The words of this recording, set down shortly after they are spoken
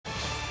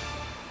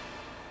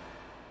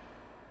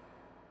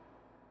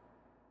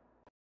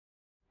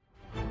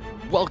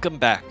Welcome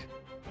back,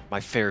 my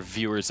fair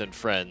viewers and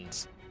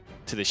friends,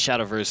 to the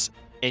Shadowverse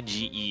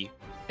NGE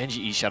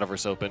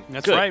Shadowverse Open.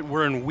 That's right.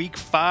 We're in week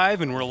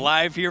 5, and we're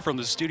live here from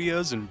the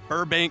studios in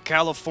Burbank,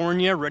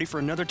 California, ready for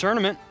another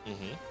tournament.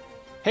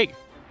 Hey,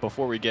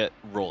 before we get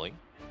rolling,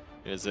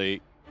 there's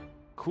a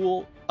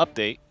cool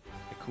update,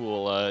 a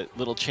cool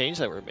little change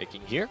that we're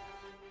making here.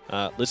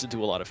 Listen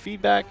to a lot of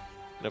feedback,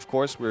 and of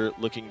course, we're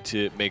looking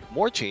to make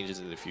more changes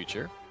in the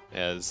future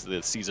as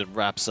the season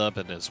wraps up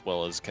and as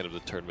well as kind of the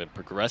tournament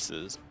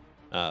progresses.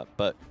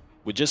 But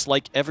we'd just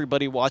like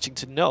everybody watching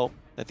to know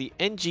that the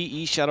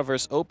NGE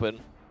Shadowverse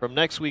Open from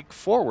next week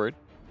forward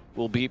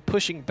will be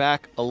pushing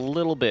back a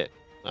little bit.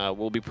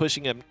 We'll be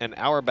pushing an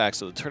hour back,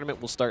 so the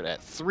tournament will start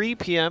at 3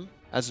 p.m.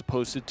 as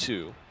opposed to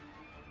 2,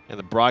 and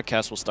the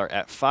broadcast will start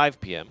at 5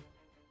 p.m.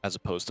 as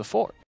opposed to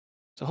 4.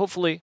 So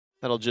hopefully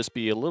that'll just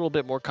be a little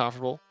bit more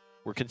comfortable.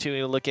 We're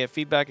continuing to look at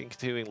feedback and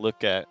continuing to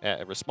look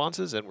at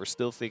responses, and we're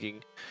still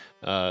thinking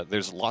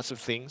there's lots of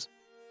things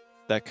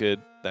that could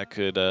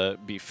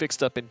be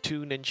fixed up and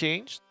tuned and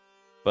changed,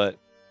 but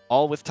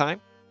all with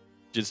time.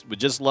 Would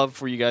just love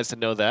for you guys to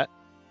know that.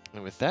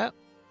 And with that,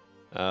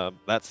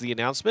 that's the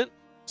announcement.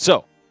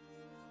 So,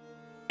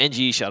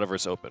 NGE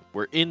Shadowverse Open.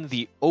 We're in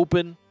the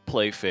open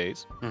play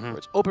phase, where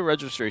it's open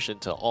registration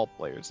to all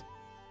players.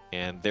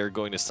 And they're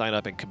going to sign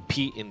up and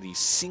compete in the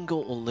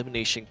single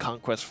elimination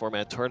conquest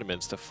format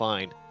tournaments to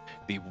find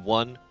the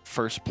one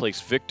first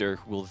place victor,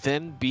 who will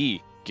then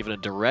be given a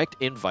direct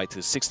invite to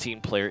the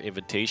 16-player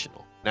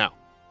invitational. Now,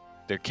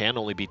 there can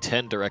only be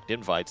 10 direct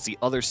invites. The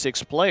other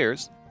 6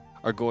 players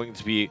are going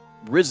to be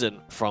risen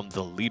from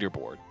the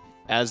leaderboard.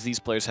 As these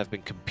players have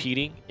been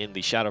competing in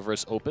the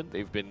Shadowverse Open,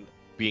 they've been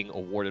being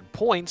awarded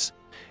points,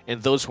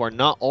 and those who are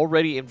not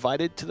already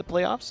invited to the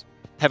playoffs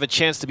have a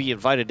chance to be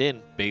invited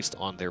in based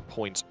on their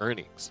points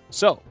earnings.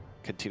 So,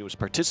 continuous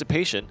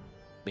participation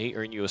may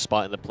earn you a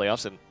spot in the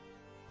playoffs, and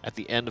at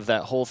the end of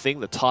that whole thing,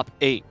 the top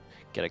 8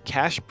 get a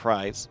cash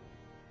prize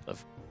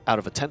out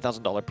of a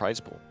 $10,000 prize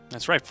pool.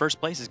 That's right.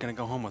 First place is going to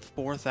go home with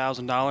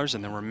 $4,000,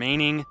 and the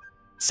remaining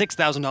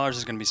 $6,000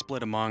 is going to be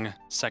split among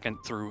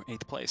 2nd through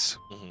 8th place.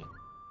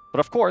 But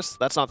of course,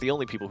 that's not the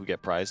only people who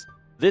get prized.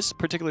 This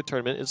particular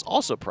tournament is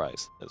also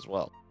prized as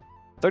well.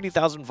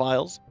 30,000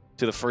 vials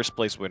to the first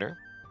place winner.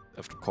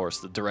 Of course,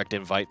 the direct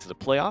invite to the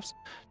playoffs.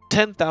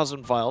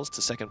 10,000 vials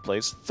to 2nd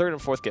place. 3rd and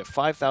 4th get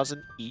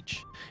 5,000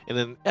 each. And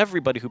then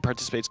everybody who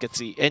participates gets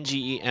the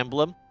NGE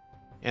emblem.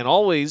 And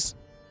always,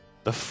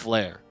 the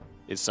flare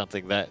is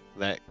something that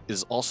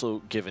is also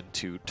given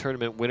to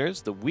tournament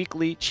winners. The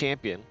weekly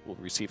champion will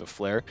receive a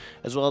flare,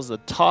 as well as the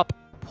top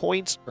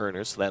points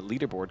earners, so that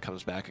leaderboard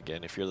comes back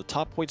again. If you're the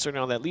top points earner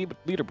on that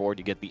leaderboard,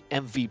 you get the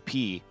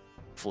MVP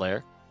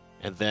flare.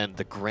 And then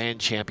the Grand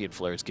Champion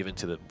flare is given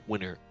to the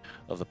winner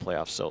of the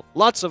playoffs. So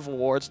lots of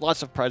awards,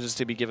 lots of prizes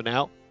to be given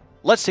out.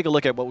 Let's take a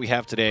look at what we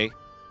have today,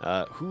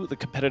 who the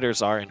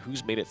competitors are and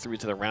who's made it through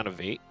to the round of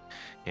 8.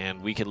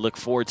 And we can look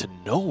forward to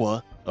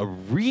Noah, a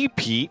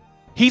repeat.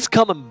 He's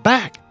coming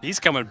back. He's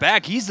coming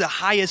back. He's the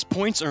highest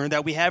points earned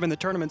that we have in the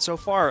tournament so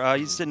far.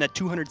 He's sitting at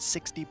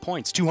 260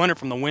 points, 200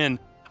 from the win,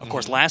 of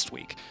course, last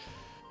week.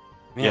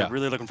 Man, yeah,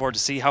 really looking forward to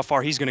see how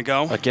far he's going to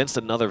go. Against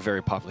another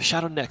very popular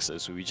Shadow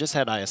Nexus, who we just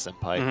had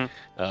IS-Senpai,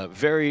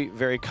 very,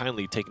 very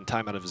kindly taking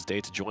time out of his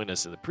day to join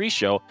us in the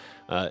pre-show.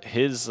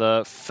 His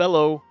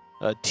fellow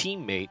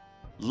teammate,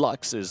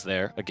 Lux, is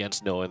there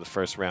against Noah in the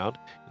first round.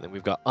 And then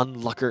we've got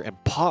Unlucker and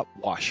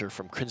Potwasher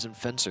from Crimson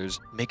Fencers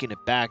making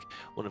it back,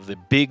 one of the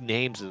big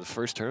names in the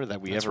first tournament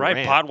that we ever ran.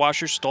 That's right,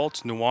 Potwasher,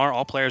 Stoltz, Noir,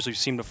 all players we've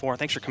seen before.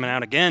 Thanks for coming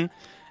out again.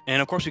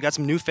 And, of course, we got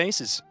some new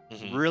faces.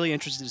 Really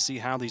interested to see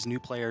how these new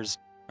players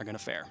are going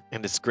to fare.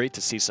 And it's great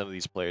to see some of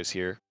these players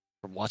here.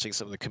 From watching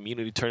some of the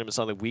community tournaments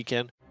on the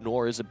weekend,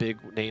 Nor is a big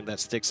name that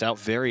sticks out,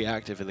 very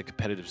active in the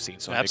competitive scene.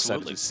 So I'm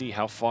excited to see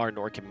how far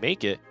Nor can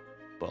make it.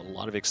 But a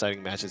lot of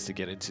exciting matches to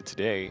get into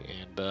today.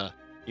 And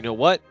you know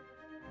what?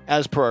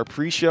 As per our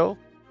pre-show,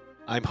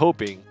 I'm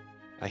hoping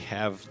I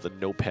have the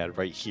notepad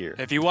right here.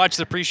 If you watch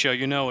the pre-show,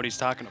 you know what he's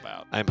talking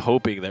about. I'm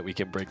hoping that we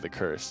can break the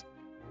curse.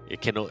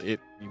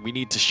 We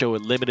need to show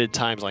it limited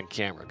times on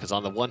camera, because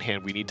on the one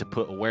hand, we need to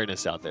put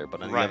awareness out there,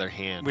 but on the other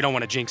hand, we don't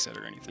want to jinx it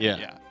or anything.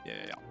 Yeah.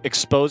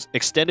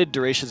 Extended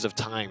durations of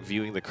time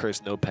viewing the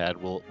cursed notepad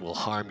will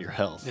harm your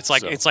health. It's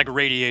like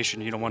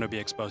radiation. You don't want to be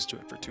exposed to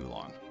it for too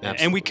long.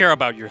 Absolutely. And we care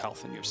about your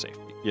health and your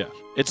safety. Yeah,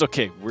 it's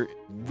okay.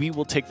 We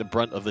will take the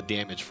brunt of the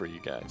damage for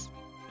you guys.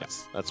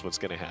 Yes, that's what's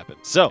going to happen.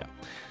 So,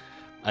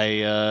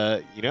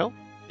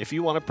 if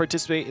you want to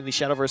participate in the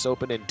Shadowverse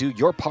Open and do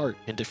your part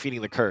in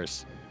defeating the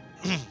curse,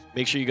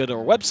 make sure you go to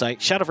our website,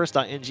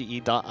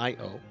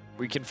 shadowverse.nge.io,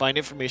 where you can find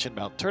information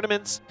about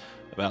tournaments,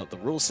 about the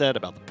rule set,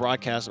 about the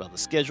broadcast, about the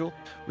schedule,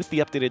 with the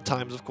updated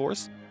times, of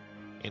course.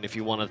 And if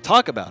you want to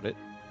talk about it,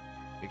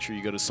 make sure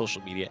you go to social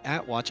media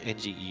at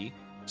WatchNGE.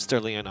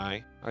 Sterling and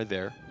I are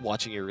there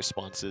watching your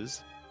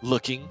responses,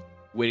 looking,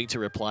 waiting to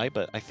reply,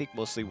 but I think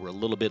mostly we're a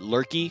little bit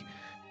lurky,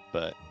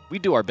 but we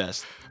do our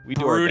best.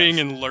 Brooding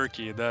and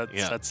lurky.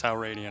 That's how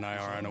Rady and I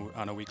are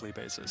on a weekly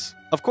basis.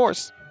 Of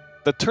course,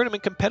 the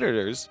tournament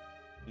competitors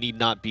need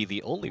not be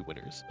the only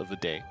winners of the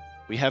day.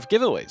 We have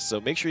giveaways, so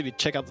make sure to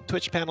check out the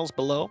Twitch panels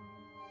below.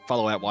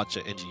 Follow at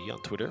NGE on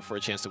Twitter for a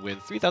chance to win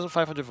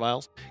 3,500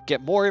 vials.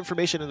 Get more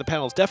information in the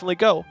panels. Definitely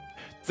go.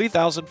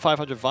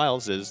 3,500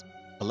 vials is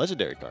a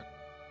legendary card,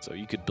 so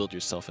you could build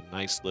yourself a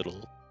nice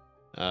little,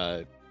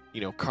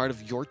 card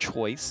of your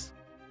choice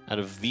out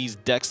of these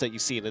decks that you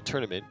see in the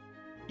tournament.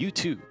 You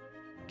too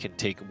can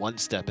take one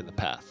step in the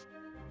path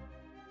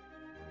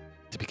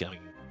to becoming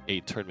a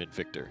tournament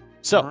victor.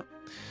 So,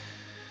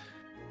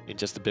 in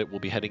just a bit, we'll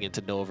be heading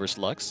into Noah vs.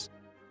 Lux.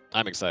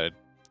 I'm excited.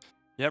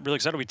 Yeah, really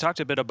excited. We talked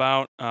a bit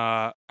about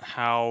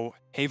how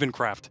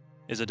Havencraft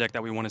is a deck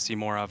that we want to see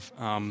more of.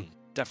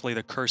 Definitely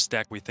the curse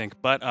deck, we think.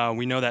 But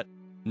we know that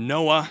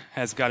Noah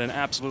has got an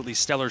absolutely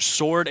stellar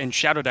sword and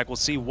shadow deck. We'll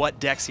see what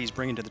decks he's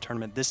bringing to the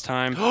tournament this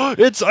time.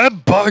 It's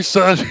M.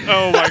 Bison!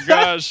 Oh my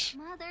gosh.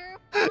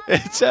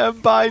 It's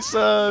M.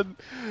 Bison!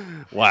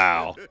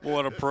 Wow.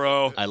 What a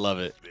pro. I love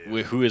it.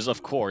 Who is,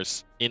 of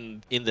course,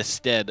 in the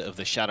stead of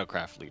the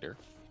Shadowcraft leader.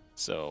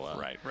 So,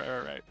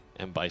 Right.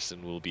 M.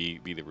 Bison will be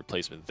the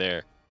replacement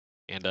there.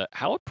 And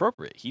how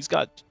appropriate. He's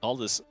got all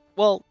this...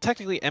 Well,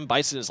 technically, M.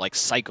 Bison is like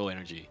psycho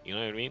energy. You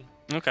know what I mean?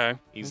 Okay.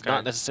 He's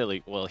not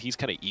necessarily... Well, he's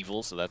kind of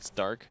evil, so that's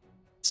dark.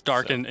 It's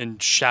dark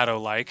and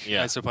shadow-like,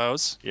 I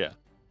suppose. Yeah.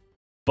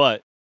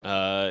 But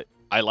I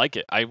like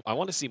it. I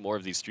want to see more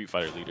of these Street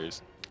Fighter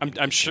leaders.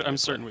 I'm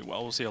certain we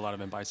will. We'll see a lot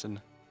of M. Bison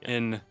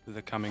in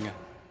the coming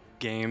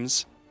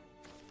games.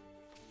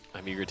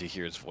 I'm eager to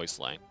hear his voice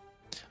line.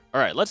 All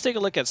right, let's take a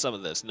look at some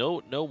of this.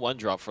 No one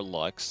drop for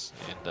Lux,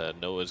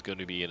 and Noah is going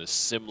to be in a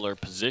similar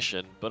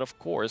position. But of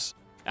course,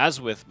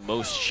 as with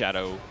most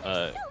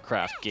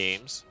Shadowcraft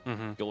games,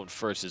 going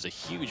first is a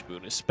huge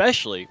boon,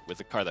 especially with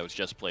the card that was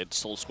just played.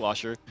 Soul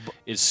Squasher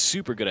is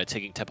super good at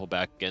taking tempo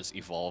back against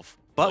Evolve.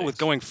 But with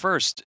going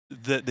first,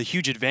 the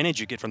huge advantage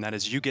you get from that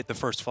is you get the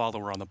first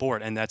follower on the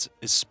board, and that's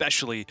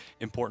especially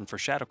important for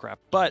Shadowcraft.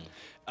 But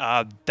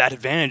that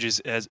advantage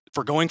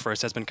for going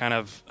first has been kind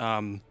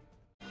of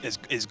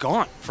is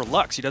gone for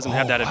Lux. He doesn't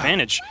have that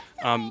advantage.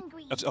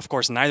 Of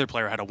course, neither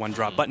player had a one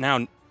drop, but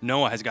now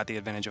Noah has got the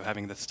advantage of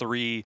having the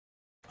 3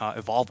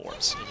 Evolve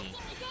Orbs.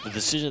 The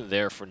decision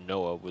there for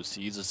Noah was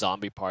to use a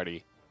zombie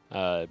party.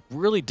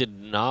 Really did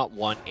not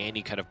want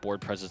any kind of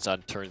board presence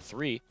on turn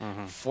 3.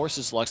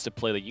 Forces Lux to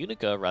play the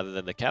Unica rather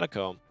than the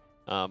Catacomb.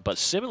 But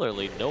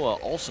similarly, Noah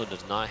also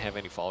does not have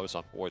any followers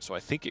on board, so I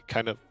think it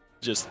kind of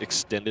just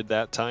extended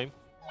that time.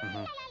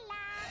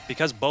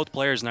 Because both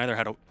players neither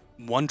had a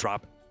one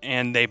drop,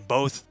 and they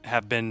both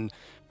have been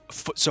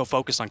so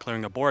focused on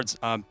clearing the boards,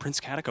 Prince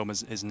Catacomb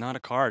is not a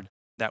card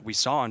that we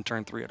saw on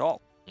turn 3 at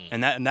all.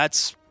 And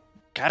that's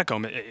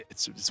Catacomb.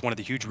 It's one of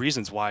the huge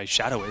reasons why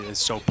Shadow is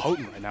so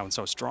potent right now and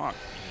so strong.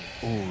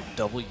 Ooh,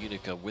 double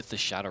Unica with the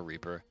Shadow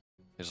Reaper.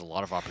 There's a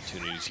lot of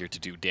opportunities here to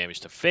do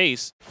damage to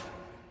face.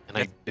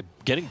 And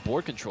getting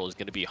board control is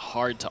going to be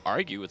hard to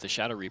argue with the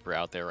Shadow Reaper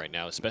out there right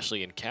now,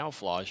 especially in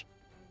Camouflage.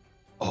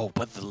 Oh,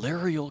 but the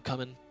Lariel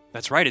coming.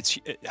 That's right.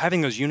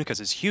 Having those Unicas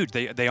is huge.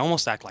 They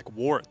almost act like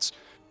wards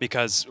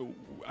because,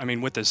 I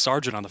mean, with the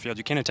Sergeant on the field,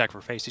 you can't attack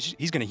for face.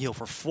 He's going to heal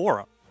for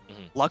 4.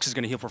 Lux is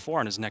going to heal for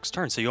 4 on his next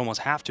turn, so you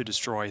almost have to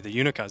destroy the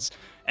Unicas.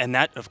 And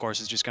that, of course,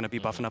 is just going to be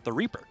buffing up the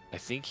Reaper. I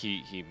think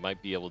he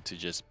might be able to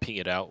just ping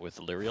it out with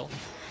Lariel.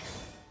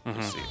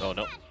 Let's see. Oh,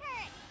 no.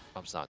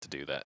 Opts not to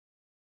do that.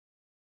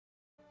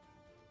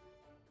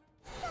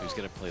 He's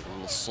going to play the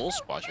little Soul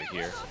Squasher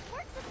here.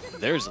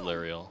 There's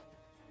Lariel.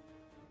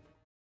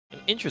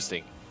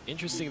 Interesting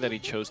that he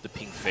chose to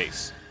ping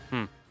face.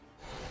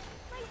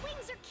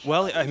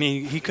 Well, I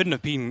mean, he couldn't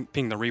have pinged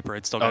the Reaper.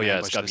 It's still got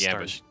it's got the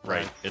ambush.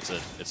 Right. It's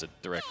a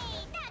direct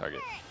target.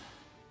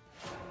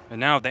 And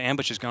now the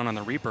ambush is gone on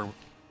the Reaper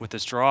with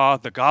this draw.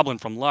 The Goblin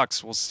from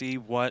Lux. We'll see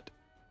what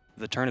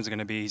the turn is going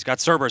to be. He's got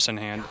Cerberus in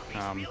hand.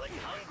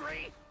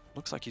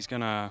 Looks like he's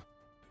going to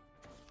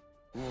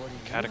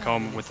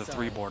Catacomb with the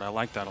 3 board. I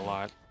like that a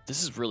lot.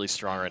 This is really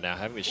strong right now.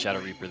 Having a Shadow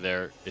Reaper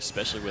there,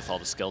 especially with all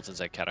the skeletons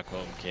that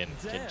Catacomb can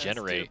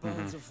generate,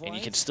 and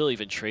you can still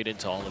even trade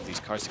into all of these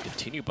cards to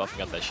continue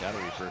buffing up that Shadow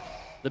Reaper.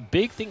 The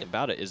big thing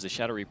about it is the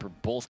Shadow Reaper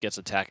both gets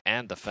attack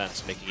and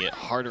defense, making it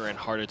harder and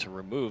harder to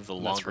remove the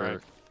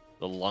longer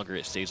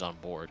it stays on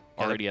board.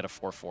 Already at a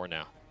 4/4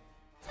 now.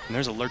 And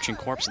there's a Lurching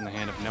Corpse in the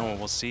hand of Noah.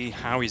 We'll see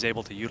how he's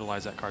able to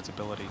utilize that card's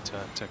ability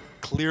to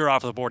clear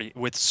off the board.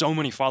 With so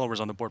many followers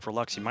on the board for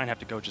Lux, he might have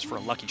to go just for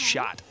a lucky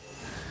shot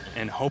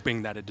and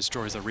hoping that it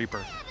destroys the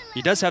Reaper.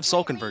 He does have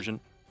Soul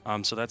Conversion,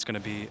 so that's going to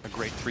be a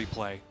great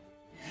 3-play.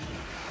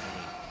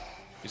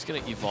 He's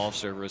going to evolve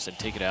Cerberus and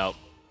take it out,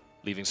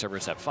 leaving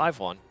Cerberus at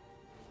 5/1.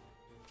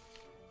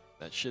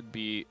 That should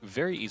be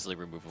very easily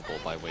removable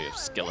by way of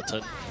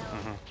Skeleton.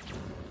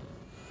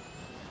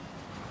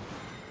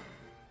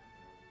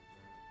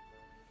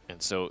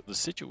 And so the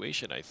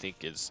situation, I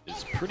think, is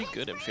pretty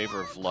good in favor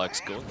of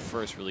Lux. Going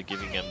first, really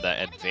giving him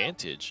that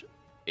advantage,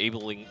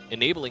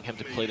 enabling him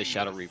to play the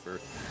Shadow Reaper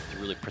to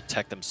really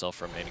protect himself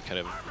from any kind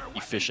of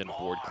efficient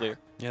board clear.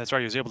 Yeah, that's right.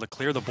 He was able to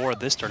clear the board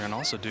this turn and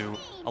also do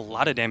a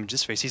lot of damage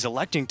this phase. He's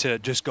electing to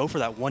just go for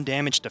that 1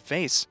 damage to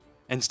face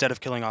instead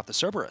of killing off the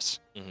Cerberus.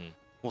 Mm-hmm.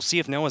 We'll see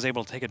if Noah's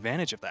able to take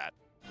advantage of that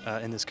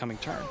in this coming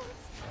turn.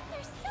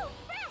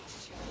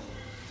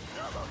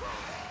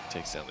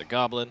 Takes down the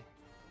Goblin.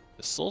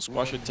 The Soul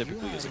Squasher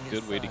typically is a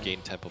good way to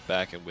gain tempo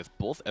back, and with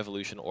both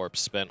Evolution Orbs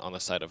spent on the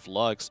side of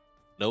Lux,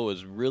 Noah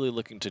is really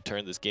looking to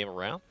turn this game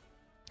around.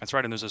 That's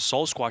right, and there's a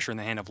Soul Squasher in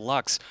the hand of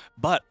Lux,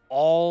 but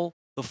all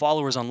the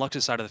followers on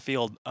Lux's side of the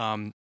field,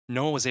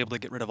 Noah was able to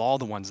get rid of all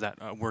the ones that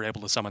were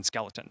able to summon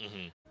Skeleton.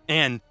 Mm-hmm.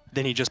 And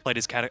then he just played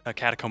his a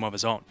Catacomb of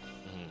his own.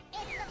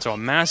 Mm-hmm. So a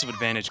massive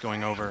advantage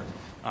going over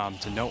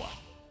to Noah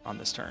on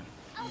this turn.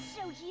 I'll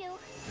show you.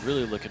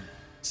 Really looking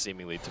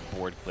seemingly to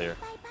board clear.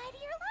 Bye-bye to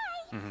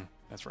your life.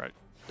 That's right.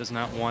 Does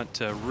not want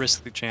to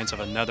risk the chance of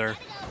another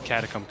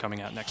Catacomb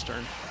coming out next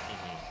turn.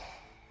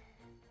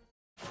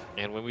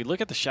 And when we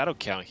look at the shadow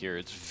count here,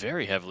 it's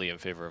very heavily in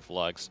favor of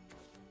Lux.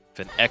 If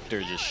an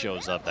Ector just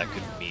shows up, that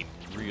could mean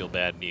real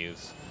bad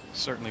news.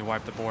 Certainly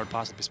wipe the board,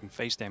 possibly some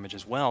face damage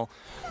as well.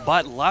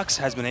 But Lux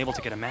has been able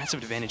to get a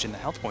massive advantage in the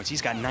health points.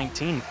 He's got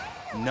 19.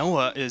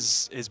 Noah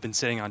has been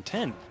sitting on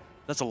 10.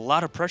 That's a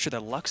lot of pressure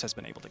that Lux has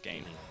been able to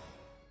gain.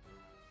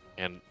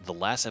 And the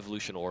last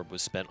Evolution Orb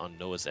was spent on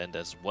Noah's end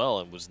as well,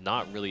 and was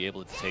not really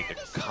able to take a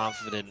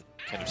confident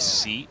kind of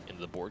seat in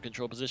the board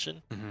control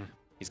position.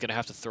 He's going to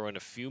have to throw in a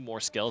few more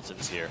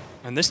skeletons here.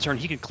 And this turn,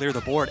 he can clear the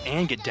board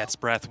and get Death's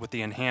Breath with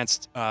the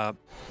enhanced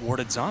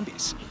warded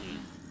zombies.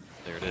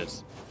 There it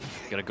is.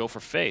 Going to go for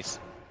face.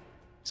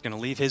 He's going to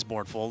leave his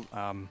board full.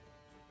 I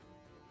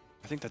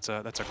think that's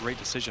a great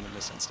decision in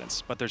this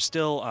instance. But there's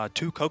still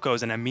 2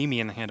 Cocos and a Mimi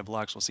in the hand of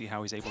Lux. We'll see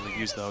how he's able to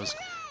use those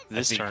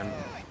this turn.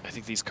 I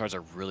think these cards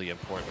are really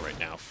important right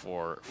now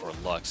for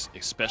Lux,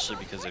 especially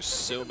because there's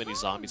so many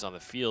zombies on the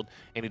field,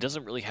 and he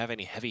doesn't really have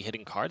any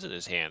heavy-hitting cards in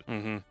his hand.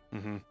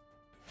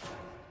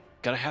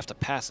 Gonna have to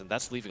pass, and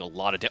that's leaving a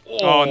lot of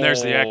damage. Oh, and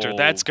there's the Ector.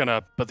 That's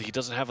gonna... But he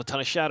doesn't have a ton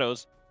of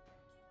shadows.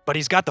 But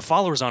he's got the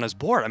followers on his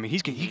board. I mean, he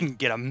can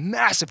get a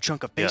massive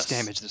chunk of base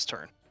damage this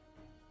turn.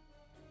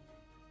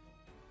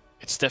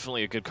 It's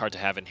definitely a good card to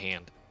have in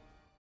hand.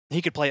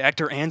 He could play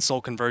Ector and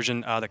Soul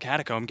Conversion, the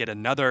Catacomb, get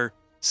another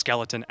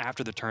skeleton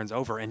after the turn's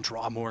over, and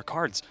draw more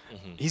cards.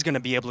 He's going to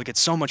be able to get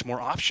so much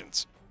more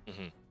options.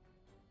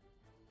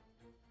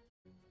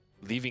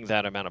 Leaving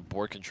that amount of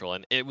board control,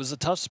 and it was a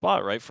tough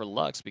spot, right, for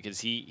Lux, because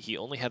he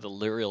only had the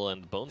Lyrial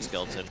and the Bone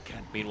Skeleton.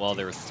 Meanwhile,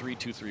 there were 3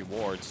 2/3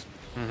 wards.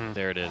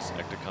 There it is.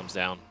 Ector comes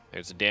down.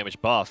 There's a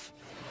damage buff.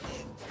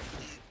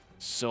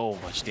 So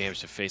much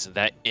damage to face, and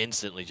that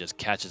instantly just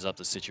catches up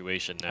the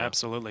situation now.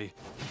 Absolutely.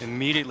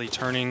 Immediately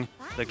turning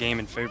the game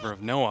in favor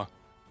of Noah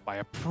by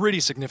a pretty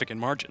significant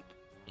margin.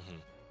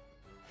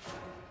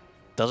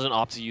 Doesn't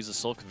opt to use the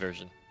Soul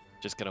Conversion.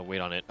 Just gonna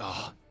wait on it.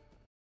 Oh.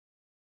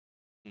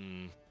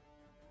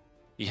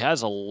 He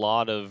has a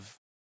lot of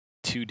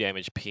 2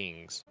 damage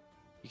pings.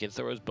 He can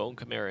throw his Bone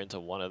Chimera into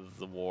one of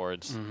the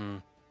wards.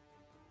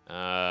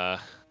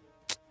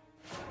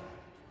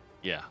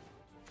 Yeah.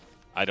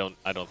 I don't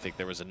think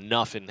there was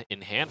enough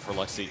in hand for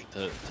Lux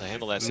to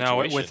handle that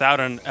situation. No, without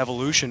an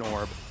Evolution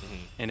Orb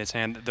in his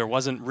hand, there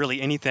wasn't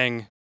really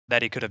anything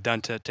that he could have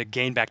done to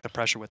gain back the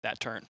pressure with that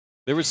turn.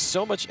 There was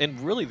so much, and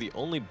really the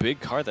only big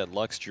card that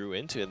Lux drew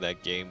into in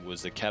that game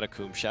was the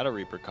Catacomb Shadow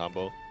Reaper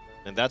combo,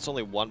 and that's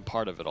only one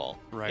part of it all.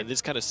 Right. In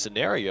this kind of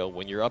scenario,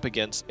 when you're up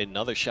against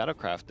another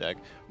Shadowcraft deck,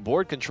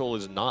 board control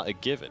is not a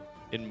given.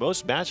 In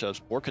most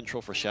matchups, board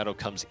control for Shadow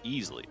comes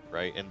easily,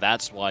 right? And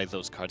that's why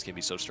those cards can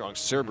be so strong.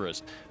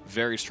 Cerberus,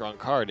 very strong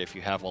card if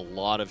you have a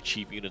lot of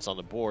cheap units on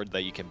the board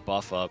that you can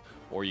buff up,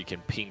 or you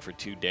can ping for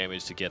 2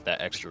 damage to get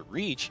that extra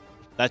reach.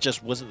 That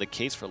just wasn't the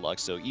case for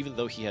Lux, so even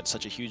though he had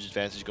such a huge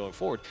advantage going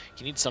forward,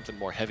 he needs something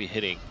more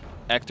heavy-hitting.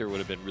 Ector would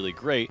have been really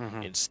great.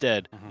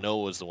 Instead,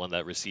 Noah was the one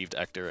that received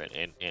Ector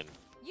and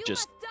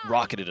just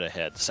rocketed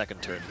ahead.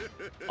 Second turn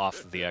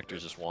off the Ector,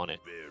 just won it.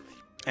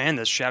 And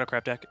this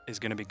Shadowcraft deck is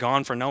going to be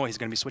gone for Noah. He's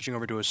going to be switching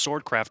over to a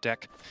Swordcraft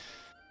deck.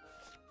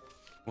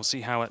 We'll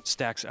see how it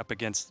stacks up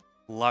against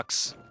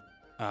Lux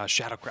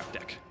Shadowcraft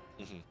deck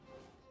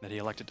that he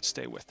elected to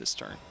stay with this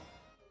turn.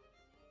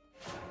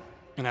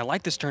 And I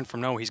like this turn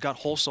from Noah. He's got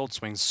Whole Souled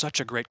Swing, such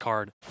a great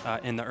card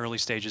in the early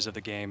stages of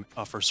the game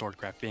for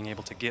Swordcraft, being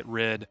able to get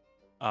rid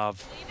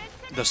of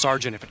the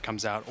Sergeant if it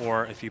comes out,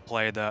 or if you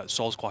play the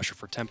Soul Squasher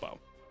for tempo.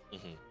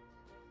 You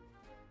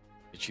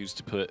choose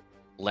to put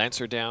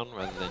Lancer down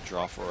rather than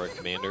draw for a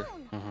commander.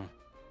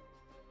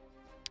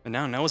 And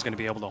now Noah's going to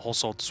be able to Whole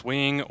Souled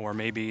Swing, or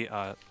maybe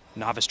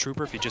Novice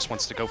Trooper if he just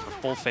wants to go for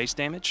full face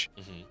damage.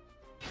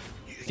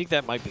 I think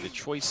that might be the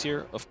choice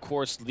here. Of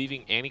course,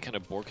 leaving any kind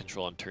of board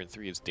control on turn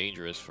 3 is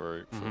dangerous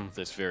for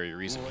this very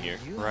reason here.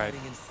 Right.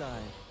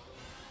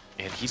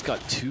 And he's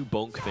got 2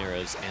 Bone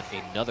Chimeras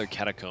and another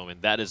Catacomb,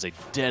 and that is a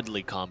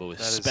deadly combo,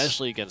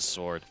 especially against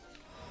Sword.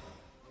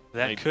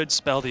 That could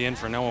spell the end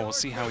for Noah. We'll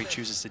see how he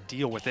chooses to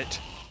deal with it.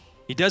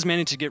 He does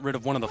manage to get rid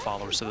of one of the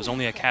followers, so there's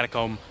only a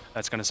Catacomb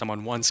that's going to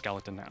summon 1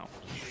 skeleton now.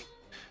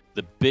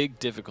 The big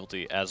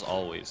difficulty, as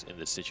always, in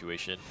this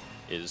situation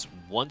is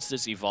once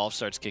this Evolve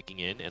starts kicking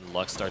in and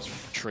Lux starts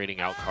trading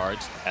out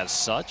cards as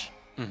such,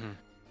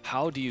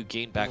 how do you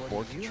gain back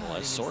board control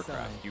as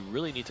Swordcraft? You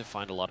really need to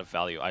find a lot of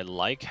value. I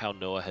like how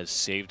Noah has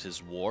saved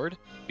his ward,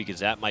 because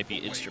that might be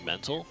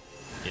instrumental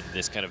in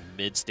this kind of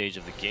mid-stage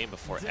of the game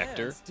before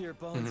Ector.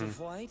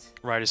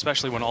 Right,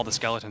 especially when all the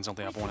skeletons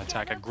only have one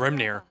attack. A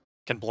Grimnir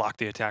can block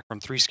the attack from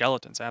 3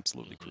 skeletons.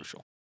 Absolutely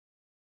crucial.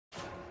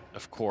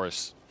 Of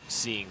course,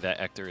 seeing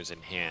that Ector is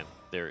in hand,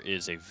 there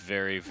is a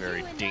very,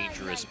 very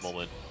dangerous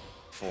moment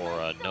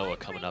for Noah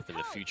coming up in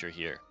the future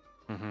here.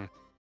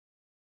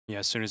 Yeah,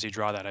 as soon as he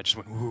draw that, I just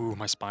went, ooh,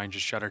 my spine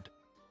just shuddered.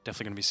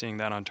 Definitely going to be seeing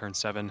that on turn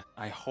 7.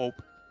 I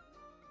hope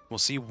we'll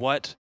see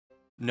what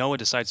Noah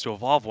decides to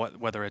evolve,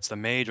 whether it's the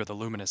Mage or the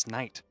Luminous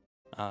Knight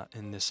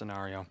in this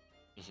scenario.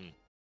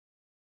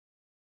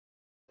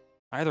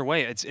 Either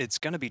way, it's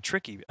going to be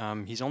tricky.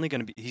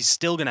 He's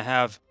still going to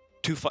have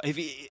 2.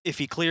 If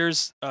he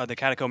clears the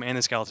Catacomb and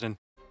the Skeleton,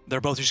 they're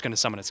both just going to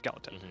summon a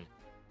Skeleton.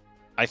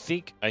 I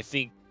think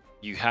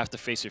you have to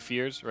face your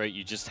fears, right?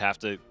 You just have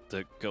to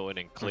go in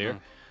and clear.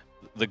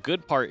 The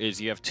good part is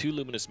you have 2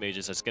 Luminous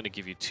Mages that's going to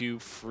give you 2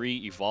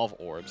 free Evolve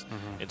Orbs,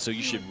 and so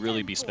you should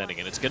really be spending.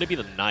 And it's going to be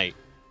the Knight.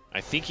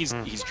 I think he's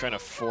trying to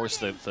force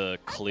the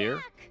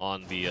clear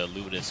on the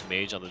Luminous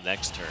Mage on the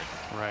next turn.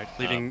 Right,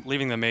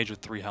 leaving the Mage with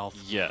 3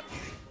 health. Yeah.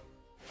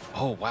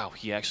 Oh, wow,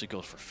 he actually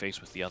goes for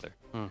face with the other.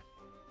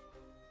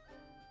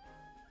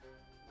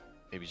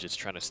 Maybe just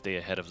trying to stay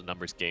ahead of the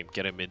numbers game,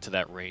 get him into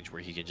that range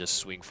where he can just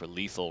swing for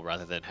lethal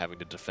rather than having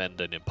to defend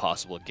an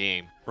impossible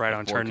game. Right,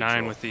 on turn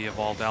 9 with the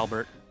Evolved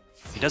Albert.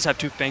 He does have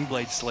 2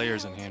 Fangblade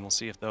Slayers in hand. We'll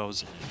see if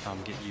those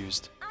get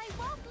used.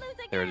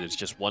 There it is,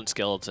 just 1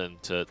 skeleton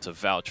to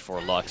vouch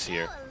for Lux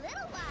here.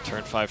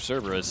 Turn 5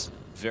 Cerberus,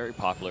 very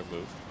popular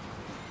move.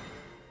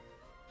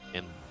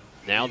 And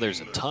now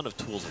there's a ton of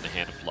tools in the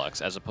hand of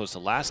Lux, as opposed to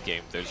last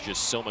game, there's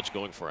just so much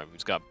going for him.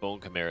 He's got Bone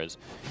Chimeras,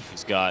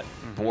 he's got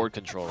board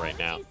control right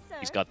now,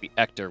 he's got the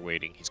Ector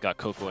waiting, he's got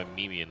Coco and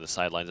Mimi in the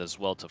sidelines as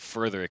well to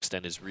further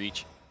extend his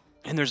reach.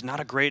 And there's not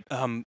a great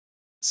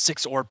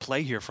 6-orb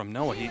play here from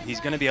Noah. He's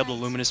going to be able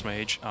to Luminous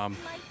Mage,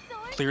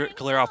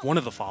 clear off one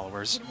of the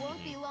followers.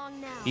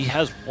 He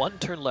has 1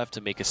 turn left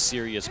to make a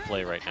serious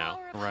play right now.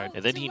 Right.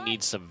 And then he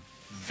needs some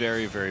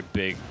very, very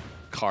big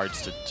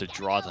cards to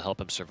draw to help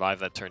him survive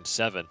that turn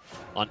 7.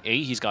 On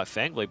 8, he's got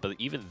Fangblade, but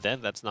even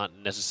then, that's not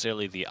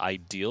necessarily the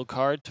ideal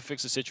card to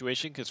fix the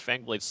situation, because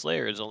Fangblade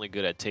Slayer is only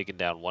good at taking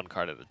down 1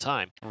 card at a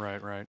time.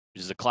 Right, right.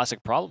 Which is a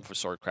classic problem for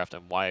Swordcraft,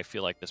 and why I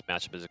feel like this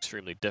matchup is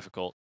extremely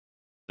difficult.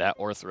 That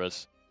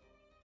Orthrus.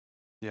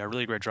 Yeah,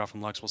 really great draw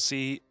from Lux. We'll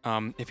see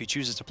if he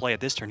chooses to play at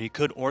this turn. He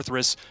could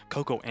Orthrus,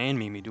 Coco, and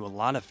Mimi do a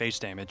lot of face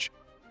damage.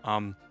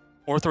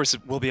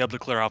 Orthrus will be able to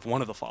clear off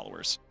one of the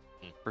followers,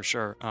 for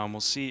sure. We'll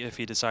see if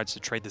he decides to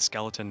trade the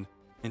Skeleton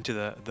into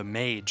the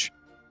Mage,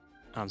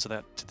 so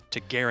that to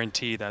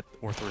guarantee that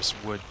Orthrus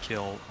would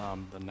kill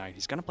the Knight.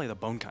 He's going to play the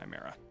Bone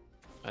Chimera.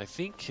 I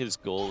think his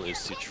goal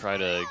is to try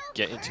to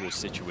get into a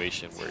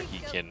situation where he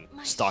can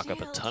stock up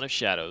a ton of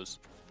shadows,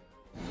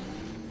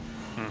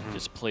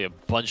 just play a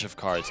bunch of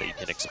cards that you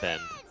can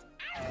expend.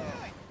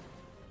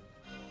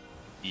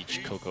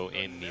 Each Coco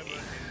and Mimi.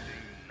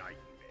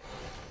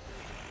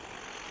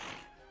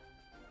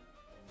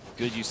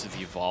 Good use of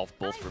the Evolve,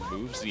 both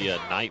removes the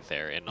Knight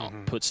there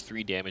and puts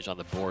 3 damage on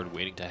the board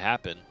waiting to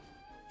happen.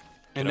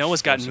 And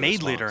Noah's got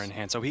Maid Leader in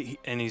hand, so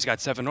he's got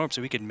 7 orbs,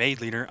 so he could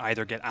Maid Leader,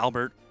 either get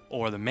Albert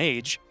or the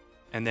Mage,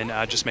 and then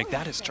just make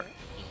that his turn.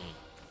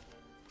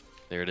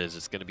 There it is,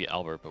 it's going to be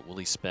Albert, but will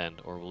he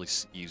spend or will he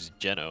use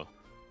Geno?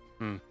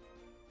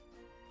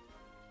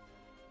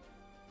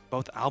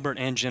 Both Albert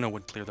and Geno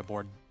would clear the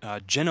board.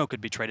 Geno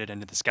could be traded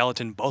into the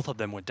Skeleton. Both of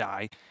them would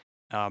die.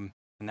 And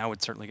that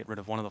would certainly get rid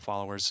of one of the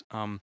followers.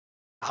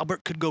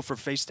 Albert could go for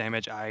face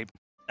damage.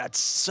 That's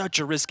such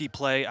a risky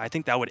play. I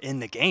think that would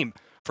end the game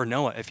for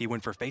Noah if he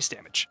went for face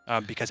damage,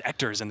 because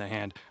Ector is in the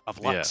hand of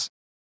Lux.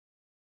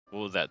 Yeah.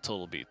 What would that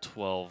total be?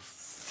 12,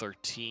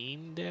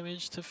 13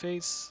 damage to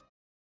face?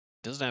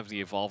 Doesn't have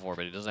the Evolve Orb,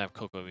 but he doesn't have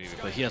Coco Mimi,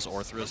 but he has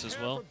Orthrus as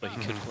well, but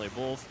he could play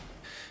both.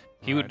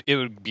 It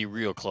would be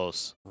real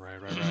close. Right.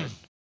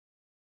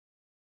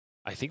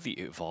 I think the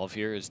Evolve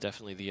here is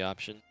definitely the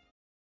option.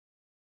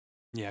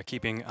 Yeah,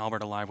 keeping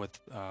Albert alive with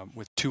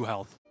 2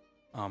 health.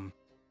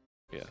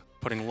 Yeah.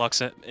 Putting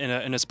Lux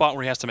in a spot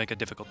where he has to make a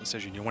difficult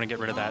decision. You want to get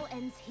rid of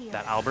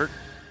that Albert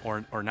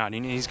or not.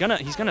 And he's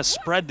gonna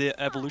spread the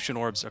evolution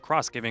orbs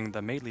across, giving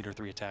the Maid Leader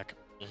 3 attack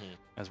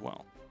as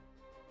well.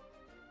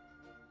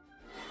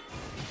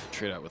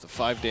 Trade out with a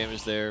 5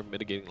 damage there,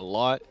 mitigating a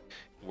lot.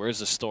 Where's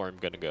the Storm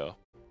gonna go?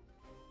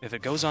 If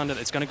it goes on to,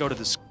 it's gonna go to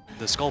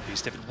the Skull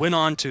Beast. If it went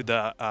on to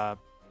the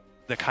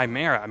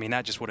Chimera, I mean,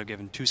 that just would have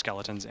given 2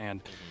 skeletons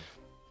and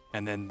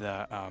then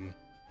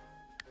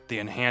the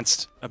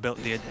enhanced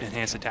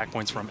attack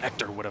points from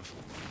Ector would have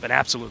been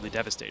absolutely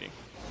devastating.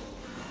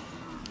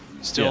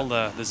 Still,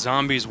 the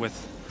zombies with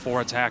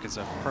 4 attack is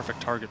a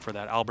perfect target for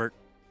that Albert.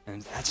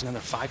 And that's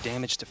another 5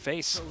 damage to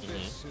face.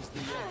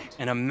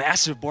 And a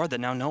massive board that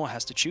now Noah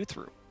has to chew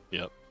through.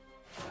 Yep.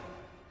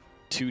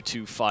 2,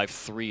 2, 5,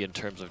 3 in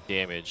terms of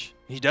damage.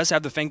 He does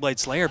have the Fangblade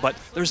Slayer, but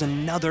there's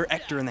another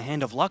Ector in the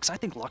hand of Lux. I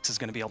think Lux is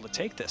going to be able to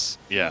take this.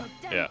 Yeah,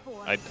 yeah.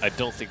 I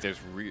don't think there's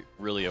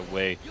really a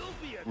way.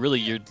 Really,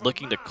 you're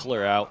looking to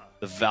clear out.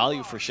 The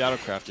value for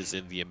Shadowcraft is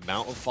in the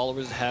amount of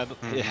followers it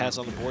has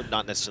on the board,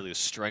 not necessarily the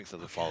strength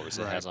of the followers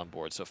it has on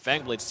board. So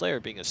Fangblade Slayer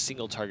being a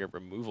single target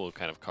removal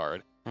kind of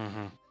card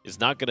is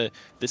not going to...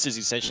 This is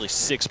essentially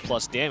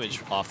 6+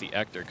 damage off the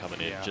Ector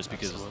coming in just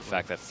because of the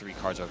fact that 3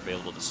 cards are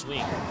available to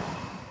swing.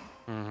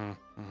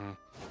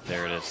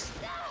 There it is.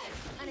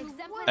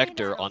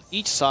 Ector on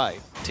each side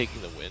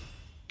taking the win.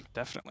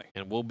 Definitely.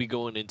 And we'll be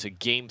going into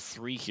Game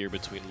 3 here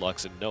between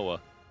Lux and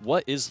Noah.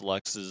 What is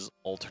Lux's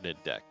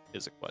alternate deck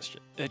is a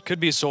question. It could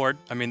be a Sword.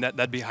 I mean,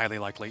 that'd be highly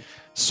likely.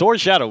 Sword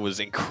Shadow was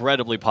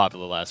incredibly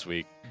popular last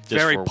week. Just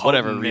Very for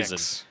whatever reason.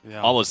 mix.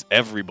 Yeah. Almost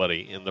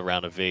everybody in the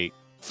round of 8,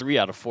 3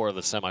 out of 4 of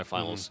the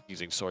semifinals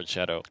using Sword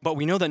Shadow. But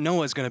we know that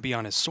Noah is going to be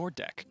on his Sword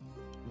deck.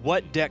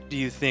 What deck do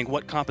you think,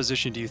 what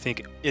composition do you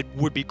think it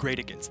would be great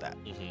against that?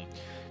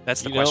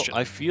 That's the question.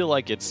 I feel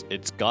like it's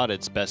got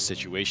its best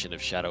situation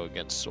of Shadow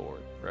against Sword,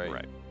 right?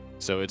 Right.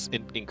 So it's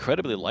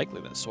incredibly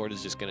likely that Sword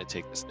is just going to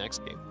take this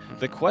next game.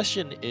 The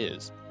question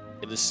is,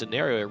 in this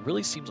scenario, it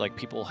really seems like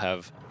people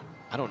have,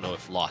 I don't know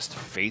if lost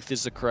faith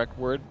is the correct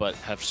word, but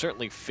have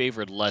certainly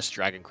favored less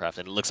Dragoncraft,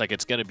 and it looks like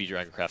it's going to be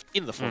Dragoncraft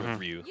in the form of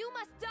Ryu. You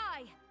must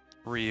die.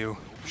 Ryu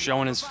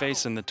showing his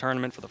face in the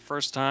tournament for the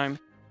first time.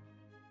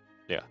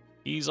 Yeah,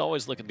 he's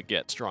always looking to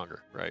get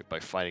stronger, right? By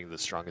fighting the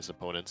strongest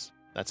opponents.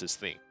 That's his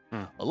thing.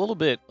 A little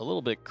bit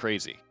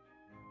crazy,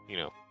 you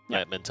know,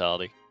 that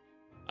mentality.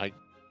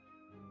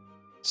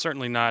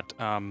 Certainly not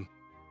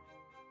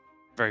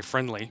very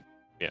friendly.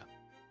 Yeah,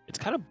 it's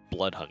kind of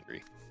blood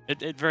hungry.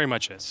 It very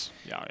much is.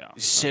 Yeah, yeah.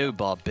 So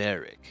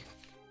barbaric.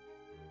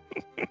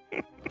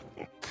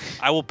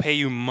 I will pay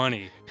you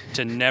money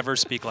to never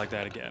speak like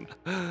that again.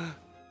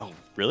 Oh,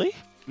 really?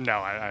 No,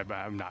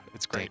 I'm not.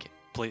 It's great. Dang it.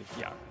 Please,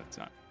 yeah, that's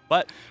not.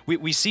 But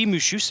we see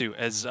Mushusu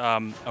as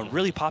a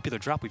really popular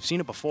drop. We've seen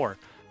it before.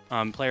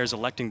 Players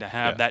electing to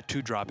have that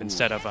 2-drop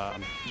instead of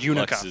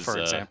Unica, Lux for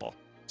is, example.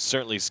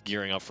 Certainly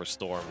gearing up for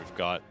Storm. We've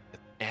got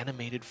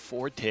Animated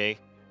Forte.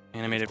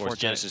 Animated Of course,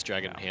 Forte. Genesis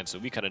Dragon in hand, so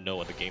we kind of know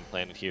what the game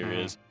plan here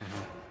is.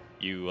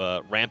 You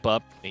ramp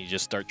up, and you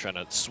just start trying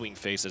to swing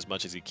face as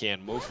much as you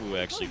can. Mofu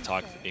actually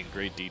talked in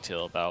great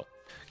detail about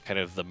kind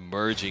of the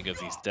merging of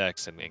these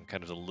decks and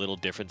kind of the little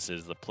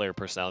differences, the player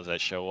personalities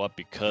that show up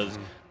because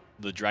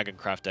the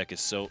Dragoncraft deck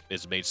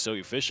is made so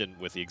efficient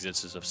with the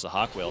existence of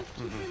Sahagwell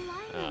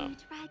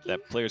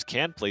that players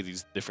can play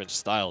these different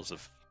styles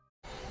of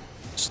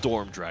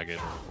Storm Dragon,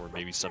 or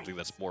maybe something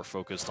that's more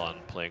focused on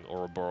playing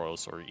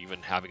Ouroboros, or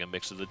even having a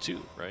mix of the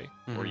two, right?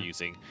 Or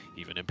using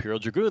even Imperial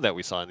Dragoon that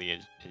we saw in the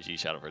NGE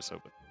Shadowverse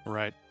Open.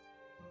 Right.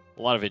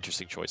 A lot of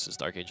interesting choices.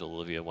 Dark Angel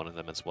Olivia, one of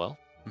them as well.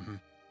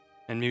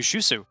 And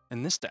Mushusu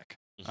in this deck.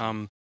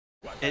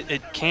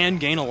 It can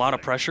gain a lot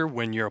of pressure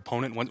when your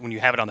opponent, when you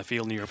have it on the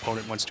field and your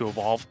opponent wants to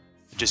evolve,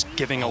 just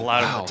giving a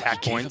lot of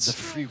attack points. The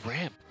free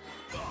ramp.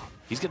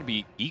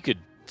 He could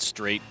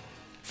straight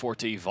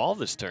Forte evolve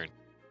this turn.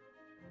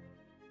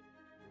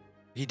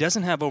 He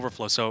doesn't have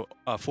overflow, so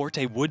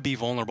Forte would be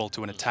vulnerable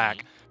to an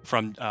attack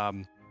from.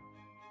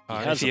 He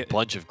has a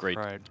bunch of great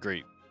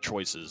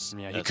choices.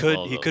 Yeah, he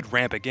could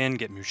ramp again,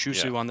 get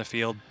Mushusu on the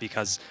field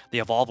because the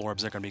evolve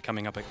orbs are going to be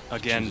coming up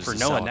again for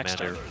Noah next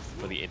turn.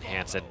 For the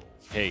enhance, and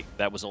hey,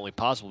 that was only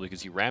possible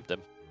because you ramped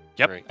him.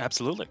 Yep,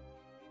 absolutely.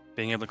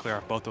 Being able to clear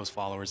off both those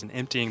followers and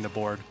emptying the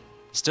board,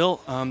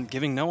 still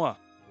giving Noah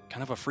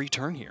kind of a free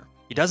turn here.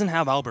 He doesn't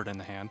have Albert in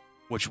the hand,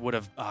 which would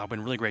have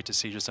been really great to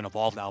see just an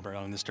evolved Albert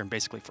on this turn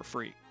basically for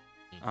free.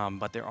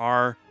 But there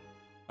are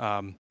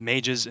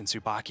mages and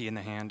Tsubaki in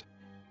the hand.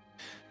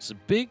 So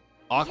big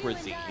awkward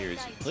thing here is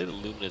you play the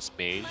Luminous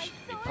Mage,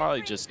 you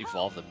probably just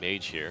evolve the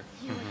Mage here.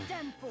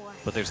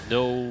 But there's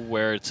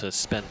nowhere to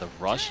spend the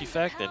rush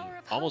effect, and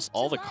almost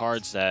all the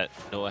cards that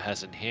Noah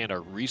has in hand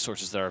are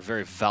resources that are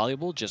very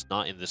valuable, just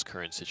not in this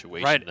current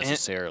situation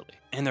necessarily.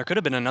 And there could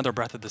have been another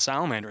Breath of the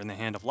Salamander in the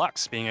hand of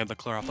Lux, being able to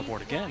clear off the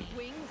board again.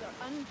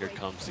 Here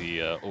comes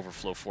the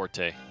Overflow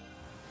Forte.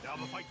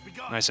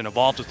 Nice, and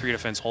evolved with 3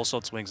 defense,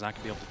 Wholesale Swing's not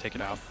going to be able to take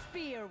it out.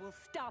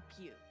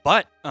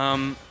 But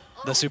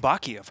the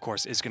Tsubaki, of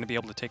course, is going to be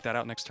able to take that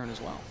out next turn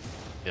as well.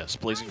 Yes,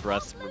 Blazing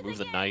Breath, remove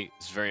the Knight.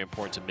 It's very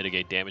important to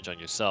mitigate damage on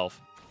yourself.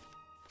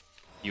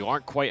 You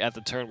aren't quite at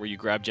the turn where you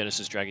grab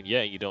Genesis Dragon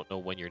yet. You don't know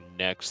when your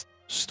next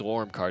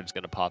Storm card is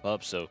going to pop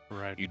up, so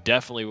you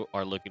definitely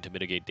are looking to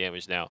mitigate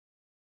damage now.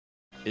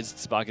 Is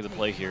Tsubaki the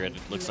play here? And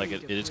it looks like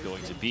it is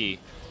going to be.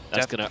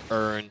 That's going to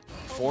earn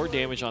 4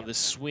 damage on this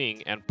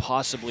swing and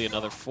possibly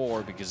another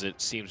 4 because it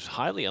seems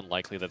highly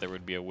unlikely that there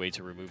would be a way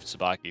to remove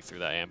Tsubaki through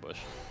that ambush.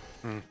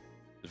 A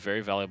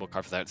very valuable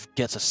card for that.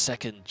 Gets a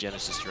second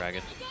Genesis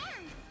Dragon.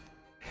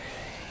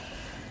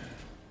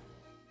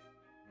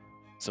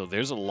 So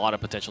there's a lot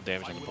of potential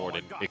damage on the board,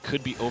 and it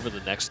could be over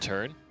the next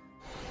turn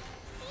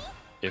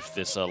if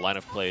this line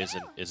of play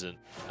isn't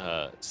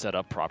set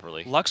up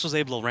properly. Lux was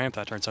able to ramp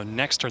that turn, so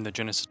next turn the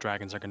Genesis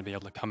Dragons are going to be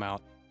able to come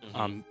out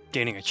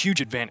gaining a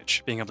huge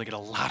advantage, being able to get a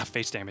lot of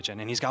face damage in.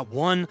 And he's got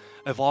 1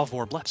 Evolve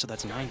Orb left, so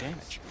that's 9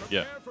 damage.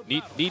 Yeah,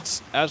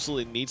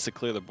 absolutely needs to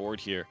clear the board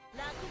here.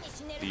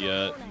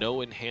 The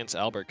no Enhance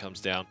Albert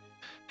comes down.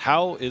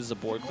 How is the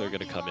board clear going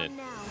to come in?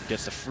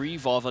 Gets the free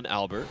Evolve on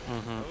Albert.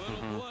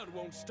 Of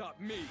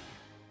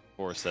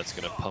course, that's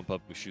going to pump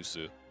up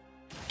Mushusu.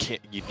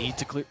 You need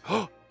to clear.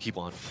 Oh, he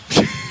won.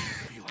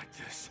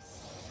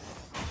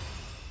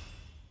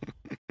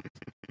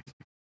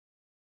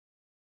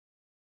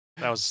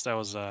 That was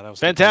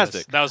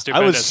fantastic. Stupendous. That was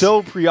stupendous. I was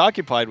so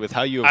preoccupied with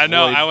how you avoid. I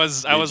know. I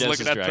was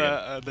looking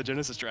at the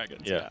Genesis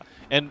Dragons. Yeah.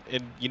 And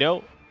you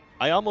know,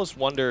 I almost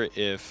wonder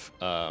if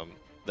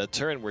that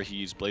turn where he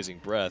used Blazing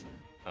Breath,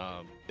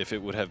 if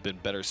it would have been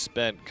better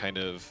spent kind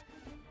of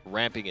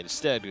ramping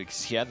instead,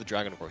 because he had the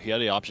Dragon Oracle. He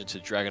had the option to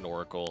Dragon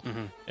Oracle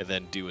and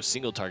then do a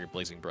single target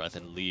Blazing Breath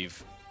and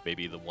leave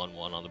maybe the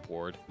 1/1 on the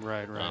board.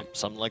 Right.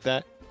 Something like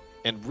that.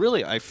 And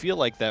really, I feel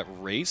like that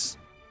race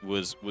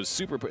was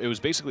super. It was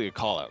basically a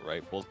call out,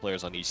 right? Both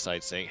players on each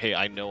side saying, "Hey,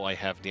 I know I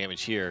have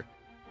damage here.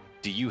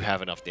 Do you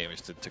have enough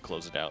damage to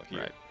close it out here?"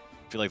 Right.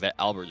 I feel like that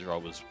Albert draw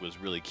was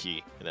really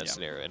key in that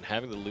scenario, and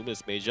having the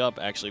Luminous Mage up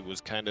actually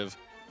was kind of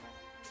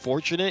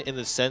fortunate in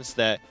the sense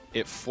that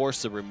it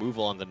forced the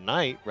removal on the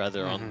Knight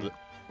rather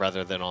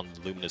than on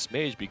the Luminous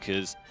Mage,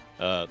 because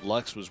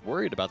Lux was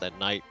worried about that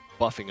Knight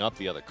buffing up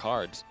the other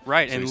cards.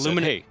 Right, so and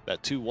Luminous, hey,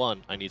 that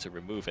 2/1 I need to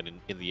remove,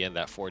 and in the end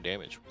that 4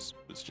 damage was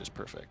just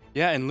perfect.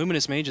 Yeah, and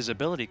Luminous Mage's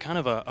ability, kind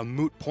of a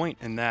moot point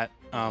in that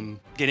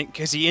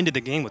because he ended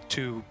the game with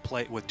two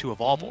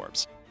Evolve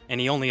Orbs,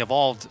 and he only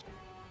evolved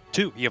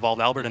 2. He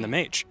evolved Albert and the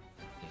Mage.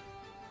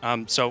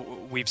 So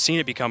we've seen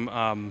it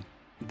become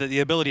the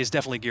ability is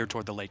definitely geared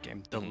toward the late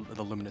game,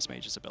 the Luminous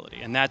Mage's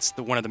ability, and that's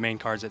one of the main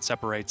cards that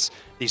separates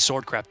these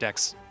Swordcraft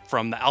decks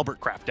from the Albert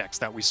Craft decks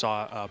that we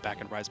saw back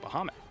in Rise of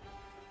Bahamut.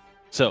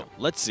 So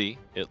let's see.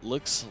 It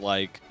looks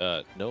like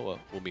Noah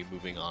will be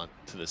moving on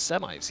to the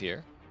semis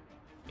here,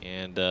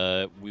 and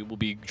we will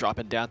be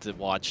dropping down to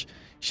watch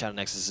Shadow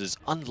Nexus's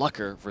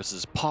Unlucker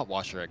versus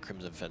Potwasher at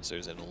Crimson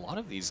Fencers. And a lot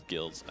of these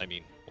guilds, I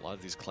mean, a lot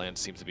of these clans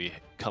seem to be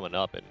coming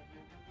up and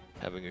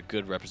having a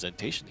good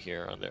representation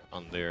here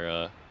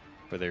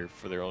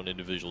for their own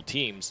individual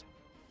teams.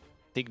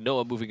 I think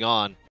Noah moving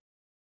on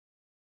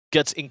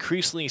gets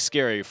increasingly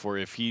scary for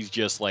if he's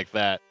just like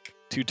that.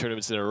 2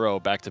 tournaments in a row,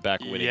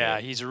 back-to-back winning.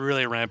 Yeah, he's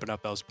really ramping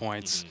up those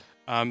points.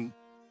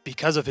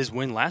 Because of his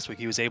win last week,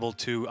 he was able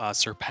to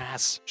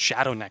surpass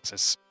Shadow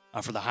Nexus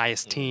for the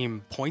highest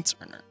team points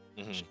earner.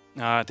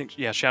 I think,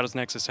 Shadow's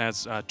Nexus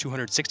has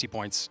 260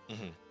 points,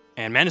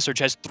 and Mana Surge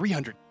has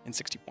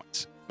 360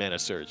 points. Mana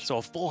Surge. So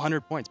a full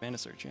 100 points, Mana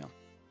Surge, yeah.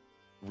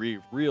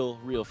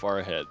 Real far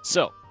ahead.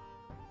 So,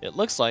 it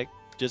looks like,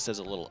 just as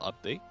a little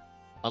update,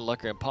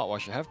 Unlucker and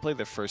Potwasher have played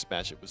their first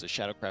match. It was a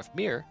Shadowcraft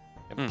Mirror,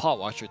 and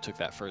Potwasher took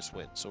that first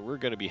win. So we're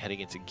going to be heading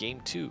into Game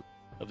 2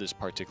 of this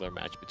particular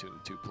match between the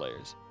 2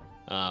 players.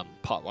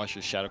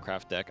 Potwasher's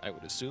Shadowcraft deck, I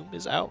would assume,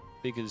 is out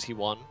because he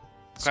won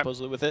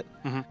supposedly with it.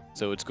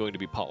 So it's going to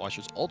be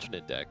Potwasher's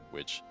alternate deck,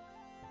 which,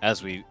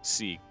 as we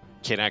see,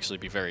 can actually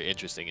be very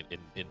interesting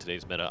in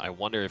today's meta. I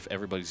wonder if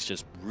everybody's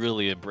just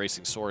really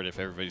embracing Sword, if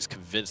everybody's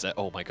convinced that,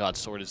 oh my god,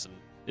 Sword is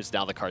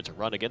now the card to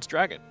run against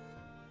Dragon.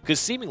 Because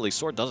seemingly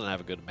Sword doesn't have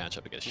a good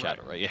matchup against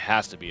Shadow, right? It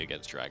has to be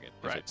against Dragon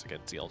if it's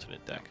against the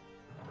alternate deck.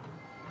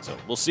 So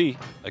we'll see.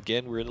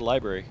 Again, we're in the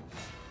library.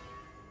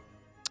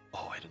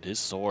 Oh, and it is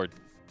Sword.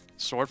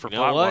 Sword for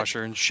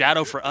Potwasher and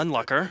Shadow for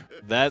Unlucker.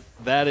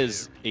 That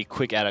is a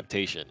quick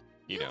adaptation.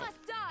 You know,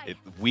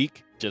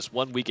 just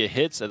 1 week it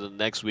hits, and the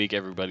next week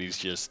everybody's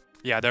just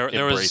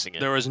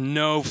there was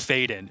no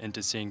fade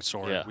into seeing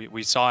Sword. Yeah.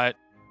 We saw it,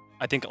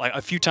 I think, like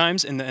a few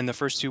times in the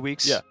first 2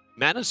 weeks. Yeah.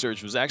 Mana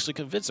Surge was actually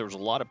convinced. There was a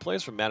lot of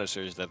players from Mana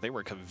Surge that they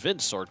were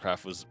convinced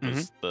Swordcraft was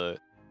the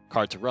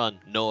card to run.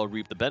 Noah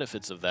reaped the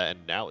benefits of that,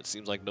 and now it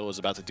seems like Noah's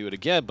about to do it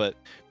again, but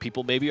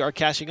people maybe are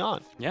cashing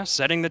on. Yeah,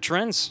 setting the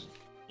trends.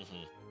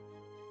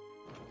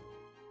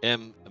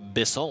 M.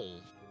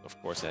 Besson,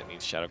 of course, that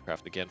means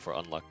Shadowcraft again for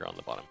Unlucker on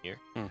the bottom here.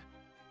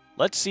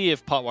 Let's see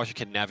if Potwasher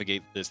can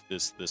navigate this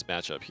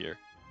matchup here.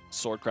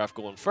 Swordcraft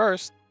going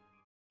first.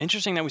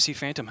 Interesting that we see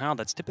Phantom Howl.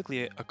 That's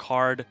typically a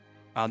card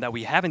that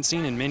we haven't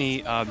seen in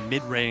many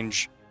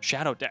mid-range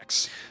Shadow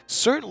decks.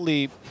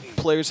 Certainly,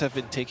 players have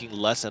been taking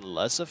less and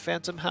less of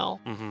Phantom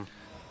Howl.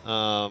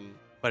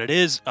 But it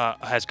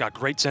has got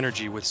great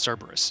synergy with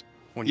Cerberus.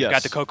 When you've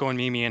got the Coco and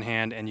Mimi in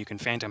hand, and you can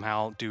Phantom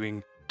Howl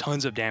doing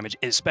tons of damage,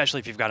 especially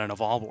if you've got an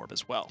Evolve Orb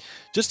as well.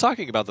 Just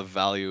talking about the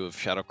value of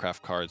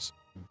Shadowcraft cards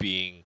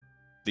being...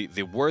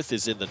 The worth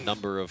is in the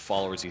number of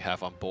followers you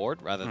have on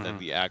board rather than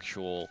the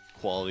actual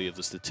quality of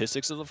the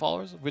statistics of the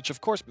followers, which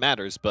of course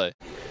matters, but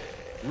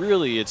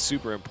really it's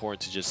super important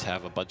to just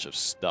have a bunch of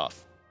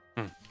stuff.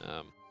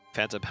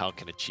 Phantom Howl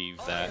can achieve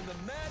that.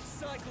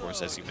 Of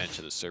course, as you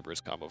mentioned, the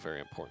Cerberus combo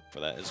very important for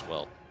that as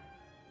well.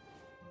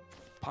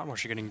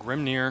 Potwasher getting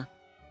Grimnir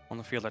on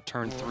the field at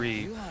turn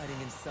 3.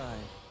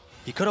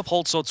 He could have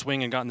Hold Soul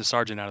Swing and gotten the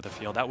Sergeant out of the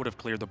field. That would have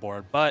cleared the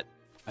board, but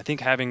I think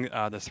having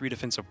the 3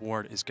 defensive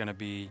ward is going to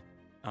be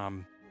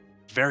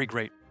very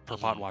great for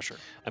Potwasher.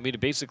 I mean, it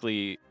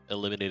basically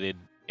eliminated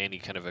any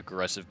kind of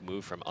aggressive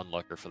move from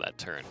Unlucker for that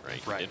turn,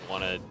 right? Right. He didn't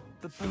want to.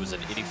 It was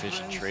an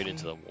inefficient trade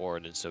into the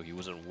ward, and so he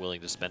wasn't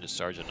willing to spend his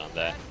Sergeant on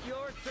that.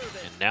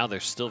 And now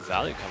there's still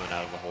value coming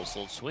out of the Whole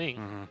Soul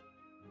Swing,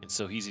 and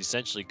so he's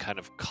essentially kind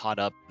of caught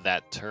up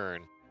that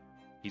turn.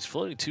 He's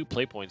floating 2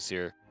 play points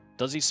here.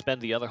 Does he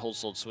spend the other Whole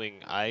Soul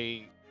Swing?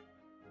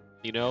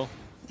 You know,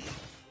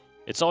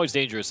 it's always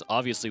dangerous.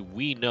 Obviously,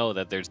 we know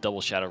that there's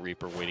double Shadow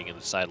Reaper waiting in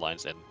the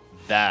sidelines, and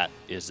that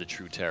is the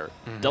true terror.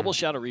 Double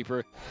Shadow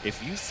Reaper,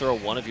 if you throw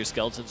one of your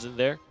skeletons in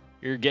there,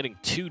 you're getting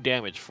 2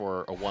 damage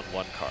for a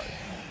 1/1 card.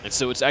 And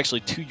so it's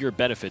actually to your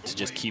benefit to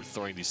just keep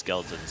throwing these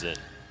skeletons in.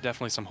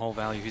 Definitely some hull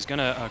value. He's going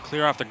to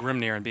clear off the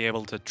Grimnir and be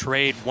able to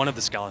trade one of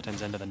the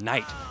skeletons into the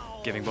Knight,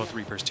 giving both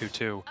Reapers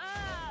 2/2.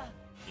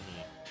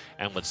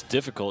 And what's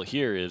difficult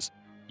here is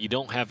you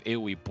don't have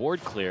AoE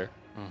board clear,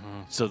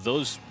 so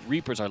those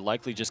Reapers are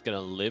likely just going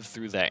to live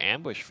through that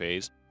ambush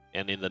phase,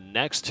 and in the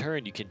next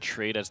turn you can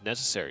trade as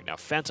necessary. Now,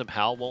 Phantom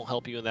Howl won't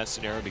help you in that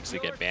scenario because they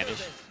get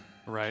banished.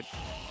 Right.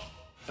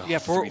 Oh, Yeah,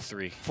 for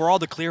 3/3. for all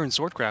the clear in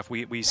Swordcraft,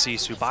 we see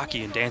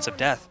Tsubaki and Dance of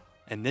Death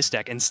in this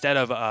deck instead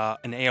of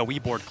an AoE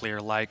board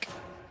clear like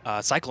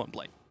Cyclone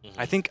Blade.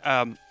 I think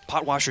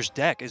Potwasher's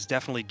deck is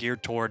definitely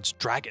geared towards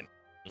Dragon,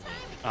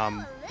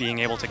 being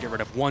able to get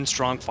rid of one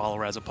strong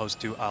follower as opposed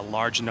to a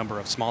large number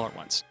of smaller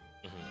ones.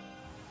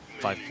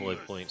 5 play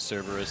point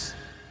Cerberus.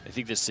 I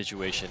think this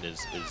situation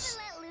is Let loose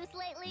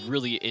lately.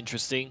 really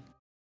interesting.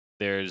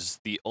 There's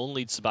the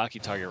only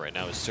Tsubaki target right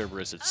now is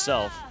Cerberus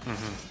itself.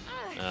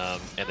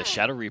 And the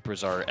Shadow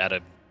Reapers are at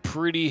a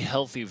pretty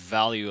healthy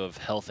value of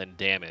health and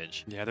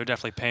damage. Yeah, they're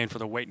definitely paying for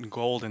the weight in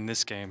gold in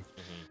this game.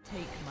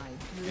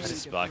 There's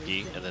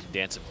Tsubaki, and then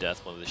Dance of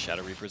Death, one of the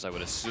Shadow Reapers, I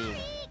would assume,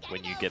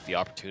 when you get the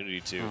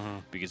opportunity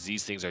to, because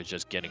these things are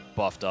just getting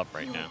buffed up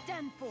right now.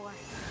 Done for.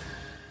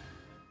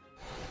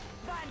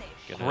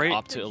 Gonna Great.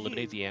 opt to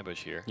eliminate the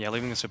ambush here. Yeah,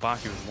 leaving the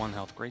Tsubaki with 1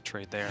 health. Great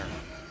trade there.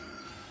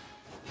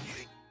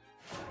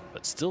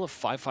 But still a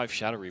 5/5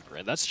 Shadow Reaper,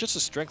 and that's just the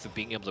strength of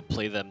being able to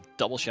play them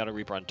double Shadow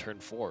Reaper on turn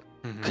 4.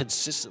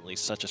 Consistently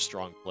such a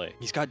strong play.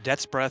 He's got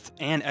Death's Breath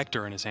and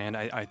Ector in his hand.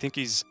 I think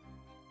he's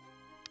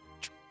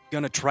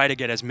going to try to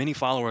get as many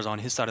followers on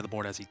his side of the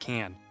board as he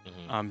can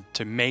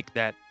to make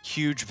that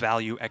huge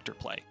value Ector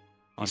play.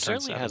 He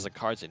certainly has the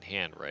cards in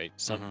hand, right?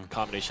 Some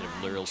combination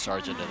of Lyrial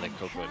Sergeant and then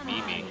Coco and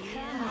Mimi.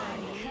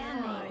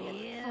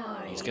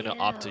 He's going to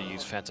opt to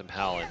use Phantom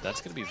Howl, and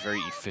that's going to be very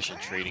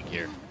efficient trading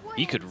here.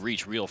 He could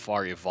reach real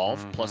far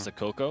Evolve plus the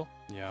Coco.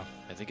 Yeah.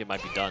 I think it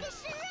might be done.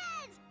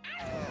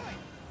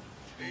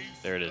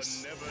 There it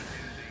is.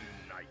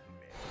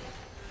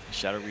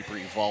 Shadow Reaper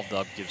evolved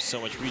up, gives so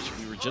much reach.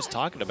 We were just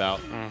talking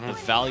about the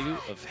value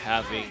of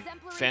having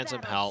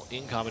Phantom Howl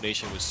in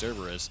combination with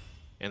Cerberus,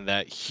 and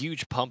that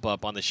huge pump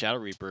up on the Shadow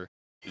Reaper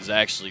is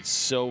actually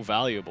so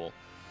valuable.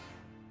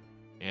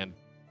 And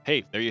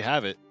hey, there you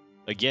have it.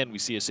 Again, we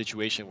see a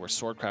situation where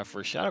Swordcraft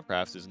versus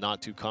Shadowcraft is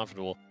not too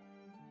comfortable.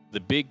 The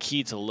big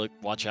key to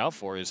watch out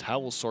for is how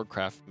will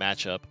Swordcraft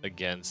match up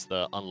against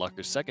the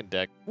Unlucker's second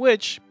deck,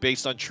 which,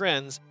 based on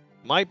trends,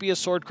 might be a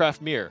Swordcraft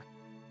mirror.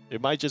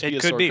 It might just be a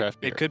Swordcraft mirror.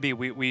 It could be.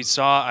 We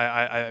saw,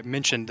 I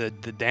mentioned the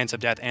Dance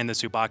of Death and the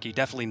Tsubaki,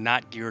 definitely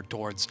not geared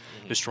towards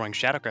destroying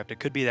Shadowcraft. It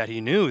could be that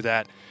he knew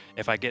that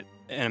if I get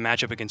in a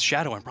matchup against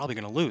Shadow, I'm probably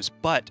going to lose.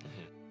 But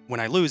when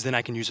I lose, then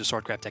I can use a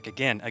Swordcraft deck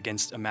again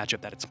against a matchup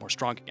that it's more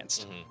strong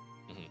against.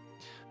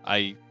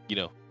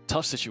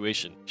 Tough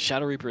situation.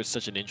 Shadow Reaper is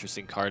such an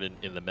interesting card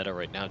in the meta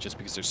right now just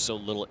because there's so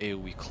little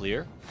AoE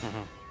clear.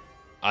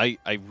 I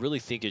really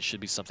think it should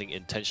be something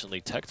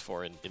intentionally teched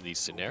for in these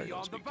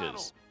scenarios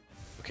because...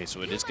 Okay,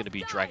 so it is going to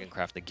be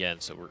Dragoncraft again,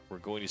 so we're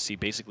going to see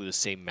basically the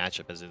same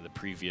matchup as in the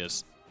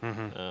previous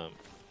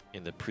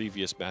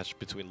match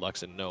between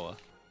Lux and Noah.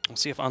 We'll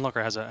see if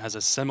Unlucker has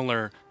a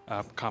similar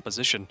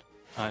composition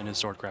in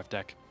his Swordcraft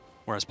deck,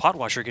 whereas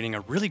Potwasher getting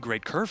a really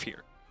great curve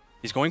here.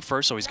 He's going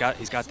first, so he's got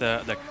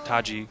the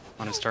Taji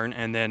on his turn,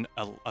 and then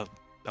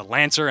a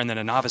Lancer, and then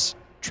a Novice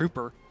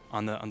Trooper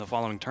on the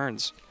following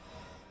turns.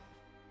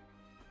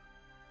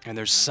 And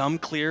there's some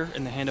clear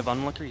in the hand of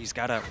Unlucker. He's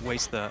got to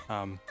waste the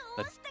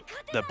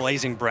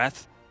Blazing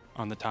Breath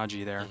on the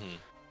Taji there.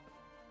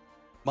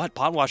 But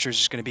Potwasher is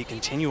just going to be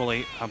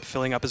continually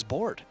filling up his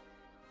board.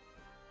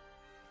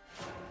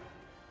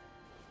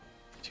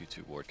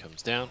 2/2 ward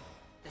comes down.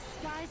 The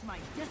sky's my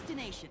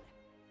destination.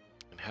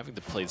 And having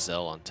to play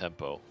Zell on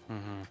tempo,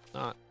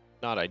 not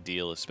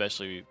ideal,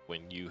 especially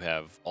when you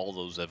have all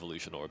those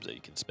evolution orbs that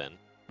you can spend.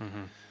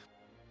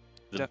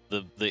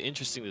 The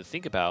interesting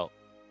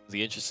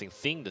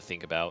thing to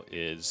think about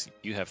is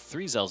you have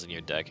 3 Zells in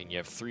your deck and you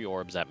have 3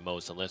 orbs at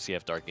most, unless you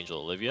have Dark Angel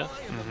Olivia.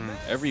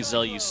 Every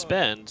Zell you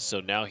spend, so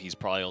now he's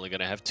probably only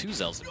going to have 2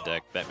 Zells in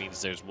deck. That means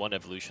there's 1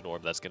 evolution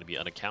orb that's going to be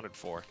unaccounted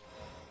for.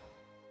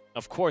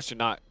 Of course, you're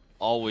not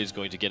always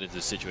going to get into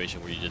a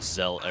situation where you just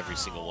Zell every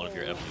single one of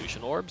your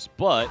evolution orbs,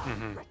 but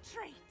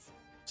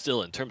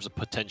still, in terms of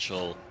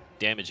potential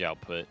damage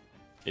output,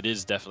 it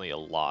is definitely a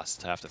loss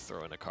to have to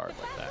throw in a card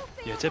like that.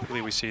 Yeah,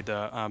 typically we see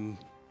the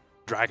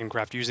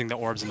Dragoncraft using the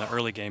orbs in the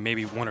early game,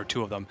 maybe 1 or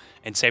 2 of them,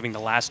 and saving the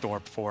last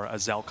orb for a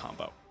Zell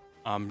combo.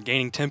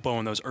 Gaining tempo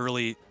in those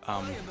early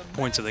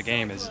points of the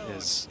game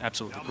is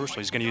absolutely crucial.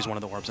 He's going to use one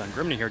of the orbs on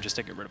Grimney here just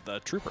to get rid of the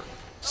Trooper.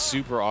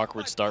 Super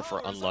awkward start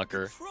for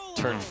Unlucker.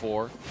 Turn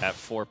 4 at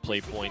 4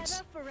 play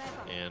points,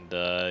 and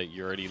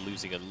you're already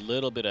losing a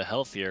little bit of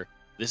health here.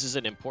 This is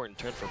an important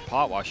turn for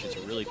Potwasher to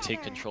really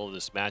take control of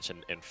this match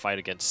and fight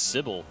against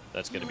Sybil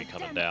that's going to be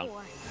coming down.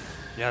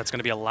 Yeah, it's going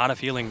to be a lot of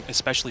healing,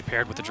 especially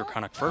paired with the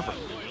Draconic Fervor.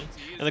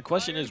 And the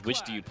question is,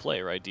 which do you play,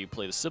 right? Do you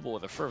play the Sybil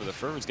or the Fervor? The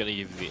Fervor is going to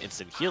give you the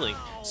instant healing.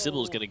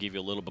 Sybil is going to give you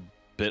a little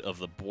bit of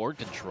the board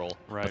control,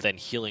 but then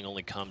healing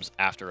only comes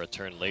after a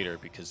turn later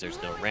because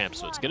there's no ramp.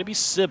 So it's going to be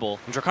Sybil.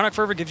 And Draconic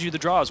Fervor gives you the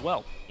draw as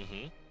well.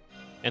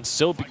 And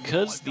so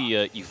because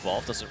the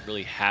Evolve doesn't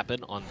really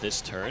happen on this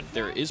turn,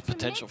 there is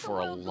potential for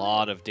a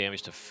lot of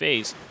damage to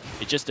face.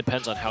 It just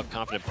depends on how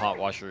confident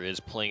Potwasher is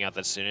playing out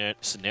that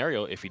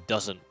scenario if he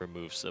doesn't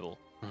remove Sybil.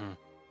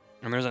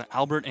 And there's an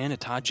Albert and a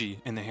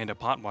Taji in the hand of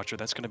Potwatcher.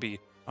 That's going to be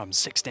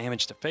 6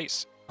 damage to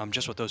face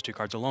just with those 2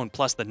 cards alone,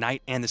 plus the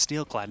Knight and the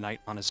Steelclad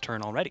Knight on his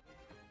turn already.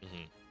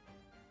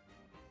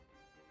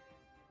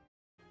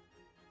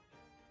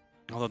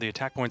 Although the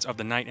attack points of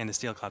the Knight and the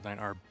Steelclad Knight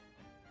are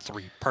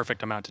 3.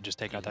 Perfect amount to just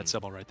take out that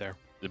Sybil right there.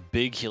 The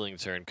big healing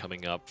turn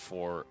coming up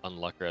for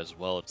Unlucker as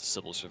well if the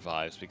Sybil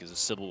survives, because the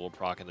Sybil will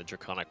proc and the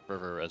Draconic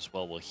Fervor as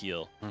well will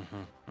heal.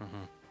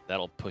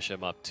 That'll push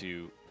him up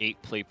to 8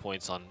 play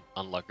points on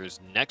Unlucker's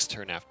next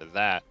turn after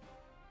that,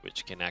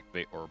 which can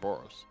activate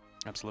Ouroboros.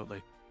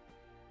 Absolutely.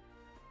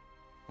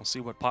 We'll see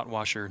what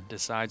Potwasher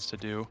decides to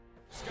do.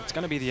 It's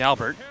going to be the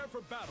Albert.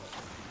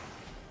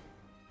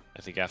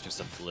 I think after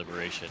some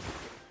deliberation,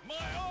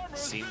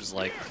 seems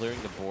like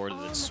clearing the board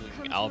and then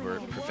swinging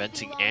Albert,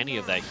 preventing any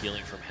of that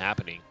healing from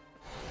happening.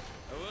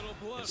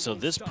 And so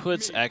this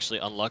puts actually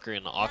Unlucker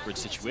in an awkward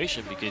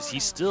situation because he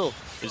still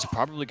is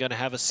probably going to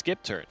have a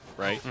skip turn,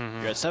 right?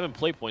 You're at 7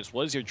 play points.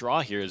 What is your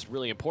draw here is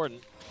really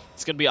important.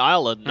 It's going to be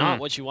Isla, not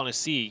what you want to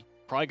see.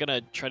 Probably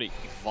going to try to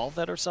evolve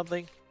that or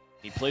something.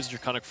 He plays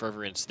Draconic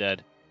Fervor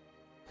instead.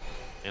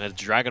 And a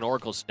Dragon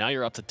Oracle, so now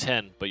you're up to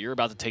 10, but you're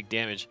about to take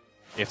damage.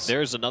 If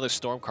there's another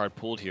Storm card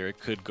pulled here, it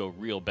could go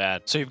real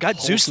bad. So you've got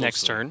Zeus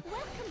next turn.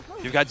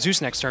 You've got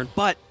Zeus next turn,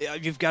 but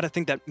you've got to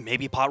think that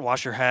maybe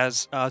Potwasher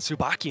has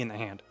Tsubaki in the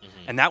hand,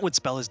 and that would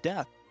spell his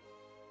death.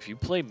 If you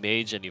play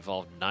Mage and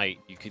evolve Knight,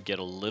 you could get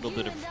a little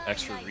bit of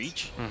extra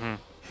reach. My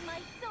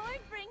sword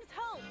brings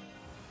hope.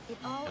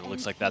 And it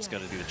looks like that's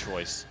going to be the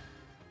choice.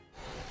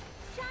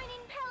 Shining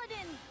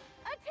Paladins,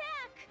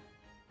 attack!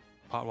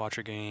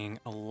 Potwatcher gaining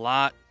a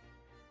lot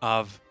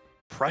of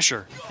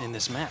pressure in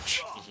this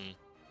match.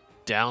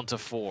 Down to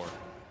 4.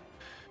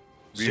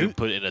 Really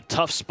put in a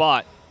tough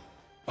spot.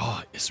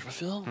 Oh,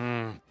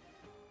 Israfil?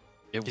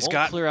 It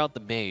won't clear out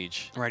the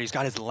Mage. Right, he's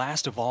got his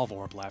last Evolve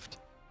Orb left.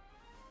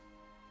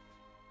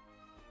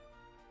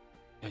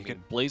 I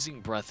mean,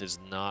 Blazing Breath is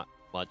not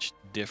much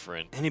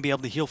different. And he'd be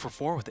able to heal for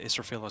 4 with the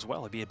Israfil as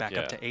well. He'd be back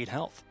up to 8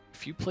 health.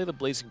 If you play the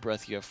Blazing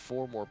Breath, you have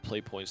 4 more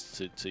play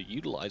points to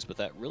utilize, but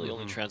that really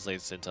only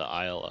translates into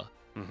Isla.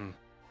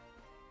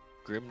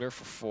 Grimner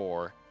for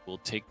 4 will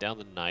take down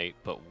the Knight,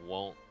 but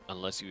won't,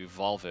 unless you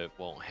evolve it,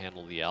 won't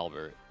handle the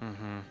Albert.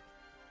 And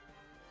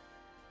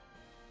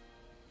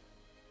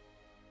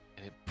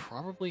it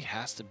probably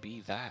has to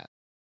be that.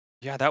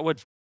 Yeah, that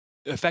would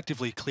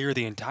effectively clear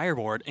the entire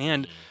board,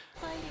 and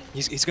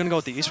he's going to go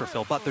with the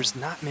Israfil, but there's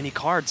not many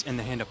cards in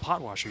the hand of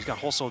Potwasher. He's got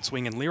Whole Souled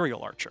Swing and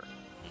Lyrial Archer.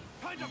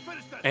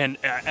 And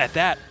at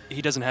that,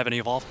 he doesn't have any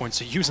evolve points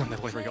to use on the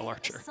Lyrial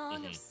Archer.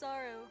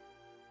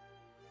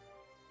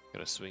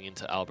 Gonna swing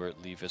into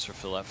Albert, leave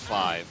Israfil at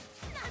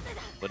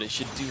 5, but it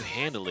should do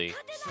handily.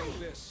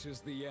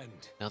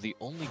 Now the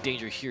only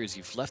danger here is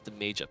you've left the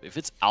Mage up. If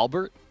it's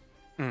Albert,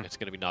 it's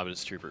gonna be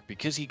Novice Trooper.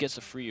 Because he gets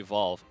a free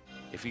evolve,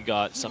 if he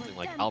got something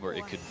like Albert,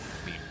 it could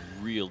be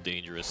real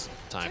dangerous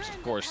times.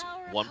 Of course,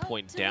 1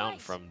 point down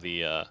from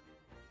the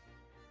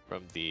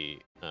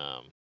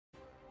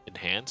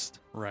enhanced,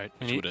 right?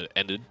 Which would have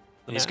ended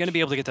the He's match. going to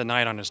be able to get the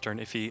Knight on his turn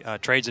if he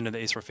trades into the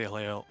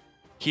Israfil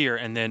here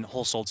and then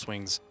Whole Souled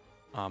Swings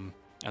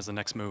as the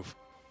next move.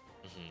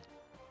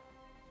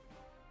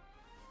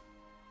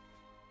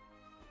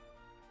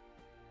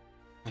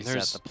 Is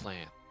that the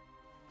plan?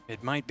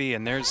 It might be,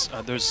 and there's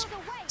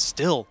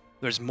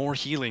more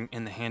healing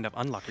in the hand of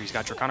Unlucker. He's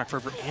got Draconic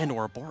Fervor and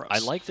Ouroboros. I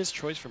like this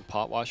choice from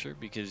Potwasher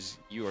because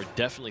you are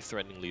definitely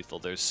threatening lethal.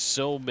 There's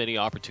so many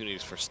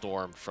opportunities for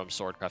Storm from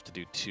Swordcraft to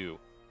do 2.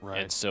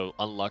 Right. And so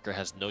Unlucker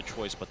has no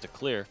choice but to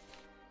clear.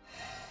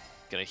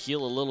 Gonna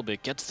heal a little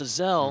bit, gets the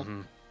Zell.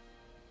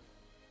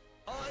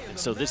 And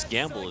so this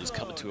gamble is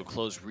coming to a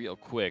close real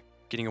quick.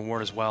 Getting a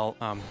ward as well.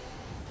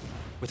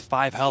 With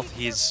 5 health,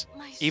 he's,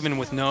 even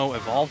with no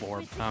Evolve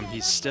Orb,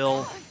 he's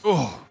still...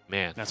 Oh,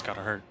 man. That's gotta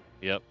hurt.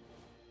 Yep.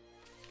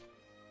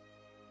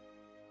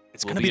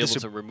 It's we'll gonna be be able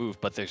to remove,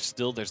 but there's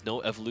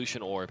no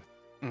Evolution Orb.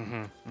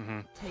 And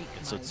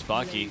so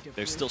Tsubaki,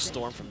 there's still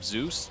Storm from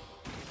Zeus.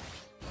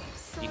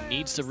 He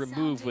needs to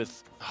remove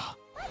with...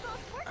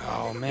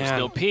 Oh, man. There's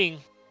no ping.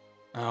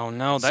 Oh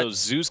no, that. So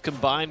Zeus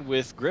combined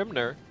with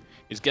Grimner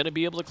is going to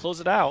be able to close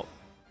it out.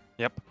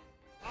 Yep.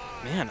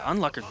 Man,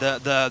 Unlucker.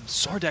 The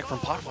sword deck from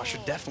Potwash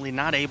are definitely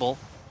not able.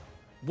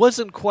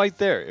 Wasn't quite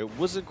there. It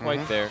wasn't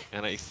quite Mhm. there,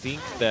 and I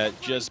think that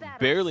just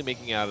barely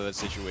making out of that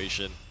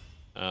situation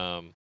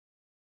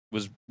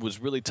was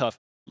really tough.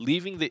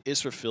 Leaving the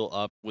Israfil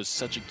up was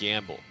such a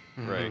gamble,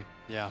 right?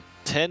 Yeah.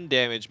 10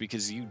 damage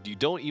because you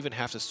don't even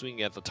have to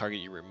swing at the target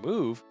you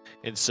remove,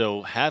 and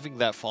so having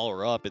that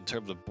follower up in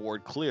terms of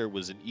board clear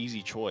was an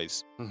easy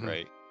choice, Mhm.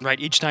 right? Right.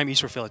 Each time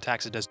Israfil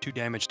attacks, it does 2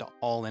 damage to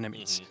all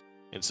enemies.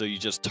 And so you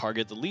just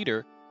target the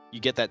leader, you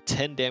get that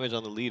 10 damage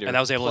on the leader, And that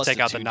was able to plus take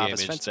out the 2 novice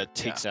damage fencer. that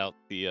takes out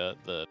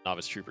the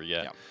novice trooper.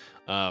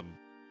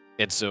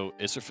 And so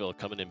Israfil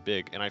coming in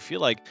big, and I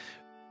feel like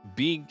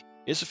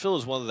Israfil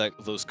is one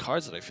of those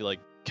cards that I feel like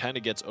kind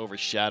of gets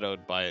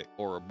overshadowed by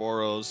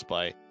Ouroboros,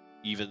 by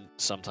even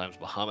sometimes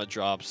Bahamut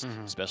drops,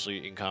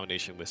 especially in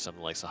combination with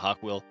something like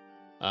Sahak Will.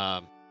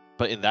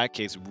 But in that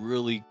case,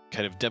 really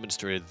kind of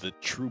demonstrated the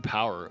true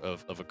power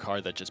of a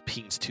card that just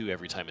pings 2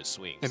 every time it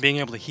swings. And being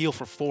able to heal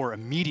for 4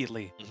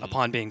 immediately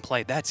upon being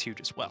played, that's huge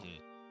as well.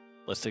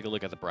 Let's take a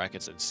look at the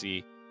brackets and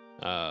see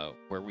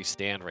where we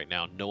stand right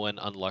now. Noah and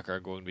Unlucker are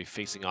going to be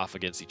facing off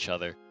against each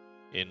other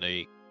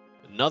in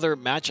another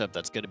matchup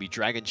that's going to be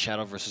Dragon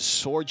Shadow versus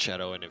Sword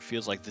Shadow, and it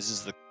feels like this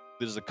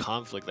is a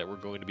conflict that we're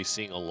going to be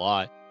seeing a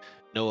lot.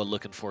 Noah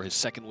looking for his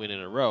 2nd win in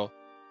a row,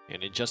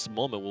 and in just a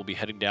moment we'll be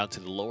heading down to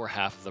the lower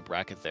half of the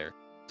bracket there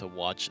to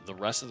watch the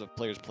rest of the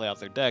players play out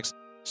their decks.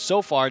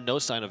 So far, no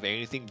sign of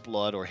anything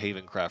Blood or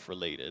Havencraft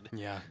related.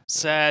 Yeah,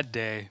 sad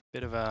day.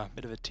 Bit of a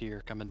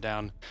tear coming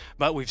down.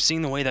 But we've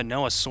seen the way that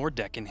Noah's sword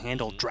deck can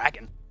handle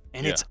Dragon,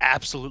 and it's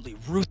absolutely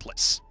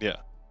ruthless. Yeah,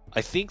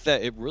 I think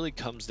that it really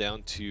comes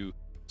down to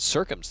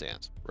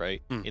circumstance,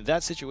 right? In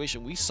that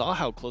situation, we saw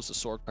how close the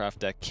Swordcraft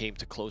deck came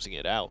to closing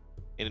it out,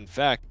 and in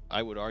fact,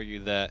 I would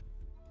argue that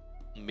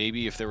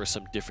maybe if there were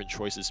some different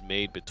choices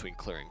made between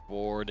clearing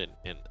board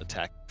and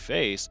attacking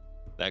face,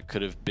 that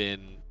could have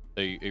been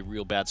a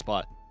real bad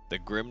spot. The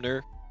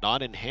Grimner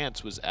not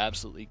enhance was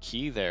absolutely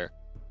key there,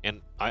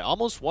 and I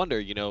almost wonder,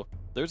 you know,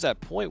 there's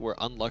that point where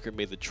Unlucker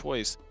made the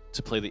choice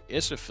to play the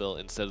Israfil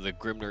instead of the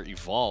Grimner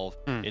Evolve,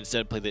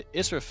 instead play the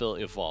Israfil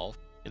Evolve,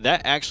 and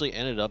that actually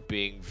ended up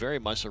being very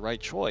much the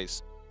right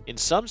choice. In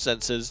some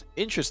senses,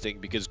 interesting,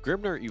 because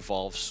Grimner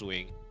Evolve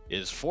swing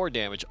is 4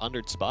 damage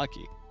under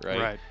Tsubaki,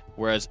 right?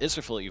 Whereas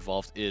Israfil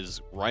Evolved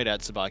is right at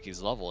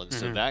Tsubaki's level, and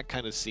so that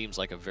kind of seems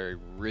like a very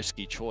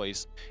risky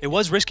choice. It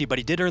was risky, but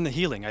he did earn the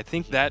healing. I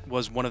think that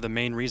was one of the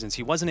main reasons.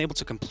 He wasn't able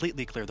to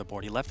completely clear the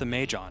board. He left the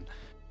mage on,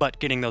 but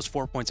getting those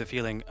 4 points of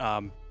healing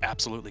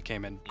absolutely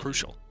came in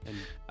crucial. And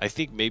I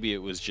think maybe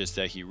it was just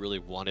that he really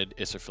wanted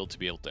Israfil to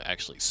be able to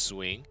actually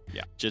swing,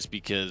 just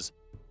because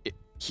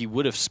he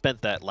would have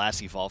spent that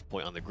last evolve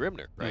point on the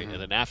Grimner, right?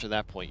 And then after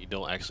that point, you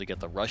don't actually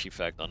get the rush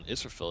effect on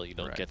Israfil. You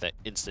don't get that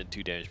instant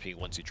 2 damage ping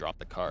once you drop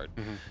the card.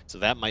 So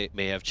that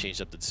may have changed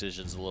up the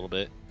decisions a little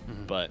bit.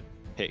 But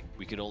hey,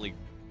 we can only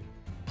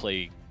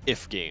play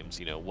if games,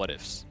 you know, what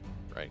ifs,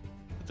 right?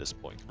 At this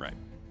point. Right.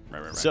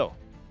 So,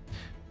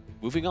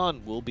 moving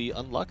on will be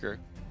Unlucker.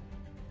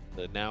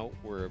 Now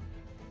we're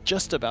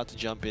just about to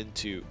jump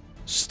into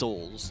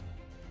Stoles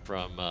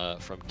from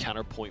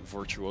Counterpoint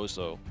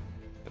Virtuoso,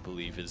 I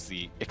believe is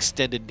the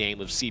extended name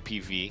of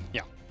CPV.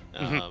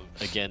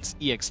 Against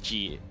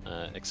EXG,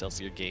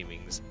 Excelsior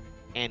Gaming's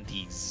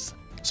Andes.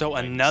 So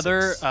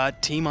another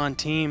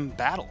team-on-team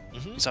battle.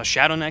 We saw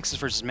Shadow Nexus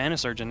versus Mana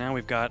Surge, and now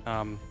we've got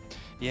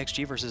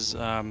EXG versus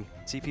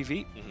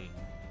CPV.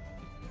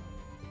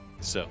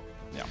 So,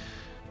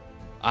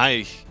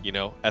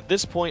 at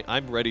this point,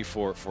 I'm ready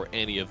for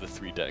any of the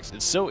 3 decks.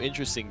 It's so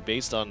interesting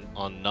based on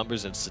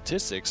numbers and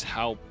statistics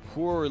how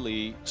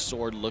poorly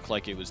Sword looked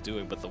like it was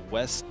doing, but the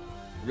West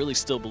really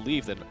still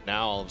believe that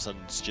now all of a sudden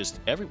it's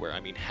just everywhere. I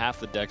mean, half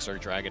the decks are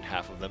Dragon,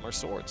 half of them are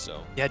Sword,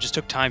 so... Yeah, it just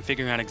took time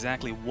figuring out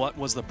exactly what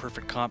was the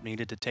perfect comp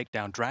needed to take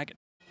down Dragon.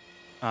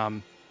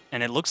 And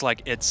it looks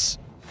like it's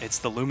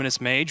the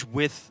Luminous Mage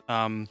with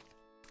the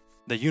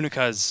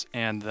Unicas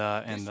and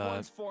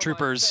the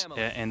Troopers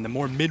and the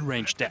more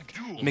mid-range deck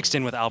mixed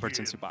in with Alberts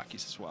and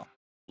Tsubakis as well.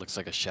 Looks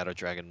like a Shadow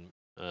Dragon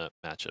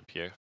matchup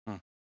here.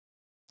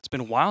 It's been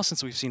a while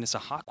since we've seen a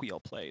Sahak Wheel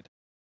played.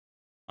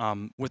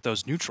 With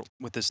this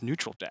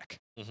neutral deck.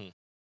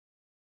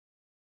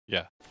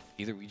 Yeah.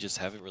 Either we just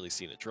haven't really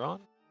seen it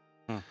drawn,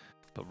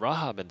 but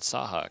Rahab and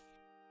Sahak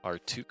are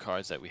 2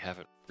 cards that we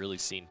haven't really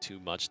seen too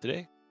much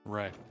today.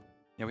 Right.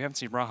 Yeah, we haven't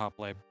seen Rahab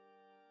play.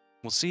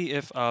 We'll see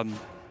if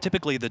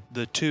typically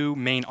the 2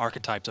 main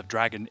archetypes of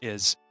Dragon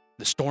is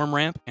the Storm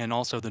Ramp and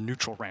also the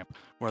Neutral Ramp,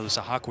 where the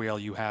Sahak Wheel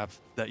you have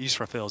the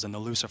Israfils and the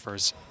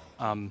Lucifers,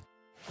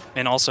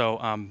 and also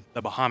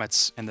the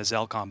Bahamuts and the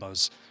Zell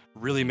combos,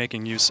 really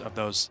making use of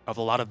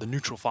a lot of the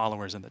neutral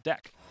followers in the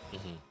deck.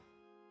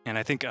 And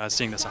I think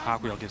seeing the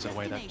Sahak Wheel gives it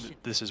away that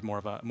this is more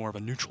of a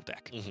neutral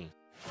deck.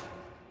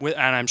 And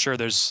I'm sure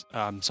there's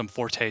some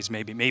fortes,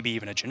 maybe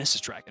even a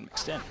Genesis Dragon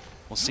mixed in.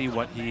 We'll see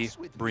what he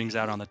brings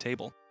out on the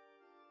table.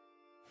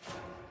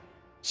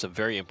 some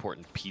very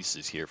important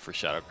pieces here for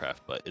Shadowcraft,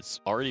 but it's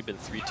already been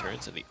 3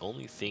 turns, and the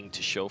only thing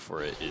to show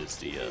for it is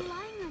the Relying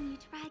on you,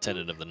 Dragon.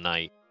 Attendant of the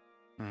Night.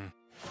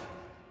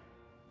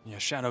 Yeah,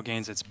 Shadow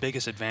gains its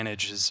biggest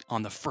advantage is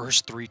on the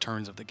first 3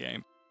 turns of the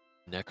game.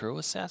 Necro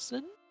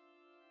Assassin?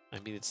 I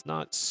mean, it's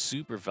not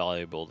super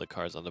valuable, the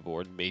cards on the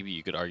board. Maybe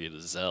you could argue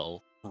the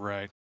Zell.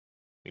 Right.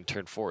 I mean,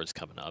 turn 4 is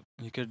coming up.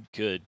 You could.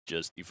 Could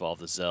just evolve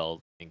the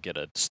Zell and get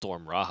a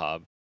Storm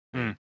Rahab.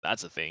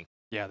 That's a thing.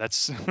 Yeah,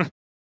 that's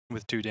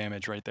with 2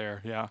 damage right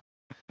there. Yeah.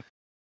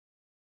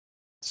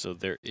 So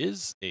there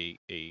is a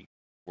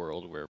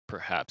world where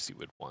perhaps you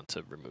would want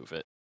to remove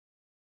it.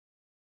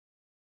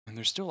 And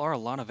there still are a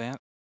lot of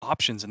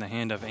options in the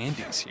hand of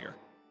Andy's here.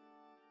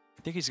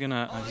 I think he's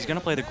gonna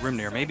play the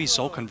Grimnir, maybe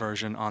Soul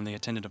Conversion on the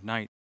Attendant of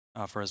Night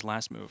for his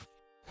last move.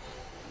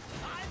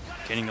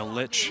 Getting the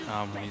Lich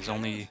when he's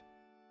only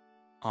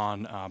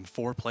on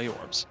 4 play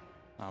orbs.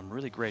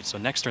 Really great. So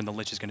next turn the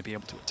Lich is going to be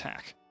able to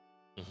attack.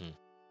 So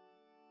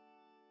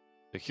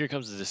here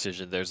comes the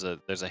decision. There's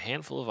a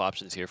handful of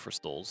options here for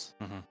Stoles.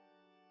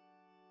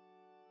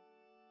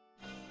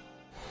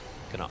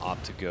 Gonna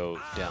opt to go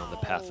down the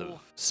path of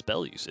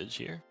spell usage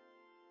here.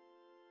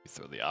 You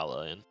throw the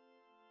Ala in.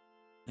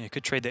 Yeah, you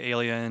could trade the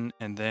Alien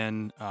and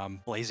then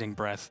Blazing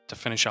Breath to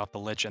finish off the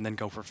Lich and then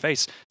go for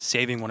face,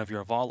 saving one of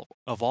your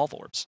Evolve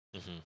Orbs.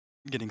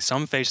 Getting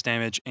some face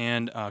damage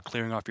and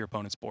clearing off your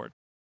opponent's board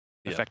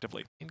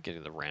effectively. And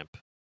getting the ramp.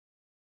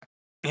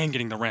 And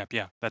getting the ramp,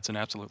 yeah. That's an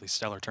absolutely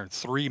stellar turn.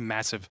 3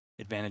 massive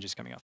advantages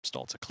coming up.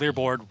 Stoltz, a clear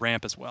board,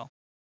 ramp as well.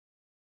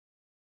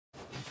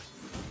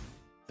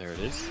 There it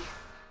is.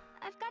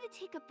 I've got to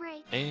take a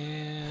break.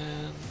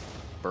 And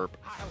burp.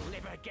 I'll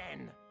live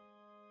again.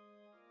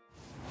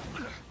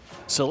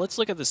 So let's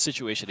look at the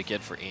situation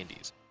again for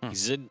Andes.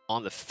 He's in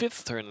on the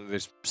 5th turn, and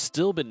there's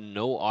still been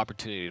no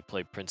opportunity to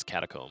play Prince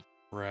Catacomb.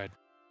 Right.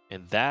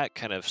 And that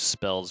kind of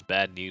spells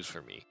bad news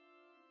for me.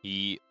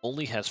 He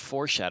only has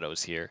 4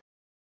 shadows here.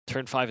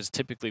 Turn 5 is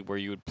typically where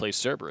you would play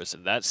Cerberus,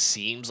 and that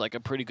seems like a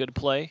pretty good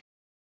play.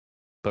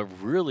 But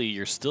really,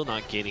 you're still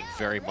not gaining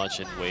very much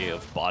in way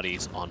of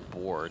bodies on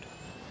board.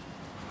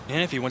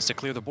 And if he wants to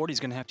clear the board, he's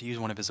going to have to use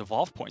one of his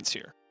Evolve points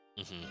here.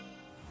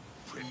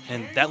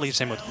 And that leaves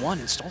him with 1,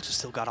 and Stoltz has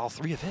still got all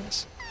 3 of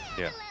his.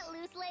 Yeah. Let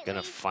loose lately.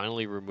 Gonna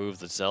finally remove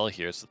the Zell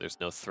here, so there's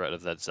no threat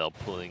of that Zell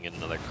pulling in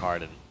another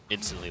card and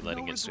instantly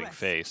letting it swing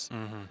face.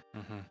 And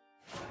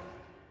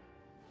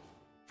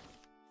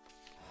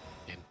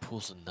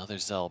pulls another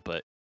Zell,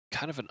 but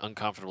kind of an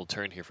uncomfortable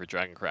turn here for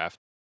Dragoncraft.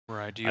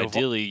 Right.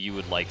 Ideally, you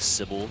would like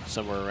Sybil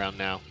somewhere around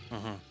now.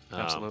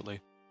 Absolutely.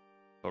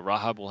 But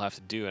Rahab will have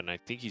to do it, and I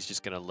think he's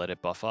just gonna let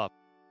it buff up.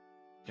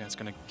 Yeah, it's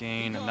going to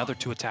gain another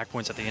 2 attack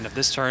points at the end of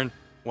this turn,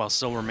 while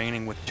still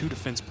remaining with 2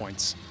 defense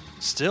points.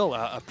 Still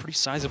a pretty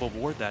sizable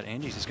board that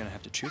Andy's is going to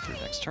have to chew through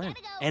next turn.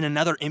 And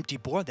another empty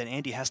board that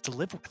Andy has to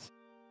live with.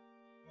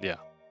 Yeah.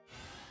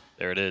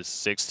 There it is,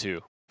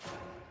 6-2.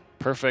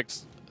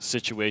 Perfect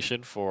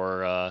situation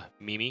for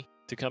Mimi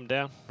to come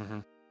down.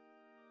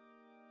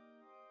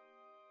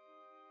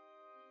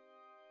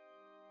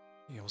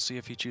 Yeah, we'll see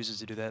if he chooses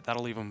to do that.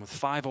 That'll leave him with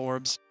 5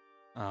 orbs.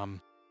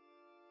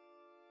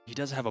 He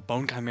does have a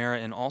Bone Chimera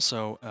and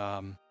also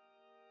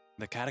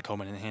the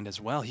Catacomb in hand as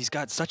well. He's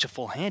got such a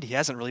full hand, he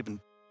hasn't really been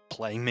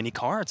playing many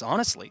cards,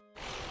 honestly.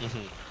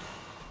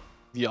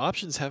 The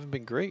options haven't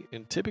been great,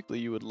 and typically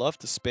you would love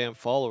to spam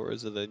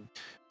followers and then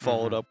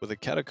follow it up with a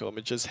Catacomb.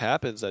 It just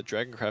happens that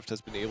Dragoncraft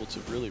has been able to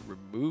really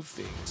remove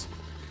things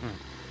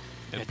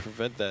and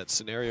prevent that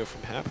scenario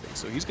from happening.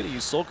 So he's going to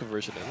use Soul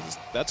Conversion, and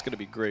that's going to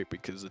be great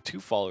because the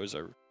 2 followers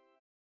are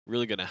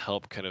really going to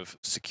help kind of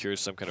secure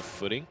some kind of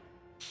footing.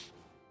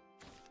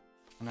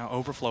 Now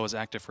Overflow is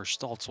active for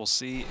Stoltz. We'll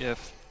see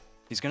if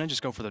he's going to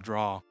just go for the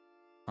draw,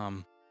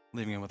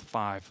 leaving him with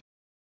 5.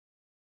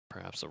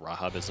 Perhaps a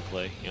Rahab is a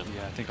play. Yeah,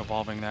 I think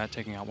evolving that,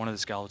 taking out one of the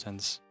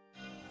skeletons.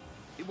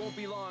 It won't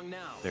be long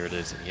now. There it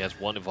is, and he has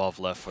 1 evolve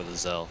left for the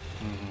Zell.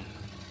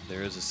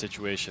 There is a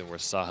situation where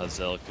Saha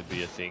Zell could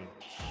be a thing.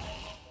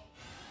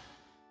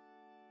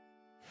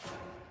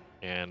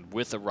 And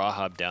with the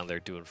Rahab down there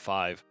doing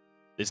 5,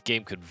 this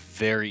game could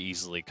very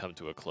easily come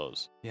to a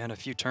close. Yeah, in a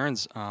few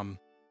turns,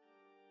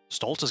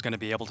 Stoltz is going to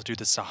be able to do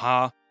the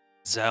Saha,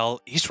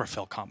 Zell,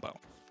 Israfil combo.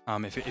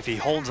 If he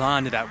holds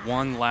on to that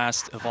one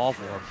last Evolve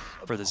Orb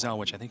for the Zell,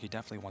 which I think he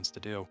definitely wants to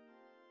do.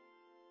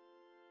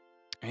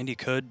 And he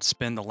could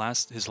spend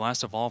his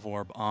last Evolve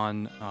Orb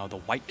on the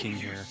White King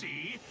here.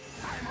 See,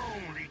 I'm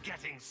only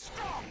getting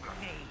stronger.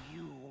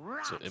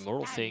 So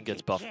Immortal Thing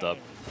gets buffed up.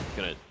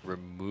 Gonna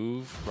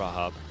remove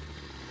Rahab.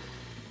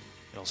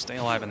 It'll stay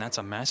alive, and that's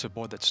a massive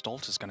board that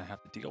Stoltz is going to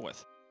have to deal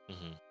with.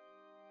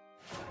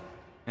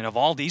 And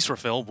Evolved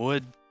Israfil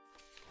would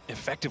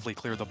effectively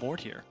clear the board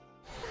here.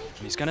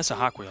 And he's going to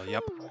Sahak Wheel,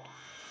 yep.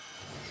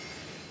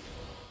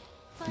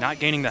 Not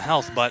gaining the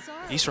health, but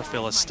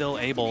Israfil is still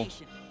able.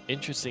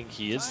 Interesting,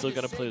 he is still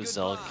going to play the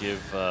Zell, give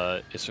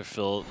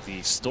Israfil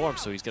the Storm,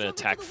 so he's going to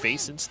attack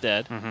face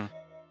instead,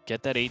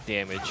 get that 8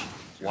 damage,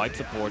 wipe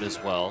the board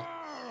as well,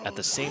 at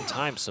the same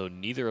time, so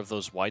neither of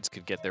those whites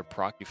could get their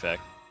proc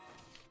effect.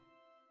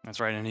 That's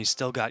right, and he's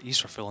still got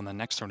Israfil in the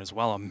next turn as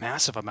well. A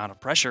massive amount of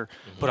pressure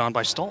put on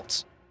by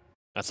Stoltz.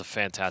 That's a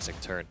fantastic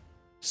turn.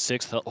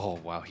 6 health. Oh,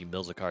 wow, he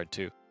mills a card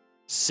too.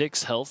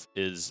 6 health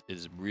is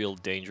real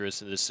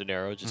dangerous in this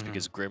scenario just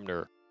because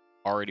Grimner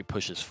already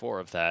pushes 4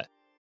 of that.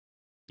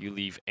 You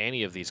leave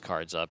any of these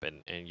cards up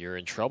and you're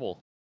in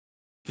trouble.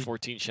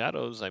 14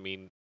 shadows, I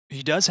mean...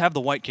 He does have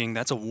the White King.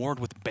 That's a ward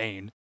with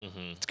Bane.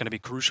 It's going to be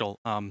crucial.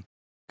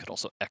 Could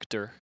also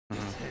Ector. His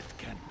head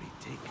can't be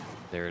taken.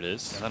 There it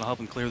is. Yeah, that'll help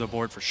him clear the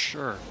board for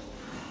sure.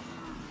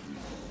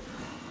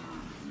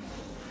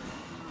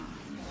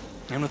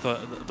 And with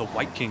the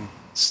White King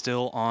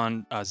still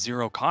on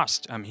 0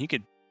 cost, he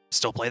could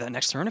still play that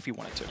next turn if he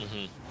wanted to.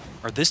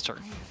 Or this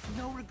turn.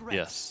 No regrets.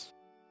 Yes.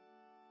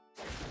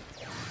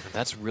 And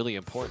that's really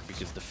important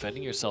because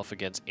defending yourself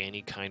against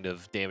any kind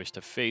of damage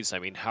to face, I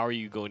mean, how are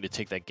you going to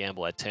take that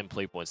gamble at 10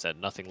 play points that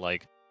nothing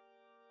like,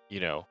 you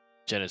know,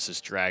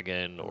 Genesis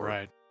Dragon or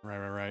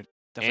Right.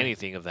 Definitely.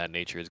 anything of that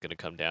nature is going to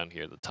come down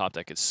here? The top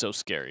deck is so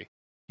scary.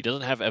 He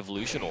doesn't have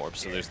Evolution Orbs,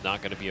 so there's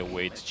not going to be a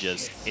way to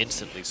just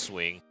instantly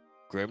swing.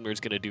 Grimner's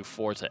going to do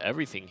 4 to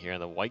everything here,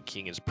 and the White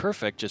King is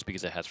perfect just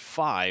because it has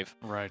 5.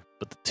 Right.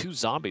 But the 2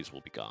 zombies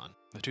will be gone.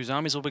 The 2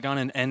 zombies will be gone,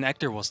 and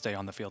Ector will stay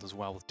on the field as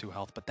well with 2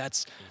 health, but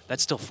that's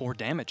still 4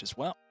 damage as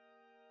well.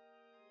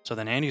 So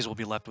then Andes will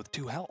be left with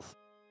 2 health.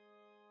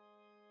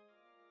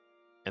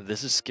 And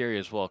this is scary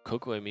as well.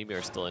 Coco and Mimi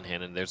are still in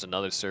hand, and there's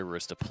another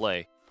Cerberus to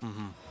play.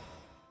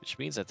 Which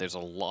means that there's a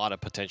lot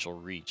of potential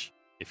reach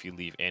if you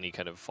leave any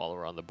kind of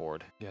follower on the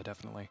board. Yeah,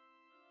 definitely.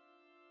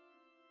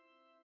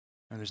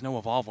 And there's no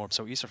Evolve Orb,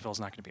 so Israfil's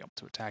not going to be able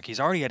to attack. He's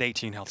already at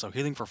 18 health, so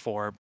healing for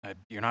 4,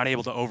 you're not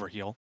able to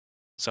overheal.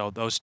 So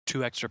those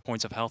 2 extra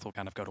points of health will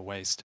kind of go to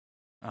waste.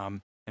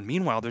 And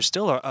meanwhile, there's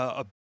still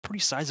a pretty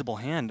sizable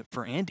hand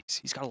for Andes.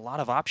 He's got a lot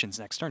of options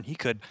next turn. He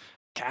could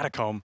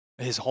Catacomb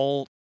his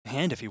whole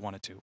hand if he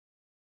wanted to.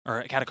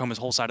 Or Catacomb his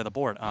whole side of the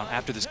board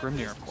after this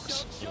Grimnir, of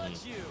course.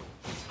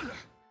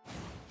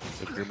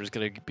 So Grimner's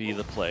going to be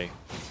the play,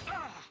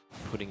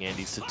 putting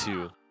Andes to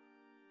 2.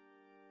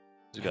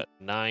 We've got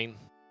 9,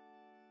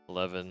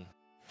 11,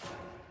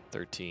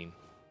 13.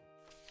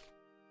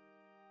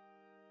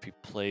 If he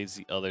plays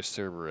the other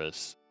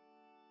Cerberus,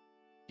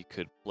 he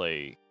could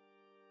play...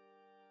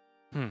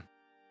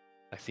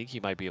 I think he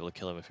might be able to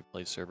kill him if he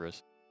plays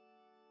Cerberus.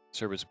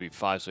 Cerberus would be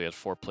 5, so he has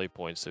 4 play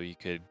points, so he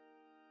could...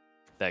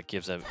 That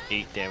gives him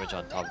 8 damage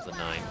on top of the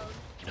 9.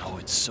 No,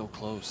 it's so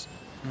close.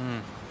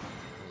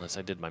 Unless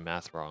I did my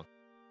math wrong.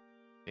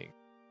 I think.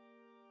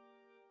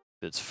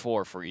 It's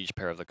 4 for each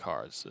pair of the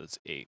cards, so it's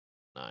 8,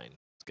 9.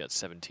 It's got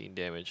 17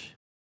 damage.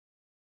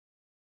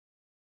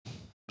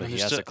 But he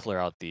has to clear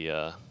out the...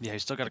 yeah,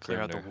 he's still got to clear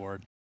out the Grimnir.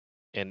 ward.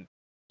 And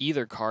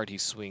either card he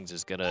swings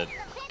is going to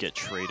get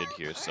traded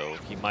here, so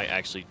he might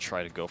actually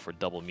try to go for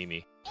double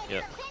Mimi.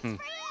 Yep.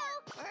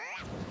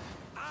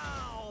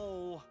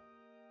 Ow!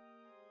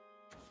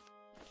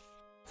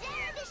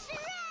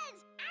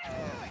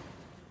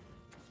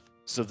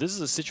 So this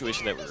is a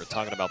situation that we were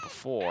talking about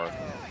before,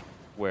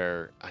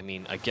 where, I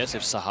mean, I guess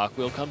if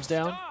Sahagwil comes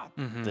down,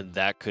 then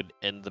that could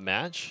end the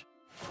match.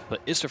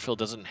 But Israfil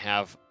doesn't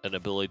have an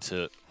ability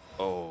to...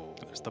 Oh.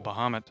 There's the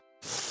Bahamut.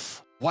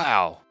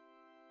 Wow.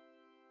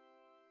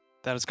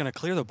 That is going to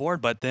clear the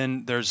board, but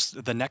then there's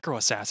the Necro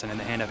Assassin in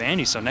the hand of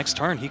Andy. So next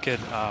turn, he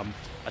could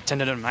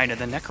attend a Knight of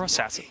the Necro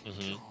Assassin.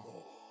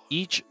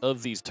 Each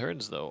of these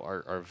turns, though,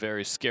 are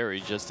very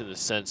scary just in the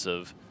sense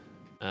of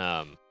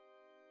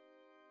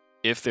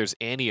if there's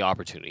any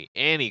opportunity,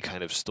 any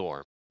kind of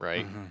storm,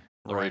 right?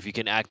 Or if you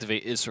can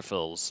activate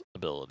Israfil's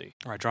ability.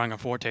 All right, drawing a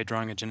Forte,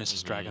 drawing a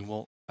Genesis Dragon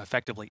will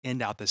effectively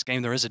end out this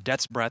game. There is a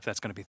Death's Breath. That's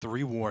going to be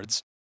 3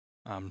 wards.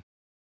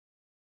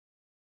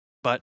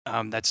 But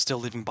that's still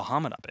leaving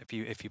Bahamut up.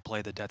 If you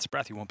play the Death's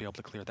Breath, you won't be able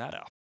to clear that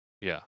out.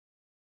 Yeah.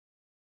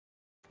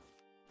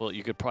 Well,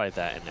 you could probably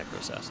that and Necro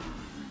Assassin.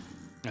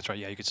 That's right.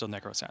 Yeah, you could still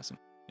Necro Assassin.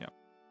 Yeah.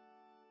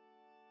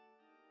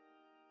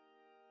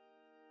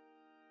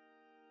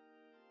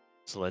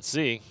 So let's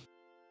see.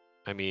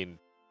 I mean,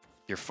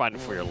 you're fighting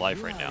for your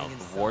life right now.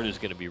 The ward is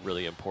going to be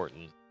really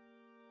important.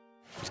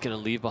 He's going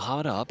to leave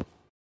Bahamut up.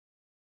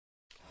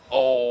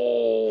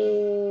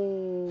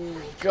 Oh,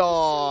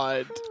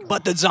 God.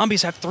 But the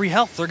zombies have 3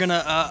 health. They're going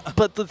to...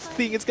 But the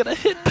thing is going to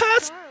hit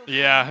past.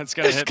 Yeah, it's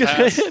going to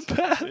hit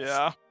past.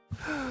 Yeah.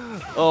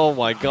 Oh,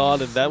 my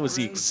God. And that was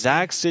the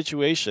exact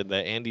situation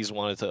that Andy's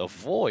wanted to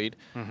avoid.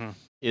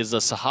 Is a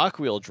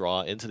Sahagwil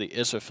draw into the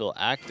Israfil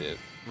active.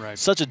 Right.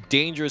 Such a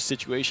dangerous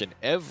situation.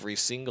 Every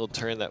single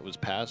turn that was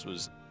passed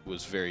was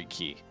very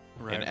key.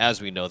 Right. And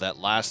as we know, that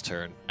last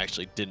turn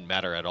actually didn't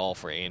matter at all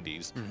for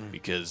Andes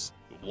because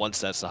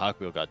once that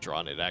Sahagwil got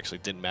drawn, it actually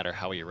didn't matter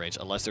how he arranged,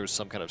 unless there was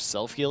some kind of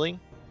self-healing.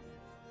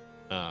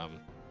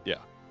 Yeah,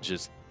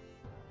 just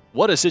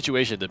what a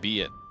situation to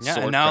be in. Yeah,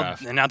 and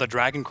now the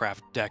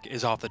Dragoncraft deck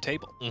is off the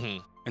table.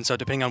 And so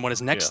depending on what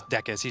his next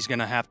deck is, he's going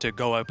to have to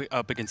go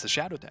up against the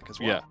Shadow deck as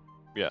well.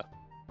 Yeah.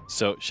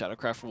 So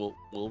Shadowcraft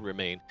will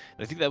remain.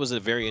 And I think that was a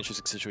very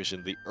interesting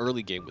situation. The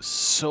early game was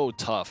so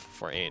tough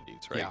for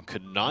Andes, right? Yeah.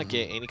 Could not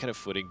get any kind of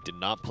footing, did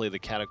not play the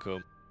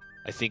Catacomb.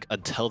 I think,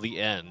 until the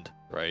end,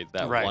 right?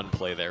 That Right. one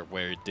play there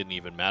where it didn't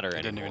even matter It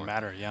anymore. didn't even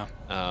matter,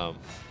 yeah.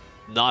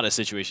 Not a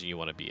situation you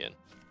want to be in.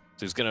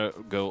 So he's going to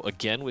go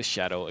again with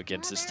Shadow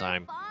against this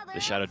time the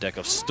Shadow deck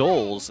of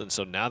Stoles, and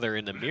so now they're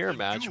in the mirror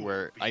match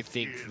where I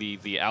think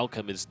the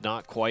outcome is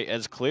not quite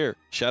as clear.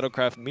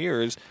 Shadowcraft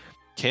mirrors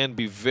can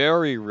be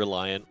very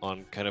reliant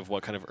on kind of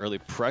what kind of early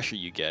pressure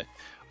you get.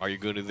 Are you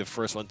going to be the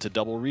first one to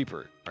double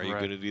Reaper? Are you Right.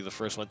 going to be the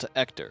first one to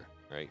Ector,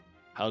 right?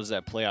 How does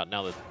that play out?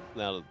 Now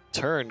the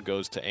turn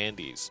goes to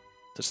Andy's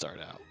to start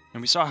out.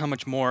 And we saw how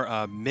much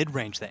more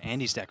mid-range that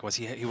Andy's deck was.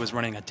 He was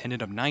running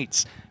Attendant of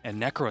Knights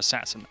and Necro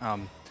Assassin.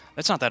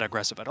 That's not that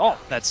aggressive at all.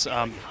 That's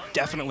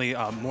definitely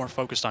more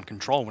focused on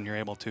control when you're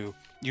able to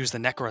use the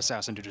Necro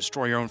Assassin to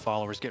destroy your own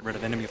followers, get rid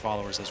of enemy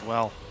followers as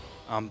well.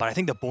 But I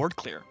think the board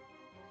clear,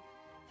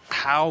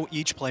 how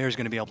each player is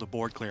going to be able to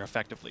board clear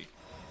effectively,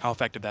 how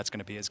effective that's going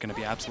to be is going to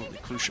be absolutely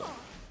crucial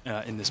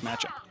in this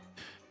matchup.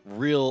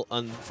 Real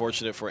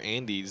unfortunate for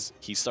Andy's.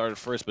 He started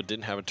first but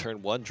didn't have a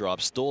turn 1 drop.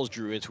 Stoles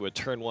drew into a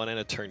turn 1 and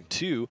a turn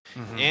 2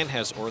 and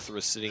has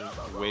Orthrus sitting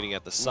waiting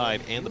at the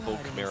side and the Bolt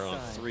Chimera on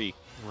 3.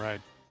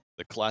 Right.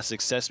 The classic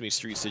Sesame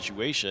Street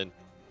situation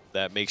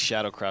that makes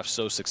Shadowcraft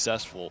so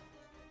successful.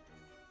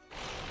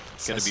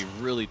 It's going to be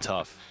really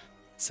tough.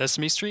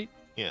 Sesame Street?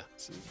 Yeah,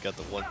 so you've got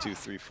the 1, 2,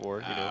 3,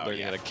 4,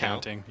 learning how to count.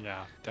 Counting.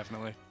 Yeah,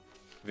 definitely.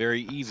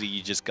 Very easy.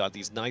 You just got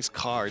these nice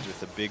cards with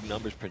the big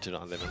numbers printed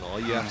on them, and all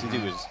you have to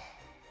do is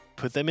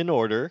put them in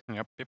order,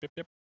 Yep.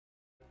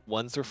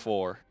 1 through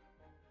 4.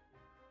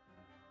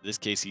 In this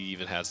case, he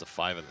even has the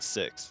 5 and the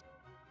 6.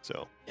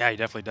 So Yeah, he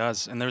definitely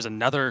does. And there's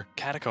another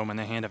Catacomb in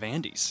the hand of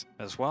Andy's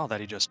as well that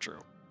he just drew.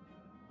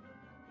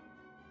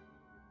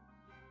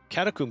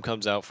 Catacomb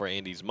comes out for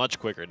Andy's much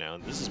quicker now,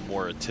 and this is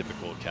more a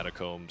typical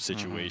Catacomb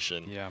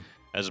situation Yeah.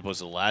 as opposed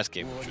to the last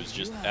game, which was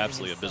just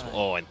absolutely abysmal.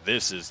 Oh, and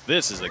this is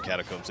a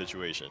Catacomb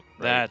situation.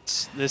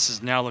 Right? This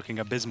is now looking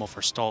abysmal for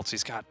Stoltz.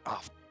 He's got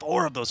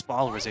 4 of those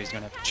followers that he's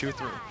going to have to chew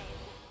through.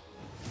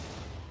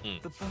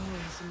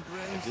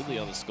 Diddley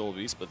on the Skull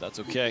Beast, but that's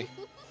okay.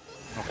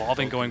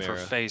 Evolving, Bolt going for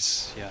Chimera.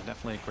 face. Yeah,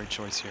 definitely a great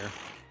choice here.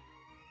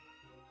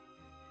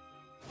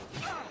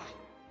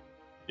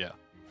 Yeah,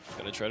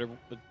 gonna try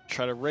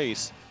to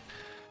race.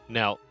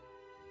 Now,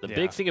 the Yeah.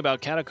 big thing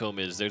about Catacomb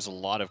is there's a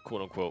lot of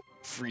quote-unquote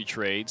free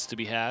trades to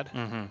be had,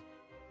 Mm-hmm.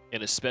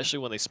 and especially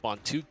when they spawn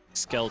 2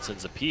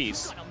 skeletons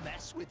apiece, Gonna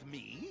mess with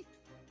me?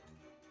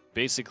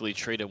 basically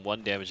trade in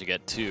 1 damage to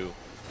get 2.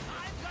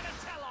 I'm gonna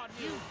tell on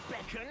you,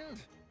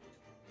 beckoned.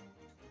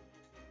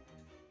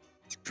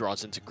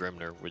 Draws into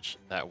Grimner, which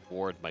that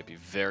ward might be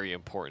very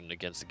important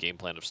against the game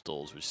plan of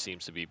Stoles, which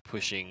seems to be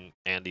pushing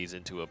Andy's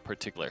into a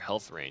particular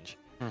health range.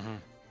 Mm-hmm.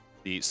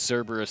 The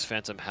Cerberus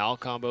Phantom Howl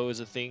combo is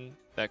a thing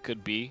that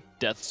could be.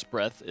 Death's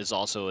Breath is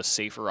also a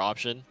safer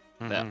option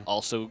that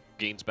also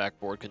gains back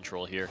board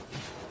control here.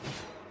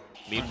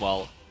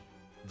 Meanwhile,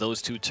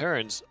 those 2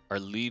 turns are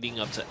leading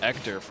up to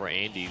Ector for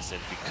Andy's,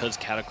 and because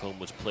Catacomb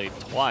was played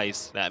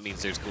twice, that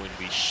means there's going to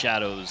be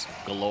shadows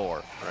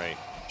galore, right?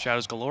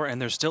 Shadows galore,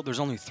 and there's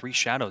only 3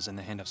 shadows in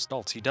the hand of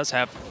Stoltz. He does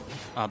have,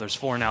 there's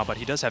 4 now, but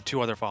he does have 2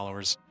 other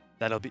followers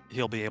that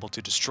he'll be able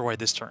to destroy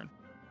this turn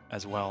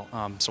as well.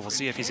 So we'll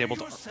see if he's able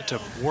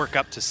to work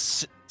up to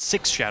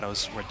 6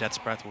 shadows where Death's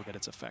Breath will get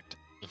its effect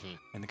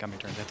in the coming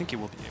turns. I think he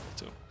will be able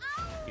to.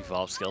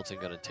 Evolved Skeleton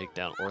going to take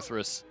down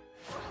Orthrus.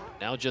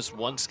 Now just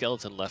 1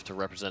 skeleton left to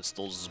represent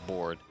Stoles'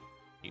 board.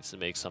 Needs to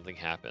make something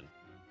happen.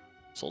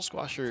 Soul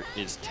Squasher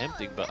is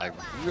tempting, but I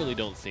really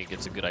don't think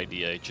it's a good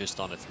idea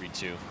just on a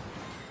 3-2.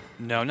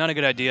 No, not a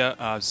good idea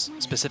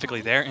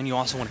specifically there, and you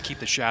also want to keep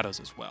the shadows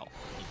as well,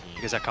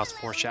 because that costs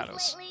 4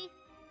 shadows.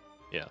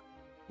 Yeah.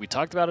 We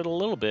talked about it a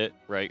little bit,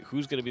 right?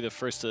 Who's going to be the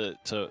first to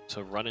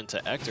run into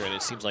Ector, and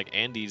it seems like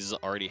Andy's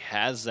already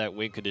has that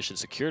win condition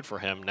secured for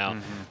him. Now,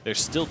 there's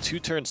still 2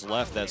 turns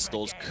left that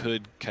Stoles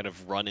could kind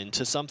of run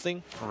into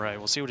something. All right,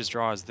 we'll see what his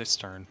draw is this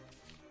turn.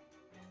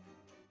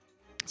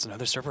 It's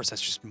another Cerberus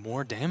that's just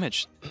more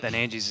damage than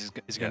Angie's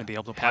is going to be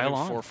able to pile Having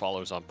on. 4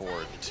 followers on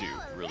board, too,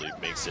 really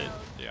makes it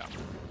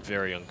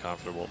very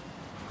uncomfortable.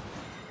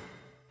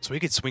 So he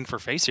could swing for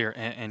face here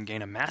and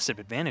gain a massive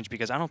advantage,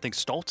 because I don't think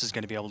Stoltz is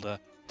going to be able to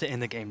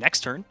end the game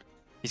next turn.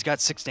 He's got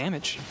 6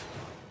 damage.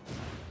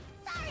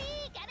 Sorry,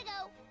 gotta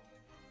go.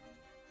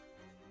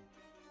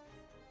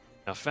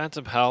 Now,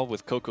 Phantom Howl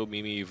with Coco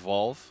Mimi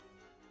Evolve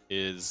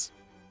is...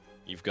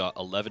 You've got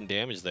 11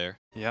 damage there.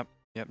 Yep,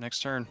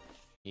 next turn.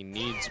 He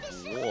needs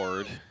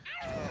Ward.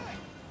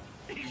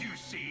 You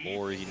see?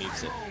 Or he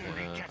needs it.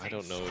 I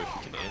don't know if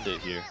he can end it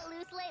here. Bit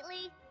loose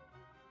lately.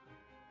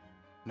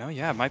 No,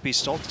 yeah, it might be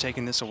Stoltz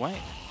taking this away.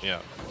 Yeah.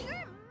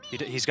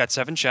 He's got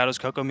 7 shadows,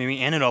 Coco Mimi,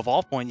 and an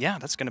evolve point. Yeah,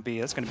 that's gonna be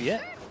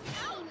it.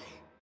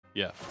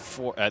 Yeah,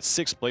 at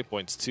 6 play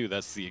points too.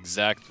 That's the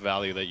exact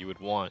value that you would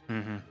want.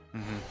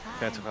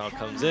 Phantom Howl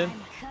comes in.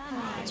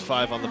 It's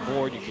 5 on the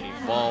board. You can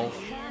evolve.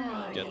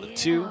 Get the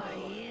 2.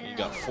 You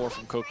got 4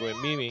 from Coco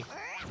and Mimi.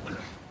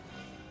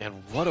 And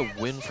what a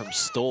win from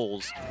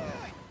Stoles.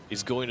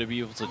 He's going to be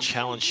able to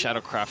challenge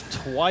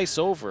Shadowcraft twice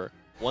over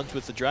once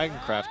with the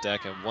Dragoncraft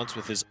deck and once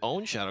with his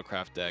own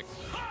Shadowcraft deck.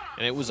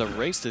 And it was a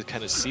race to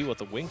kind of see what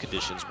the win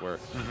conditions were.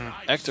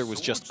 Ector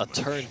was just a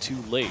turn too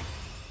late.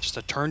 Just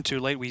a turn too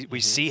late.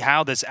 We see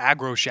how this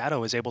aggro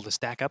Shadow is able to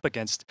stack up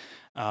against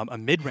a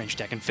mid-range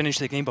deck and finish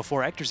the game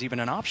before Ector's even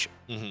an option.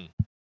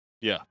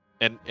 Yeah.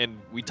 And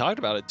we talked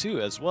about it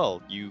too as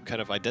well. You kind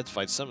of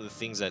identified some of the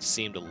things that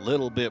seemed a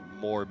little bit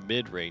more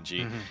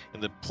mid-rangey.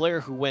 And the player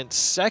who went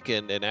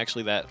second, and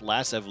actually that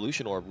last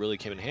evolution orb really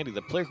came in handy,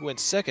 the player who went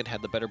second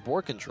had the better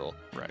board control.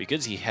 Right.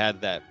 Because he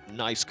had that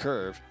nice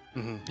curve.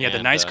 He had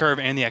the nice curve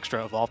and the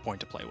extra evolve point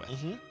to play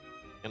with.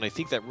 And I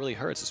think that really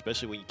hurts,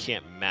 especially when you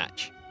can't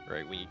match,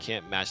 right? When you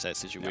can't match that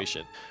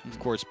situation. Of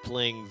course,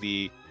 playing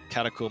the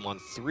Catacomb on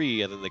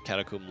 3 and then the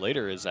Catacomb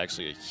later is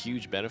actually a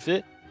huge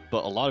benefit.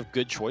 But a lot of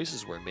good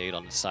choices were made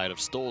on the side of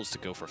Stoles to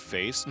go for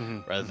face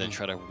rather than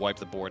try to wipe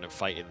the board and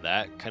fight in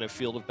that kind of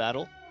field of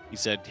battle. He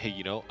said, hey,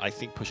 you know, I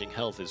think pushing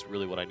health is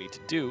really what I need to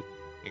do,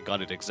 and got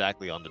it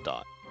exactly on the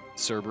dot.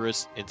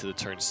 Cerberus into the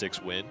turn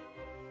 6 win.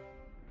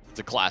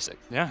 It's a classic.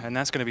 Yeah, and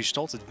that's going to be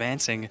Stoltz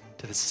advancing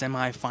to the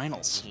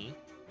semifinals.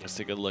 Let's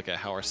take a look at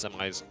how our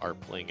semis are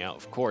playing out.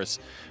 Of course,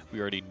 we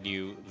already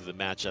knew the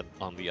matchup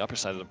on the upper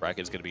side of the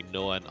bracket is going to be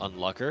Noah and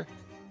Unlucker,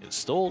 and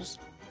Stoles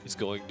is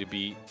going to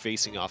be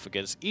facing off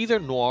against either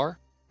Noir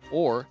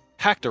or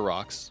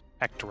Hectorox.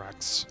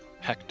 Hectorox.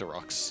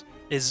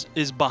 Is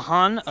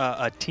Bahan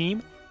a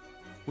team,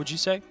 would you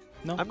say?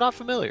 No? I'm not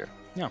familiar.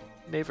 No.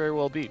 May very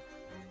well be.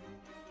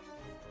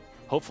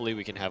 Hopefully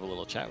we can have a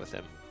little chat with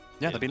him.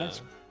 Yeah, that'd be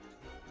nice.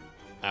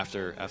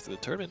 After the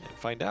tournament and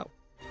find out.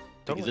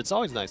 Totally. Because it's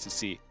always nice to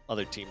see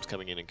other teams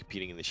coming in and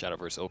competing in the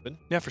Shadowverse Open.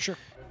 Yeah, for sure.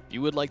 If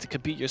you would like to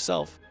compete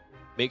yourself,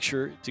 make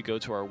sure to go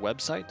to our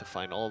website to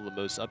find all of the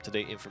most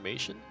up-to-date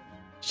information,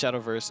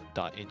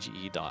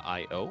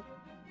 shadowverse.nge.io,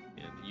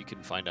 and you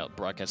can find out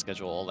broadcast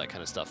schedule, all that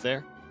kind of stuff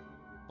there.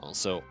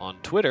 Also on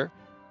Twitter,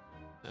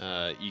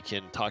 you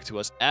can talk to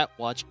us at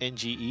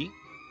WatchNGE,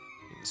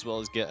 as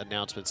well as get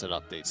announcements and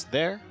updates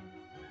there.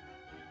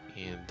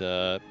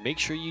 And make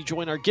sure you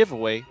join our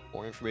giveaway.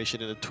 More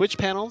information in the Twitch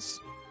panels.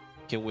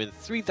 You can win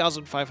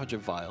 3,500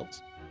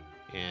 vials,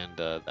 and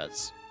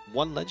that's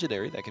one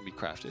legendary that can be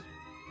crafted.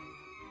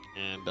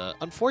 And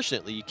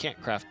unfortunately, you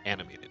can't craft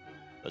animated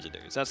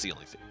legendaries. That's the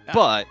only thing.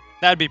 But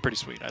that'd be pretty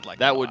sweet. I'd like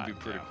that. That would be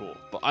pretty cool.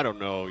 But I don't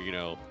know, you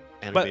know,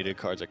 animated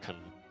cards are kind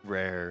of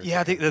rare.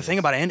 Yeah, the thing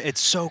about it,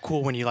 it's so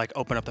cool when you like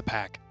open up the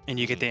pack and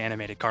you get the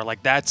animated card.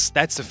 Like that's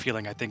the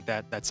feeling I think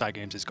that Side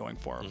Games is going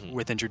for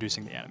with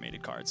introducing the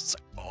animated cards. It's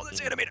like, oh,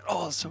 that's animated.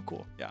 Oh, it's so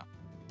cool. Yeah.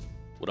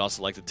 Would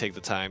also like to take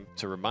the time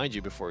to remind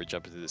you before we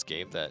jump into this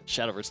game that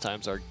Shadowverse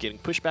times are getting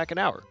pushed back an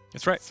hour.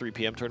 That's right. 3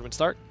 p.m. tournament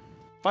start,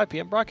 5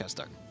 p.m. broadcast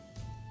start.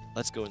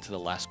 Let's go into the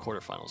last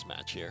quarterfinals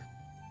match here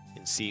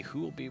and see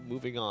who will be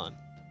moving on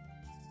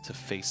to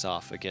face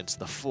off against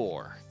the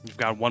 4. You've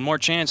got one more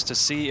chance to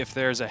see if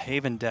there's a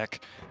Haven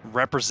deck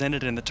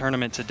represented in the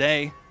tournament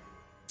today.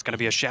 It's going to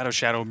be a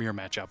Shadow Mirror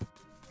matchup.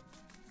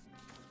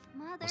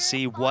 We'll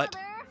see what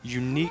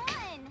unique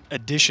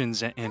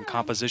additions and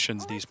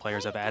compositions these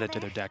players have added to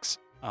their decks.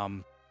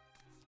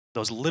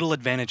 Those little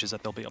advantages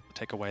that they'll be able to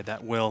take away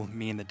that will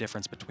mean the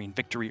difference between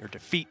victory or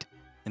defeat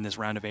in this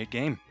round of 8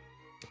 game.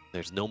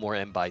 There's no more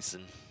M.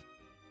 Bison,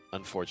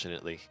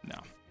 unfortunately. No,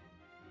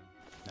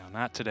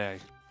 not today.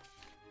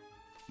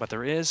 But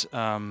there is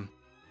a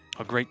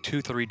great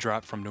 2/3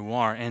 drop from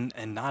Noir and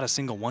not a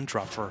single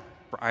 1-drop for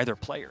either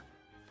player.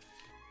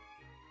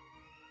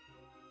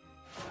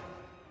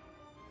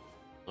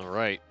 All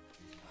right.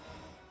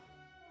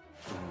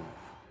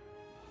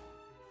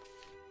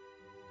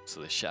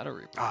 So the Shadow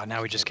Reaper. Ah,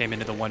 now we just came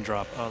into the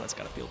 1-drop. Oh, that's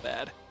got to feel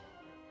bad.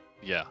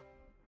 Yeah.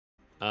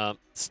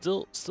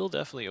 Still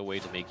definitely a way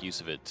to make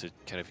use of it to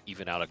kind of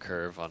even out a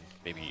curve on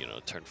maybe, you know,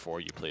 turn 4,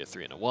 you play a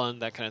 3 and a 1,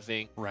 that kind of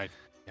thing. Right.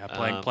 Yeah,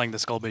 playing the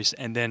Skull Beast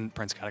and then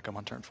Prince Catacomb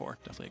on turn 4.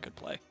 Definitely a good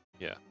play.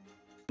 Yeah.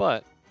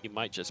 But you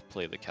might just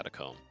play the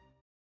Catacomb.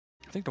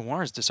 I think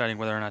Noir is deciding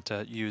whether or not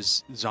to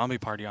use Zombie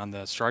Party on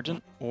the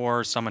Sergeant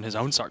or summon his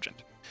own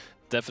Sergeant.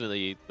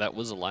 Definitely, that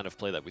was a line of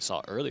play that we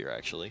saw earlier,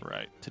 actually.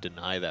 Right. To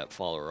deny that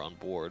follower on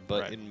board.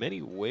 But Right. in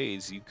many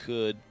ways, you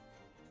could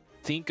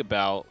think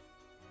about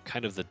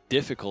kind of the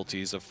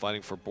difficulties of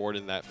fighting for board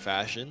in that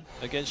fashion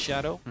against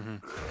Shadow.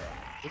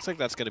 Looks like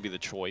that's going to be the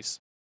choice.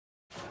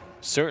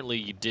 Certainly,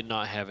 you did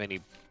not have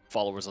any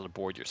followers on the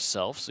board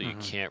yourself, so you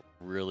can't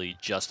really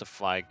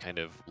justify kind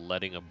of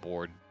letting a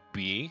board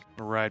be.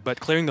 Right,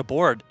 but clearing the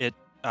board,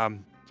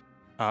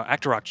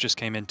 Actorox just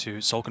came into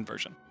Soul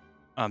Conversion.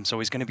 So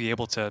he's going to be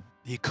able to,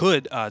 he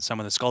could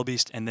summon the Skull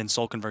Beast and then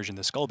Soul Conversion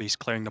the Skull Beast,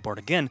 clearing the board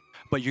again,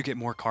 but you get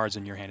more cards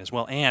in your hand as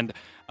well, and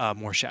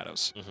more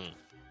shadows.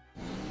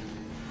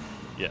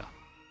 Yeah,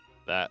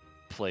 that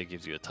play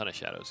gives you a ton of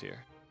shadows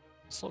here.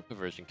 Soul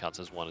Conversion counts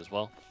as 1 as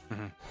well.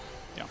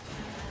 Yeah.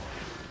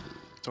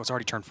 So it's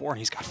already turn 4, and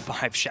he's got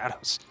 5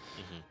 shadows.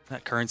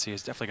 That currency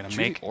is definitely going to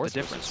make the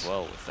difference as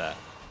well with that.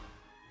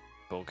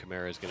 Bone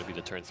Chimera is going to be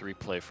the turn 3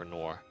 play for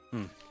Noir.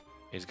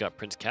 He's got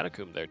Prince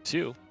Catacomb there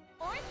too.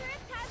 Orthrus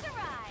has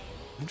arrived.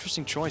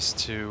 Interesting choice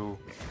to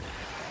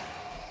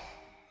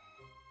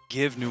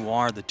give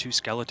Noir the 2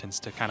 skeletons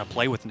to kind of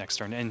play with next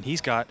turn. And he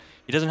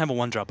doesn't have a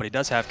 1-drop, but he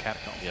does have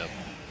Catacomb. Yep.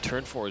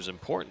 Turn 4 is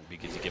important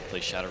because you can play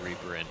Shadow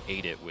Reaper and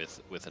aid it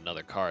with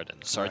another card,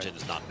 and Sergeant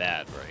is not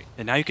bad, right?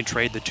 And now you can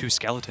trade the 2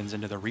 skeletons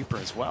into the Reaper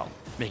as well,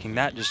 making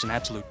that just an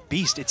absolute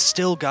beast. It's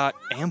still got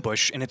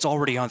Ambush, and it's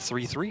already on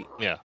 3/3.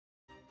 Yeah.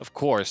 Of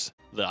course,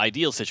 the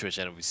ideal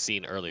situation that we've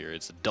seen earlier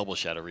is a double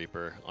Shadow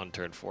Reaper on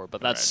turn 4,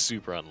 but that's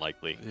super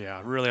unlikely.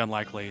 Yeah, really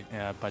unlikely,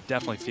 but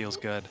definitely feels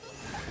good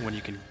when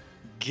you can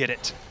get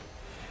it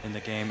in the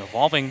game.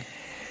 Evolving,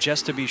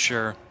 just to be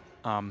sure,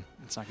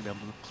 it's not going to be able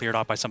to be cleared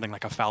off by something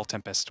like a Foul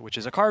Tempest, which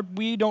is a card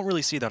we don't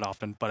really see that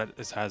often, but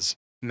it has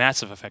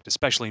massive effect,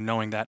 especially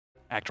knowing that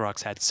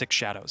Actorox had 6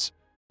 shadows.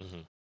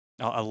 Mm-hmm.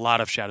 A lot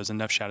of shadows,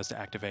 enough shadows to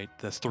activate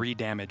the 3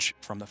 damage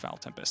from the Foul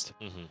Tempest.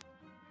 Mm-hmm.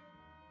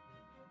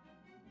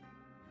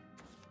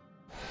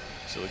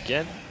 So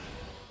again,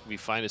 we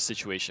find a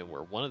situation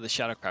where one of the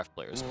Shadowcraft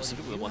players,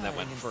 specifically the one that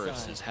went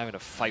first, is having to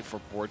fight for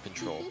board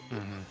control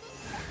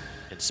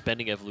and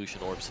spending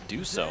evolution orbs to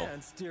do so.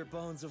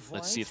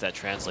 Let's see if that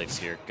translates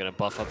here. Gonna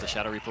buff up the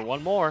Shadow Reaper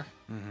one more.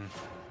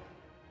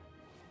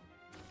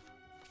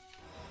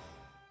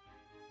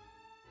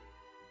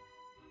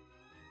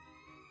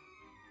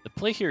 The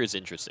play here is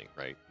interesting,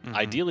 right?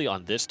 Ideally,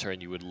 on this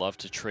turn, you would love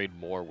to trade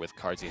more with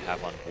cards you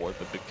have on board,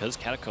 but because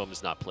Catacomb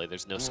is not played,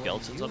 there's no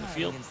skeletons on the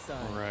field.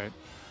 Right.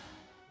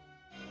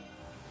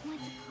 Want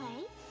to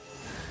play?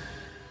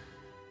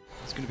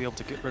 He's going to be able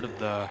to get rid of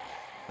the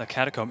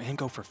Catacomb and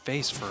go for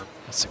face for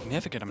a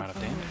significant amount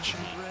of damage.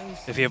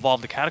 If he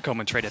evolved the Catacomb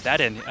and traded that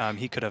in,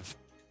 he could have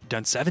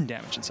done 7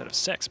 damage instead of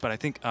 6. But I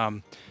think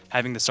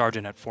having the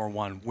Sergeant at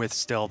 4/1 with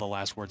still the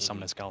last word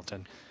summon a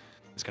skeleton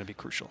is going to be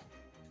crucial.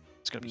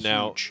 It's going to be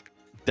huge.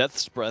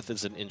 Death's Breath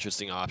is an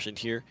interesting option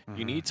here.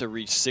 You need to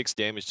reach 6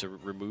 damage to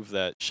remove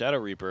that Shadow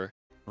Reaper,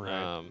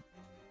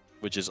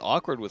 which is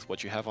awkward with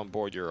what you have on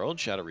board. Your own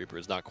Shadow Reaper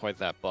is not quite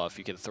that buff.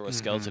 You can throw a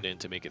skeleton in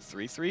to make it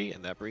 3/3,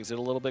 and that brings it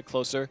a little bit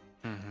closer.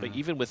 But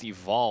even with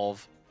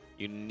Evolve,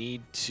 you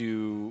need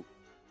to...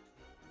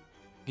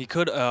 He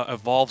could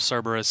evolve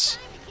Cerberus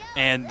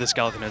and the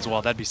skeleton as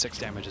well. That'd be 6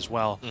 damage as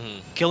well.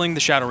 Killing the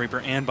Shadow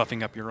Reaper and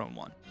buffing up your own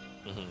one.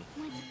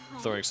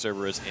 Throwing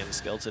Cerberus and the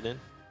skeleton in.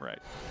 Right.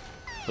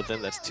 But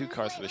then that's 2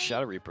 cards for the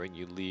Shadow Reaper, and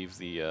you leave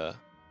the...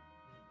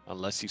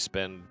 unless you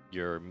spend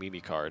your Mimi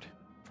card.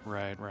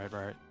 Right.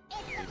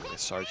 Leaving the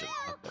Sergeant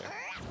up there.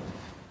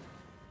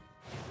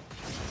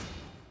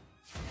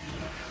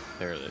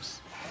 There it is.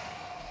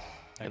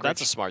 And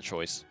that's a smart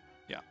choice.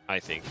 Yeah. I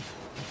think.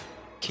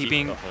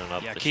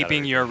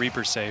 Keeping your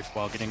Reaper safe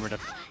while getting rid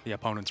of the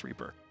opponent's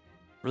Reaper.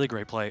 Really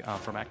great play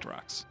from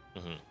Actorox.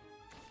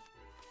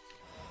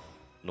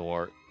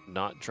 Nor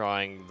not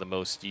drawing the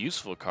most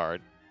useful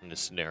card in this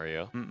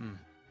scenario.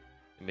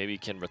 Maybe he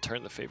can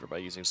return the favor by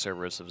using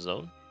Cerberus of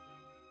Zone.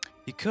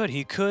 He could.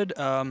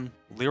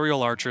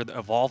 Lyrial Archer,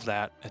 evolve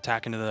that,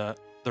 attack into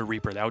the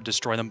Reaper. That would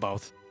destroy them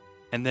both.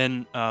 And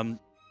then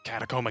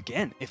Catacomb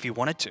again, if he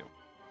wanted to.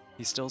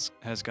 He still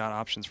has got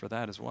options for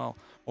that as well.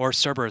 Or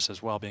Cerberus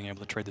as well, being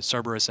able to trade the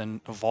Cerberus and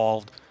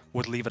evolved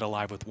would leave it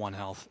alive with 1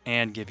 health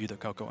and give you the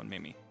Coco and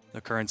Mimi. The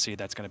currency,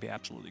 that's going to be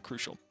absolutely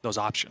crucial. Those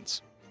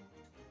options.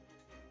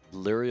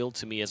 Lyrial,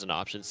 to me, as an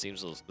option,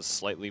 seems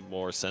slightly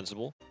more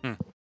sensible.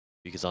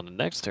 Because on the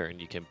next turn,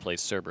 you can play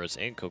Cerberus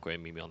and Coco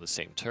and Mimi on the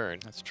same turn.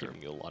 That's true.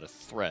 Giving you a lot of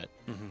threat.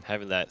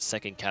 Having that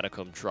second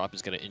Catacomb drop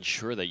is going to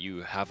ensure that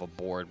you have a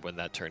board when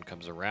that turn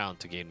comes around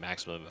to gain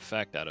maximum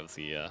effect out of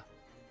the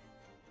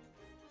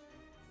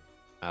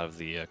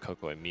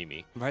Coco and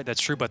Mimi. Right,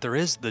 that's true, but there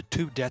is the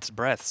 2 Death's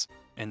Breaths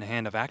in the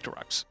hand of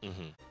Actorox.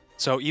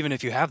 So even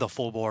if you have the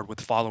full board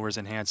with followers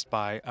enhanced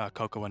by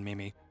Coco and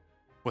Mimi,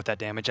 with that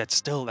damage,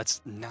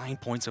 that's 9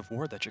 points of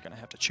war that you're going to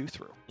have to chew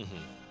through.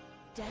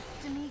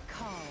 Destiny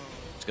calls.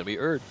 It's going to be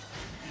Erd.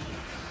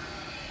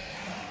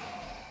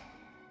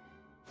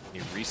 He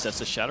resets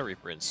the Shadow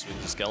Reaper and swings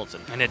the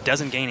skeleton. And it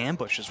doesn't gain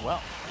ambush as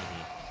well.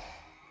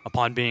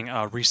 Upon being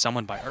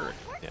resummoned by Erd.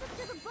 Yeah.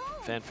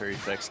 Fan-fairy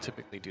effects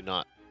typically do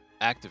not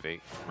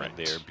activate when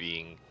they are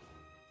being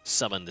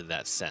summoned in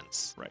that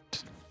sense.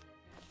 Right.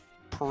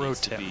 Pro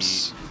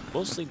tips.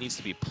 Mostly needs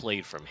to be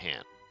played from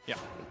hand. Yeah.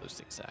 For those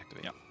things to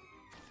activate. Yeah.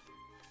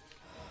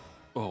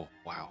 Oh,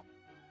 wow.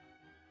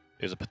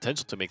 There's a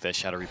potential to make that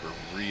Shadow Reaper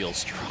real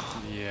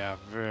strong. Yeah,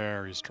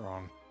 very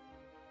strong.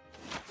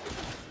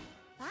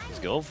 He's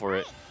going for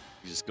it.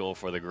 He's just going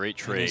for the great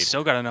trade. And he's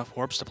still got enough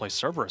orbs to play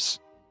Cerberus.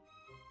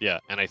 Yeah,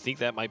 and I think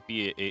that might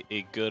be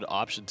a good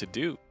option to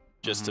do,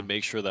 just to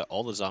make sure that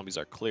all the zombies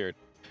are cleared.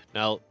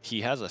 Now,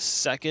 he has a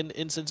second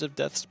instance of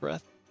Death's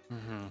Breath.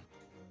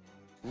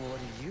 What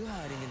are you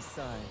hiding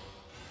inside?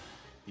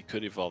 He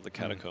could evolve the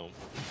Catacomb.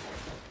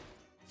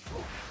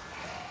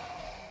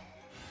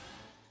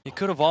 He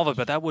could evolve it,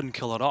 but that wouldn't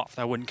kill it off.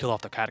 That wouldn't kill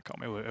off the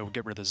Catacomb. It would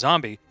get rid of the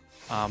zombie.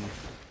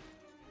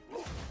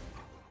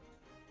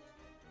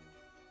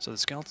 So the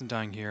skeleton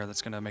dying here,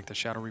 that's going to make the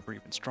Shadow Reaper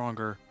even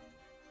stronger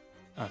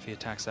if he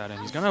attacks that,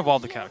 and he's going to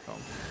evolve the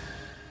Catacomb.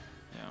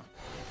 Yeah.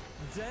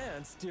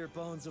 Dance, dear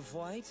bones of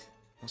white.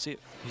 We'll see.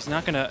 He's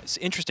not gonna. It's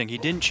interesting. He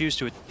didn't choose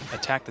to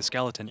attack the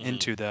skeleton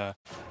into the.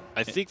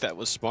 I think that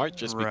was smart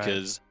just Right.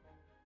 because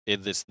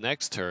in this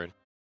next turn,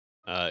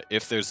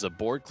 if there's a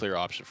board clear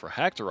option for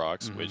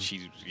Hactorox, which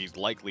he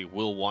likely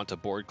will want to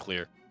board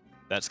clear,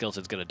 that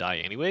skeleton's going to die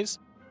anyways.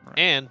 Right.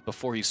 And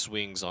before he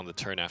swings on the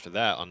turn after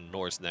that, on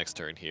Nor's next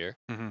turn here,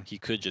 Mm-hmm. he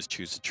could just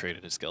choose to trade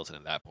in his skeleton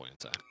at that point in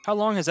time. How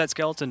long has that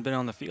skeleton been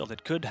on the field?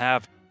 It could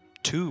have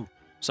 2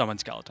 summoned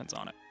skeletons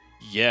on it.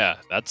 Yeah,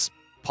 that's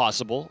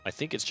possible. I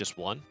think it's just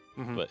one,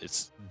 Mhm. but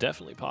it's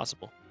definitely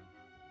possible.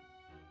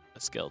 A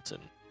skeleton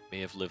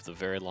may have lived a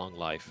very long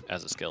life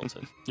as a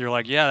skeleton. You're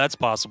like, yeah, that's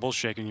possible,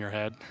 shaking your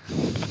head.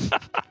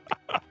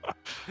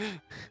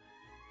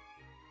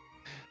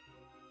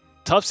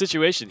 Tough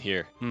situation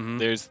here. Mhm.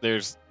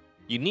 There's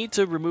you need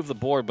to remove the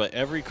board, but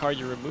every card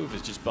you remove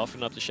is just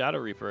buffing up the Shadow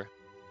Reaper.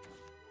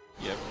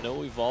 You have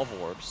no Evolve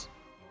Orbs.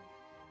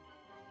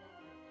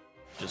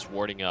 Just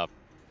warding up.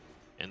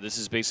 And this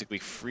is basically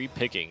free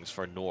pickings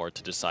for Nor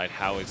to decide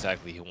how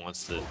exactly he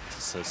wants to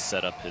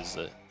set up his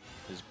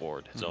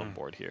board, his own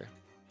board here.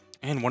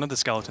 And one of the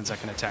skeletons that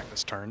can attack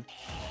this turn,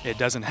 it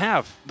doesn't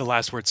have the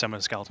last word summon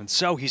a skeleton,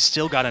 so he's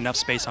still got enough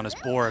space on his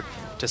board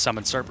to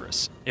summon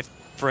Cerberus. If,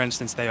 for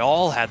instance, they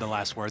all had the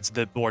last words,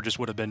 the board just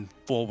would have been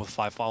full with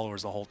 5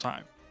 followers the whole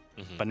time.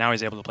 But now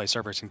he's able to play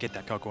Cerberus and get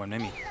that Coco and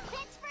Mimi.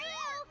 It's for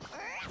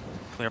you.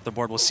 Clear up the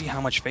board. We'll see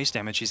how much face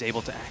damage he's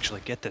able to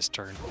actually get this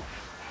turn.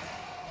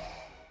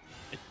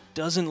 It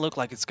doesn't look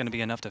like it's going to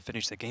be enough to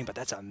finish the game, but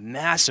that's a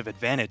massive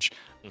advantage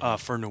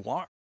for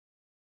Noir.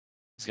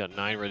 He's got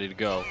 9 ready to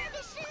go.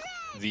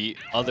 The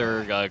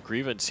other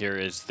grievance here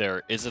is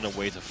there isn't a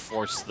way to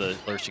force the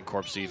Lurching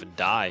Corpse to even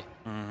die.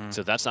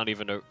 So that's not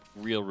even a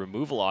real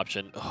removal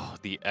option. Oh,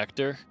 the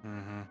Ector.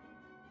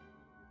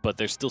 But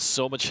there's still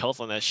so much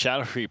health on that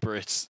Shadow Reaper.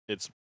 It's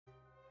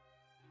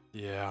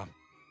Yeah.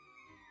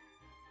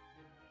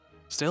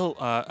 Still,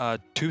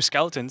 2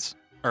 skeletons,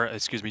 or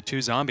excuse me,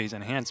 2 zombies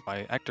enhanced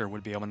by Ector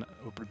would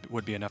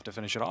be enough to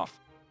finish it off.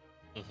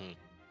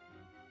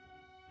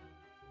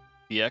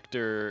 The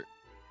Ector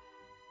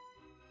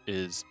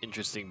is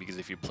interesting because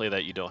if you play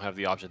that, you don't have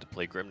the option to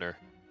play Grimner.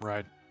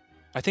 Right.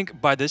 I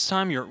think by this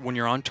time, when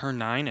you're on turn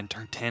 9 and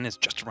turn 10 is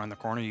just around the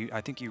corner, I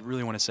think you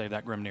really want to save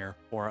that Grimnir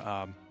for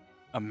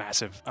a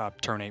massive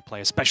turn 8 play,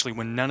 especially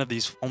when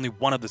only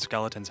one of the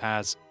skeletons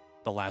has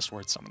the last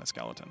word summon a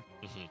skeleton.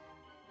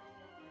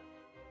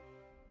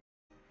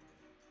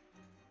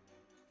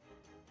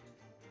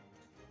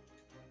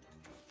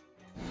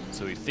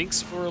 So he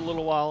thinks for a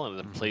little while and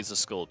then plays the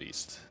Skull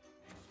Beast.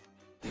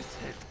 This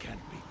head can't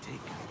be taken.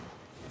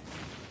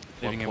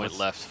 1 Leaving it point with-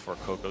 left for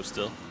Coco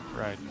still.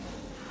 Right.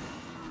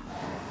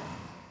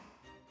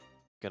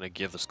 Gonna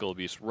give the Skull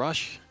Beast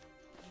rush.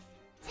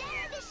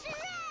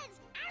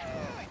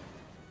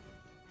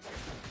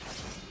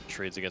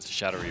 Trades against the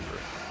Shadow Reaper.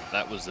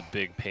 That was a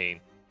big pain.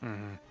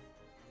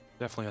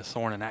 Definitely a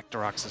thorn in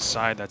Actorox's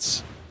side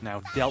that's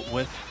now dealt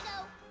with.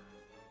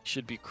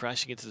 Should be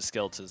crashing into the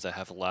skeletons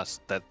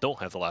that don't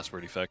have the last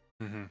word effect.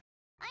 I'm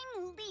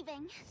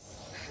leaving.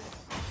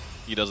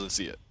 He doesn't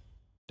see it.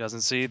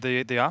 Doesn't see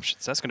the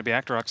options. That's going to be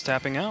Actorox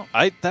tapping out.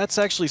 That's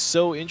actually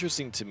so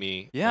interesting to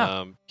me.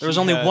 Yeah. There was he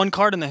only had- one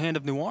card in the hand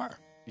of Noir.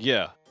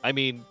 Yeah. I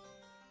mean,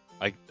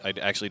 I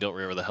actually don't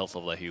remember the health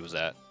level that he was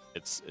at.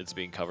 It's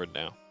being covered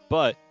now.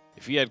 But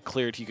if he had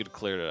cleared, he could have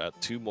cleared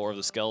out 2 more of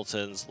the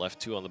skeletons, left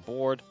 2 on the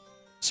board.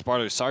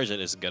 Sparta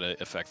Sergeant isn't going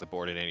to affect the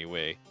board in any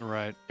way.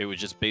 Right. It would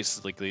just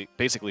basically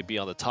be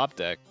on the top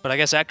deck. But I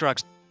guess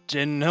Actorox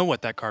didn't know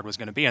what that card was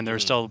going to be, and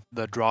there's still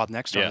the draw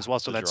next turn Yeah, as well,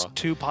 so the that's draw.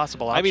 2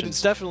 possible options. I mean,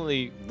 it's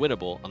definitely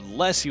winnable,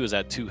 unless he was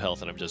at 2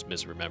 health and I'm just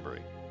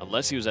misremembering.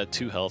 Unless he was at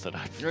 2 health and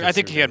I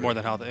think he had more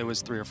than health. It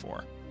was 3 or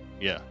 4.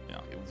 Yeah.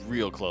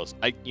 Real close.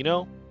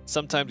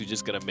 Sometimes you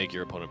just got to make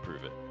your opponent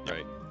prove it,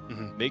 right?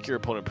 Make your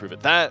opponent prove it.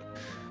 But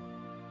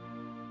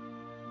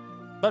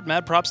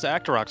mad props to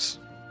Actorox.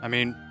 I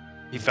mean,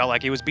 he felt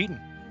like he was beaten.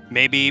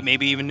 Maybe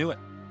even knew it.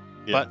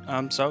 Yeah.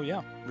 But, so,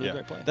 yeah, really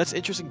great play. That's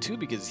interesting, too,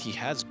 because he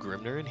has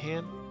Grimner in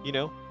hand, He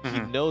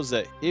knows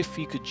that if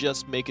he could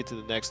just make it to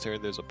the next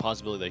turn, there's a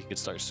possibility that he could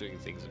start swinging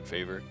things in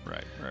favor.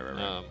 Right.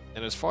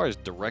 And as far as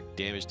direct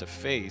damage to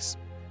face,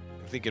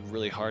 I'm thinking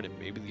really hard, and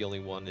maybe the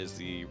only one is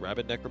the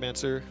Rabbit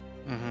Necromancer.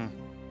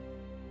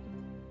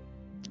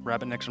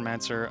 Rabbit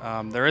Necromancer.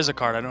 There is a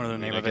card. I don't know the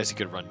name I of guess it. he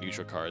could run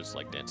neutral cards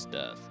like Dance of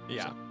Death.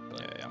 Yeah.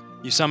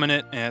 You summon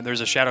it, and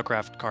there's a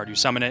Shadowcraft card. You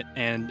summon it,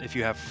 and if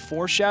you have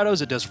 4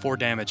 shadows, it does 4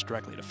 damage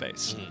directly to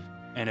face.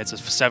 And it's a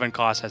 7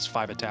 cost, has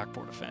 5 attack,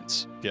 4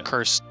 defense. Yeah.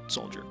 Cursed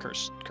soldier,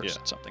 cursed Yeah.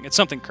 something. It's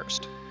something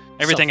cursed.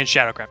 Everything in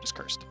Shadowcraft is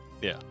cursed.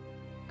 Yeah.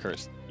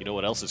 Cursed. You know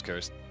what else is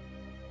cursed?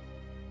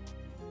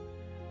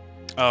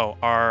 Oh,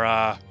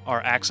 our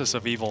axis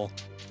of evil,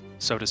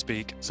 so to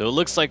speak. So it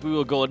looks like we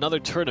will go another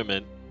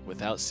tournament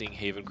without seeing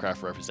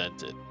Havencraft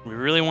represented. We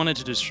really wanted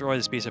to destroy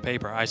this piece of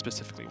paper. I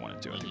specifically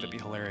wanted to. I think that'd be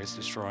hilarious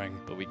destroying.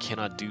 But we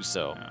cannot do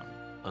so. Yeah.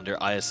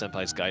 Under Aya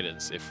Senpai's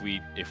guidance, if we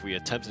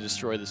attempt to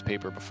destroy this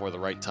paper before the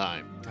right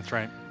time, That's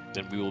right.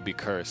 then we will be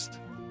cursed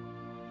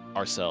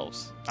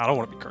ourselves. I don't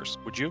want to be cursed.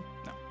 Would you?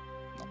 No.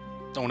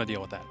 Don't want to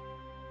deal with that.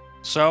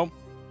 So,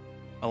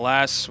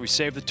 alas, we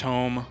saved the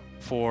tome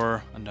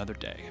for another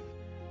day.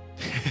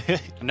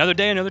 Another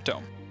day, another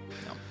tome.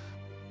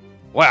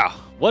 Wow,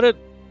 what a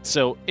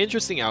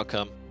interesting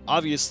outcome.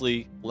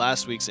 Obviously,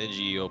 last week's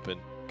NGE Open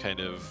kind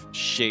of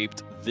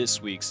shaped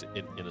this week's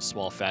in a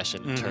small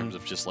fashion in terms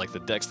of just like the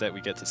decks that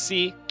we get to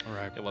see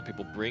and what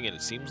people bring in.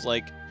 It seems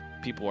like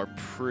people are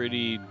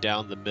pretty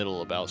down the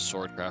middle about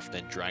Swordcraft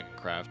and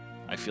Dragoncraft.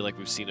 I feel like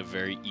we've seen a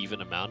very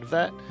even amount of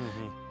that.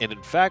 And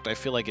in fact, I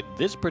feel like in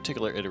this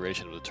particular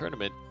iteration of the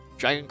tournament,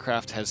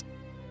 Dragoncraft has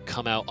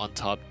come out on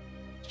top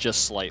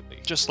just slightly.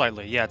 Just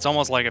slightly, yeah. It's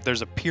almost like if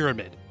there's a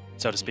pyramid,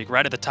 so to speak,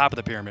 right at the top of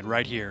the pyramid,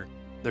 right here,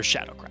 there's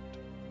Shadowcraft,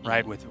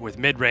 right? With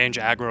mid-range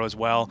aggro as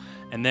well.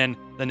 And then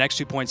the next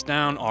 2 points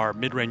down are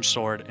mid-range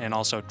sword and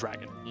also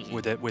dragon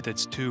with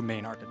its 2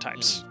 main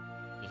archetypes.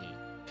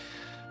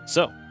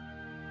 So,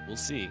 we'll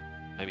see.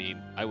 I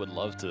mean, I would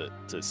love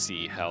to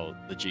see how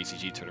the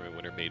JCG tournament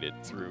winner made it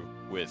through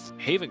with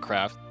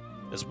Havencraft,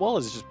 as well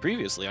as just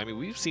previously. I mean,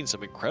 we've seen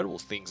some incredible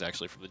things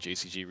actually from the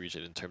JCG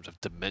region in terms of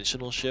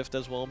dimensional shift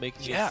as well,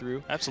 making it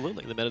through.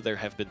 Absolutely. In the meta, there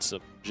have been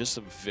some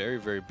very,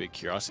 very big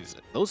curiosities.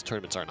 Those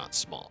tournaments are not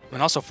small.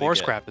 And also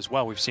Forestcraft as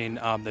well. We've seen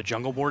the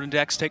Jungle Warden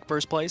decks take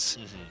first place,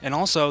 and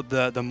also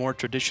the more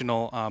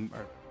traditional,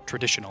 or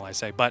traditional I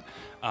say, but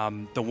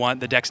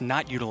the decks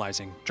not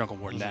utilizing Jungle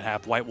Warden that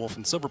have White Wolf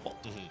and Silverbolt,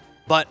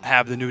 but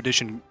have the new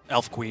edition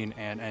Elf Queen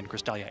and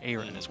Crystalia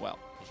Aaron as well.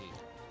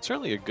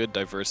 Certainly a good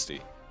diversity.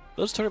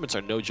 Those tournaments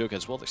are no joke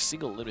as well. They're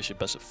single elimination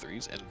best of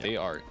 3s, and they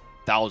are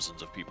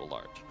thousands of people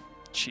large.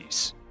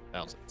 Jeez.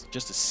 Thousands.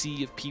 Just a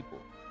sea of people.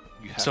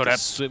 You have So to that-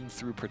 swim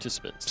through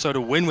participants. So to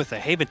win with the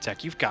Haven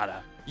Tech, you've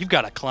gotta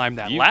climb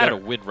that You've ladder. got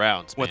to win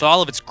rounds, With man.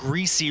 all of its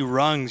greasy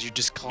rungs, you're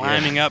just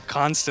climbing up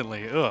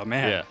constantly. Oh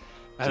man. Yeah.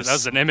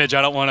 That's an image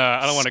I don't want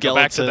to go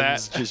back to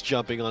that. Skeletons just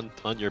jumping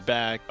on your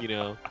back, you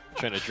know,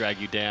 trying to drag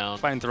you down.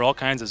 Fighting through all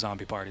kinds of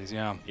zombie parties,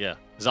 yeah. Yeah.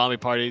 Zombie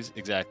parties,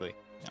 exactly.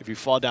 If you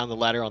fall down the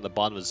ladder on the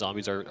bottom, the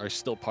zombies are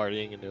still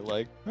partying, and they're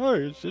like, "Oh,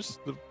 it's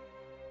just the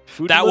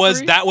food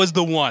delivery?" That was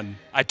the one.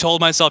 I told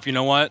myself, you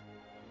know what?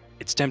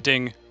 It's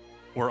tempting.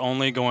 I'm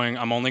only going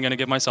to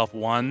give myself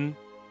one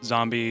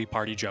zombie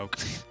party joke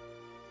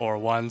or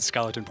one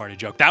skeleton party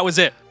joke. That was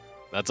it.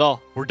 That's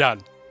all. We're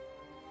done.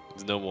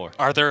 There's no more.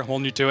 Arthur,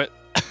 holding you to it.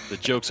 The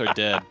jokes are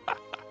dead,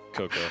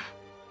 Coco.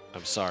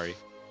 I'm sorry.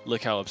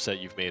 Look how upset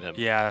you've made him.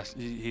 Yeah,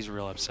 he's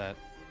real upset.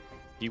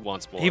 He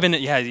wants more. Even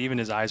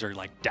his eyes are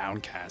like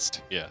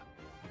downcast. Yeah.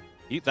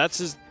 That's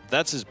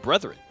his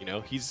brethren, you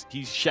know? He's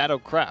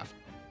Shadowcraft.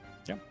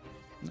 Yeah.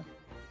 No.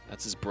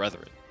 That's his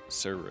brethren,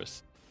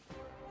 Cerberus.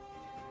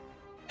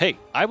 Hey,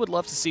 I would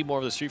love to see more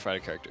of the Street Fighter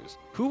characters.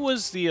 Who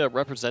was the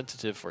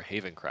representative for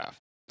Havencraft?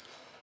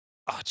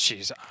 Oh,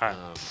 jeez.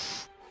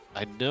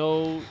 I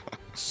know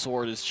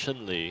Sword is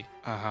Chun-Li.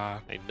 Uh-huh.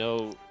 I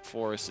know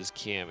Forest is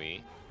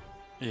Cammy.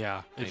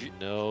 Yeah. I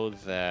know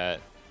that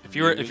If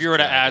you were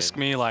to ask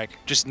me, like,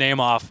 just name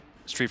off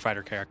Street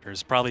Fighter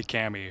characters, probably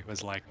Cammy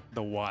was like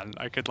the one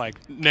I could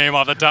like name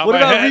off the top What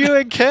of my about head. Ryu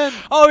and Ken?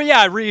 Oh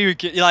yeah, Ryu.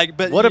 Like,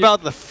 but What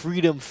about the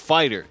Freedom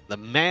Fighter, the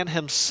man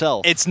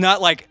himself? It's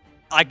not like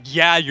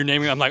yeah, you're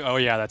naming. I'm like, oh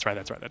yeah, that's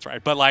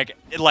right. But like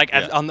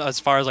Yeah. as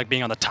far as like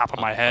being on the top of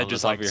my head, on the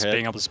just top like of your head?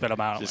 being able to spit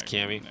them out. Just like,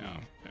 Cammy?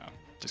 Yeah,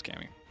 just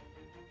Cammy.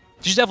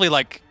 She's definitely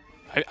like,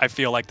 I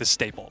feel like the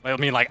staple. I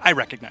mean, like I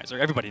recognize her.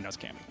 Everybody knows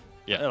Cammy.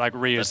 Yeah, Like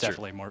Ryu is that's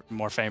true. definitely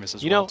more famous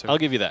as You well know, too. I'll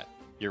give you that.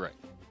 You're right.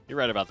 You're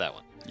right about that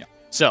one. Yeah.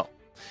 So,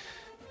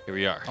 here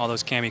we are. All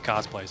those Cammy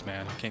cosplays,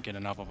 man. Can't get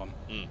enough of them.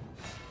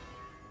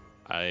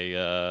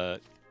 I'm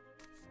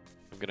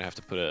gonna have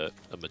to put a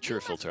mature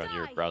You filter must on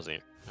your die. browser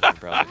here.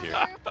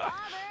 Father,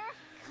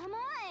 come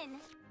on.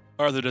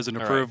 Arthur doesn't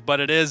All approve, but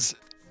it is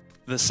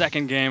the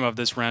second game of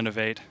this round of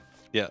 8.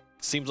 Yeah,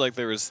 seems like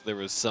there was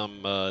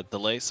some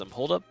delay, some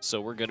holdup,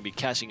 so we're gonna be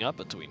catching up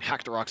between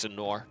Hackterox and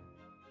Noir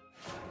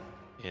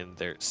in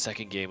their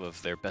second game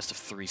of their best of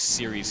 3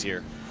 series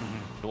here.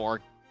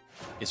 Noir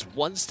is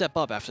one step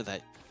up after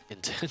that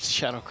intense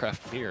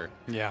Shadowcraft mirror.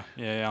 Yeah.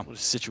 What a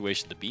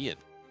situation to be in.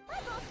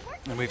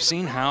 And we've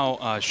seen how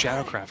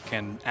Shadowcraft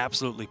can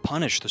absolutely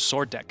punish the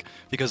sword deck,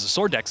 because the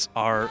sword decks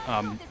are,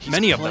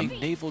 many of them,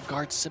 Naval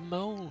Guard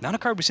Simone. not a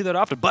card we see that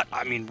often, but,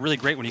 I mean, really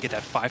great when you get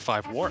that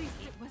 5/5 war.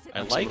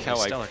 I like how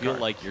I stellar feel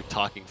card. like you're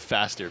talking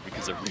faster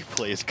because the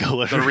replay is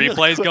going. The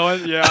replay's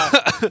going? Yeah.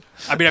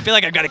 I mean, I feel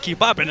like I've got to keep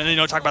up, and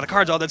then, talk about the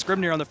cards. Oh, that's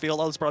Grimnir on the field.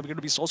 Oh, that's probably going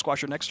to be Soul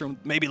Squasher next turn,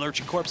 maybe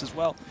Lurching Corpse as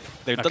well.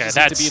 There Okay, doesn't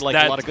seem to be that's- like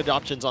that- a lot of good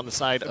options on the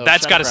side of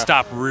That's got to Shadowcraft.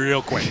 stop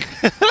real quick.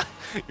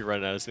 You're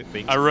running out of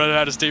things. I run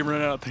out of steam,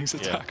 running out of things to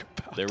Yeah. talk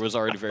about. There was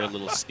already very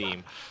little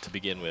steam to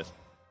begin with.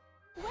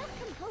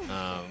 Welcome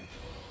home.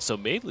 So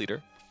Maid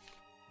Leader,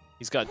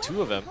 he's got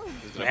 2 of them.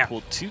 He's going to Man.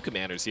 pull 2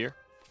 commanders here.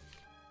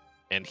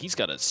 And he's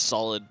got a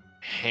solid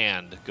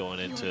hand going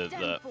into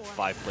the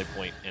 5 play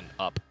point and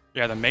up.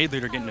 Yeah, the Maid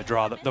Leader getting to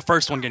draw. The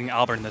first one getting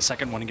Albert and the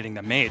second one getting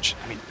the Mage.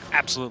 I mean,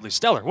 absolutely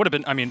stellar. Would have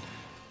been, I mean,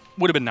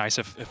 would have been nice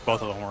if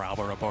both of them were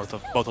Albert or both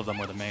of them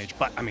were the mage.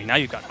 But I mean, now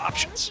you've got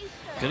options.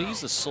 Gonna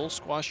use the Soul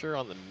Squasher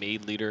on the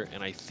Maid Leader,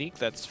 and I think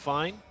that's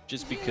fine,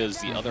 just because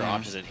the other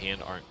options at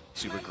hand aren't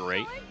super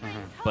great.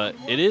 But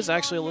it is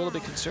actually a little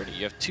bit concerning.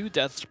 You have 2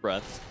 Death's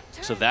Breaths,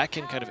 so that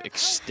can kind of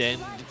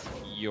extend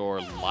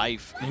your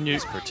life in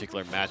this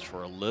particular match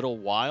for a little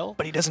while.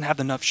 But he doesn't have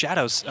enough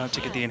shadows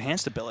to get the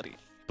enhanced ability.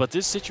 But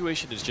this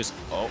situation is just,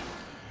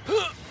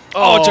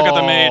 Oh, it took out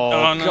the Maid.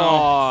 Oh, no.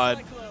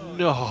 God.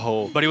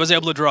 No. But he was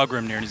able to draw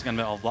Grimnir, and he's going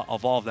to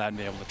evolve that and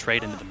be able to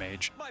trade into the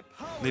mage,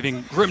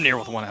 leaving Grimnir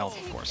with 1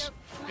 health, of course.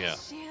 Yeah.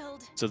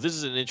 So this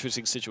is an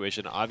interesting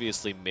situation.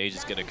 Obviously, Mage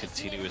is going to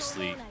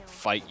continuously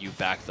fight you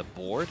back the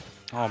board.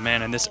 Oh,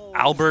 man, and this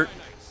Albert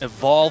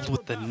evolved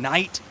with the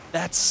Knight.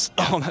 That's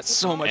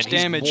so much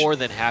damage. He's more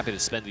than happy to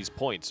spend these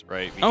points,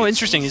 right? Oh,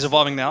 interesting. He's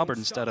evolving the Albert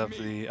instead of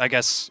the, I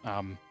guess,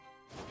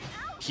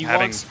 he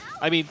wants,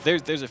 I mean,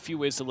 there's a few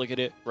ways to look at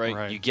it, right?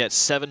 Right. You get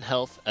 7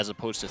 health as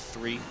opposed to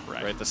 3,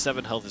 right? The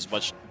 7 health is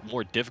much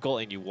more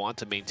difficult, and you want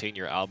to maintain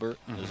your Albert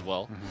as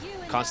well.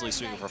 Constantly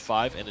swinging for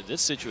 5, and in this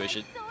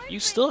situation,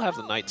 you still have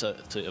the Knight to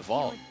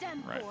evolve.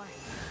 Right.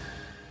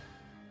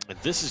 And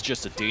this is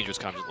just a dangerous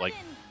combo. Like,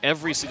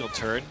 every single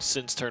turn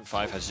since turn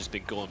 5 has just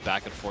been going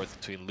back and forth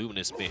between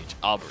Luminous, Mage,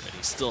 Albert, and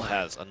he still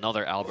has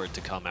another Albert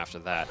to come after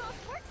that.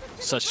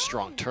 Such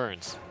strong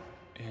turns.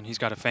 And he's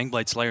got a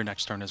Fangblade Slayer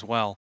next turn as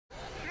well.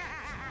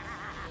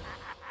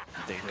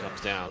 Thing comes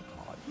down.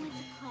 Want to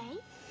play?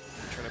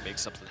 Trying to make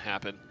something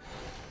happen.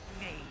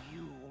 May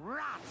you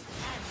rot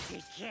and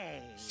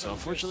decay. So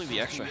unfortunately, the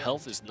extra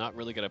health is not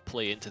really going to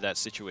play into that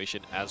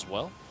situation as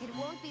well. It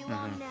won't be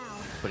long now.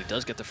 But he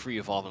does get the free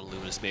evolve on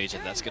Luminous Mage,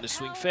 and that's going to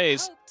swing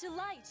phase.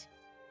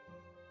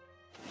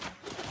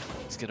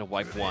 He's going to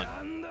wipe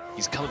 1.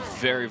 He's coming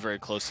very, very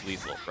close to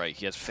lethal, right?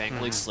 He has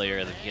Fangblade Slayer,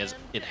 and then he has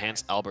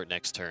Enhanced Albert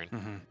next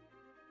turn.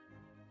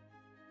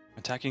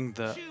 Attacking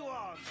the... Chew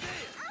on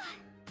this.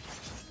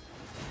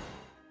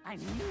 A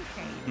new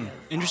thing.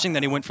 Interesting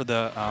that he went for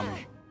the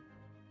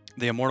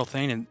Immortal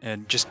Thane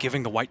and just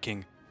giving the White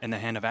King in the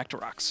hand of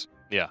Actorox.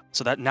 Yeah.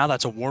 So that now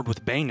that's a ward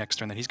with Bane next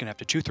turn that he's going to have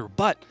to chew through.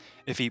 But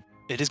if it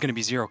is going to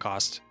be 0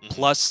 cost,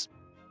 plus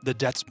the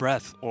Death's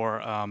Breath or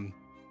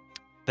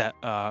the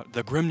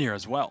Grimnir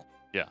as well.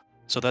 Yeah.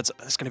 So that's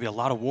going to be a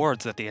lot of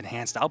wards that the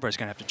Enhanced Albert is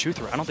going to have to chew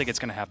through. I don't think it's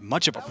going to have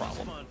much of a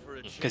problem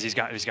because he's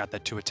got the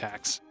 2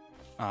 attacks.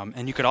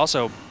 And you could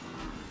also,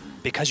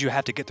 because you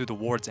have to get through the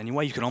wards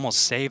anyway, you can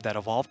almost save that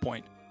evolve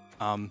point.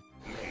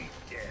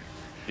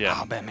 Yeah.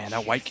 Oh man,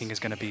 that White King is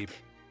going to be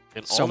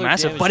And so all their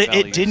massive, damage but it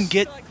values-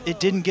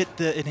 didn't get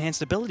the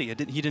enhanced ability. He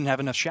didn't have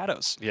enough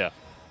shadows. Yeah.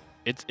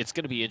 It's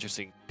going to be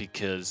interesting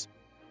because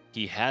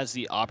he has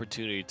the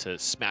opportunity to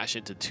smash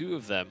into 2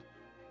 of them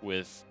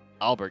with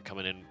Albert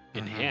coming in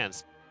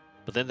enhanced,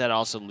 but then that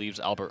also leaves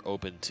Albert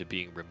open to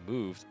being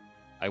removed.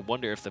 I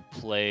wonder if the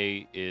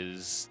play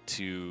is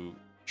to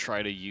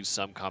try to use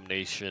some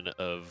combination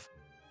of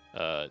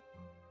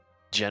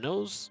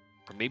Genos,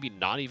 or maybe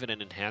not even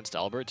an enhanced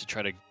Albert, to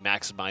try to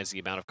maximize the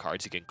amount of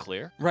cards he can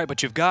clear. Right,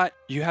 but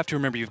you have to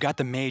remember you've got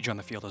the Mage on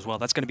the field as well.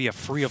 That's going to be a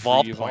free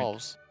evolve point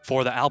evolves.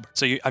 for the Albert.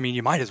 So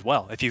you might as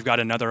well, if you've got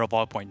another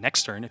evolve point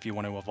next turn, if you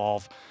want to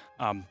evolve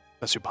the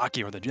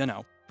Tsubaki or the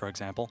Geno, for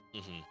example.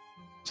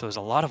 So there's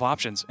a lot of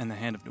options in the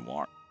hand of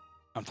Noir.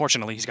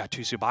 Unfortunately, he's got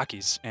 2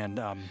 Tsubakis and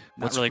not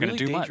What's really going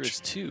to do much. dangerous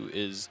too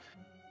is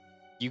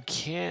you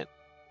can't.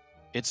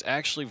 It's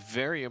actually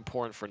very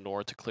important for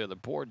Noir to clear the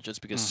board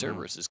just because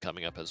Cerberus is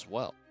coming up as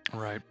well.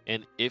 Right.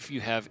 And if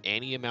you have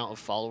any amount of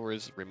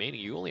followers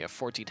remaining, you only have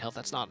 14 health.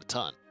 That's not a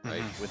ton,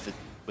 right?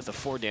 With the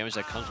 4 damage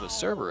that comes with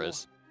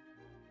Cerberus,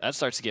 that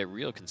starts to get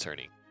real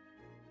concerning.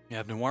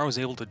 Yeah, if Noir was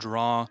able to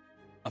draw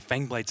a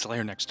Fangblade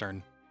Slayer next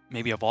turn,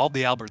 maybe evolve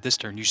the Albert this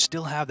turn, you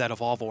still have that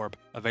Evolve Orb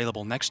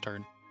available next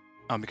turn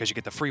because you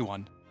get the free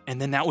one. And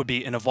then that would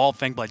be an Evolved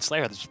Fangblade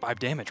Slayer that's 5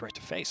 damage right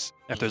to face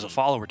if there's a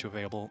follower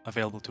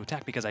available to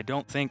attack, because I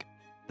don't think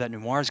that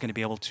Noir is going to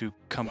be able to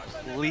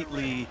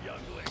completely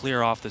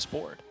clear off this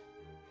board.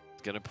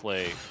 He's going to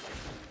play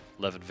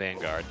Levin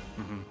Vanguard.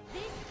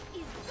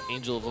 This is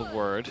Angel of the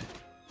Word.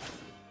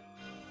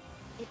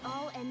 It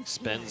all ends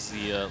Spends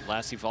the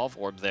last Evolve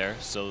Orb there,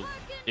 so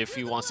if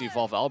he wants to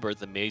evolve Albert,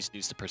 the Mage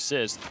needs to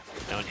persist.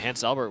 Now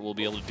Enhanced Albert will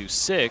be able to do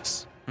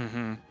 6.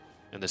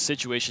 And the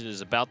situation is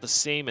about the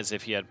same as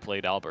if he had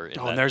played Albert.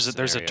 And there's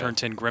a turn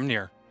 10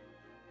 Grimnir.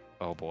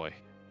 Oh boy.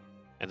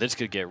 And this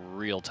could get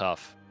real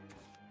tough.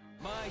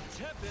 My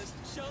tempest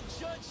shall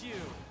judge you.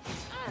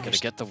 Gonna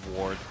get the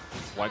ward,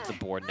 wipe the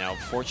board now.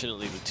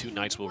 Fortunately, the 2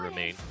 Knights will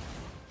remain.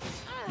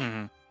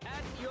 At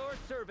your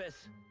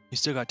service. You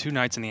still got 2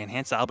 Knights, and the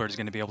Enhanced Albert is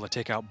going to be able to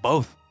take out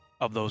both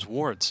of those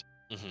wards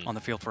on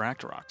the field for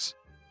Actorox.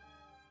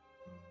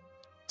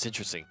 It's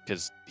interesting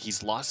because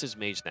he's lost his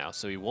mage now,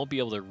 so he won't be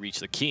able to reach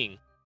the king.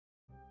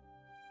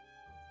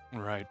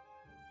 Right.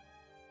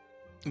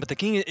 But the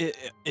king,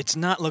 it's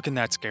not looking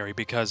that scary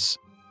because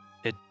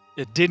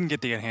it didn't get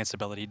the enhanced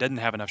ability. He didn't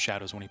have enough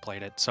shadows when he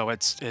played it, so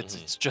it's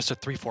just a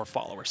 3/4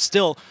 follower.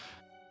 Still,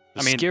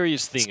 The I mean,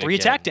 scariest thing it's 3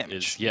 again attack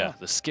damage. is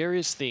the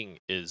scariest thing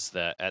is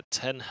that at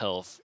 10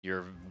 health,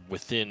 you're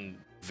within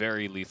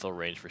very lethal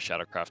range for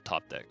Shadowcraft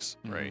top decks,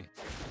 right?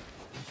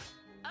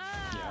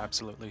 Yeah,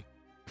 absolutely.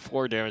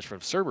 4 damage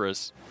from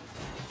Cerberus.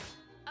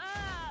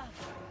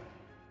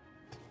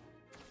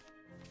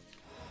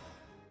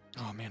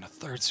 Oh man, a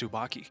 3rd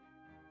Tsubaki.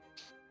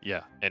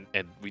 Yeah, and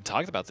we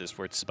talked about this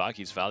where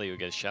Tsubaki's value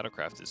against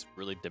Shadowcraft is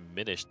really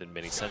diminished in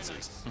many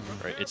senses,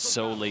 right? It's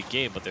so late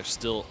game, but there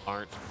still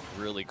aren't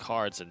really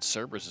cards, and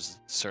Cerberus is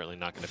certainly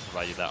not going to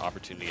provide you that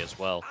opportunity as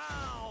well.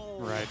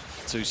 Right.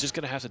 So he's just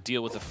going to have to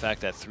deal with the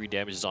fact that 3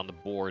 damage is on the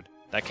board.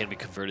 That can be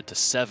converted to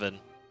 7.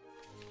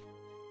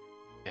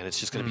 And it's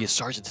just going to be a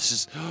Sergeant. This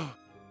is...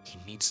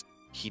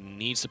 he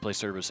needs to play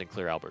Cerberus and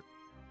clear Albert.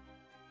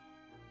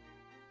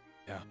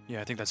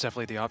 Yeah, I think that's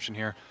definitely the option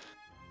here.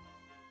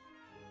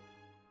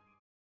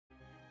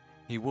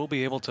 He will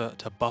be able to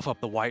buff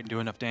up the white and do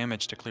enough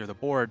damage to clear the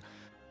board,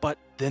 but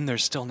then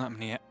there's still not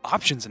many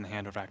options in the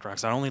hand of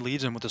Actorox. That only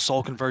leaves him with a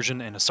Soul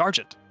Conversion and a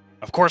Sergeant.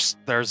 Of course,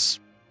 there's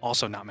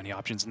also not many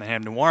options in the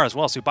hand of Noir as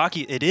well.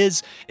 Tsubaki,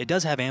 it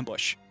does have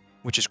Ambush,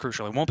 which is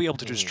crucial. It won't be able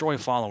to destroy a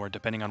follower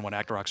depending on what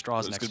Actorox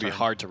draws next turn. It's going to be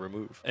hard to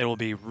remove. It will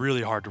be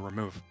really hard to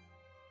remove.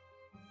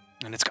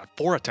 And it's got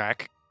 4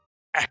 attack.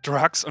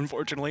 Actorox,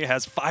 unfortunately,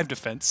 has 5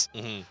 defense.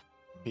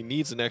 He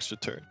needs an extra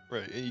turn,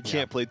 right? And you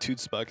can't play 2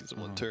 Tsubakis in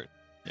 1 turn.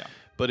 Yeah.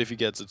 But if he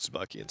gets a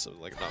Tsubaki and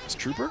something like a Novice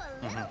Trooper,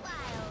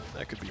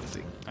 that could be a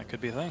thing. That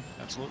could be a thing,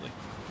 absolutely.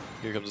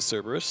 Here comes a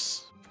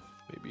Cerberus.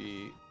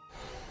 Maybe...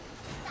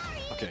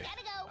 Okay.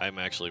 I'm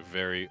actually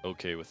very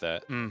okay with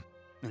that. And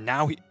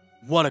now,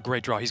 what a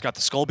great draw. He's got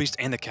the Skull Beast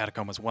and the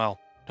Catacomb as well.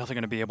 Definitely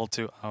going to be able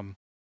to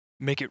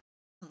make it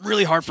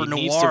really hard for Noir.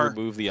 He needs to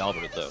remove the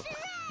Albert, though.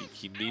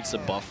 He needs to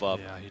buff up.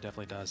 Yeah, he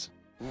definitely does.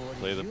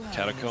 Play the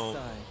Catacomb,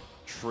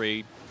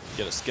 trade,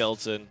 get a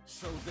Skeleton,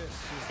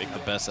 make the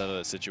best out of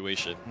that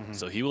situation.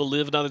 So he will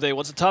live another day.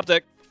 What's the top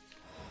deck?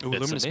 Ooh, It's a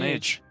Luminous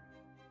Mage.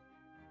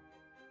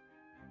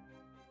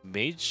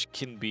 Mage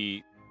can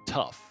be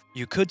tough.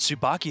 You could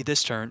Tsubaki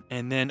this turn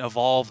and then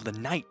evolve the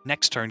Knight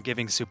next turn,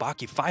 giving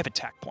Tsubaki 5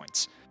 attack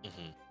points.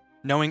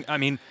 Knowing, I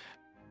mean,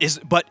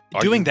 but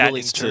Are doing you that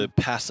willing is to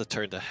pass the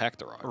turn to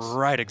Hectorox?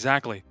 Right,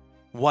 exactly.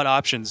 What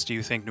options do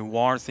you think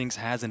Noir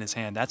has in his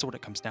hand? That's what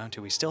it comes down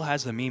to. He still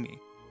has the Mimi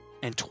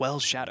and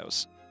 12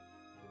 shadows.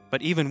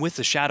 But even with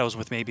the shadows,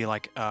 with maybe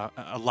like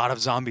a lot of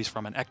zombies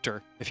from an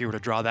Ector, if you were to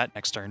draw that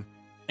next turn,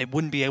 it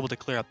wouldn't be able to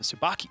clear out the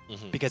Tsubaki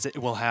because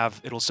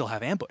it'll still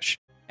have ambush.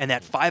 And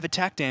that 5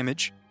 attack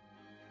damage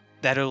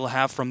that it'll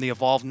have from the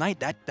evolved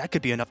Knight, that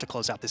could be enough to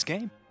close out this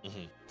game.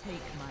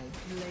 Take my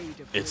blade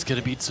of It's going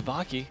to beat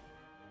Tsubaki.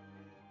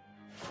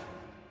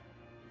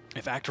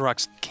 If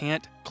Actorox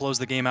can't close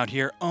the game out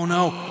here, oh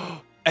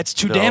no, that's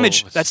 2 No,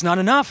 damage. That's not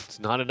enough. It's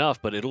not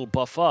enough, but it'll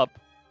buff up.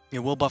 It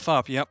will buff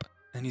up, yep.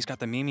 And he's got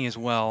the Mimi as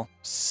well.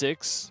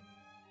 6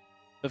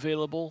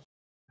 available.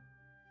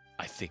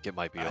 I think it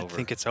might be over. I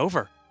think it's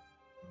over.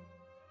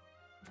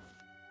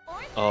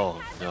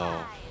 Oh,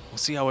 no. We'll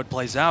see how it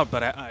plays out,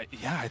 but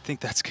yeah, I think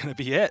that's going to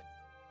be it.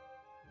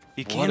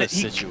 He What can't, a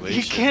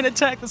situation. He can't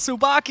attack the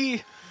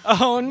Tsubaki.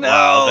 Oh, no.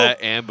 Wow,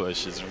 that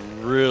ambush is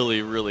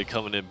really, really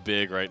coming in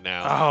big right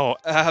now. Oh,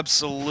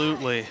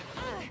 absolutely.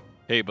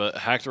 Hey, but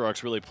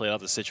Hectorox really played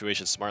out the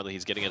situation smartly.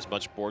 He's getting as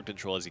much board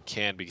control as he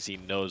can because he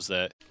knows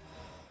that...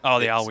 Oh,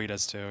 the Alwi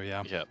does too,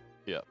 yeah. Yep.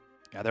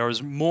 Yeah, there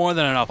was more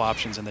than enough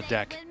options in the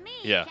deck.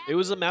 Yeah, it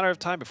was a matter of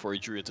time before he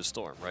drew into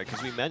Storm, right?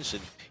 Because we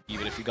mentioned,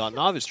 even if he got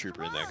Novice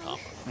Trooper in that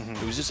combo,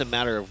 it was just a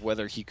matter of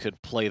whether he could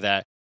play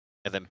that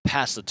and then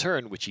pass the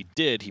turn, which he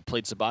did. He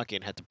played Tsubaki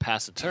and had to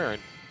pass the turn,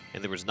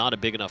 and there was not a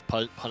big enough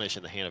punish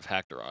in the hand of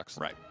Hectorox.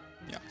 Right,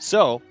 yeah.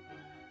 So,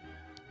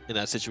 in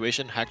that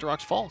situation,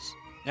 Hectorox falls.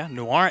 Yeah,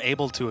 Noir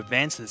able to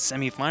advance to the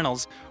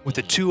semifinals with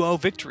a 2-0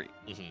 victory.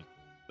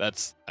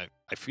 That's,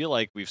 I feel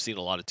like we've seen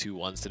a lot of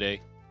 2-1s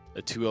today.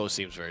 The 2-0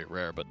 seems very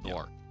rare, but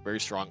Noir, very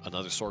strong.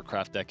 Another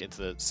Swordcraft deck into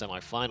the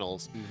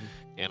semifinals.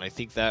 And I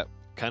think that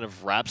kind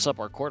of wraps up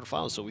our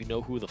quarterfinals, so we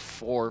know who the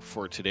 4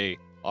 for today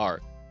are.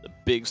 The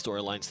big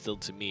storyline still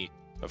to me,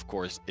 of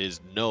course,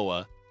 is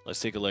Noah. Let's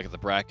take a look at the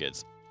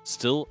brackets.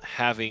 Still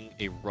having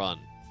a run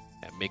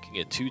at making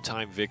a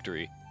 2-time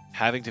victory,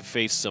 having to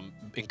face some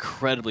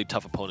incredibly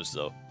tough opponents,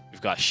 though. We've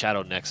got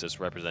Shadow Nexus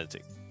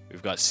representing.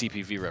 We've got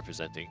CPV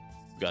representing.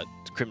 We've got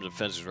Crimson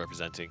Fencers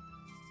representing.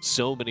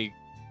 So many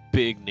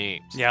big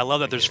names. Yeah, I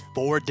love that there's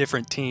 4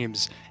 different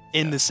teams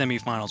in the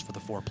semifinals for the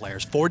 4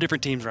 players. 4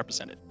 different teams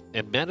represented.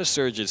 And Mana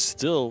Surge is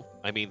still,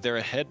 I mean, they're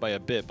ahead by a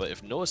bit, but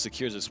if Noah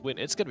secures this win,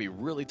 it's going to be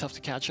really tough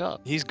to catch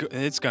up.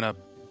 It's going to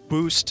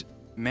boost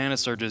Mana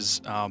Surge's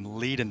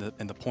lead in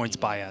the points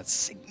by a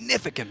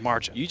significant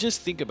margin. You just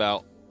think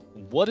about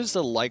what is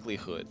the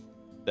likelihood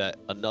that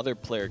another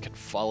player can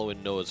follow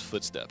in Noah's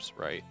footsteps,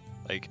 right?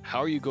 Like, how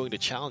are you going to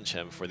challenge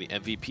him for the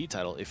MVP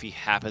title if he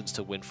happens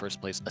to win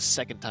first place a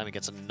second time and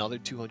gets another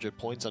 200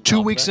 points on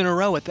 2 weeks in a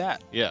row at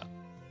that? Yeah.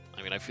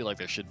 I mean, I feel like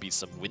there should be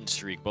some win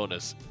streak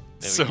bonus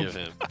that So- we give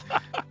him.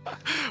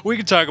 We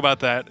can talk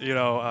about that,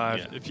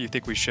 if you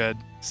think we should.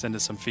 Send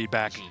us some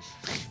feedback.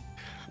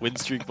 win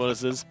streak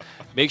bonuses.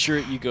 Make sure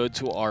you go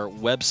to our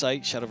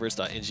website,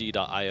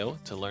 shadowverse.nge.io,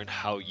 to learn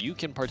how you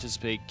can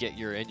participate, get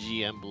your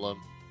NGE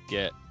emblem,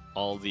 get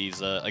all these,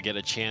 get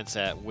a chance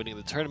at winning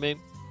the tournament,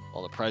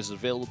 all the prizes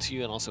available to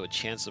you, and also a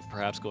chance of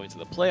perhaps going to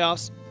the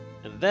playoffs.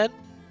 And then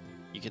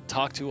you can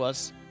talk to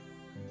us.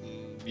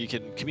 You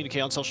can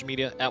communicate on social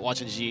media at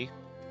WatchNG.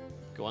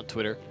 Go on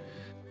Twitter.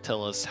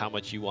 Tell us how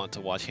much you want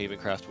to watch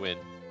Havencraft win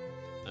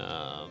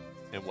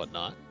and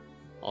whatnot.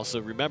 Also,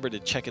 remember to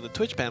check in the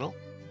Twitch panel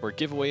for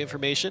giveaway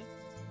information.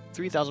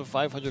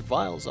 3,500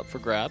 vials up for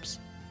grabs.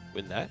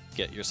 Win that.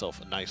 Get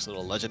yourself a nice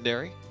little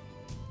legendary.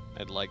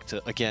 I'd like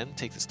to, again,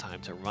 take this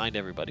time to remind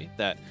everybody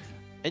that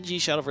NGE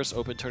Shadowverse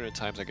Open tournament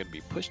times are going to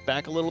be pushed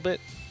back a little bit.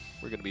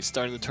 We're going to be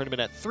starting the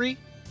tournament at 3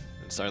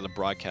 and starting the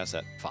broadcast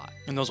at 5.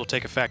 And those will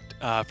take effect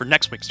for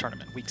next week's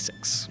tournament, week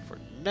 6. For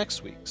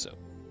next week. So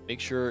make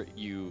sure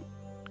you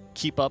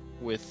keep up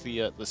with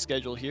the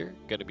schedule here.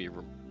 Going to be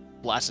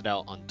blasted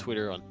out on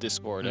Twitter, on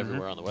Discord,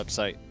 everywhere on the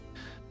website.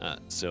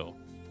 So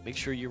make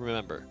sure you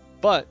remember.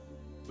 But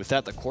with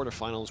that, the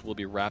quarterfinals will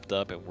be wrapped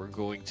up, and we're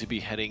going to be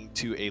heading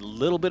to a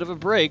little bit of a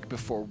break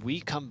before we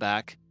come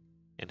back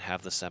and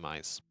have the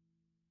semis.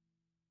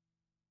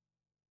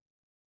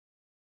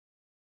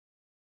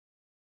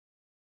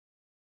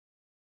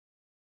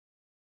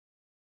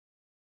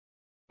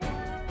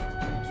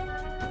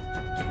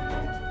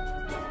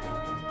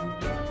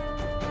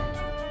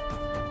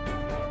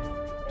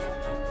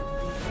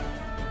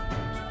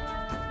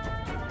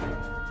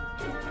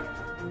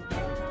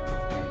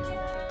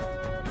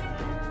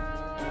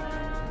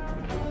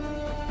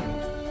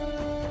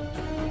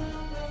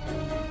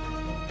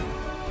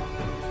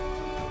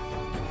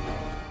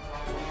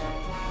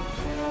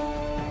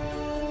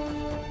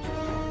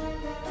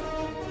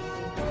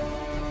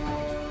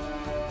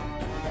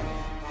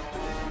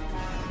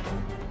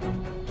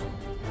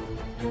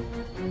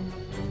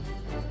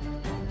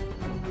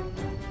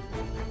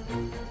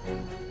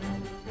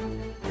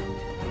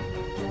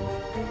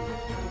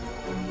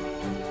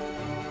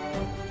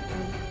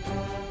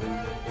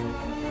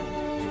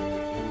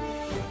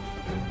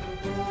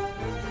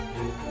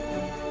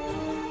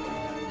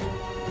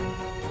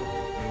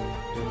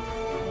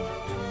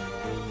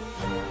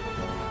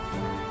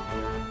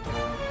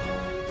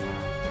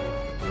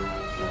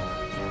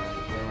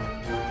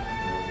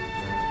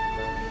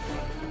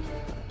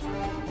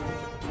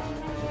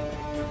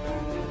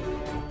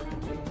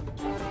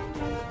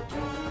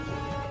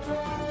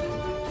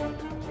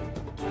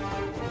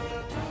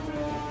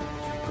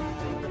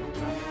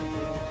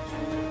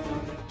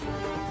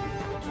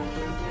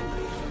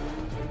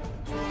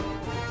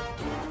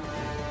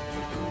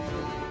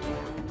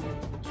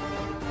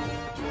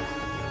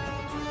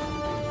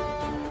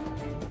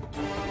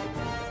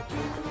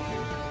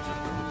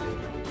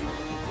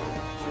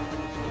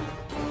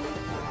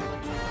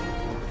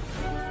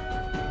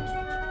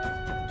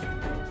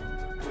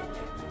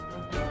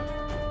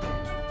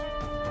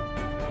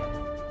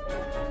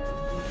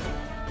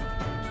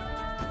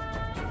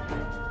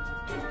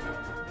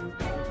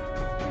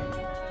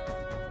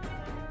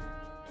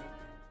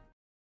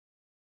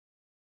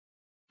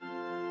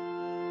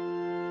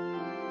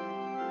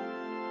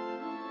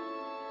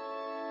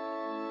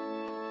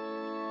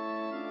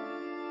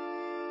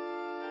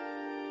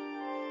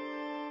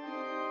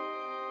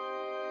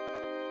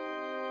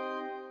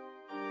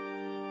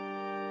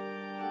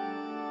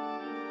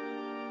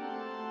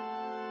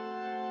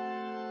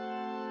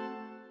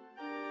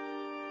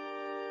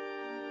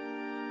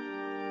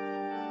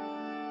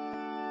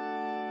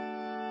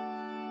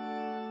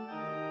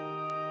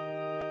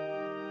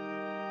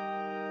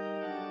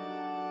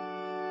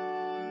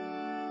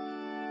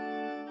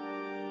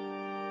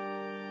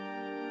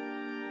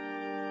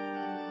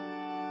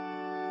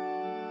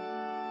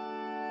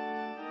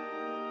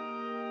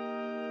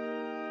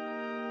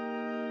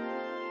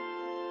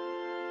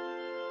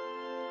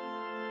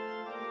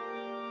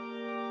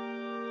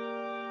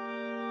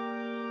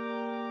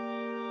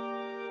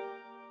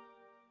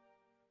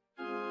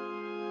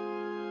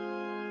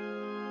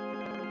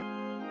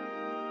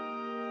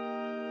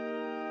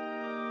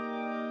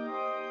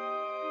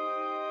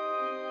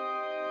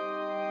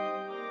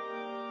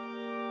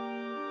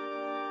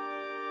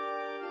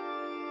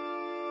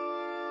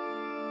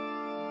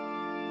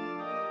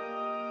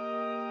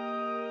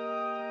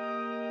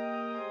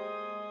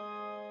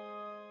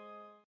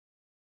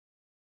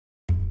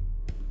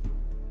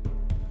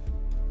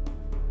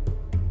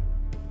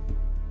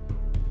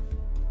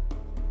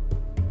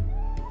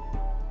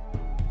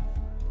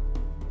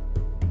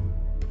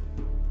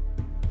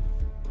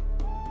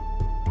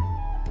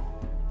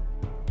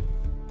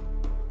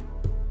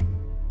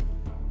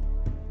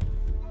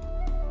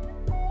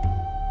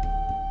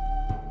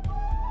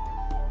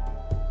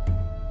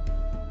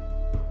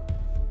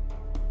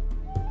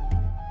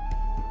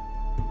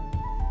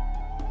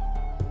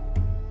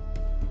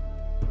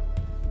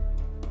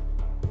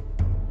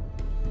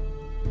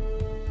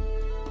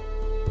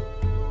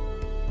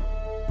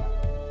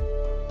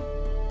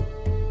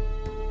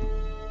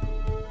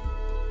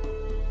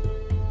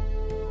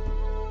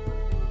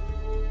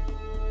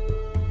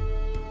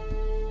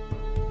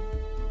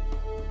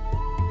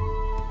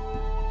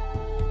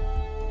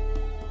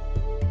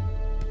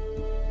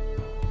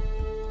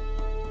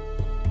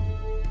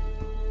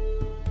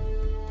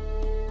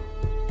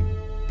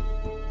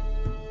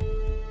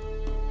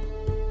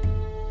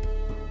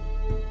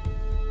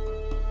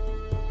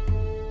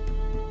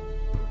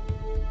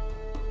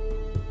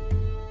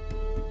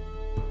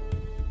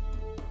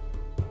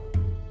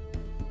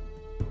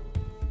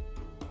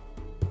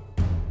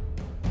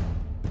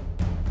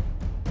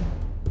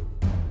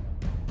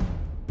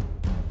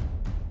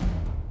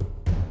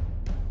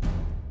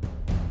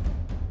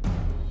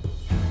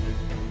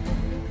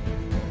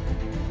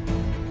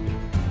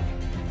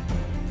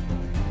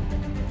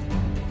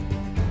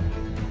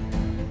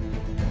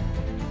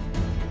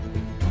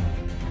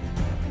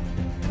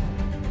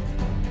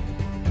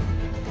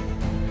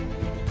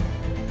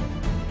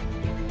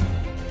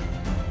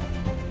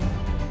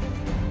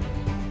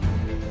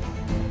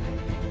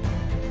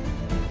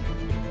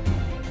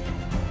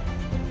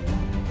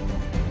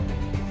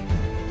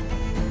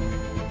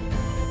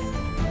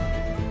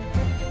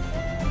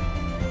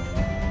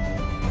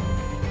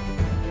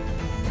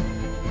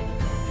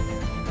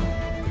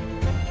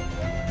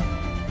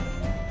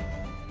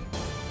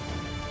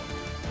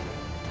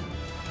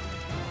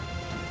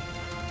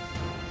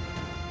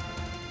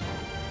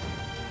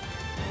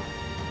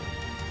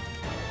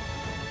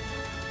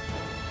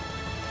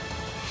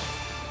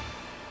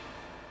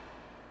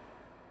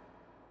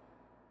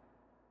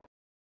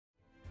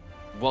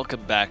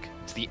 welcome back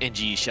to the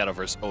NGE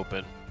Shadowverse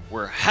Open.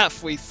 We're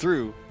halfway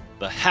through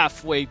the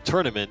halfway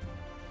tournament.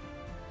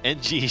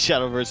 NGE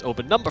Shadowverse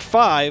Open number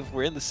 5.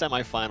 We're in the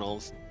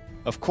semifinals.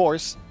 Of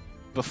course,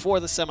 before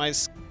the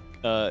semis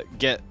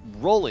get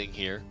rolling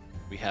here,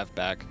 we have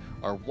back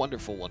our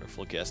wonderful,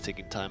 wonderful guest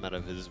taking time out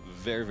of his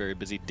very, very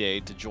busy day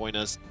to join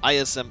us.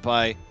 Aya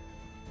Senpai,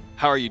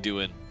 how are you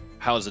doing?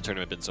 How has the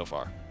tournament been so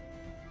far?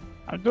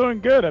 I'm doing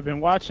good. I've been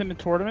watching the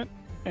tournament,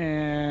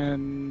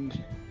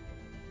 and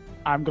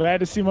I'm glad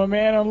to see my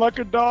man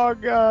Unlucker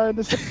Dog in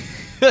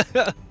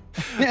the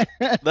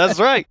That's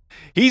right.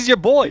 He's your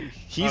boy.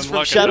 He's from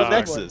Unlucker Shadow Dog.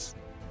 Nexus.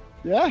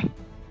 Yeah.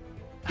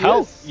 How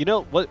Yes. you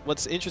know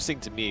what's interesting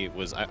to me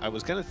was I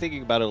was kind of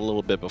thinking about it a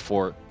little bit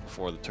before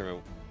the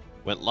tournament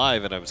went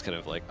live, and I was kind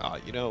of like,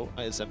 you know,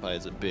 Aya Senpai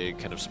is a big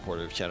kind of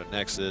supporter of Shadow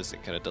Nexus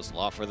and kind of does a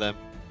lot for them.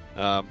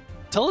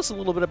 Tell us a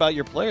little bit about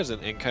your players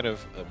and kind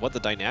of what the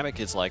dynamic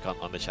is like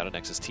on the Shadow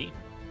Nexus team.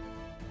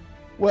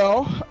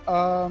 Well,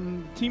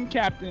 team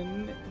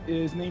captain,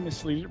 his name is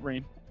Sleeted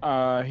Rain.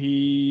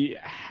 He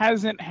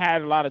hasn't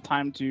had a lot of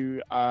time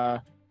to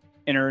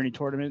enter any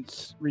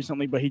tournaments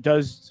recently, but he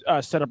does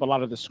set up a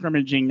lot of the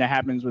scrimmaging that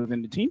happens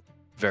within the team.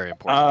 Very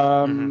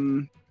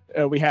important.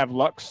 We have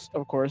Lux,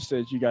 of course,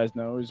 as you guys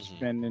know, has Mhm.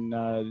 been in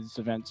these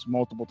events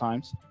multiple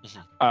times.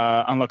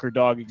 Mhm. Unlucker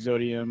Dog,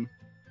 Exodium.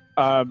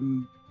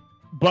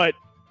 But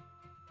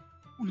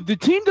the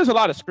team does a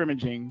lot of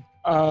scrimmaging.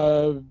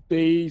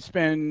 They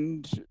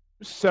spend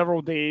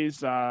several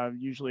days,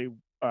 usually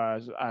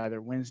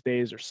either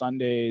Wednesdays or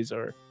Sundays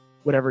or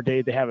whatever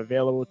day they have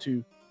available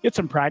to get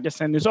some practice.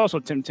 And there's also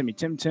Tim,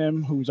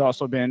 who's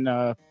also been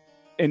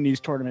in these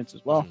tournaments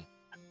as well.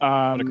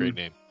 What a great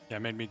name. Yeah, it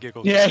made me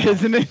giggle. Yeah, just now.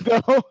 isn't it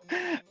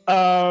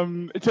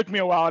though? It took me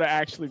a while to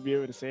actually be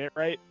able to say it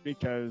right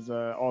because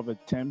all the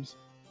Tims.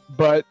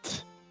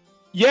 But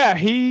yeah,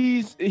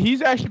 he's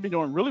actually been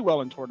doing really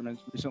well in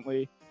tournaments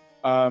recently.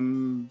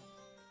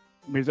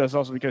 Maybe that's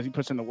also because he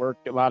puts in the work,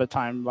 a lot of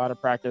time, a lot of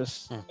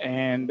practice,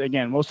 and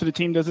again, most of the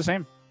team does the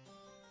same.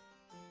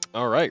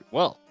 All right.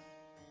 Well,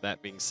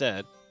 that being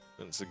said,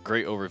 that's a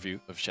great overview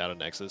of Shadow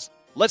Nexus.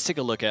 Let's take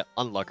a look at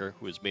Unlucker,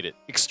 who has made it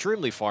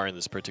extremely far in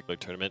this particular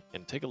tournament,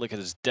 and take a look at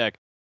his deck,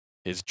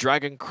 his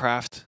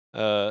Dragoncraft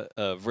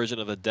version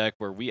of the deck,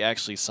 where we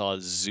actually saw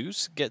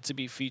Zeus get to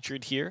be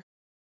featured here.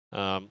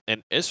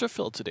 And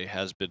Israfil today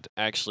has been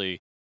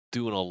actually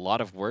doing a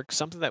lot of work.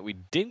 Something that we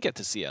didn't get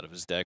to see out of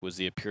his deck was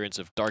the appearance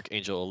of Dark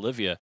Angel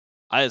Olivia.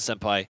 Aya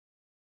Senpai,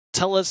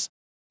 tell us,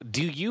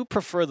 do you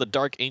prefer the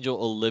Dark Angel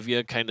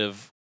Olivia kind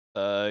of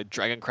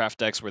Dragoncraft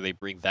decks where they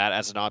bring that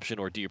as an option,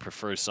 or do you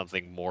prefer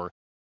something more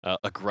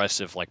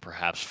aggressive, like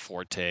perhaps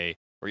Forte,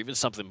 or even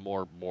something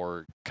more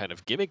kind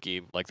of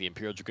gimmicky, like the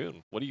Imperial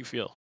Dragoon? What do you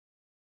feel?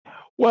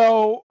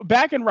 Well,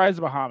 back in Rise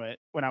of Bahamut,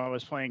 when I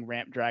was playing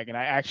Ramp Dragon,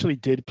 I actually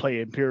did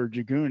play Imperial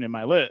Dragoon in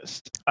my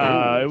list.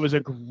 It was a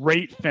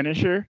great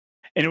finisher,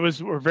 and it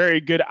was a very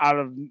good out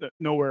of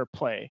nowhere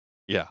play.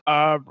 Yeah.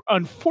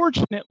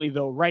 Unfortunately,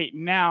 though, right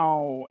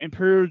now,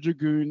 Imperial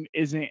Dragoon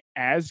isn't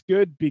as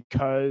good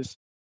because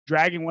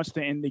Dragon wants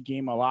to end the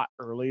game a lot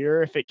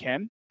earlier if it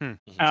can.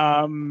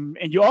 And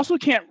you also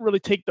can't really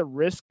take the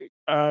risk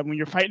when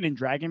you're fighting in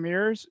Dragon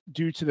Mirrors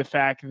due to the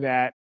fact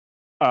that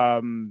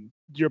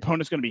your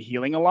opponent's going to be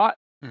healing a lot.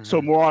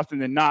 So more often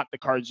than not, the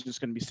card's just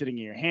going to be sitting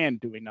in your hand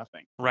doing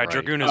nothing. Right, Right.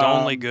 Dragoon is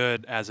only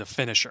good as a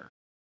finisher.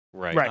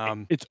 Right.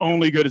 Right. It's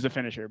only good as a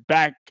finisher.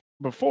 Back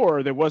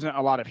before, there wasn't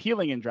a lot of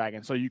healing in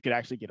Dragon, so you could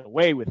actually get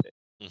away with it.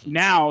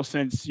 Now,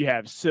 since you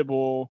have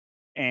Sybil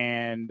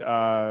and,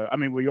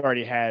 we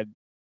already had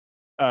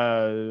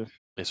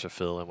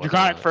Israfil and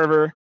Draconic whatnot.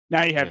 Fervor.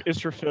 Now you have Yeah.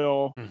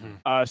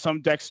 Israfil.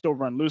 Some decks still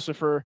run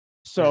Lucifer.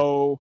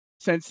 So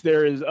since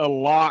there is a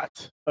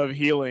lot of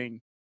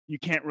healing, you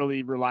can't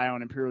really rely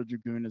on Imperial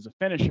Dragoon as a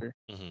finisher.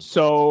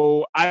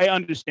 So I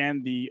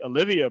understand the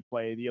Olivia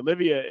play. The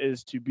Olivia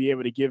is to be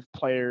able to give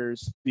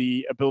players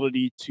the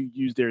ability to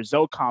use their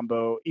Zell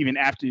combo even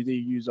after they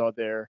use all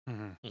their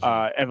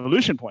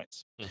evolution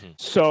points.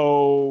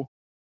 So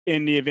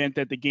in the event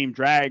that the game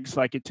drags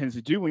like it tends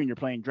to do when you're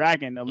playing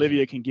Dragon,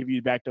 Olivia can give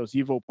you back those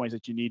evo points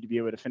that you need to be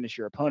able to finish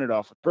your opponent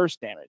off with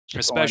burst damage.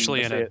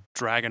 Especially in a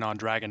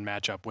dragon-on-dragon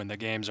matchup when the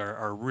games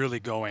are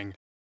really going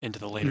into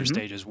the later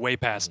stages, way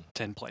past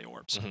 10 play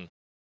orbs.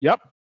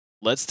 Yep.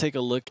 Let's take a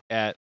look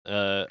at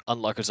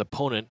Unlucker's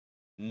opponent,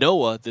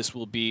 Noah. This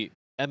will be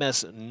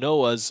MS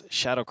Noah's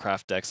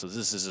Shadowcraft deck. So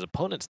this is his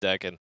opponent's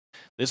deck, and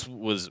this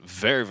was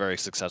very, very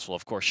successful.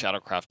 Of course,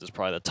 Shadowcraft is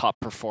probably the top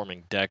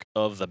performing deck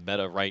of the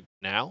meta right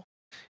now.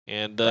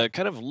 And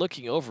kind of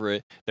looking over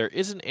it, there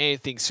isn't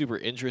anything super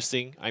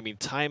interesting. I mean,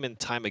 time and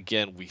time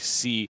again, we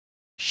see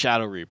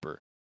Shadow Reaper,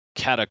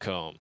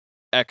 Catacomb,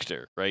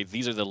 Ector, right?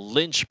 These are the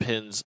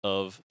linchpins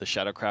of the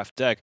Shadowcraft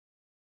deck.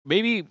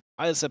 Maybe,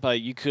 Aya Senpai,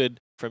 you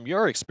could, from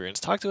your experience,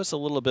 talk to us a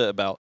little bit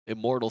about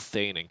Immortal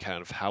Thane and kind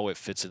of how it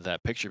fits in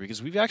that picture,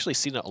 because we've actually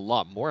seen it a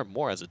lot more and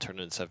more as the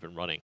tournaments have been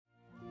running.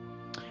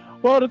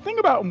 Well, the thing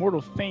about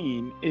Immortal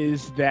Thane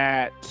is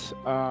that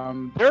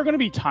there are going to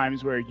be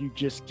times where you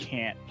just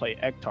can't play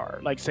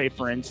Ektar. Like, say,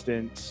 for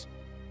instance,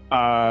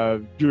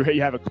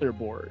 you have a clear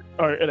board,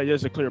 or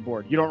there's a clear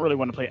board. You don't really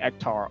want to play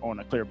Ektar on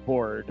a clear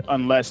board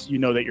unless you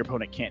know that your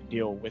opponent can't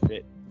deal with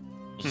it.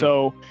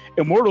 So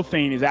Immortal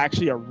Thane is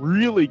actually a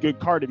really good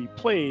card to be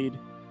played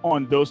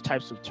on those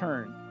types of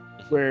turns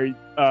where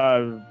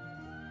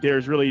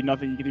there's really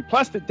nothing you can do.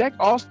 Plus, the deck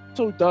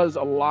also does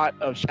a lot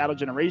of shadow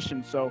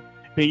generation, so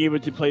being able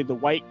to play the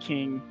White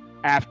King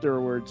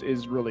afterwards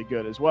is really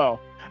good as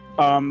well.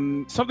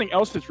 Something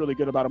else that's really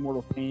good about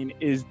Immortal Thane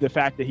is the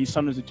fact that he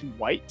summons the 2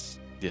 whites.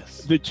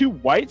 Yes. The 2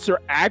 whites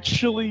are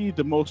actually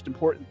the most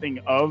important thing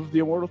of the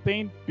Immortal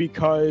Thane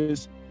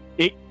because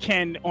it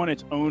can, on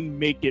its own,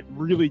 make it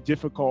really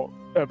difficult,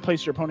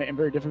 place your opponent in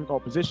very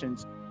difficult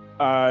positions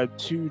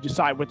to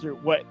decide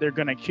what they're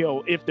going to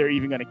kill, if they're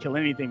even going to kill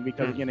anything,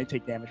 because again, they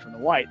take damage from the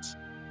whites.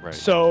 Right.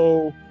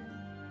 So,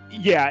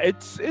 yeah,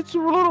 it's a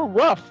little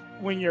rough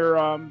when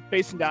you're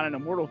facing down an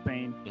Immortal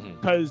Thane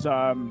because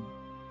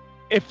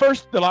at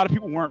first a lot of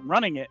people weren't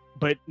running it,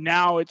 but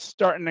now it's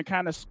starting to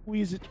kind of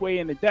squeeze its way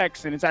into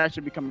decks, and it's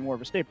actually becoming more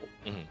of a staple.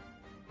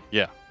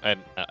 Yeah, and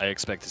I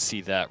expect to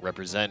see that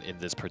represent in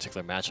this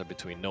particular matchup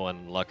between Noah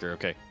and Lucker.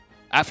 Okay,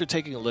 after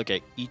taking a look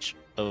at each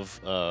of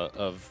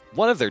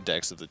one of their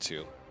decks of the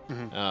 2,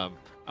 I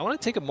want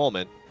to take a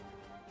moment,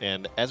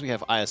 and as we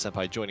have Aya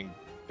Senpai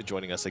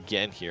joining us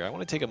again here, I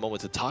want to take a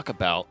moment to talk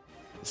about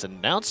this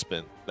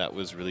announcement that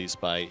was released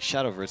by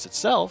Shadowverse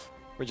itself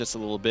for just a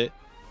little bit.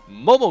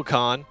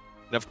 MomoCon,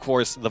 and of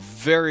course the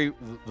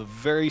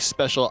very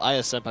special Aya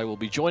Senpai will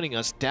be joining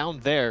us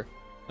down there.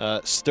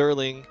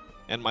 Sterling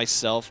and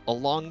myself,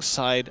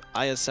 alongside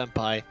Aya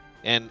Senpai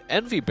and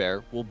Envy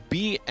Bear, will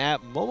be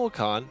at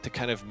MomoCon to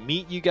kind of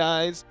meet you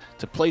guys,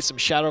 to play some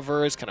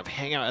Shadowverse, kind of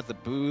hang out at the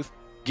booth,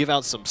 give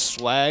out some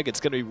swag. It's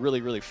going to be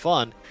really, really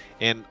fun.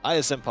 And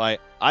Aya Senpai,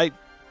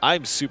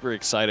 I'm super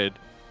excited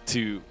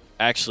to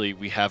actually,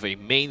 we have a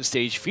main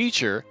stage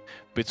feature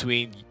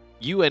between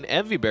you and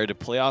Envy Bear to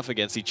play off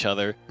against each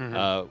other,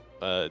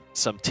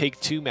 some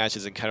Take-Two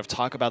matches, and kind of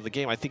talk about the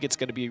game. I think it's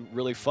going to be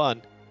really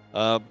fun.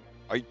 I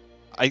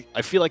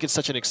feel like it's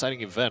such an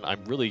exciting event.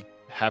 I'm really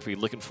happy,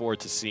 looking forward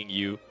to seeing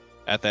you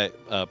at that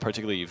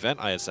particular event,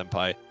 Aya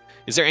Senpai.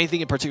 Is there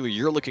anything in particular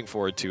you're looking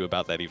forward to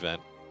about that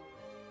event?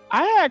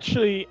 I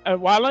actually,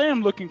 while I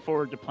am looking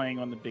forward to playing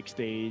on the big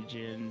stage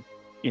and,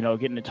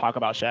 getting to talk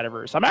about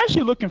Shadowverse, I'm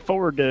actually looking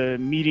forward to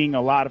meeting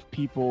a lot of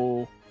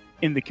people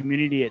in the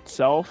community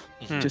itself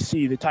to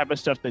see the type of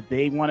stuff that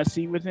they want to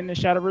see within the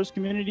Shadowverse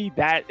community.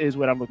 That is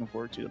what I'm looking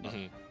forward to the most.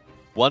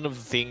 One of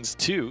the things,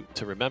 too,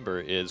 to remember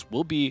is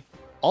we'll be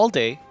all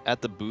day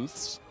at the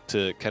booths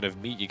to kind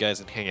of meet you guys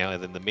and hang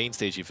out in the main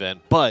stage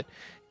event, but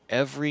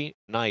every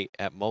night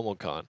at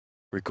MomoCon,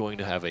 we're going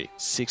to have a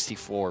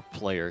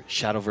 64-player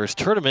Shadowverse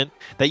tournament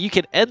that you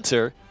can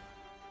enter,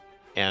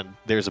 and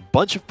there's a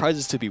bunch of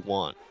prizes to be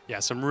won. Yeah,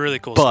 some really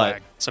cool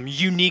swag, some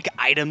unique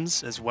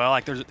items as well.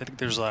 Like I think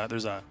there's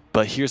a.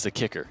 But here's the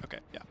kicker. Okay,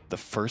 yeah. The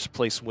first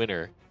place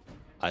winner,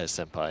 Aya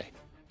Senpai,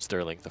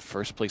 Sterling, the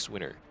first place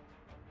winner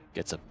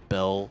gets a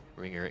Bell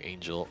Ringer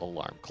Angel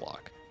alarm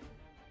clock.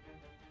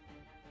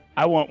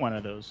 I want one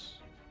of those.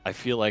 I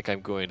feel like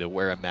I'm going to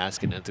wear a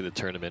mask and enter the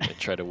tournament and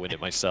try to win it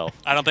myself.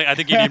 I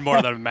think you need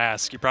more than a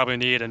mask. You probably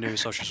need a new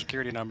social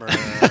security number,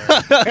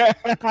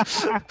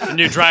 a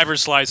new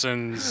driver's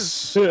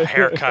license, a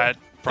haircut,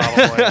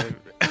 probably.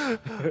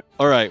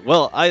 All right,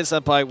 well, Aya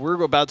Senpai,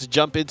 we're about to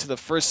jump into the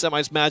first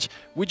semis match.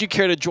 Would you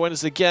care to join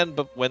us again?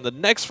 But when the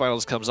next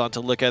finals comes on to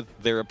look at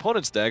their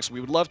opponent's decks, we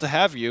would love to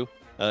have you.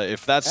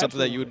 If that's something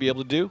that you would be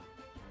able to do.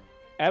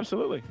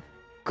 Absolutely.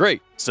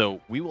 Great.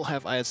 So we will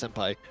have Aya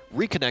Senpai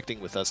reconnecting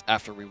with us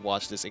after we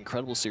watch this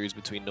incredible series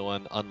between Noah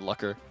and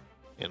Unlucker,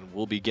 and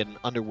we'll be getting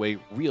underway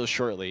real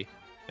shortly.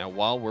 Now,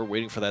 while we're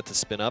waiting for that to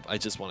spin up, I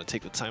just want to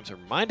take the time to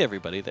remind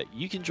everybody that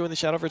you can join the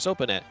Shadowverse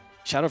Open at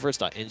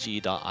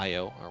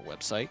shadowverse.nge.io, our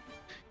website.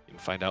 You can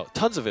find out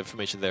tons of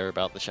information there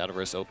about the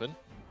Shadowverse Open.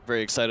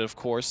 Very excited, of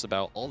course,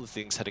 about all the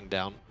things heading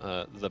down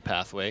the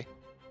pathway.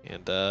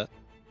 And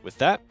with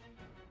that,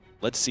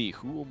 let's see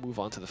who will move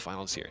on to the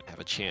finals here and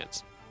have a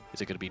chance. Is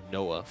it going to be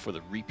Noah for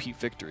the repeat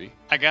victory?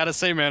 I gotta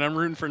say, man, I'm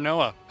rooting for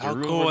Noah. How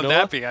rooting cool for would Noah?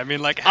 that be? I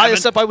mean, like, Aya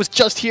Senpai was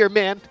just here,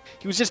 man.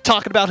 He was just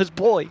talking about his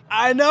boy.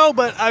 I know,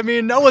 but I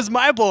mean, Noah's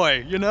my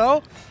boy, you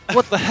know?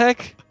 What the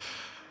heck?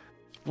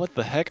 What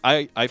the heck?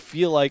 I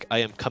feel like I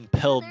am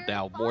compelled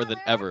now more than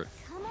ever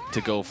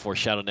to go for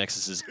Shadow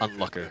Nexus's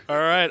Unlucker. All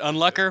right,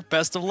 Unlucker,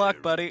 best of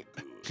luck, buddy.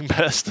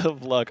 Best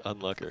of luck,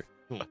 Unlucker.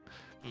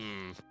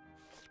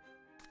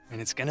 And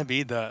it's gonna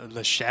be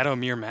the Shadow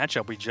Mirror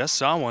matchup. We just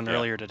saw one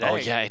earlier today. Oh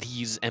yeah, and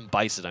he's M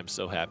Bison. I'm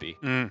so happy.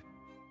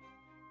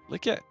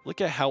 Look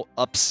at how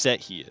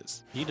upset he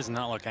is. He does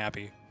not look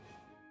happy.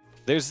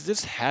 There's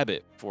this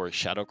habit for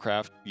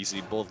Shadowcraft. You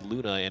see both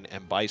Luna and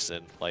M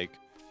Bison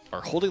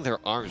are holding their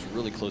arms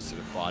really close to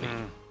their body.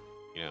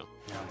 You know,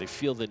 they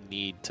feel the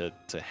need to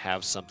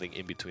have something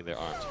in between their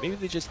arms. Maybe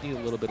they just need a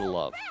little bit of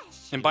love.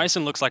 And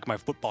Bison looks like my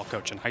football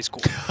coach in high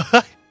school.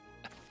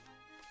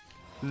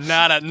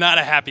 Not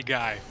a happy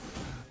guy.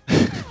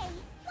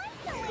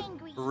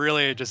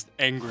 Really just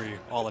angry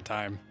all the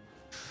time.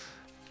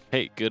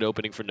 Hey, good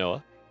opening for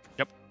Noah.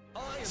 Yep.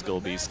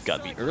 Skullbeast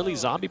got the early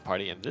zombie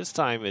party, and this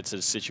time it's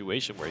a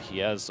situation where he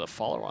has a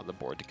follower on the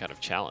board to kind of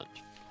challenge.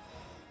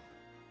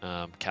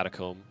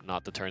 Catacomb,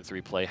 not the turn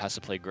 3 play, has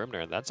to play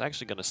Grimner, and that's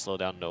actually going to slow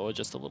down Noah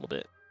just a little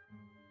bit.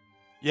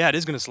 Yeah, it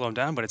is going to slow him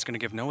down, but it's going to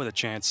give Noah the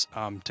chance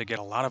to get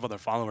a lot of other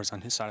followers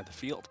on his side of the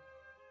field.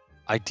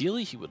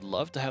 Ideally, he would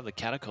love to have the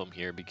Catacomb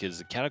here because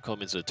the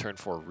Catacomb is a turn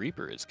 4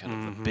 Reaper. It's kind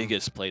of the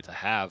biggest play to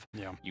have.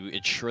 Yeah. You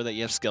ensure that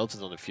you have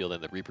skeletons on the field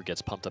and the Reaper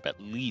gets pumped up at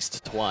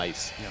least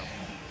twice. Yeah.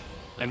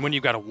 And when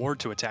you've got a ward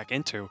to attack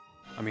into,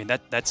 I mean,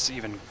 that's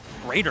even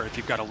greater if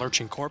you've got a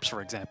Lurching Corpse,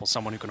 for example,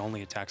 someone who can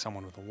only attack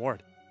someone with a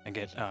ward and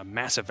get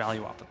massive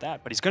value off of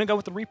that. But he's going to go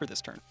with the Reaper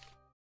this turn.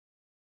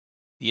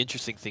 The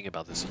interesting thing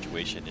about this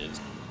situation is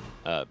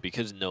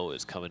because Noah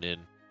is coming in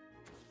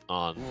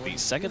on the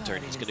second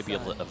turn, he's going to be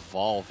able to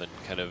evolve and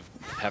kind of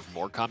have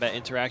more combat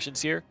interactions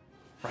here.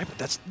 Right, but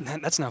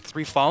that's now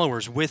 3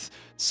 followers with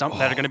some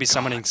that are going to be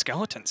summoning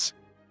skeletons.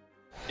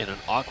 In an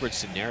awkward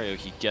scenario,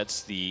 he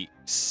gets the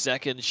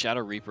second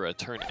Shadow Reaper a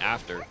turn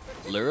after.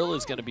 Lyril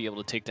is going to be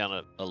able to take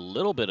down a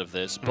little bit of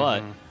this,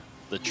 but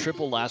the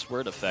triple last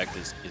word effect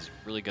is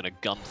really going to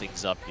gum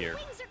things up here.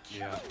 Things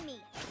are killing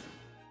me.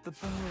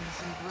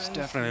 There's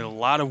definitely a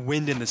lot of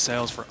wind in the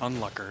sails for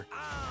Unlucker.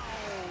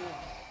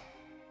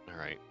 All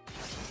right.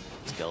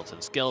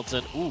 Skeleton,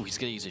 skeleton. Ooh, he's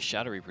going to use a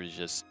Shadow Reaper to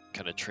just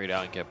kind of trade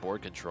out and get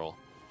board control.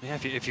 Yeah,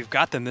 if you've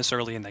got them this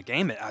early in the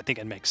game, I think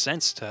it makes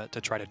sense to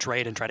try to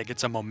trade and try to get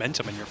some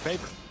momentum in your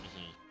favor.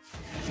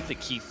 I think the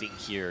key thing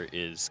here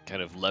is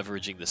kind of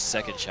leveraging the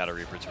second Shadow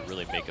Reaper to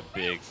really make a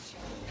big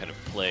kind of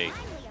play.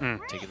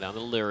 Taking down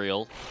the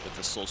Lyriel with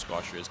the Soul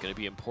Squasher is going to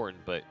be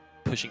important, but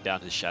pushing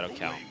down his Shadow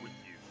count.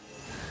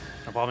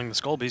 Evolving the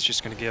Skull Beast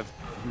just going to give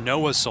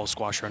Noah's Soul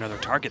Squasher another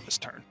target this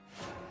turn.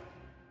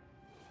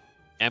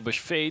 Ambush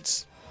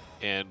fades,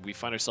 and we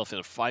find ourselves in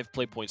a 5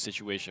 play point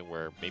situation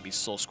where maybe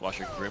Soul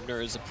Squasher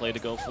Grimner is a play to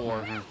go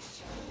for.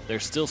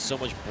 There's still so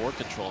much board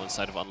control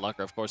inside of Unlucker.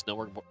 Of course, no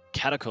more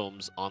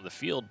Catacombs on the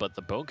field, but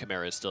the Bone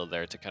Chimera is still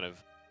there to kind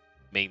of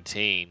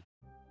maintain.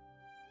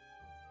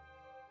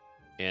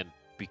 And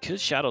because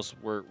Shadows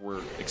were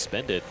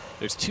expended,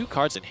 there's 2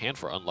 cards in hand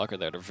for Unlucker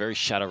that are very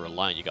Shadow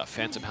reliant. You got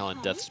Phantom Howl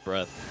and Death's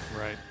Breath.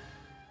 Right.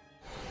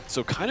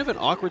 So kind of an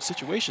awkward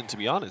situation, to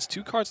be honest.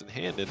 2 cards in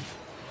hand, and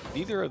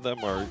neither of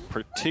them are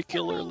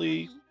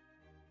particularly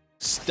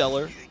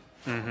stellar.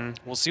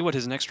 We'll see what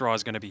his next draw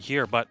is going to be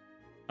here, but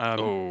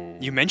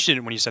you mentioned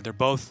it when you said they're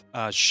both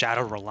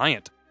Shadow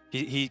reliant.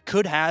 He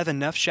could have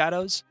enough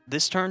Shadows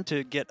this turn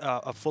to get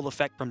a full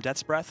effect from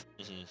Death's Breath,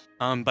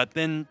 but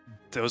then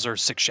those are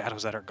 6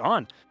 Shadows that are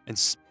gone.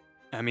 And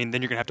I mean,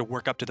 then you're going to have to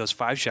work up to those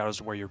 5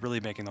 Shadows where you're really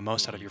making the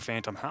most out of your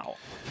Phantom Howl.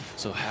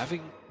 So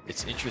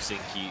it's interesting,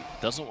 he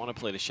doesn't want to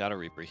play the Shadow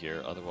Reaper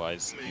here,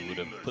 otherwise he would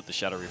have put the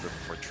Shadow Reaper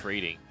before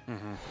trading.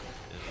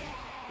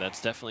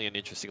 That's definitely an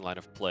interesting line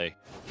of play.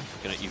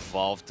 Going to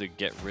evolve to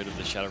get rid of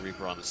the Shadow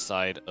Reaper on the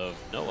side of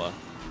Noah,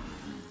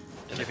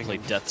 and then play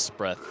Death's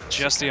Breath.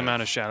 Just the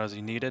amount of Shadows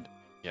he needed.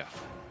 Yeah.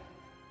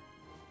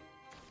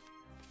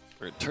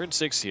 We're at turn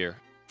 6 here,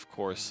 of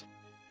course,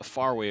 a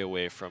far way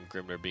away from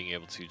Grimner being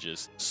able to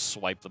just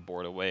swipe the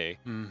board away.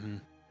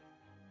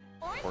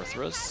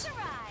 Orthrus.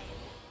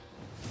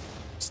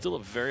 Still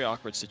a very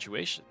awkward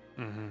situation.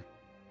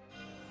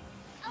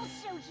 I'll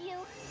show you.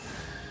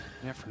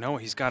 Yeah, for Noah,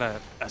 he's got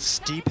a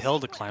steep hill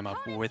to climb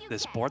up with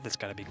this board that's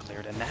got to be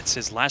cleared, and that's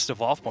his last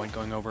evolve point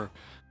going over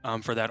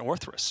for that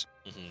Orthrus.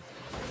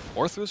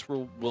 Orthrus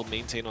will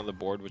maintain on the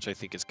board, which I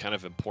think is kind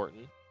of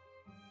important.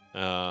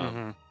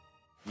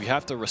 We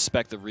have to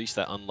respect the reach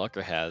that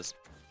Unlucker has.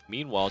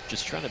 Meanwhile,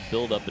 just trying to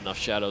build up enough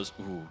Shadows.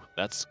 Ooh,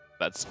 that's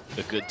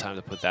a good time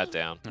to put that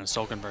down. And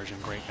Soul Conversion,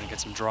 great. Gonna get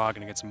some draw,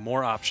 gonna get some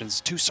more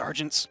options. 2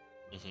 Sergeants.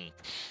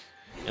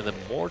 And the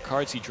more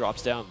cards he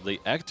drops down, the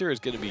Ector is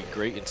going to be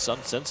great in some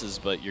senses,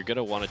 but you're going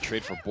to want to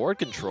trade for board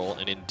control,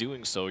 and in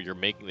doing so, you're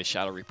making the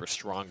Shadow Reaper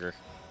stronger.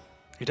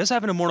 He does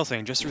have an Immortal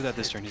Thing, just threw that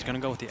this turn. He's going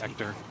to go with the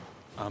Ector.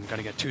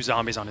 Gonna get 2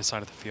 zombies on his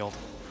side of the field.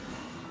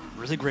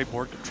 Really great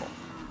board control.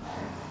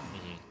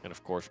 And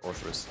of course,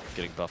 Orthrus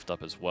getting buffed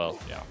up as well.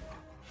 Yeah.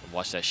 And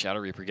watch that Shadow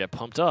Reaper get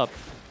pumped up.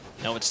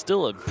 Now, it's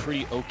still a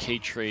pretty okay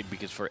trade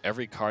because for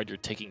every card you're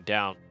taking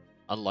down,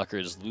 Unlucker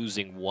is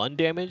losing 1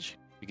 damage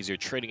because you're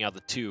trading out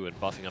the 2 and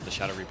buffing up the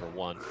Shadow Reaper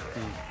 1.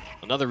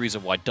 Another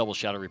reason why double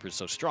Shadow Reaper is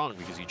so strong,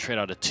 because you trade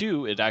out a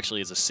 2, it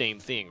actually is the same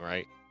thing,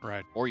 right?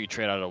 Right. Or you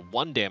trade out a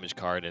 1 damage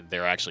card and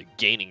they're actually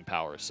gaining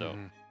power, so...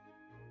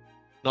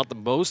 Not the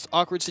most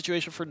awkward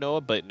situation for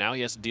Noah, but now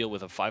he has to deal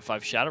with a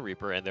 5/5 Shadow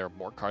Reaper, and there are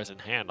more cards in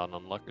hand on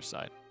Unlucker's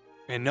side.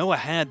 And Noah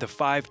had the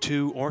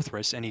 5/2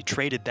 Orthrus, and he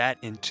traded that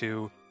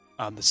into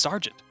the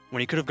Sergeant, when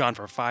he could have gone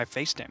for 5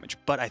 face damage.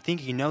 But I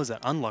think he knows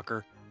that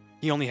Unlucker,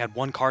 he only had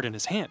 1 card in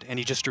his hand, and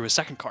he just drew a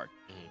 2nd card.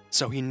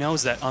 So he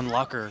knows that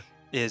Unlucker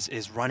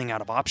is running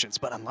out of options,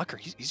 but Unlucker,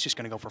 he's just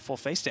going to go for full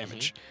face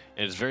damage.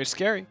 And it's very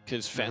scary,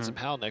 because Phantom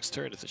Howl next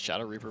turn, if the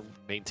Shadow Reaper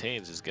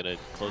maintains, is going to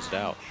close it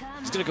out.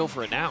 He's going to go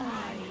for it now.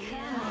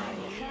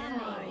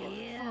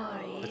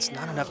 It's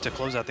not enough to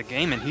close out the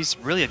game, and he's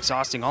really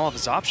exhausting all of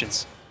his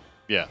options.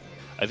 Yeah.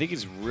 I think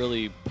he's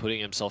really putting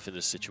himself in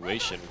this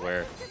situation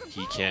where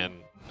he can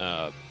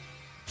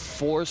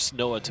force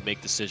Noah to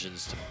make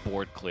decisions to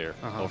board clear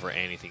over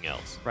anything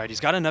else. Right, he's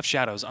got enough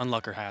shadows,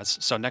 Unlucker has.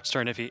 So next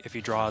turn, if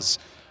he draws...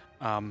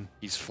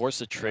 he's forced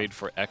to trade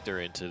for Ector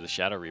into the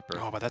Shadow Reaper.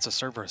 Oh, but that's a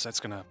Cerberus. That's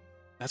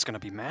gonna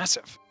be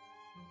massive.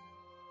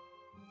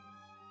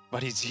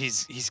 But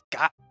he's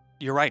got...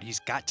 You're right, he's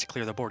got to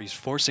clear the board. He's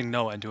forcing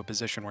Noah into a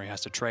position where he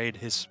has to trade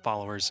his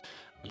followers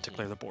to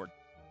clear the board.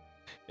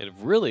 And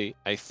really,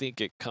 I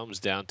think it comes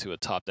down to a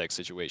top deck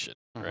situation,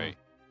 right?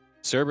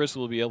 Cerberus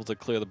will be able to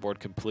clear the board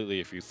completely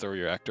if you throw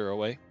your Ector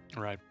away.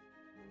 Right.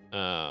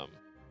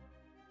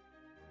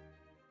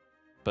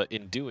 But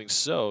in doing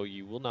so,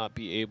 you will not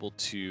be able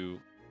to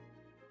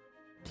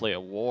play a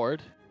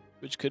ward,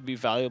 which could be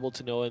valuable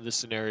to Noah in this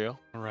scenario.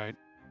 Right.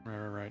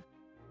 Right.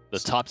 The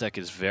top deck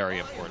is very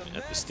important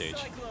at this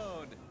stage.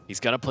 He's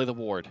got to play the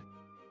ward.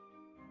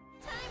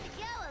 Time to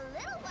go a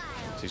little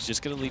while. So he's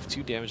just going to leave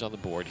 2 damage on the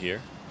board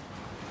here.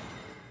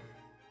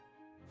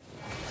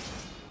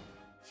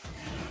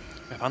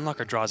 If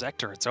Unlucker draws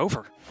Ector, it's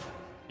over.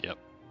 Yep.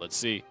 Let's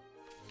see.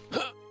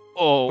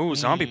 Oh, Ooh,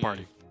 zombie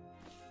party.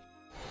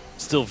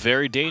 Still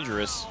very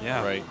dangerous.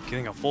 Yeah, Right.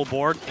 Getting a full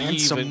board and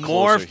some Even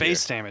more closer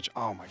face here. damage.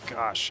 Oh my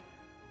gosh.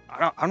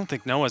 I don't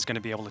think Noah's going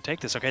to be able to take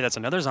this. Okay, that's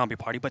another zombie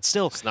party, but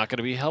still, It's not going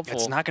to be helpful.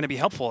 it's not going to be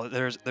helpful.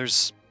 There's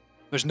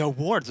no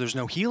wards. There's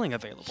no healing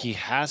available. He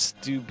has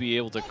to be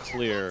able to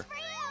clear.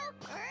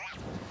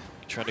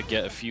 Try to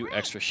get a few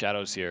extra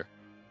shadows here.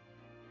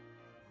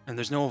 And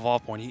there's no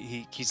evolve point.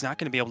 He's not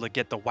going to be able to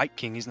get the White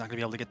King. He's not going to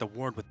be able to get the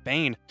ward with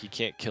Bane. He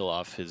can't kill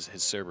off his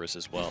Cerberus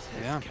as well.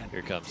 Yeah. Here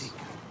it comes.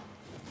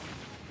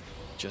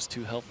 Just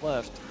 2 health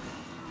left.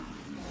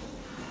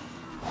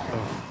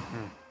 Well,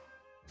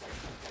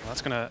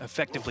 that's going to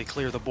effectively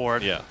clear the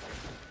board. Yeah.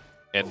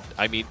 And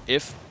I mean,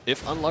 if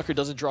Unlucker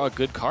doesn't draw a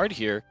good card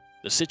here,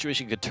 the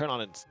situation could turn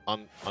on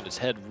its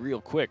head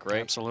real quick,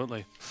 right?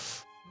 Absolutely.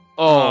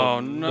 Oh,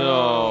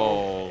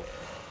 no.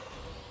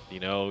 You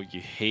know,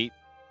 you hate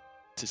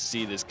to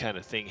see this kind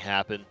of thing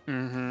happen.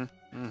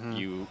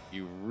 You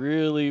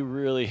really,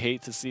 really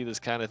hate to see this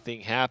kind of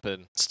thing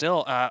happen.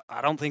 Still, I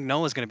don't think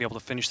Noah's going to be able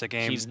to finish the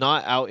game He's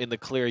not out in the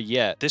clear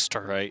yet. this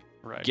turn. Right?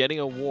 Right. Getting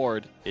a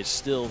ward is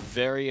still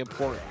very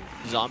important.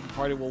 Zombie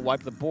Party will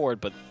wipe the board,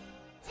 but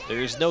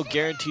there is no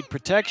guaranteed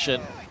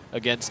protection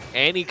against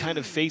any kind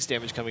of face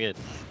damage coming in.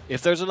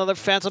 If there's another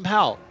Phantom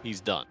Howl,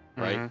 he's done,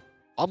 right?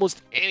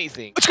 Almost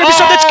anything. It's going to be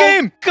that's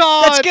game!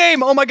 God! That's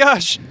game! Oh my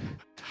gosh!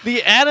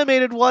 The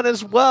animated one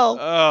as well.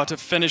 Oh, to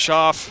finish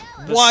off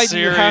the Why series. do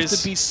you have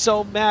to be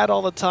so mad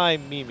all the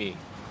time, Mimi?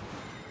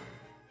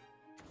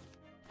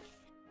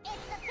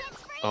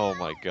 Oh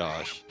my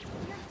gosh.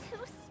 You're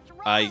too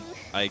strong.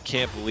 I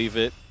can't believe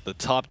it. The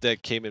top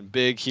deck came in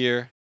big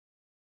here.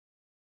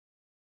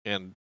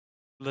 And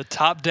The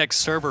top deck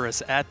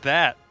Cerberus at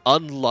that.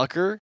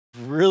 Unlucker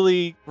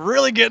really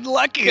Getting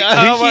lucky. he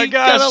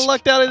kind of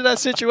lucked out into that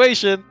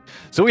situation.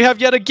 So we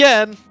have yet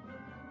again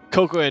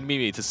Coco and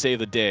Mimi to save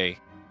the day.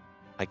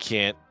 I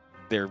can't.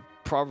 They're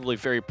probably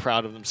very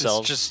proud of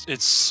themselves.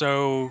 It's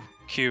so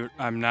cute.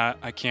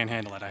 I can't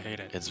handle it. I hate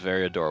it. It's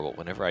very adorable.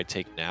 Whenever I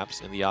take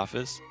naps in the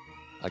office,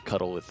 I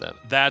cuddle with them.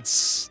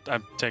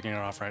 I'm taking it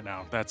off right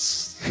now.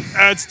 That's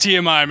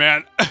TMI,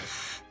 man.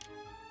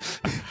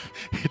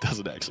 It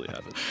doesn't actually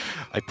happen.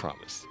 I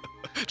promise.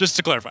 Just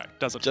to clarify, it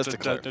doesn't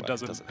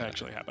happen.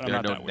 actually happen. There are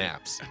I'm not no that weird.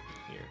 naps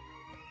here.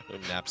 No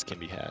naps can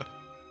be had.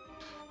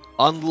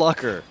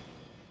 Unlucker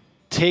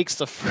takes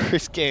the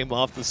first game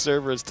off the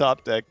server's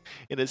top deck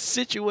in a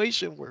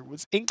situation where it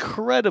was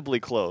incredibly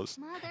close.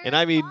 And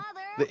I mean,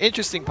 the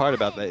interesting part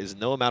about that is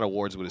no amount of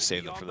wards would have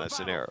saved them from that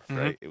scenario,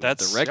 right? It was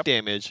That's- direct yep.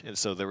 damage, and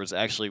so there was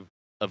actually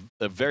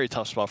a very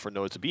tough spot for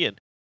Noah to be in.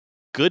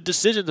 Good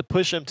decision to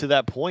push him to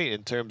that point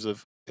in terms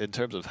of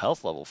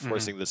health level,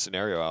 forcing the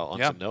scenario out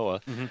onto Yep. Noah.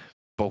 Mhm.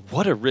 But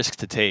what a risk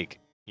to take,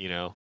 you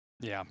know?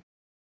 Yeah.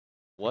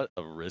 What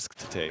a risk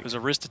to take. It was a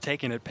risk to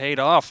take, and it paid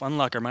off.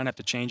 Unlucker might have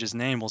to change his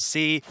name. We'll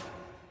see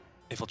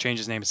if he'll change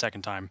his name a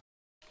second time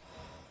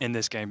in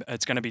this game.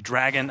 It's going to be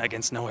Dragon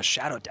against Noah's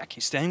Shadow deck.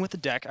 He's staying with the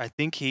deck. I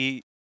think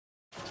he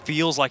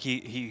feels like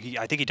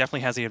I think he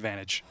definitely has the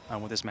advantage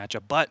with this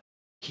matchup, but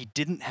he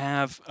didn't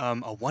have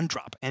a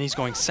 1-drop, and he's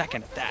going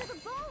second at that.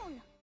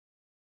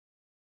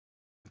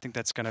 I think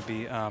that's going to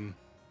be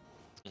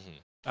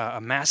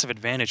a massive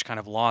advantage kind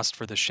of lost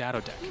for the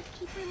Shadow deck. You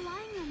keep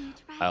relying on me,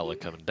 Dragon.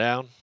 Outlet coming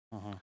down.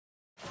 Uh-huh.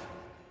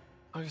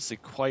 Obviously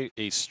quite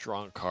a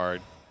strong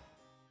card.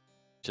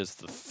 Just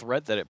the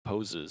threat that it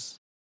poses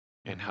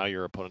and how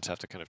your opponents have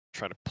to kind of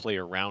try to play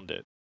around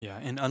it. Yeah,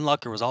 and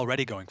Unlucker was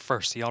already going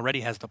first. He already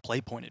has the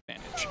play point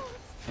advantage.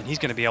 And he's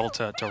going to be able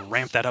to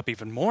ramp that up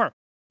even more,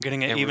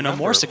 getting And even a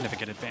more remember,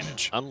 significant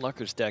advantage.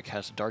 Unlucker's deck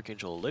has Dark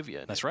Angel Olivia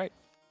in it. That's right.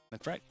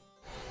 That's right.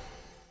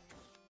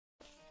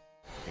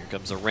 Here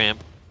comes a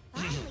ramp.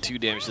 2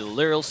 damage to the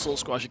Lyrial. Soul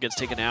Squasher gets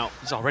taken out.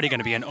 There's already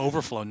going to be an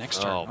overflow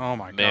next turn. Oh, Oh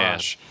my man.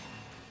 gosh.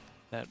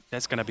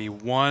 That's going to be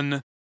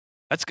one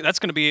That's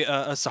going to be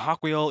a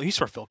Sahakweal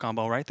Easterfield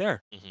combo right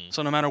there. Mm-hmm.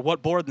 So no matter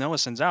what board Noah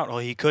sends out, well,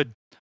 he could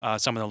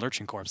summon the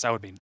Lurching Corpse. That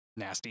would be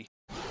nasty.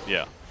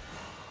 Yeah.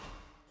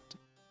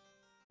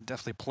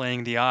 Definitely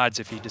playing the odds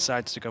if he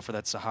decides to go for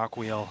that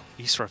Sahakweal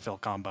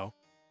Easterfield combo.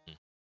 Mm.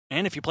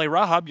 And if you play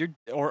Rahab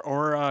or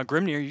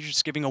Grimnir, you're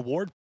just giving a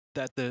ward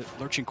that the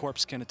Lurching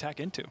Corpse can attack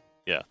into.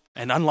 Yeah.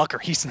 And Unlucker,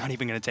 he's not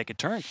even going to take a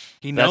turn.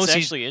 He knows That's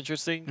he's actually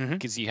interesting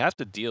because you have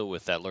to deal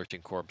with that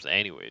Lurching Corpse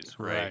anyways,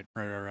 right?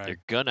 Right. You're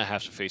going to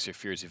have to face your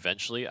fears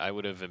eventually. I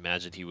would have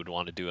imagined he would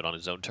want to do it on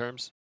his own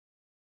terms.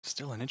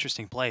 Still an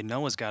interesting play.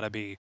 Noah's got to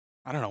be,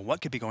 I don't know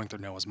what could be going through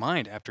Noah's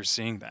mind after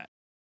seeing that.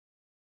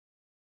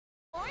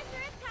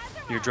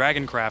 Your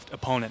Dragoncraft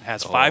opponent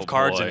has 5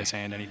 cards in boy. his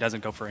hand and he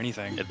doesn't go for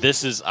anything.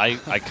 This is, I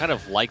kind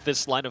of like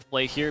this line of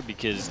play here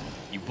because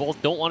you both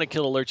don't want to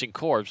kill a Lurching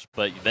Corpse,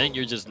 but then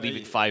you're just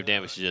leaving 5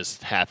 damage to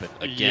just happen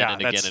again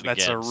and again and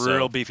that's again. a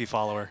real beefy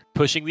follower.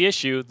 Pushing the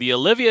issue. The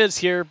Olivia is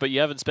here, but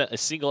you haven't spent a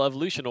single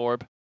Evolution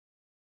Orb.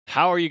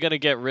 How are you going to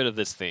get rid of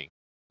this thing?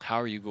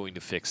 How are you going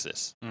to fix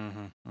this?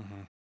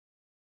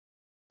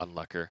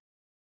 Unlucker.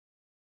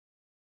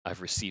 I've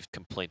received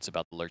complaints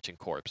about the Lurching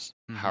Corpse.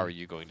 How are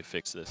you going to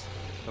fix this?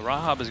 The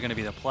Rahab is going to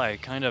be the play.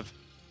 Kind of,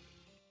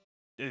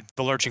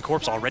 the Lurching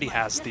Corpse already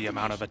has the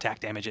amount of attack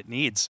damage it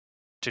needs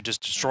to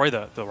just destroy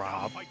the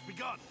Rahab.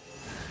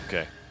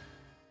 Okay.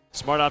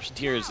 Smart option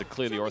here is to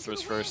clear the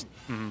Orthros first.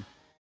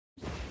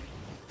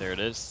 There it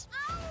is.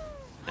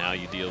 Now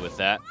you deal with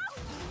that.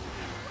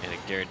 And it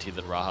guaranteed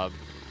that Rahab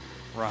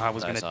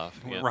was dies going off.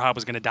 Yeah. Rahab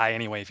was going to die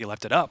anyway if you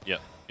left it up.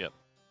 Yep.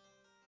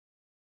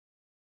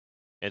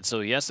 And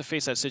so he has to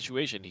face that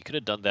situation. He could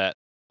have done that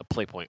a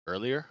play point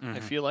earlier, I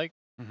feel like.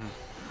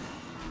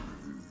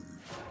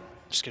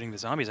 Just getting the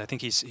zombies. I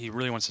think he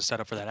really wants to set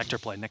up for that Ector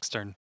play next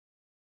turn.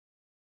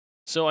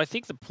 So I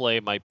think the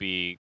play might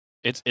be,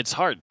 it's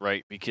hard,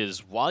 right?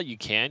 Because while you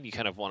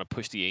kind of want to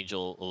push the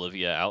Angel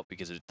Olivia out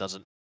because it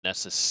doesn't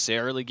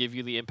necessarily give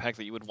you the impact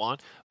that you would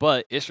want.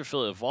 But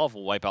Israfil Evolve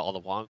will wipe out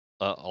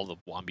all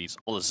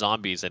the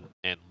zombies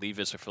and leave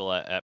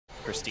Israfil at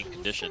pristine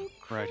condition.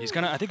 Right.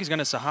 I think he's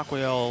gonna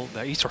Sahakweal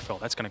the Easterfield.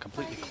 That's gonna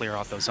completely clear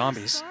off those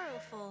zombies.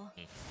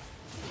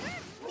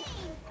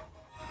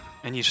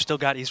 And you still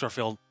got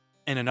Easterfield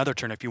in another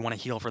turn if you want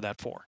to heal for that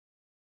 4.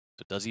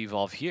 So does he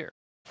evolve here?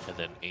 And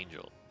then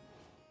Angel.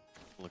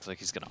 Looks like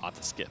he's gonna opt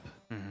to skip.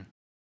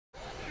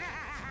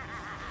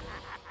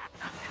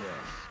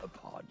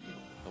 Upon you.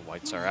 The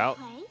whites are out.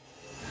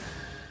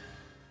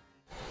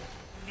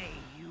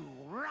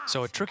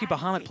 So a tricky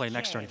Bahamut play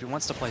next turn. If he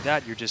wants to play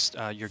that, you're just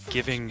you're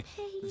giving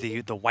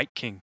the White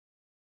King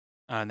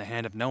in the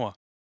hand of Noah.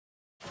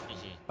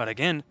 But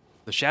again,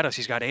 the shadows,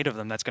 he's got 8 of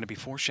them. That's going to be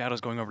 4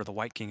 shadows going over to the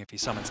White King if he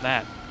summons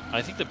that.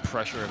 I think the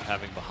pressure of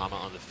having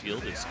Bahamut on the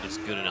field is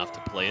good enough to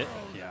play it.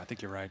 Yeah, I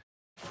think you're right.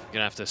 You're going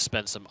to have to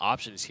spend some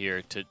options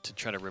here to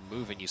try to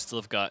remove, and you still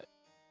have got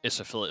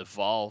Israfil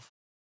Evolve.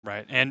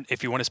 Right, and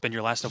if you want to spend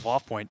your last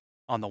Evolve point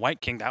on the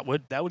White King, that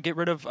would get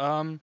rid of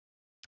Bahamut,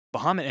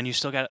 and you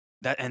still got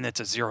that, and it's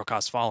a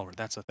 0-cost follower.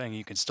 That's the thing.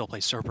 You can still play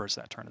Cerberus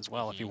that turn as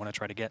well if you want to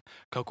try to get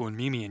Coco and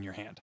Mimi in your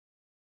hand.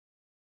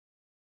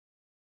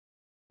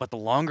 But the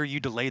longer you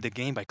delay the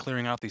game by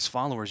clearing out these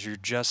followers, you're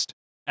just,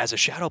 as a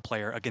Shadow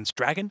player against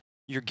Dragon,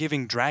 you're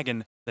giving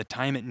Dragon the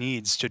time it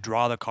needs to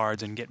draw the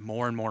cards and get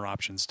more and more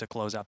options to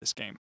close out this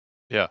game.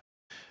 Yeah.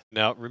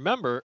 Now,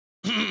 remember,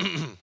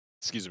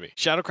 excuse me,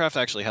 Shadowcraft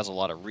actually has a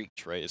lot of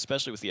reach, right?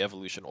 Especially with the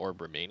Evolution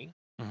Orb remaining.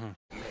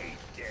 May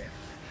death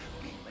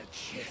be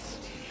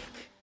majestic.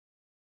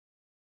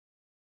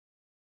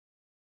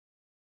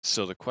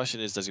 So the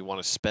question is, does he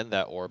want to spend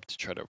that orb to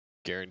try to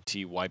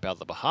guarantee wipe out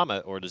the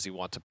Bahamut, or does he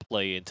want to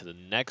play into the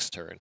next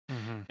turn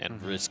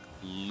and risk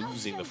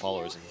losing the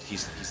followers? And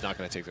he's not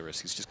going to take the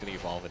risk. He's just going to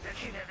evolve and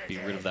be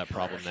rid of that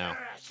problem now.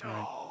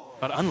 Right.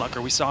 But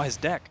Unlucker, we saw his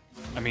deck.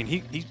 I mean,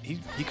 he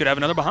could have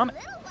another Bahamut.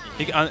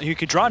 He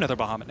could draw another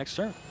Bahamut next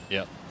turn.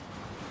 Yep.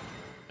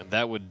 And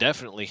that would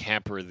definitely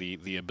hamper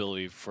the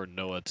ability for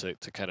Noah to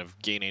kind of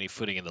gain any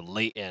footing in the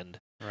late end.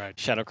 Right.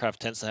 Shadowcraft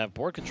tends to have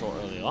board control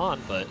early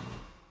on, but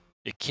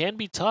it can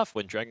be tough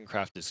when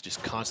Dragoncraft is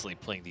just constantly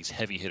playing these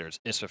heavy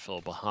hitters,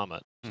 Israfil, Bahamut,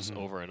 just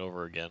over and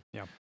over again.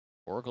 Yeah.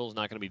 Oracle is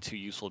not going to be too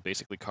useful,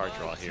 basically card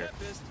draw here.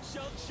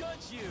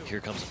 Here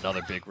comes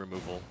another big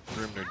removal.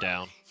 Grimnir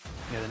down.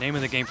 Yeah, the name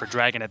of the game for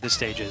Dragon at this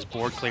stage is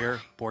board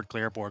clear, board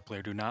clear, board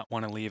clear. Do not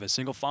want to leave a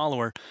single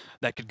follower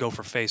that could go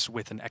for face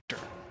with an Ector.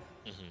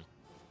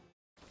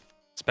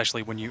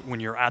 Especially when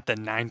you're at the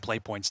 9 play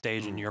point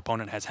stage and your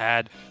opponent has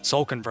had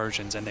soul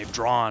conversions and they've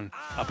drawn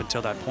up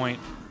until that point.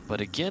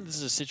 But again, this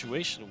is a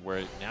situation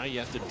where now you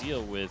have to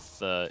deal with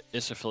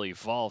Israfil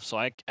Evolve. So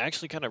I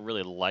actually kind of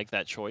really like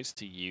that choice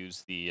to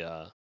use the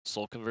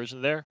soul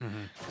conversion there.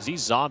 Because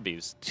these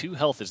zombies, 2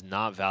 health is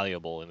not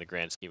valuable in the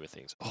grand scheme of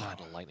things. Oh,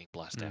 and a lightning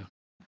blast down.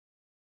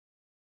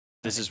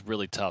 This is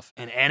really tough.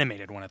 An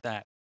animated one at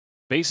that.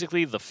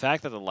 basically, the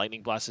fact that the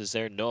Lightning Blast is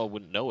there, Noah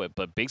wouldn't know it,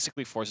 but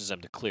basically forces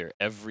him to clear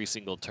every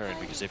single turn,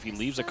 because if he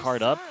leaves a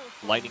card up,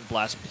 Lightning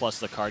Blast plus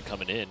the card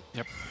coming in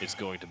is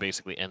going to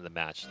basically end the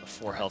match. The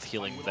 4 health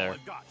healing there.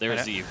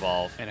 There's the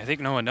Evolve. And I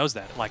think Noah knows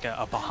that. Like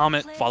a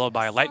Bahamut followed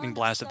by a Lightning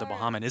Blast if the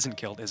Bahamut isn't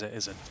killed is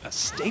a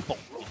staple.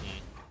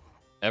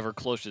 Ever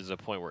closer to the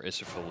point where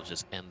Israfil will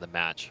just end the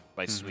match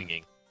by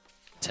swinging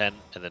 10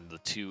 and then the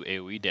 2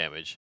 AoE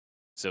damage.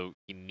 So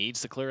he needs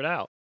to clear it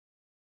out.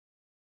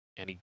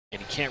 And he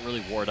can't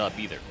really ward up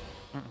either.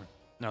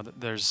 No,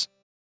 there's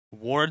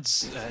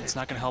wards. It's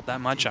not going to help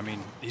that much. I mean,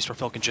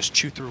 Israfil can just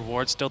chew through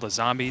wards. Still, the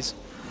zombies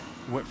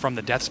from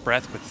the Death's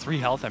Breath with 3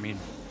 health. I mean,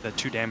 the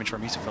 2 damage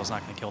from Israfil is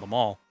not going to kill them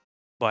all.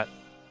 But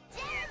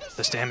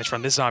this damage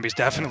from this zombies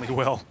definitely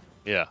will.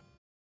 Yeah.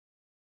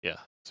 Yeah.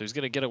 So he's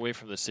going to get away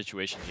from this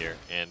situation here.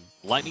 And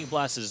Lightning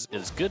Blast is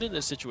good in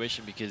this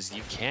situation because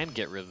you can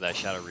get rid of that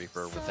Shadow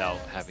Reaper without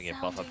having it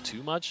buff up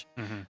too much.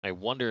 I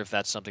wonder if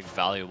that's something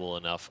valuable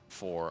enough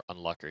for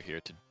Unlucker here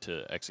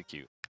to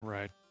execute.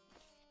 Right.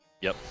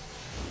 Yep.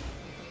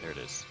 There it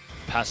is.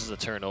 Passes the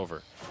turn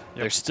over.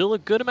 There's still a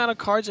good amount of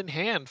cards in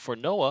hand for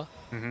Noah.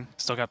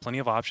 Still got plenty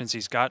of options.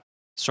 He's got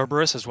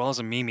Cerberus as well as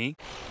a Mimi.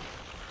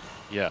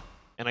 Yeah.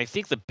 And I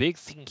think the big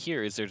thing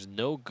here is there's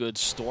no good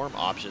Storm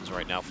options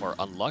right now for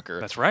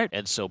Unlucker. That's right.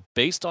 And so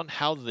based on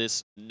how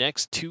this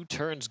next 2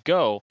 turns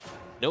go,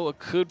 Noah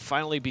could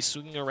finally be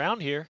swinging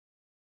around here.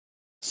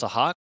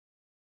 Sahak.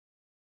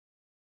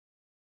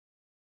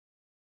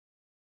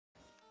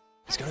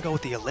 He's going to go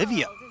with the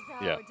Olivia.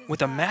 Yeah.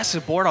 With a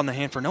massive board on the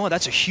hand for Noah,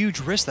 that's a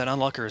huge risk that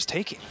Unlucker is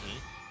taking.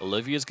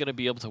 Olivia's going to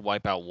be able to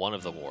wipe out one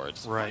of the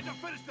wards. Right.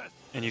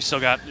 And you still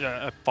got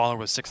a follower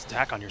with 6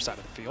 attack on your side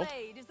of the field.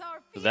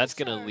 So that's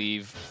going to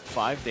leave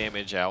 5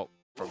 damage out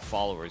from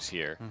followers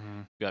here.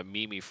 You got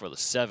Mimi for the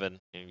 7,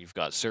 and you've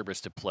got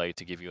Cerberus to play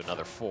to give you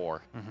another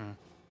 4.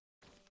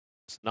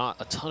 It's not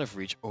a ton of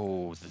reach.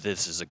 Oh,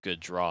 this is a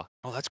good draw.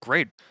 Oh, that's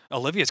great.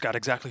 Olivia's got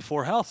exactly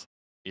 4 health.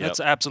 Yep. That's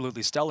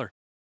absolutely stellar.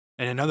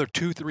 And another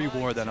 2-3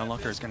 ward that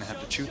Unlucker is going to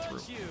have to chew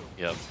through.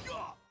 Yep.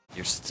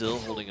 You're still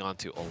holding on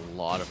to a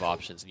lot of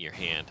options in your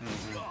hand.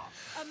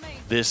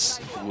 This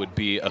would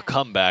be a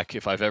comeback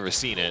if I've ever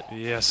seen it.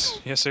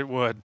 Yes, yes it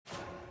would.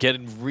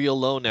 Getting real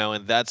low now,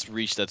 and that's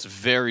reach that's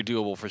very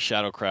doable for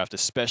Shadowcraft,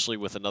 especially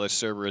with another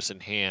Cerberus in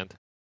hand.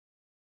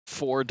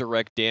 4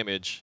 direct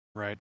damage.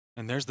 Right.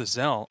 And there's the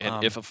Zell.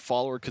 And if a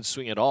follower could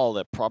swing at all,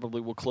 that probably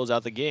will close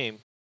out the game.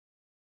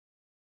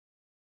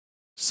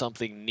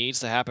 Something needs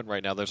to happen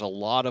right now. There's a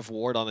lot of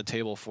ward on the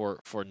table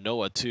for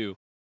Noah, too.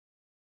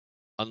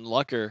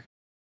 Unlucker.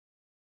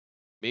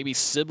 Maybe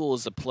Sybil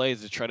is the play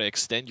to try to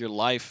extend your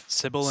life.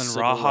 Sybil and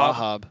Sybil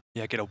Rahab.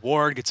 Yeah, get a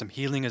ward, get some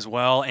healing as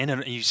well.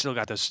 And you still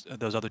got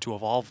those other 2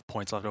 evolve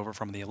points left over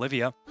from the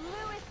Olivia.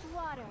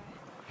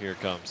 Here it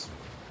comes.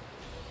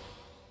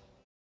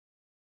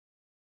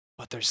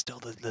 But there's still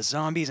the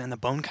zombies and the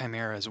Bone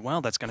Chimera as well.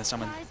 That's going to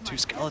summon 2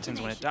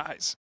 skeletons when it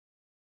dies.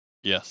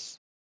 Yes.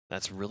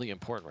 That's really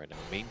important right now.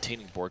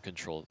 Maintaining board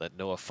control that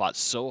Noah fought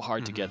so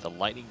hard to get. The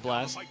Lightning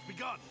Blast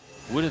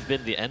would have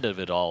been the end of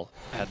it all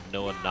had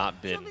Noah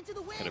not been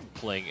kind of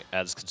playing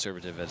as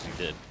conservative as he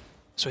did.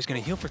 So he's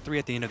going to heal for 3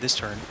 at the end of this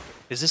turn.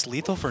 Is this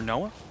lethal for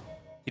Noah?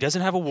 He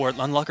doesn't have a ward.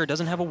 Unlucker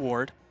doesn't have a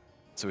ward.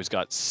 So he's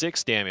got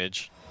 6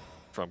 damage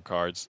from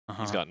cards.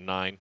 He's got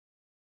 9.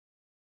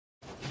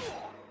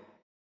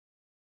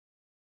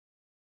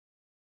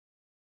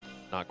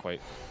 Not quite.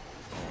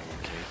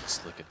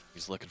 Okay,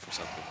 he's looking for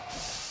something.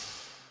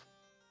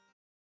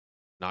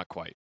 Not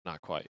quite.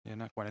 Not quite. Yeah,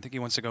 not quite. I think he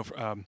wants to go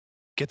for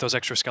get those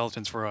extra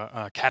skeletons for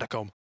a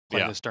catacomb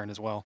play this turn as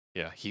well.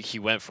 Yeah, he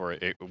went for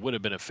it. It would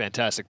have been a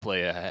fantastic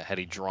play had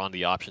he drawn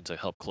the option to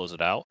help close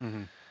it out,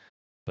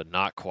 but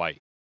not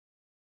quite.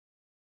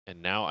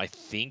 And now I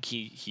think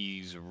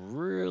he's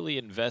really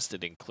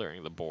invested in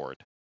clearing the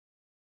board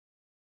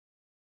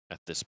at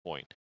this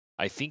point.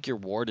 I think your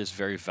ward is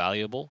very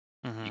valuable.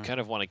 You kind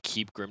of want to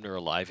keep Grimner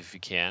alive if you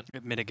can.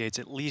 It mitigates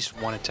at least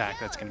 1 attack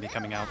that's going to be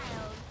coming out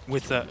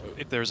with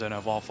if there's an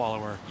evolve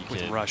follower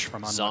with Rush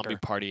from Unlucker. Zombie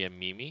Party and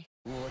Mimi.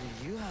 What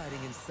are you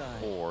hiding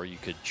inside? Or you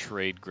could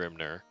trade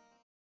Grimner.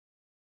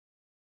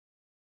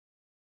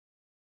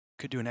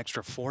 Could do an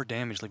extra 4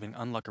 damage, leaving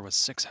Unlucker with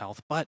 6 health.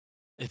 But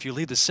if you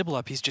leave the Sybil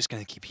up, he's just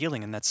going to keep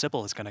healing, and that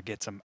Sybil is going to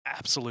get some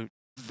absolute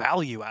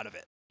value out of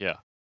it. Yeah.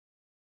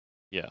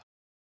 Yeah.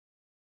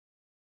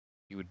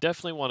 You would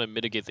definitely want to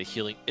mitigate the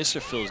healing.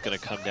 Israfil is going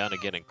to come down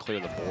again and clear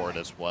the board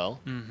as well.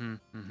 And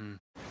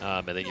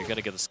then you're going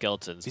to get the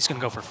skeletons. He's going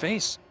to go for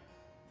face.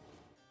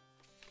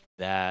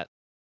 That.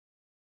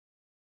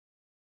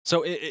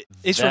 So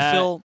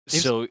Israfil.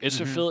 So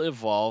Israfil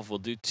evolve will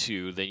do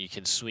 2. Then you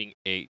can swing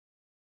 8.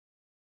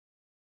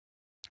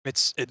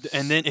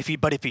 And then if he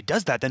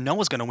does that, then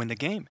Noah's going to win the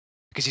game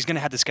because he's going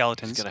to have the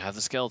skeletons. He's going to have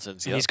the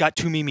skeletons. And he's got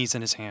 2 Mimis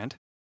in his hand.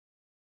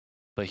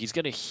 But he's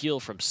going to heal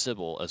from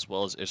Sybil as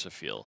well as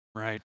Israfil.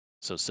 Right.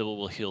 So Sybil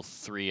will heal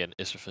 3 and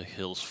Israfil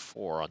heals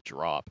 4 on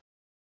drop.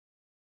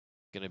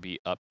 Going to be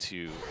up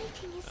to.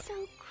 Fighting is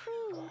so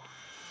cruel.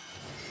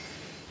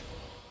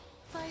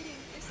 Fighting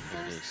is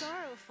so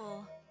sorrowful.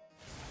 before.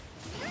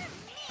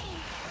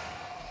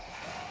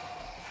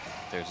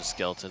 There's the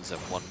skeletons and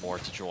one more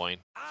to join.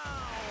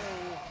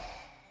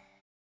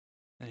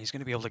 And he's going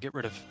to be able to get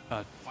rid of.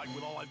 Fight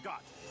with all I've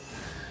got.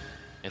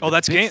 And Oh, the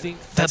that's big game. thing-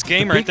 That's the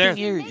game big right there.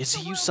 thing here is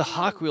he used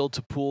Sahagwheel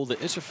to pull the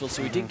Israfil,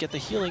 so he didn't get the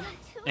healing.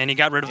 And he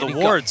got rid of the And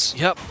he wards.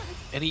 Yep.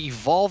 And he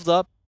evolved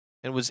up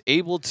and was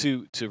able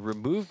to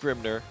remove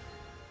Grimner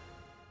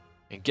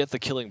and get the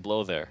killing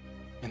blow there.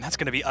 And that's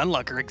going to be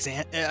Unlucker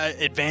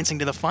advancing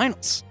to the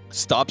finals.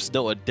 Stops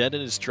Noah dead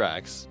in his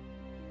tracks.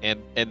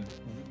 And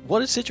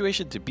what a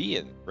situation to be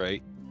in,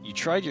 right? You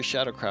tried your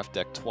Shadowcraft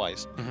deck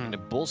twice, and in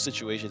both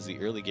situations, the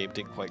early game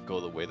didn't quite go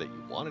the way that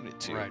you wanted it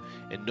to. Right.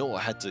 And Noah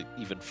had to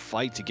even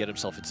fight to get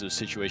himself into a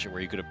situation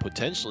where he could have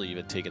potentially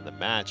even taken the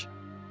match.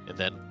 And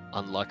then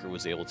Unlucker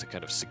was able to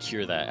kind of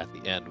secure that at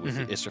the end with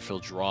the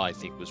Israfil draw, I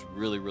think was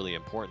really, really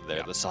important there.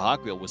 Yeah. The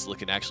Sahagwheel was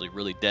looking actually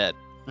really dead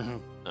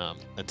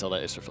until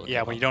that Israfil Yeah,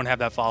 came when up. you don't have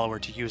that follower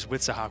to use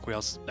with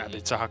Sahagwheels,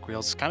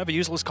 Sahagwheel's kind of a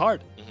useless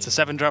card. It's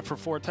a 7-drop for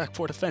 4 attack,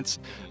 4 defense.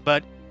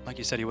 But like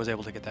you said, he was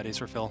able to get that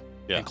Israfil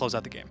and close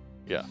out the game.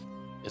 Yeah.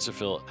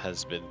 Israfil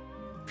has been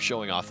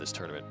showing off this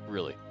tournament,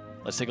 really.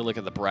 Let's take a look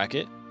at the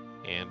bracket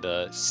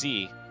and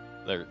see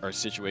our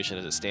situation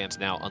as it stands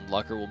now.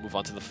 Unlucker will move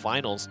on to the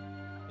finals.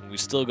 And we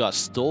still got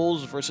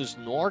Stoles versus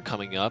Nor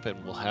coming up,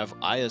 and we'll have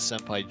Aya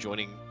Senpai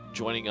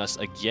joining us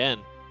again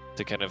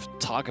to kind of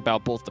talk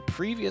about both the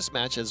previous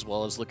match as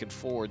well as looking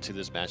forward to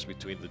this match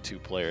between the two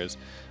players.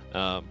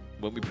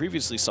 When we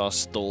previously saw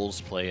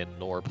Stoles play and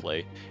Nor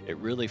play, it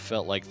really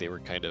felt like they were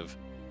kind of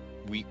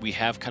we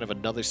have kind of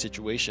another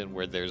situation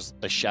where there's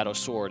a Shadow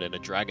Sword and a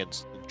Dragon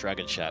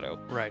Shadow,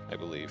 Right. I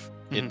believe.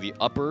 In the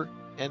upper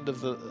end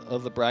of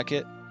the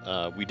bracket,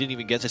 we didn't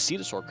even get to see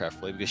the Swordcraft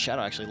play because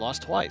Shadow actually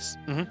lost twice.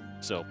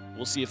 So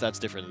we'll see if that's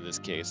different in this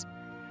case.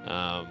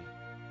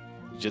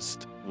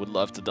 Just would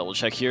love to double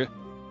check here.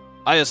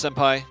 Aya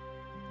Senpai,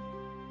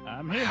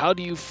 I'm here. how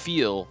do you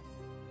feel?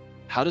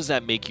 How does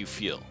that make you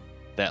feel,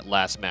 that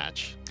last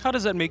match? How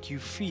does that make you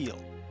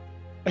feel?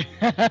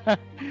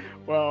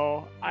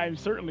 Well, I'm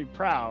certainly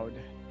proud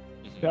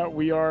that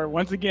we are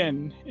once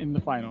again in the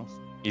finals.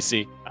 You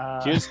see,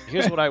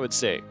 here's what I would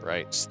say,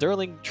 right?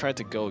 Sterling tried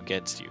to go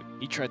against you.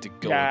 He tried to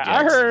go yeah,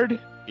 against. I heard.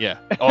 Yeah.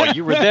 Oh,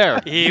 you were there.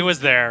 He was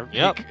there.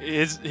 Yep.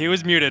 He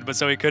was muted, but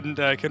so he couldn't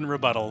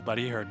rebuttal, but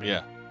he heard me.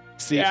 Yeah.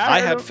 See, Yeah, I I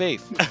had heard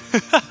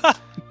faith.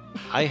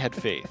 I had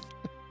faith.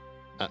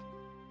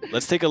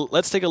 Let's take a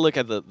look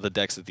at the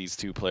decks that these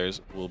two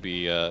players will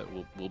be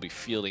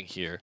fielding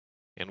here,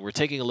 and we're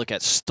taking a look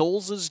at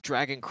Stoles'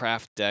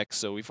 Dragoncraft deck.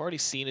 So we've already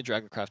seen a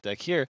Dragoncraft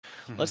deck here.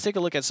 Let's take a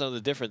look at some of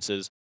the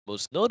differences.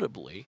 Most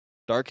notably,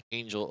 Dark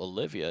Angel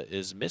Olivia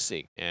is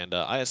missing, and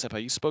Aya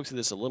Senpai, you spoke to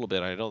this a little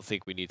bit. I don't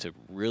think we need to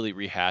really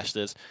rehash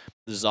this.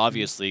 This is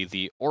obviously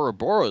the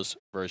Ouroboros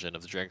version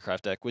of the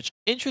Dragoncraft deck, which,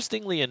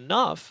 interestingly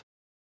enough,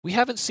 we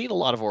haven't seen a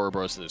lot of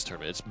Ouroboros in this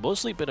tournament. It's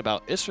mostly been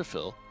about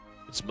Israfil.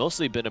 It's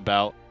mostly been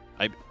about,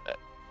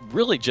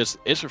 really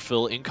just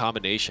Israfil in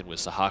combination with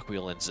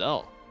Sahagwheel and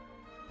Zell.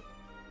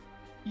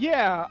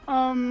 Yeah,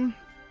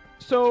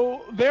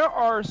 so there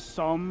are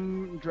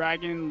some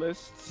dragon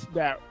lists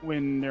that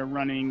when they're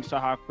running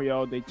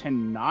Sahagwheel, they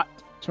tend not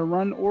to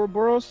run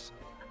Ouroboros.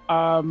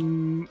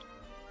 I'm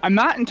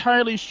not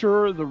entirely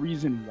sure the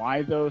reason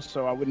why though,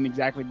 so I wouldn't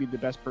exactly be the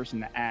best person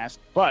to ask,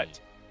 but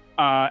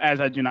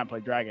as I do not play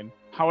dragon.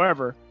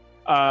 However,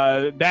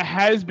 that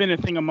has been a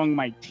thing among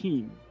my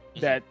team,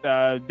 that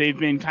they've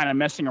been kind of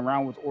messing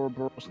around with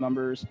Ouroboros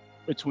numbers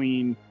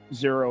between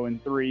 0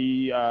 and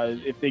 3.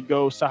 If they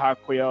go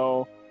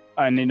Sahagwheel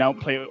and they don't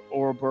play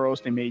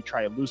Ouroboros, they may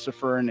try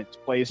Lucifer in its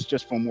place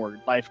just for more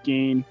life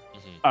gain.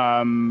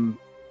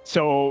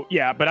 So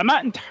yeah, but I'm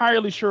not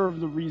entirely sure of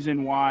the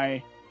reason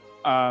why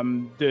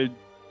the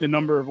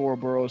number of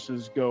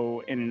Ouroboroses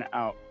go in and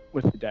out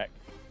with the deck.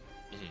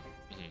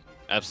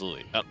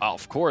 Absolutely.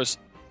 Of course,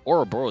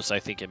 Ouroboros, I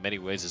think, in many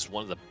ways is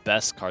one of the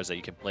best cards that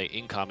you can play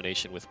in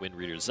combination with Wind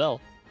Reader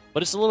Zell.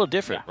 But it's a little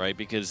different, right?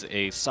 Because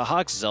a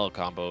Sahag Zell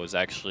combo is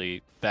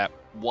actually that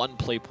one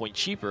play point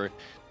cheaper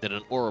than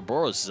an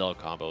Ouroboros Zell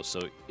combo.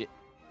 So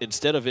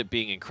instead of it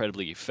being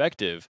incredibly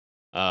effective,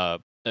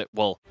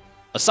 well,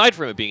 aside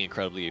from it being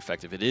incredibly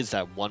effective, it is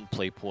that one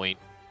play point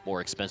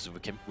more expensive,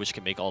 which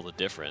can make all the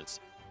difference.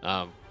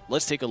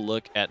 Let's take a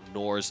look at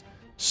Nor's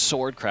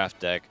Swordcraft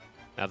deck.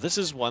 Now, this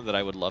is one that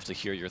I would love to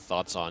hear your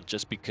thoughts on,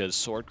 just because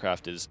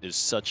Swordcraft is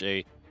such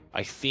a,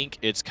 I think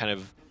it's kind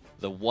of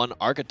the one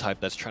archetype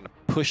that's trying to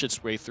push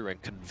its way through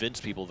and convince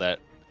people that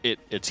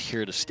it's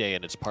here to stay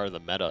and it's part of the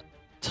meta.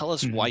 Tell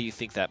us why you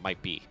think that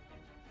might be.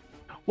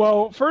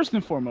 Well, first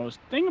and foremost,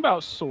 the thing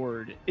about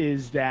Sword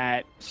is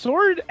that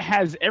Sword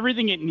has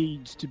everything it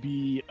needs to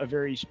be a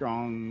very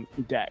strong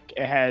deck.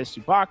 It has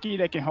Tsubaki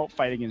that can help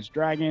fight against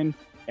Dragon.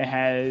 It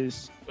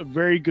has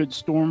very good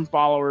Storm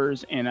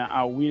followers in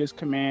Alwita's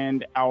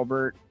Command,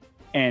 Albert,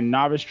 and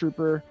Novice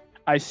Trooper.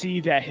 I see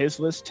that his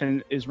list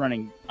is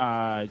running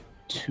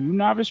 2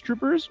 Novice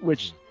Troopers,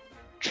 which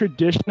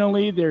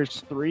traditionally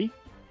there's 3.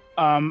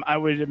 I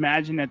would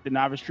imagine that the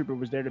Novice Trooper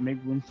was there to make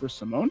room for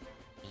Simone.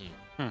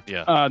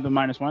 Yeah. The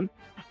 -1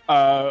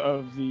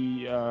 of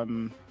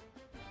the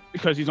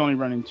because he's only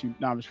running 2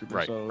 novice troopers,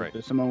 Right, so right.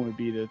 the Simone would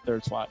be the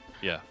 3rd slot.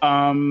 Yeah.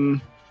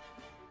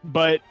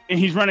 But and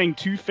he's running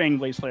 2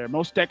 Fangblade Slayer.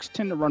 Most decks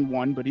tend to run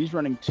 1, but he's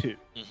running 2.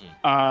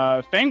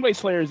 Fangblade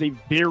Slayer is a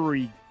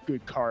very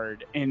good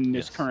card in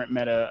this Yes. current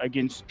meta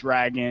against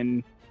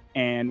Dragon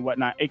and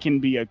whatnot. It can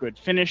be a good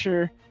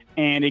finisher,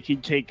 and it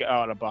can take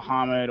out a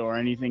Bahamut or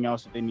anything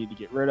else that they need to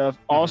get rid of.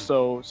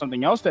 Also,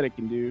 something else that it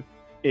can do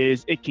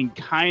is it can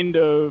kind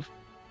of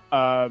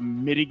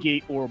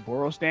mitigate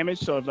Ouroboros damage.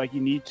 So if like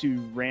you need to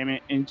ram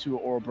it into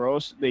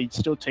Ouroboros, they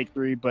still take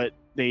 3, but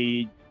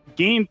they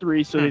gain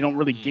 3, so they don't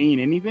really gain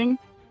anything.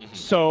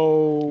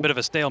 So A bit of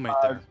a stalemate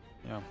there.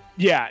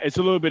 yeah, it's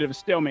a little bit of a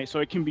stalemate, so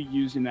it can be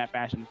used in that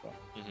fashion as well.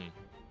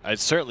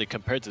 It's certainly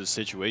compared to the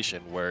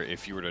situation where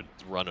if you were to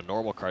run a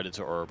normal card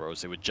into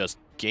Ouroboros, it would just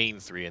gain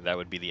 3, and that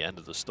would be the end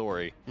of the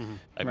story.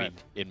 I mean,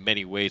 in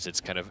many ways,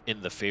 it's kind of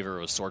in the favor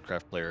of a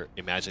Swordcraft player,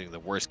 imagining the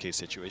worst-case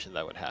situation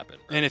that would happen.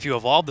 Right? And if you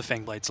evolve the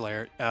Fangblade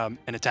Slayer and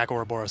attack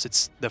Ouroboros,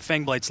 the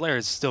Fangblade Slayer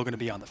is still going to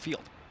be on the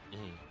field.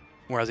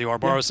 Whereas the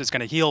Ouroboros is going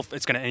to heal,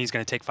 and he's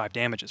going to take 5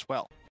 damage as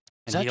well.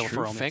 Is And that heal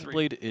true? for only 3.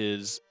 Fangblade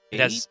is It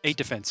has 8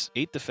 defense.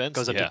 8 defense?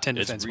 Goes up to Yeah, 10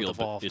 it's defense with real,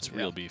 evolved, It's yeah.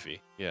 real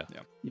beefy. Yeah.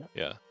 Yeah.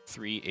 Yeah.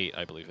 3-8,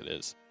 I believe it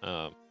is.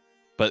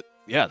 But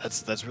yeah,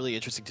 that's really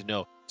interesting to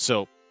know.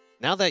 So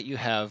now that you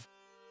have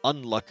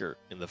Unlucker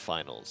in the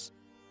finals,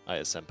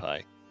 Aya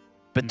Senpai,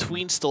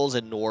 between Stoles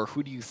and Nor,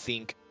 who do you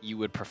think you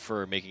would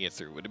prefer making it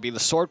through? Would it be the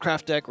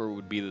Swordcraft deck or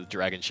would it be the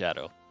Dragon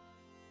Shadow?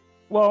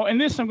 Well, in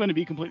this, I'm going to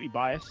be completely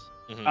biased.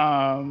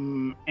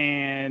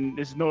 And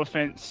this is no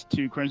offense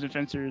to Crimson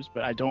Fencers,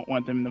 but I don't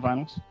want them in the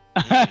finals.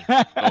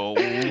 Oh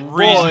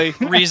boy,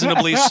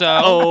 Reasonably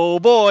so. Oh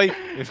boy,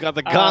 we've got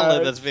the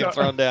gauntlet that's being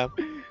thrown down.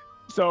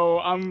 So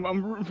I'm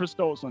rooting for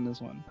Stoltz on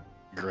this one.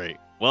 Great.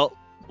 Well,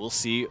 we'll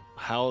see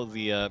how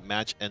the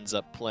match ends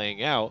up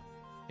playing out.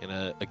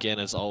 And again,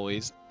 as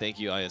always, thank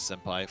you, Aya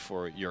Senpai,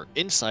 for your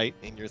insight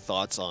and your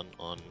thoughts on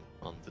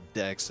the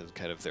decks and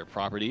kind of their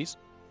properties.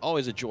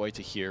 Always a joy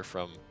to hear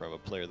from a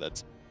player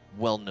that's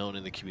well known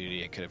in the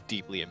community and kind of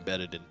deeply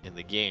embedded in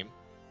the game.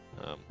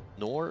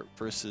 Nor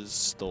versus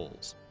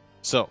Stoles.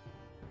 So,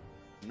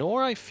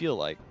 Nor, I feel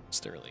like,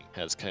 Sterling,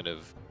 has kind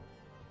of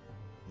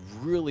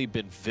really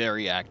been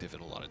very active in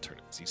a lot of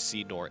tournaments. You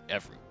see Nor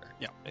everywhere,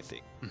 I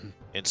think.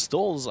 And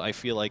Stoles, I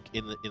feel like,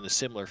 in the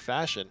similar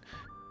fashion,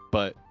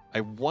 but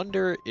I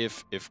wonder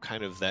if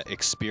kind of that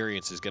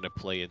experience is going to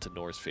play into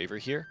Nor's favor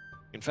here.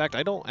 In fact,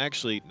 I don't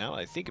actually, now that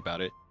I think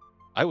about it,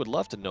 I would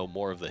love to know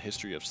more of the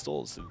history of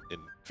Stoles and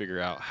figure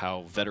out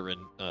how veteran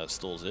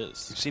Stoles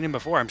is. You've seen him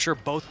before. I'm sure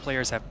both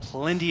players have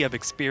plenty of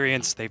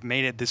experience. They've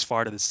made it this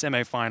far to the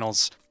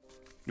semifinals.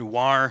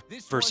 Noir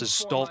versus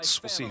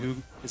Stoltz. We'll see who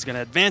is going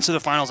to advance to the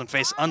finals and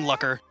face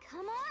Unlucker.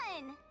 Come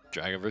on.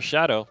 Dragon vs.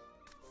 Shadow.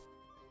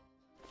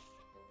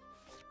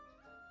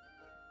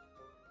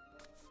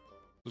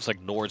 Looks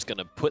like Nord's going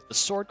to put the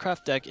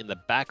Swordcraft deck in the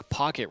back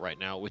pocket right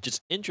now, which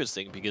is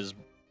interesting because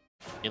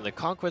in the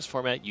Conquest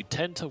format, you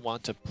tend to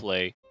want to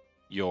play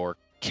your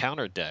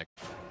counter deck,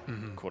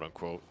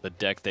 quote-unquote, the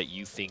deck that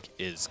you think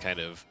is kind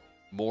of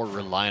more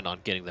reliant on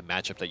getting the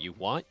matchup that you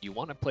want. You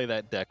want to play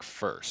that deck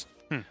first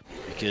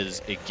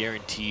because it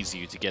guarantees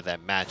you to get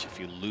that match. If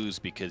you lose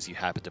because you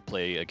happen to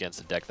play against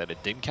a deck that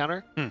it didn't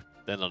counter,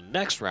 then on the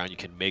next round, you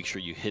can make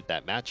sure you hit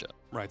that matchup.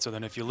 Right, so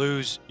then if you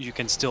lose, you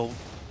can still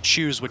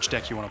choose which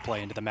deck you want to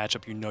play into the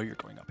matchup you know you're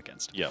going up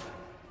against. Yep.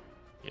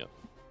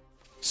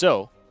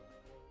 So,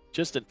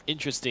 just an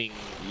interesting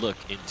look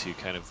into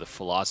kind of the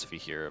philosophy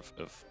here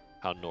of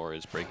how Nor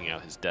is breaking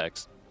out his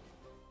decks.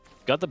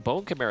 Got the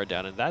Bone Chimera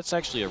down, and that's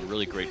actually a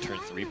really great turn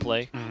 3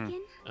 play.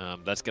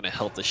 That's going to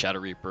help the Shadow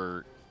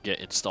Reaper get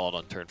installed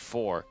on turn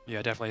 4.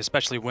 Yeah, definitely,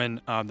 especially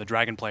when the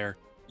Dragon player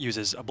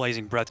uses a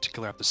Blazing Breath to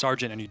clear up the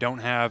Sergeant, and you don't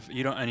have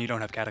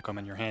Catacomb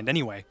in your hand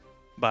anyway.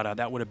 But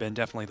that would have been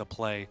definitely the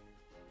play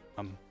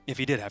if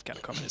he did have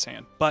Catacomb in his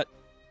hand. But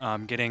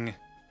getting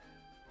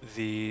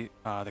the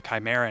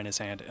Chimera in his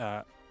hand,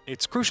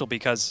 it's crucial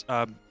because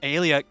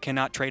Aelia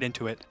cannot trade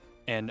into it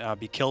and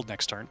be killed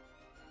next turn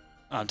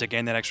to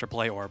gain that extra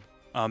play orb.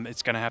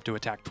 It's going to have to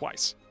attack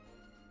twice.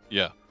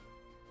 Yeah.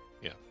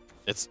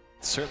 It's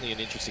certainly an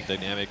interesting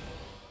dynamic.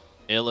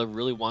 Ayla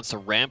really wants to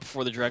ramp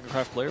for the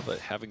Dragoncraft player, but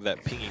having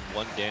that pinging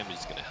 1 damage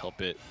is going to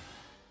help it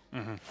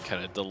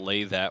kind of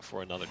delay that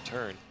for another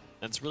turn.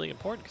 That's really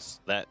important because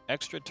that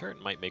extra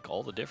turn might make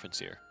all the difference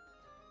here.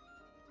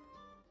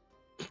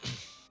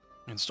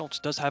 And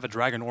Stoltz does have a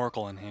Dragon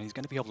Oracle in hand. He's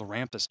going to be able to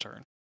ramp this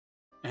turn.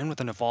 And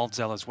with an Evolved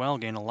Zell as well,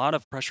 gain a lot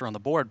of pressure on the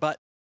board, but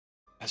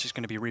that's just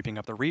going to be reaping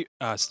up the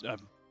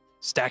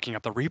stacking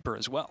up the Reaper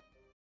as well.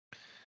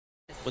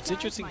 What's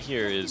interesting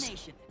here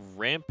is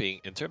ramping.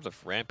 In terms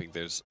of ramping,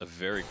 there's a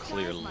very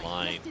clear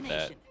line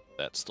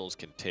that Stoltz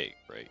can take,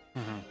 right?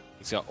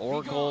 He's got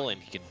Oracle,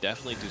 and he can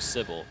definitely do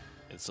Sybil,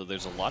 and so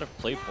there's a lot of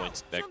play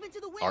points that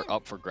are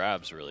up for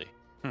grabs, really.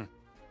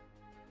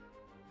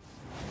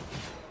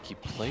 He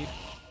played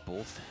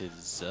both his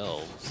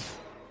Zells.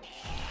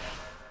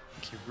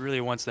 He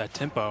really wants that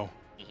tempo.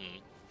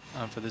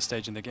 for this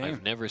stage in the game.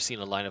 I've never seen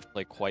a lineup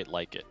play quite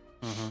like it.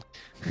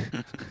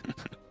 Mhm.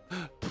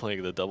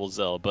 Playing the double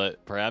Zell,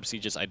 but perhaps he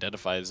just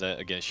identifies that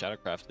against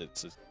Shadowcraft.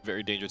 It's a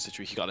very dangerous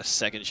situation. He got a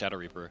second Shadow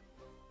Reaper,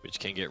 which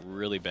can get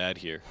really bad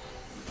here.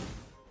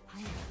 I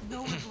have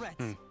no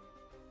regrets.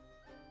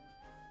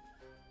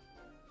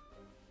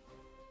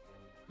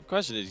 The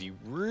question is, you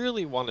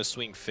really want to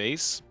swing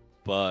face,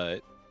 but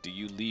do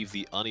you leave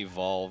the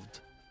unevolved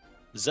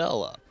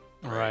Zell up?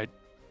 Right.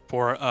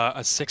 For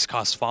a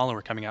 6-cost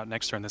follower coming out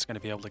next turn that's going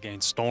to be able to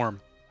gain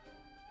Storm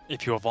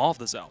if you evolve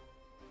the Zell.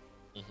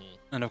 Mm-hmm.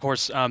 And of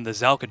course, the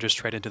Zell could just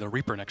trade into the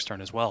Reaper next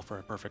turn as well for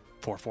a perfect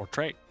 4/4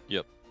 trade.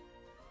 Yep.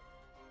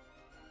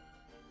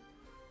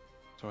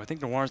 So I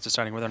think Noir's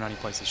deciding whether or not he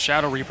plays the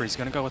Shadow Reaper. He's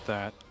going to go with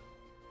that.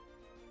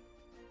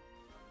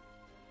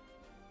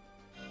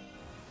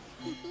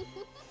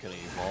 Gonna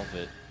evolve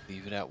it,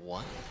 leave it at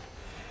 1.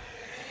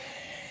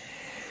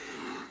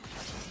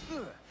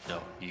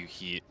 No,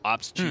 he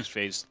opts choose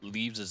face,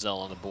 leaves a Zell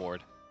on the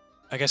board.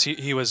 I guess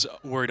he was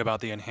worried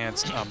about the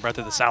enhanced Breath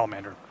of the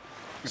Salamander.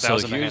 If that So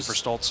was in the hand here's- for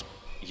Stoltz.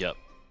 Yep.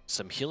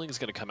 Some healing is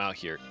going to come out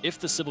here. If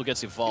the Sybil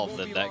gets evolved,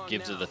 then that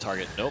gives it the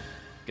target. Nope.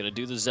 Going to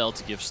do the Zell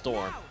to give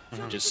Storm,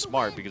 which is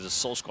smart because the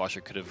Soul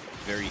Squasher could have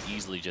very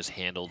easily just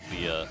handled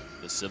the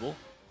Sybil.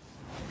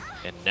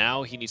 And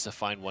now he needs to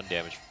find 1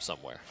 damage from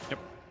somewhere. Yep.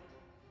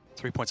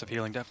 3 points of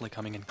healing definitely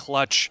coming in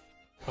clutch.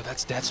 But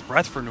that's Death's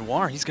Breath for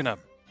Noir. He's going to...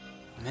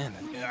 Man,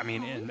 I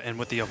mean, and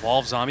with the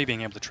Evolved Zombie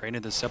being able to trade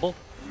into Sybil.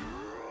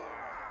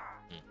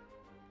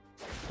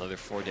 Another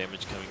 4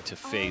 damage coming to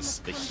face.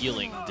 The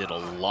healing did a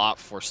lot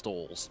for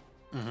Stoles.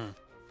 And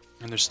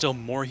there's still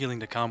more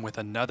healing to come with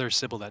another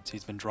Sybil that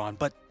he's been drawn.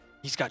 But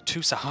he's got 2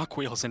 Sahak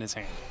Wheels in his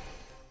hand.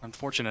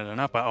 Unfortunate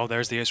enough, but oh,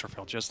 there's the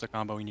Acerfield. Just the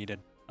combo he needed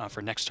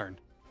for next turn.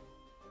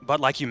 But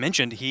like you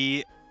mentioned,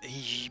 he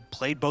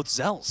played both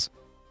Zells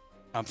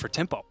for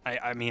tempo.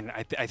 I mean,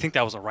 I think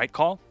that was a right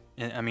call.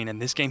 I mean, in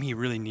this game, he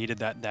really needed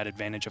that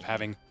advantage of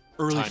having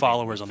early Timing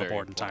followers was on the very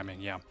board and important.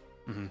 timing,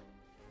 yeah.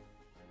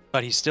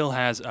 But he still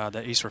has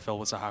the Acerfield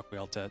with Sahak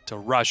Wheel to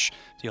rush,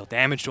 deal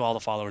damage to all the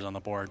followers on the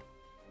board,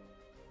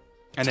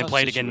 and then Tough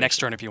play it again next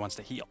situation. turn if he wants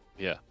to heal.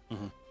 Yeah.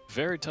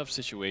 Very tough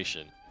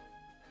situation.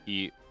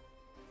 He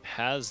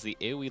has the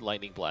AoE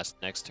Lightning Blast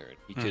next turn.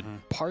 He could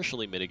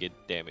partially mitigate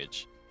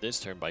damage this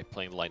turn by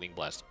playing Lightning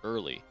Blast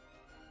early.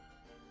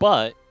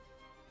 But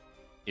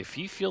if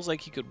he feels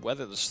like he could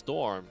weather the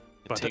storm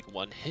and But take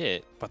 1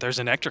 hit, But there's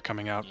an Nectar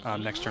coming out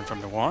next turn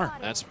from Noir.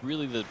 that's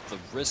really the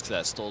risk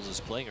that Stoles is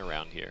playing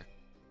around here.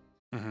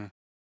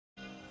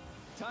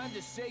 Time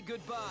to say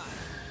goodbye.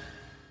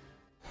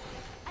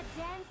 A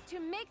dance to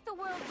make the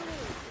world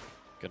blue.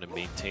 Going to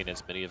maintain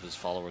as many of his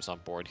followers on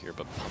board here,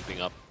 but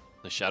pumping up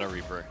the Shadow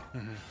Reaper.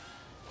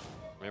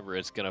 Remember,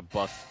 it's going to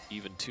buff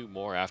even 2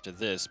 more after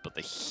this, but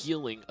the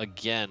healing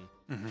again.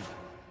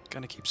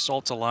 Gonna keep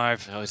Stoltz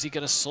alive. Now, is he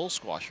going to Soul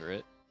Squasher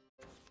it?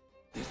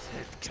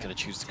 He's going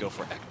to choose to go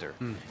for Ector.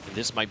 And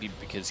this might be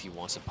because he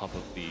wants to pump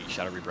up the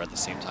Shadow Reaper at the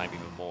same time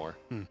even more.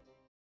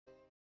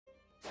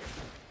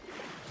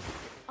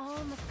 All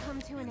must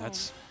come to an end.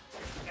 That's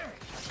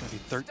gonna be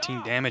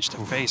 13 damage to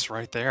face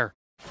right there,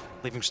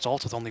 leaving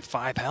Stoltz with only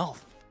 5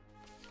 health.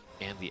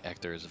 And the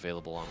Ector is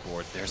available on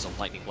board. There's a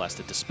Lightning Blast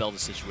to dispel the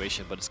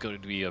situation, but it's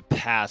going to be a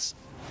pass.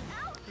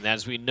 And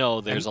as we know,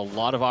 there's a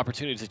lot of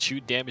opportunity to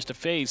shoot damage to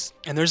face.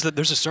 And there's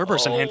a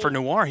Cerberus in hand for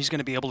Noir. He's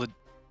gonna be able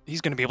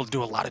to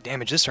do a lot of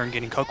damage this turn,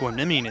 getting Coco and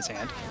Mimi in his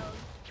hand.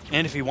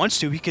 And if he wants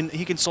to, he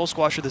can Soul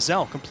Squasher the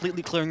Zell,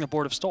 completely clearing the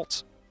board of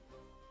Stoltz.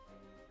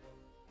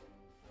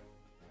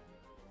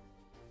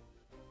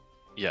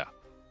 Yeah.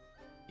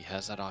 He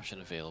has that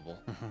option available.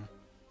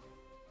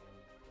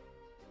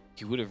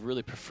 He would have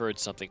really preferred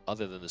something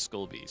other than the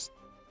Skull Beast.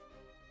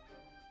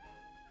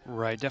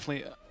 Right,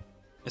 definitely,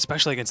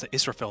 especially against the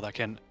Israfil that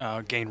can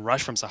gain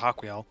Rush from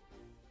Sahakwiel.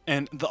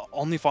 And the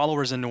only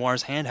followers in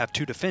Noir's hand have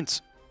 2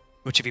 defense,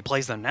 which if he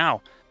plays them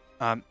now,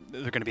 they're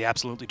going to be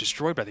absolutely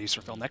destroyed by the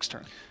Israfil next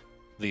turn.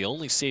 The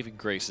only saving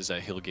grace is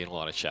that he'll gain a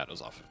lot of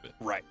shadows off of it.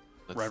 Right.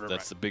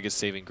 That's the biggest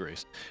saving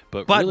grace.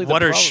 But But really what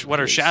the are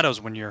problem shadows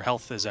when your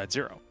health is at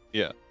 0?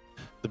 Yeah.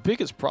 The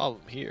biggest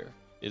problem here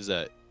is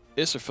that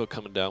Israfil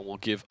coming down will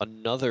give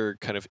another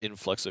kind of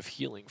influx of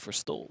healing for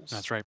Stoles.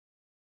 That's right.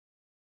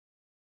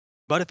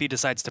 But if he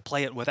decides to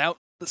play it without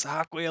the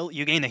Sahakwiel,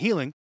 you gain the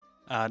healing,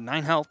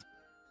 9 health.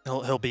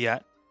 He'll be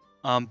at.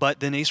 But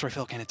then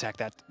Israfil can attack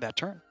that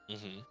turn.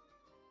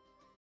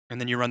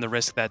 And then you run the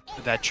risk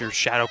that your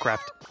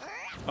Shadowcraft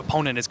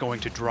opponent is going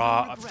to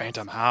draw a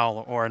Phantom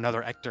Howl or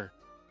another Ector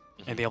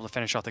and be able to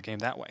finish off the game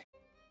that way.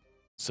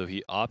 So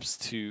he opts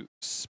to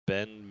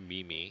spend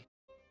Mimi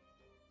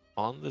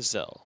on the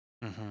Zell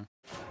and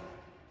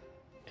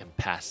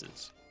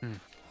passes.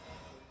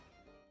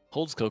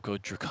 Holds Coco,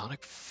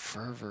 Draconic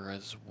Fervor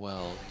as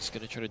well. He's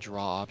going to try to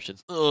draw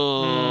options.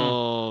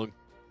 Oh,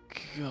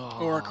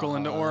 God. Oracle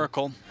into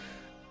Oracle.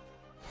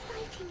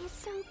 Viking is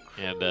so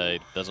cruel.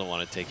 And doesn't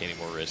want to take any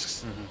more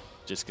risks.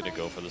 Just going to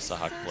go for the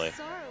Sahak play.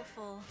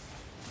 Sorrowful.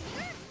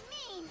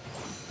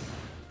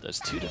 Does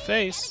 2 to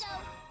face.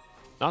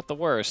 Not the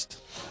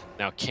worst.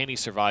 Now, can he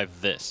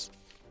survive this?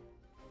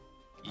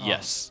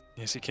 Yes.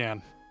 Yes, he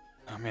can.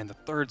 Oh man, the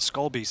third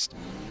Skull Beast.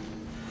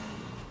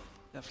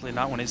 Definitely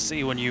not one to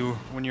see when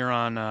you're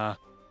on And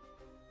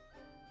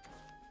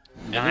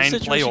 9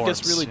 this play situation orbs.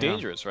 gets really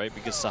dangerous, right?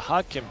 Because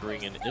Sahat can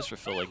bring in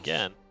Israfil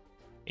again,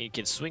 and he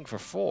can swing for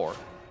 4.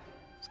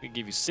 It's going to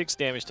give you 6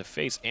 damage to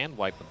face and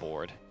wipe the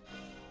board.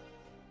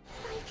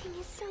 Fighting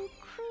is so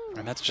cruel.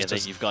 And that's And just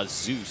then you've got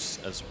Zeus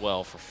as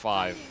well for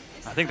 5.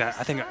 I think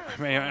that's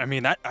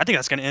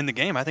going to end the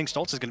game. I think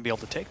Stoltz is going to be able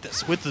to take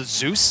this with the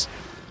Zeus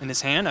in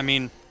his hand. I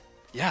mean,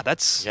 yeah,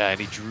 that's Yeah, and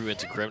he drew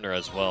into Grimner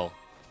as well.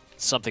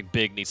 Something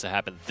big needs to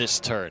happen this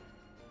turn.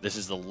 This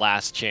is the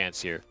last chance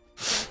here.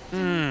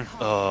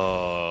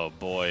 Oh,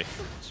 boy.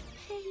 Such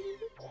pain.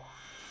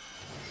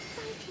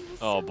 Fighting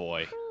is Oh, so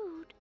boy.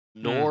 crude.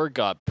 Nor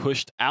got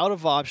pushed out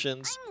of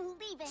options. I'm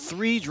leaving.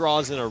 3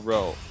 draws in a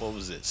row. What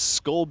was it?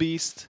 Skull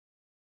Beast?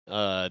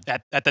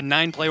 at the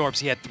 9 play orbs,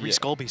 he had 3 Yeah.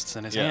 Skull Beasts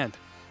in his Yeah. hand.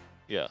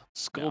 Yeah,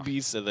 Skull Yeah.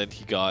 Beast, and then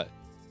he got...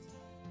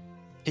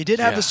 He did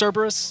have Yeah. the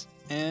Cerberus,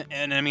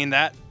 and I mean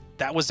that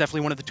was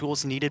definitely one of the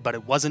tools he needed, but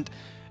it wasn't.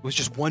 It was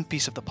just one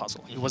piece of the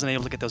puzzle. He wasn't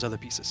able to get those other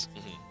pieces.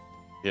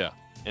 Yeah,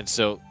 and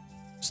so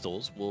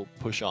Stoles will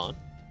push on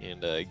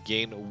and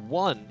gain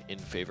 1 in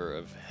favor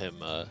of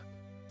him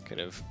kind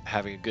of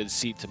having a good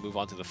seat to move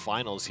on to the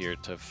finals here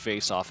to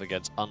face off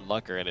against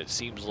Unlucker, and it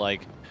seems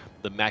like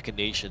the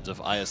machinations of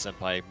Aya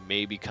Senpai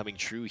may be coming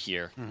true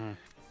here. And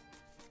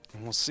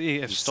we'll see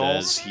if He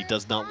Stolz. says he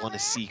does not want to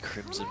see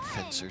Crimson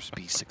Fencers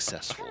be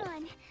successful, Come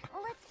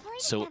on, let's play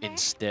so together.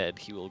 instead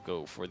he will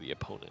go for the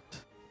opponent.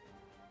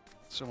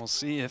 So we'll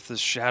see if the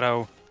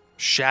shadow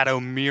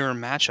mirror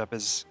matchup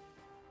is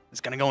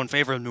going to go in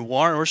favor of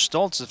Noir or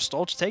Stoltz. If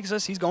Stoltz takes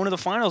this, he's going to the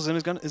finals and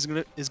is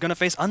going to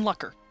face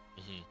Unlucker.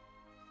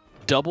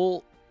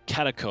 Double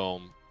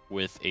Catacomb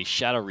with a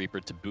Shadow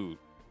Reaper to boot.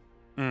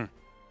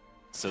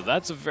 So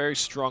that's a very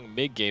strong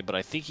mid game, but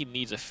I think he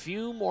needs a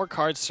few more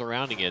cards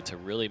surrounding it to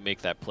really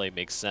make that play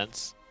make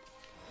sense.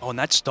 Oh, and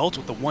that's Stoltz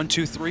with the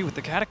 1-2-3 with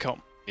the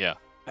Catacomb. Yeah.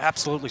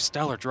 Absolutely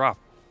stellar drop.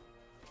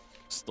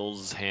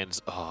 Stolz's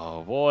hands.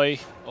 Oh boy.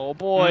 Oh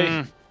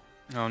boy.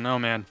 Oh no,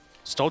 man.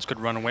 Stoltz could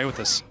run away with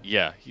this.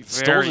 Yeah.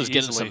 Very Stolz is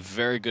getting easily. some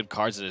very good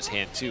cards in his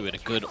hand too, in a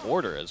good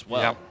order as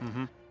well.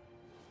 Yep.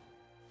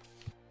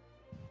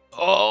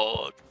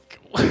 Oh.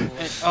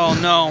 Oh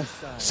no.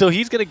 So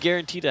he's going to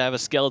guarantee to have a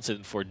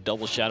skeleton for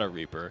double Shadow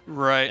Reaper.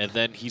 Right. And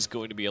then he's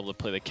going to be able to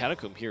play the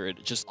Catacomb here.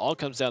 It just all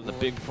comes down to the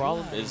big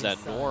problem is that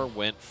Nor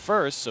went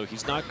first, so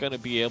he's not going to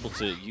be able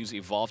to use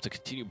Evolve to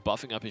continue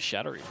buffing up his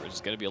Shadow Reapers.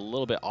 It's going to be a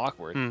little bit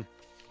awkward.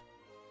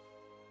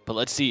 But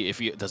let's see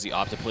if does he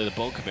opt to play the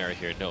Bone Chimera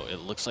here. No,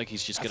 it looks like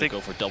he's just going to go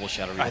for double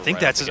Shadow Reaper. I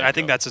think right off the I think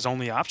get-go. that's his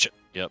only option.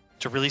 Yep.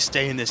 To really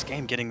stay in this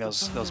game, getting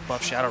those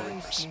buff Shadow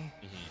Reapers.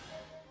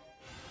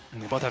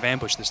 And they both have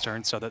ambush this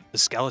turn, so that the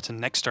skeleton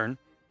next turn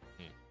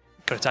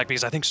could attack,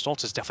 because I think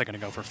Stoltz is definitely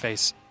going to go for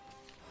face.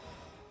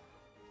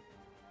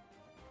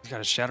 He's got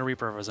a Shadow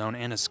Reaper of his own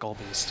and a Skull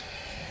Beast.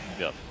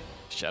 Yep.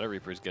 Shadow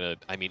Reaper is going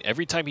to... I mean,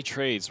 every time he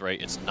trades,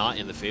 right, it's not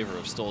in the favor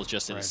of Stolz,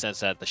 just in the sense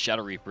that the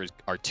Shadow Reapers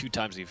are 2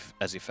 times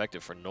as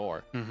effective for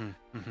Nor.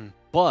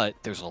 But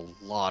there's a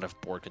lot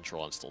of board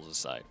control on Stolz's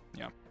side.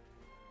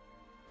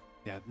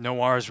 Yeah,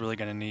 Noir is really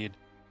going to need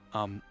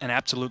an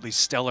absolutely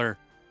stellar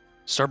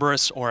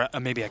Cerberus or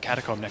maybe a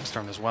Catacomb next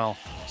turn as well.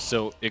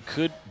 So it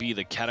could be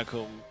the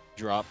Catacomb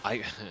drop.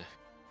 I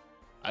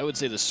would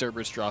say the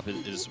Cerberus drop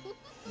is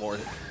more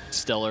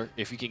stellar.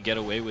 If you can get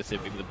away with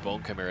it, maybe the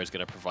Bone Chimera is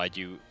going to provide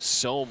you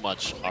so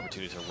much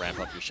opportunity to ramp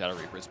up your Shadow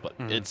Reapers, but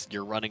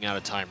you're running out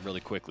of time really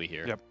quickly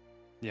here. Yep.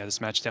 Yeah, this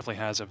match definitely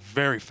has a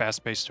very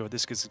fast pace to it.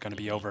 This is going to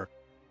be over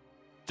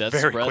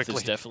Death's very Breath quickly.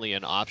 is definitely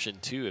an option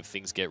too if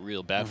things get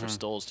real bad for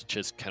Stolz to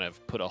just kind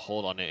of put a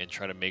hold on it and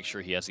try to make sure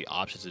he has the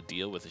options to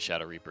deal with the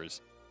Shadow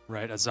Reapers.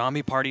 Right, a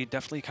zombie party,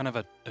 definitely kind of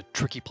a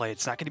tricky play.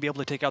 It's not going to be able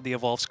to take out the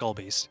Evolved Skull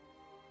Beast.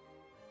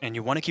 And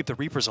you want to keep the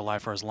Reapers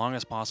alive for as long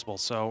as possible,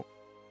 so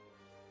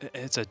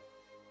it's a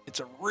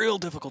real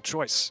difficult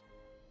choice.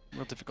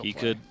 Real difficult He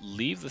play. could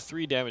leave the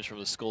 3 damage from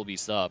the Skull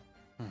Beast up,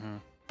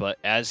 but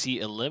as he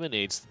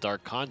eliminates the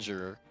Dark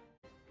Conjurer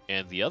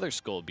and the other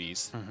Skull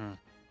Beast,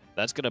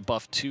 that's going to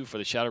buff 2 for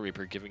the Shadow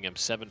Reaper, giving him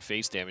 7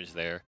 face damage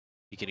there.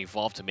 He can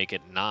evolve to make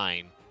it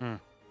 9.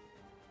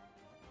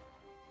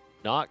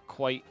 Not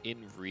quite in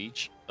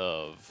reach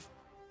of...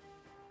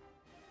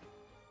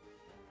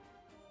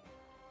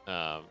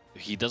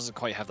 he doesn't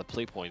quite have the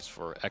play points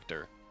for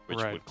Ector, which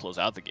would close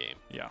out the game.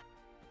 Yeah.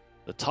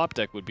 The top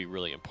deck would be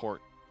really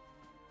important.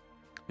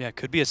 Yeah, it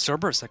could be a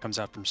Cerberus that comes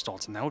out from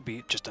Stoltz, and that would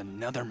be just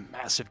another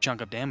massive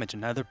chunk of damage,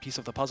 another piece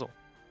of the puzzle.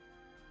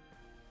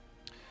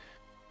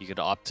 You could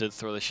opt to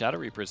throw the Shadow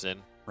Reapers in.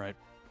 Right.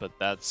 But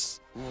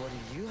that's... What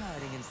are you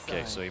hiding inside?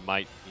 Okay, so he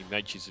might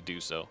choose to do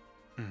so.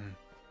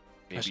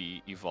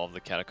 Maybe evolve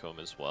the Catacomb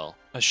as well.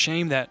 A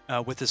shame that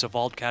with this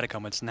Evolved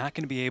Catacomb, it's not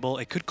going to be able...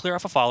 It could clear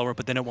off a follower,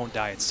 but then it won't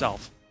die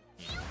itself.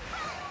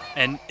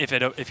 And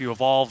if you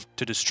evolve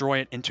to destroy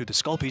it into the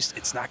Skull Beast,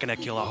 it's not going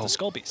to kill off the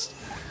Skull Beast.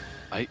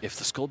 If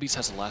the Skull Beast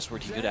has the last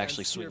word, he could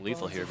actually swing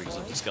lethal here because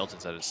of the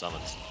skeletons that it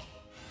summons.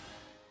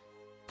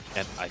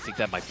 And I think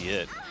that might be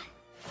it.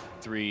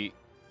 3,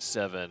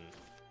 7,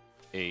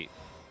 8,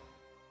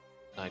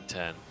 9,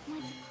 10.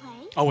 Want to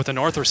play? Oh, with an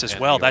Orthrus as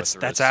And well. the That's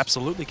Orthrus.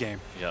 absolutely game.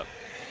 Yep.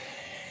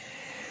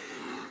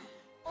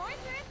 Orthrus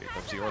Here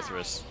comes the has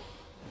Orthrus.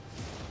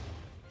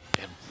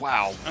 And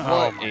wow,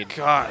 Oh what, my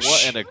gosh.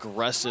 what an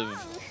aggressive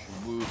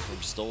move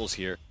from Stoles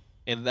here.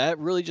 And that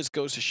really just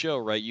goes to show,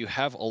 right? You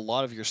have a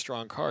lot of your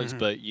strong cards,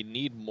 but you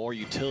need more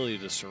utility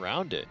to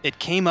surround it. It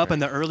came up in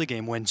the early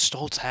game when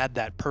Stoltz had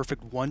that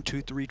perfect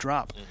 1-2-3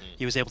 drop.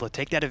 He was able to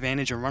take that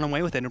advantage and run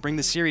away with it and bring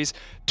the series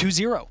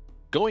 2-0.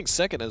 Going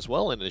second as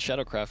well in the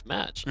Shadowcraft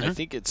match. I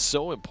think it's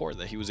so important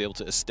that he was able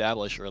to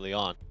establish early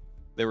on.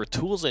 There were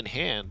tools in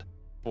hand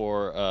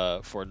for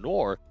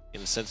Nor in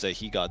the sense that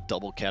he got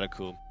double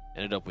Catacomb,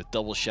 ended up with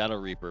double Shadow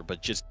Reaper,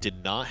 but just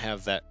did not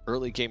have that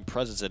early game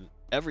presence, and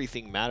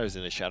everything matters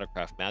in a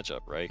Shadowcraft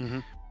matchup, right?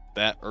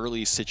 That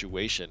early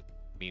situation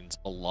means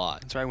a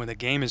lot. That's right. When the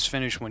game is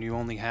finished, when you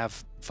only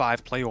have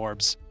 5 play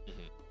orbs,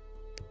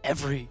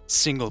 every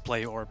single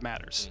play orb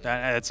matters.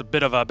 It's a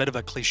bit of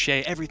a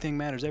cliche. Everything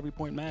matters. Every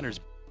point matters.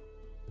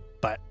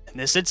 But in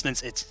this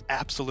instance, it's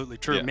absolutely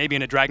true. Yeah. Maybe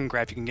in a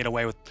Dragoncraft, you can get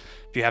away with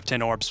if you have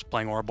 10 orbs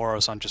playing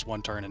Ouroboros on just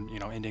one turn and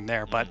ending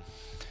there. But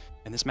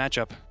in this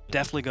matchup,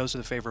 definitely goes to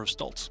the favor of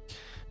Stoltz.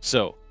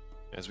 So,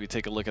 as we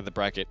take a look at the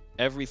bracket,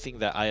 everything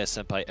that Aya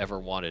Senpai ever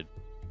wanted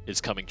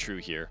is coming true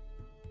here.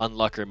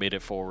 Unlucker made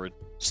it forward.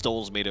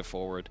 Stoles made it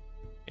forward.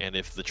 And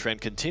if the trend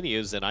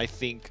continues, then I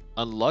think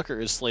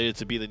Unlucker is slated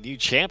to be the new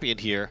champion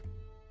here.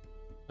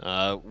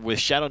 With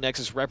Shadow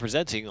Nexus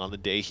representing on the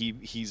day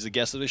he's a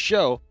guest of the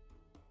show.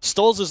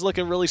 Stoles is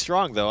looking really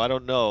strong, though. I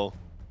don't know.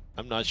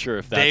 I'm not sure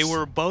if that's... They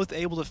were both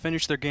able to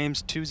finish their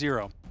games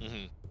 2-0.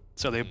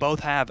 So they both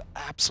have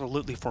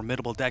absolutely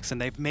formidable decks, and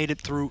they've made it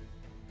through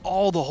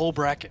the whole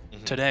bracket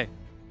today,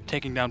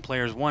 taking down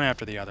players one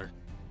after the other.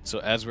 So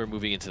as we're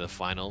moving into the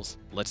finals,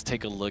 let's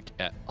take a look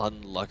at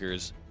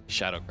Unlucker's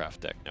Shadowcraft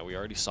deck. Now, we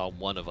already saw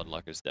one of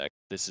Unlucker's deck.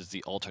 This is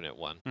the alternate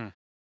one.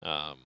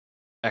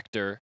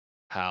 Ector,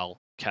 Hal,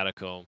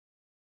 Catacomb.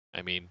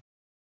 I mean,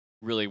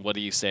 really, what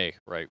do you say,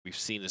 right? We've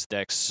seen this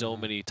deck so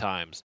many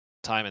times,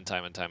 time and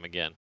time and time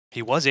again.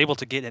 He was able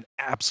to get an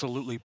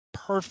absolutely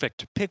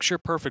perfect,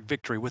 picture-perfect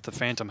victory with the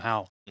Phantom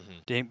Howl,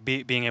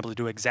 being able to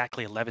do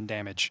exactly 11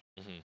 damage.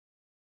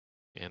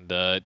 And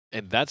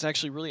that's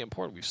actually really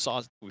important.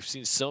 We've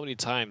seen so many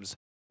times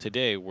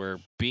today where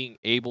being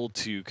able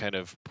to kind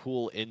of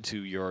pull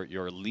into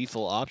your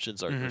lethal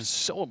options are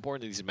so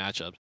important in these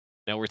matchups.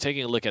 Now we're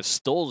taking a look at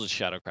Stoles'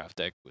 Shadowcraft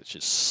deck, which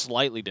is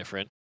slightly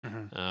different.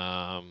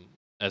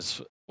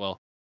 As well,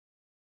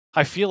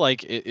 I feel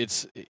like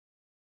it's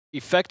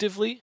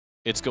effectively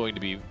it's going to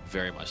be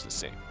very much the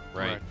same,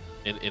 right?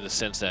 In the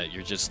sense that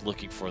you're just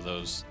looking for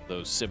those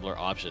similar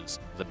options.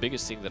 The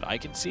biggest thing that I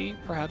can see,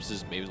 perhaps,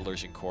 is maybe the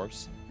Lurching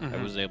Corpse. I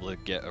wasn't able to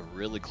get a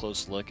really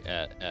close look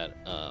at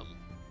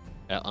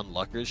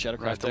Unlucker's Shadowcraft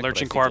deck. The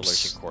Lurching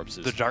Corpse,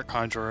 the Dark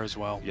Conjurer as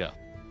well.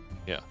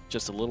 Yeah,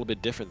 just a little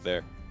bit different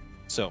there.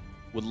 So,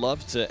 would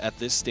love to, at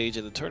this stage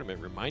of the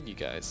tournament, remind you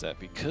guys that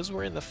because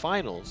we're in the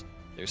finals,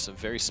 there's some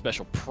very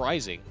special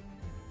prizing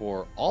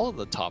for all of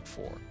the top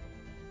 4.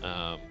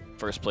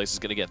 First place is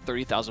going to get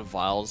 30,000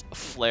 vials, a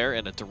flare,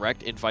 and a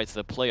direct invite to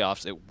the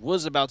playoffs. It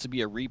was about to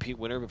be a repeat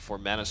winner before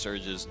Mana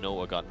Surge's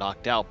Noah got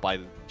knocked out by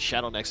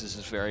Shadow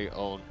Nexus's very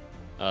own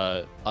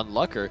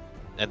Unlucker,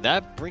 and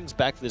that brings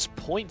back this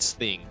points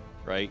thing,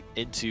 right?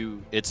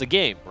 Into it's a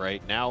game,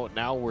 right?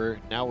 Now we're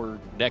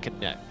neck and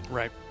neck.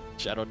 Right.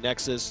 Shadow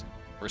Nexus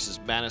versus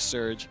Mana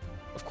Surge.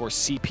 Of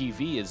course,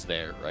 CPV is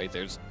there, right?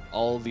 There's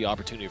all the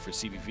opportunity for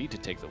CPV to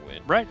take the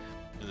win. Right.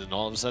 And then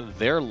all of a sudden,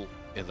 they're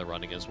in the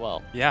running as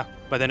well. Yeah,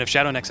 but then if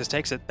Shadow Nexus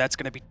takes it, that's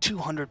going to be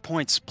 200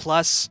 points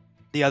plus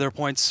the other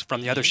points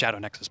from the other Shadow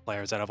Nexus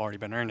players that have already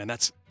been earned, and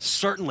that's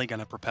certainly going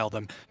to propel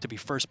them to be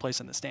first place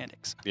in the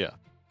standings. Yeah,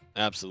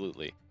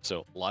 absolutely.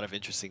 So a lot of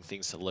interesting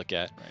things to look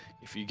at.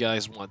 If you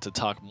guys want to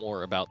talk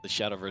more about the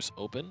Shadowverse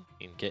Open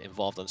and get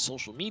involved on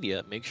social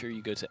media, make sure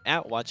you go to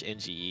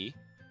 @WatchNGE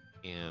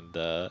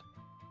and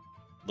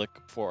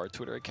look for our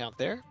Twitter account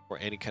there for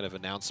any kind of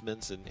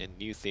announcements and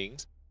new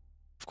things.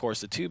 Of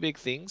course, the 2 big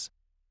things.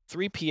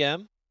 3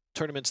 p.m.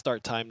 tournament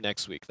start time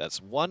next week. That's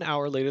 1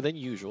 hour later than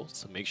usual,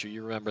 so make sure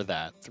you remember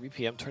that. 3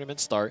 p.m. tournament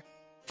start.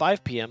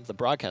 5 p.m. the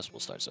broadcast will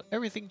start. So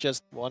everything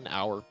just 1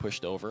 hour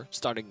pushed over,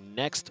 starting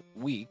next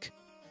week.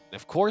 And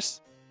of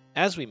course,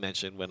 as we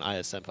mentioned when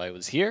Aya Senpai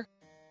was here,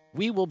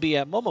 we will be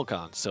at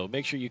MomoCon. So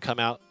make sure you come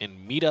out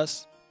and meet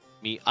us,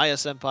 meet Aya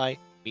Senpai,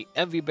 meet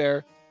Envy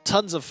Bear.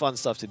 Tons of fun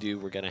stuff to do.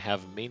 We're going to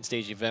have a main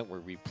stage event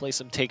where we play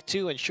some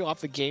Take-Two and show off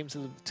the game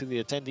to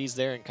the attendees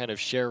there and kind of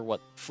share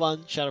what fun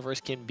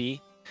Shadowverse can be.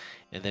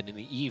 And then in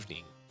the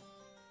evening,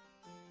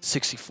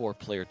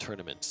 64-player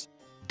tournaments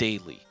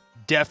daily.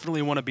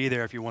 Definitely want to be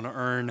there if you want to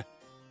earn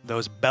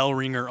those bell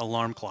ringer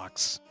alarm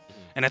clocks.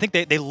 And I think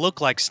they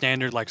look like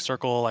standard, like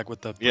circle, like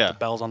with the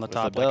bells on the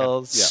top, the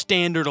bells, like a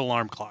standard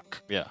alarm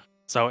clock. Yeah.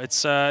 So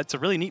it's a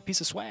really neat piece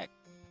of swag.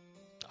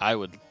 I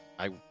would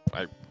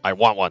I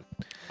want one.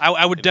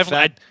 I would In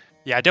definitely. fact-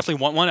 I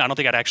definitely want one. I don't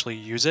think I'd actually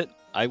use it.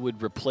 I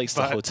would replace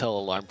the But- hotel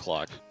alarm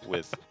clock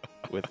with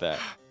that.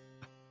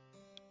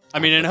 I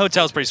mean, in a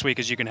hotel is pretty sweet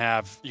because you can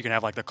have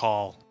like the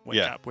call wake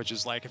Yeah. up, which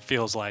is like it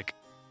feels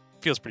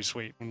pretty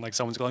sweet when like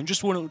someone's going,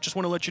 just want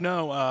to let you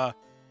know,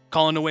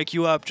 calling to wake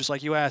you up, just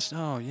like you asked.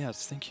 Oh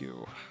yes, thank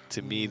you.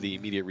 To me, the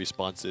immediate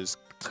response is,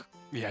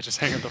 Yeah, just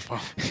hang up the phone.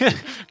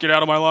 Get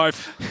out of my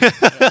life.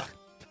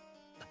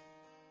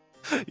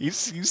 you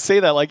say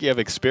that like you have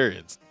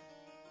experience.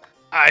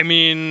 I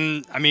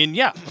mean,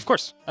 yeah, of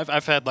course.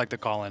 I've had like the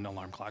call-in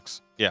alarm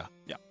clocks.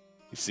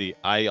 You see,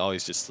 I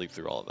always just sleep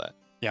through all of that.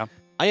 Yeah.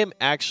 I am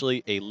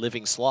actually a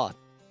living sloth.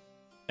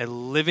 A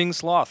living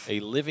sloth. A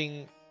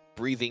living,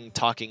 breathing,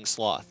 talking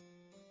sloth.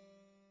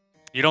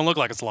 You don't look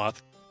like a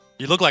sloth.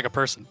 You look like a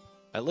person.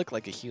 I look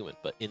like a human,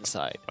 but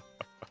inside.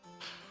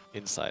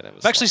 Inside, I'm a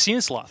I've actually sloth. seen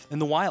a sloth in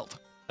the wild.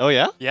 Oh,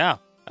 yeah? Yeah.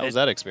 How was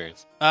that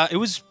experience? It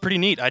was pretty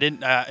neat. I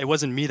didn't. It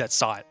wasn't me that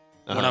saw it.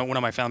 Uh-huh. One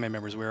of my family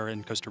members. We were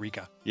in Costa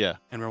Rica, Yeah.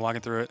 and we were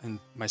walking through it, and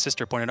my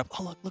sister pointed up.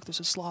 Oh, look! There's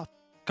a sloth.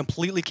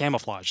 Completely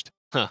camouflaged.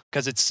 Huh.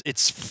 Because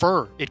it's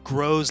fur. It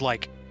grows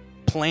like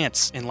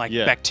plants, and like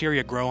Yeah.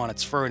 bacteria grow on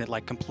its fur, and it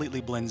like completely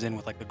blends in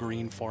with like the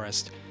green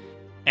forest,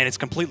 and it's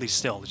completely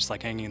still, just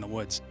like hanging in the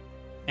woods.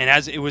 And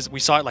as it was, we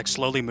saw it like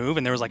slowly move,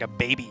 and there was like a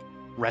baby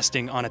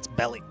resting on its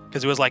belly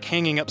because it was like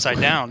hanging upside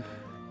down.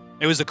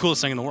 It was the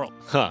coolest thing in the world.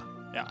 Huh.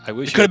 Yeah. I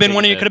wish It could have been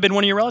one of you. you. Could have been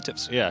one of your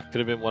relatives Yeah, could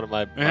have been one of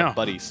my Yeah.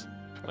 buddies.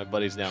 My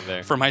buddies down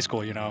there. from high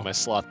school. You know, My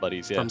sloth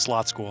buddies, yeah. from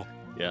sloth school.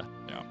 yeah.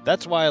 Yeah.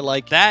 That's why I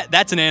like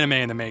That's an anime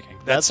in the making.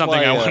 That's something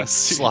why, I want to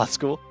see. Sloth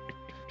school.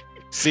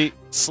 See,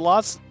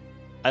 sloths,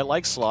 I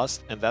like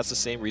sloths, and that's the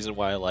same reason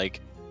why I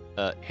like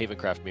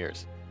Havencraft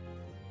mirrors.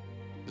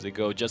 Because they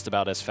go just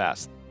about as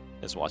fast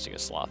as watching a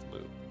sloth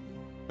move.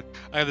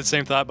 I have the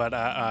same thought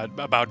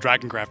about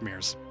Dragoncraft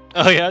mirrors.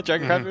 Oh yeah,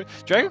 Dragoncraft Mhm. mirrors.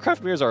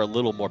 Dragoncraft mirrors are a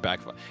little more back.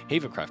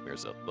 Havencraft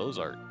mirrors, though, those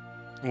are.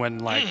 When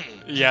like,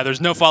 yeah, there's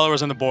no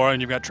followers on the board,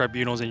 and you've got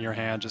tribunals in your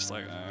hand, just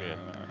like,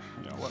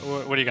 you know,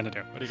 what are you gonna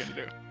do? What are you gonna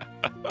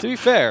do? To be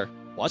fair,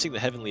 watching the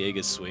Heavenly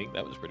Aegis swing,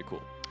 that was pretty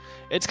cool.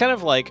 It's kind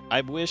of like I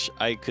wish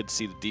I could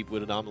see the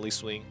Deepwood Anomaly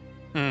swing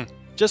Hmm.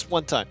 just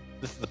one time.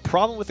 The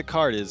problem with the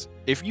card is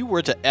if you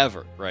were to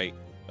ever, right?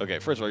 Okay,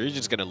 first of all, you're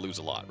just going to lose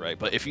a lot, right?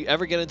 But if you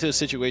ever get into a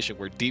situation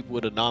where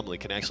Deepwood Anomaly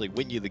can actually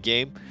win you the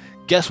game,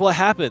 guess what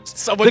happens?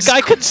 Someone's the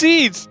guy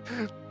concedes!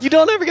 You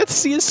don't ever get to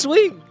see his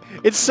swing!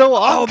 It's so Oh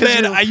odd. 'cause, man,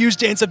 you know- I used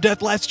Dance of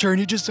Death last turn.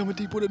 You just summoned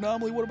Deepwood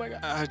Anomaly. What am I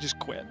gonna? I just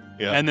quit.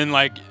 Yeah. And then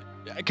like,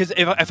 because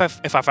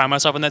if I find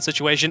myself in that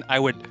situation, I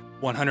would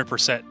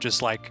 100%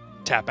 just like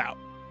tap out.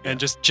 And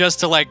just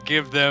to like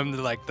give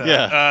them like the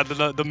Yeah.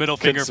 the middle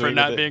finger for swing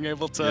not with it. being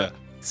able to Yeah.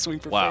 swing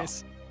for Wow.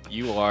 face.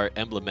 You are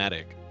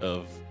emblematic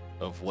of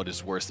what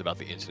is worst about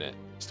the internet,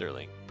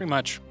 Sterling. Pretty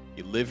much.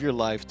 You live your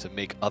life to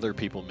make other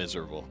people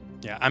miserable.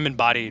 Yeah, I'm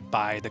embodied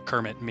by the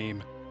Kermit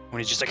meme when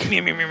he's just like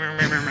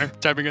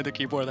typing at the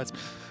keyboard. That's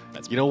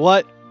You know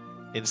what?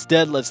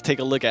 Instead, let's take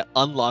a look at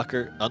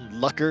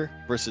Unlucker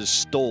versus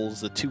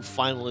Stoles, the two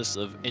finalists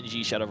of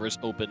NGE Shadowverse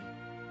Open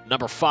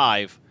number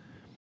 5.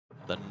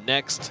 The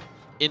next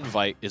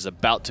invite is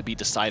about to be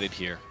decided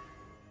here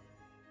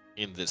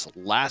in this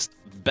last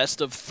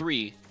best of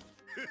 3.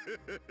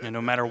 And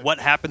no matter what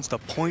happens, the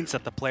points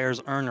that the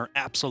players earn are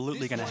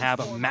absolutely going to have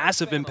a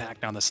massive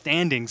impact on the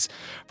standings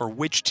for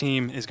which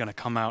team is going to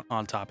come out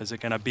on top. Is it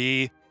going to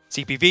be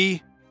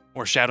CPV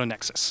or Shadow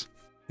Nexus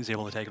who's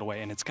able to take it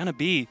away? And it's going to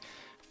be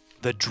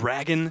the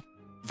Dragon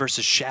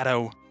versus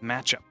Shadow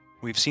matchup.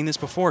 We've seen this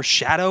before.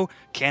 Shadow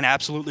can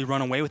absolutely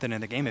run away with it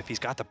in the game if he's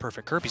got the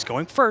perfect curve. He's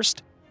going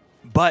first,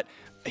 but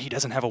he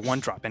doesn't have a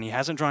 1-drop, and he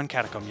hasn't drawn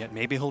Catacomb yet.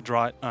 Maybe he'll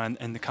draw it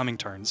in the coming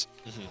turns.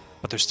 Mhm.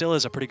 But there still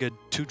is a pretty good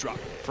 2-drop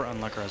for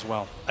Unlucker as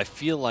well. I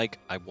feel like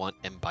I want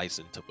M.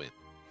 Bison to win.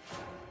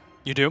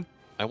 You do?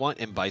 I want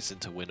M. Bison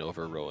to win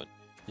over Rowan.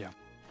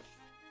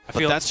 I But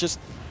feel that's just,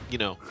 you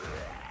know,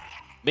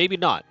 maybe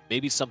not.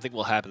 Maybe something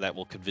will happen that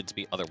will convince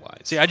me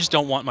otherwise. See, I just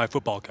don't want my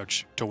football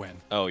coach to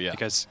win Oh, yeah.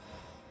 because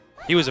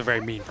he was a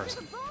very mean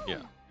person. Yeah.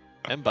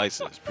 M.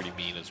 Bison is pretty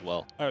mean as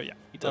well. Oh yeah,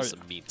 He does Oh,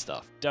 some mean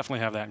stuff. definitely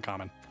have that in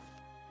common.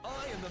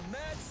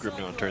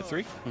 Grimnir on turn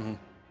 3. And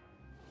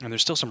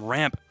there's still some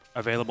ramp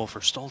available for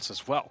Stoltz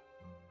as well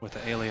with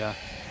the Alia.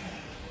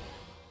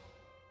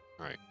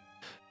 All right.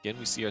 Again,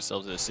 we see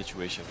ourselves in a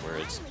situation where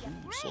it's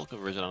Soul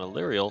Conversion on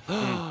Illyrial.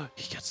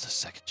 He gets the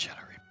second Shadow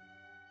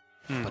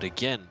Reaper. But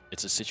again,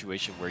 it's a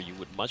situation where you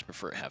would much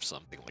prefer to have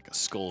something like a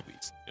Skull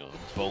Beast, you know, the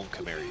Bone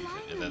Chimera even,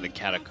 and then the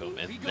Catacomb,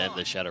 and then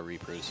the Shadow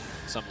Reapers,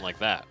 something like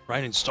that.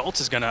 Right, and Stoltz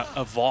is going to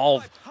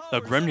evolve the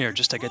Grimnir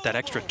just to get that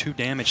extra 2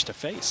 damage to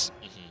face.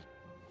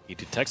 He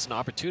detects an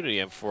opportunity,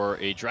 and for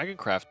a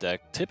Dragoncraft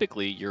deck,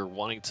 typically you're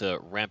wanting to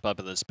ramp up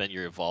and then spend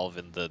your Evolve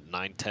in the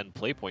 9-10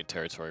 playpoint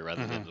territory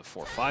rather than the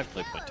 4-5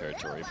 playpoint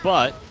territory.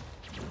 But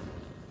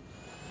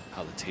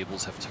how the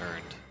tables have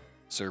turned,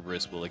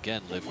 Cerberus will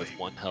again live with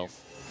 1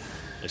 health.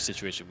 A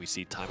situation we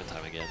see time and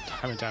time again.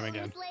 Time and time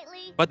again.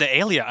 Lately. But the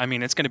Alia, I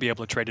mean, it's going to be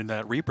able to trade into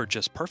that Reaper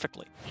just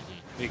perfectly.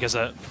 because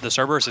the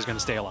Cerberus is going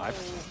to stay alive.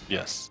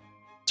 Yes.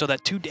 So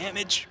that 2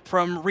 damage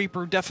from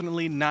Reaper,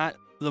 definitely not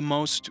the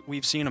most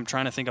we've seen. I'm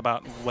trying to think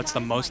about what's the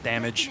most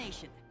damage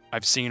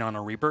I've seen on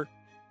a Reaper,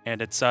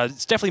 and it's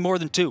definitely more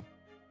than 2.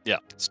 Yeah.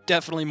 It's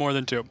definitely more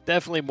than 2.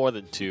 Definitely more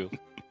than 2.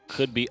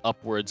 Could be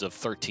upwards of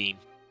 13.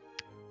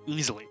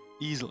 Easily.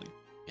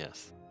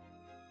 Yes.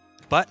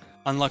 But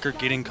Unlucker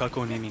getting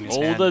Kokonimi in his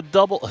Oh, hand. the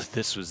double.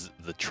 This was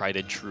the tried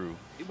and true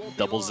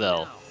double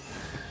Zell.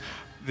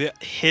 The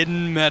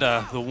hidden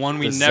meta, the one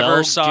we The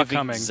never Zell saw giving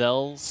coming.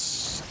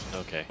 Zell's.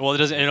 Okay. Well, it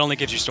doesn't. It only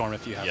gives you Storm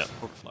if you have Yep.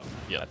 Overflow.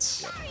 Yep.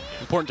 That's Yep.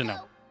 important to know.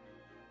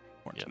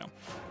 Important Yep. to know.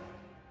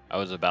 I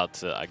was about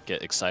to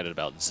get excited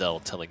about Zell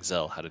telling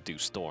Zell how to do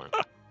Storm.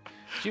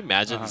 Could you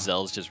imagine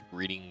Zell's just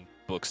reading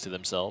books to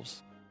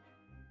themselves?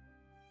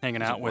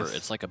 Hanging out with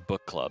It's like a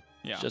book club.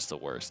 Yeah. It's just the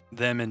worst.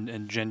 them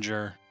and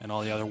Ginger and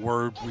all the other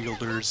word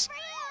wielders.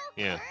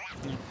 Yeah.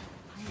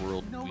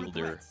 World No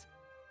wielder. regrets.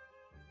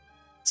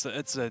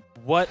 It's a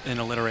what an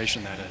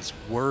alliteration that is.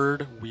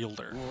 Word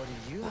wielder. What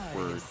are you hiding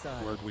Word-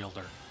 inside? Word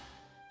wielder.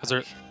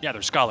 Because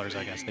they're scholars,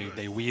 I guess.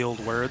 They wield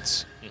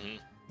words. Mm-hmm.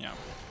 Yeah.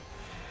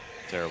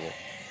 Terrible.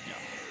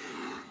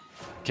 Yeah.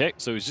 Okay,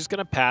 so he's just going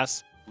to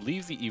pass,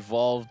 leave the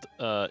evolved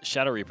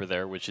Shadow Reaper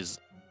there, which is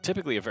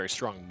typically a very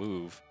strong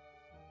move.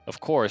 Of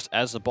course,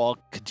 as the ball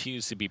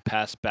continues to be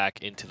passed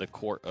back into the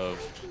court of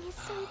Fighting is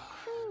so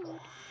crude.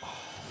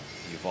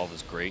 the evolve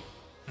is great.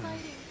 Fighting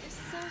is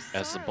so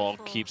As the ball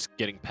sorrowful. keeps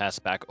getting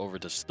passed back over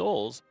to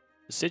Stoles,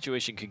 the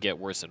situation could get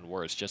worse and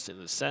worse, just in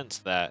the sense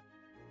that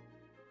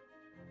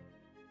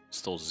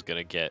Stoles is going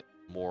to get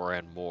more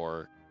and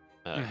more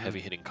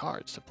heavy-hitting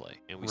cards to play.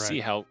 And we see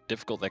Right. how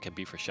difficult that can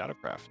be for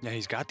Shadowcraft. Yeah,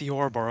 he's got the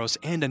Ouroboros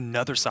and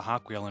another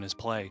Sahak Wheel in his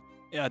play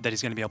that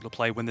he's going to be able to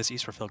play when this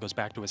East Refill goes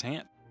back to his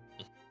hand.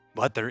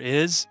 But there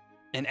is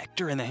an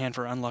Ector in the hand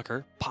for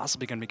Unlucker,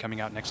 possibly going to be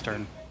coming out next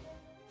turn.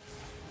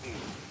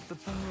 The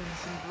bones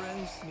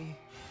embrace me.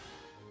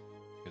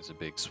 It's a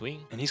big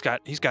swing. And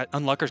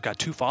Unlucker's got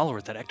 2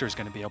 followers that Ector is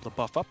going to be able to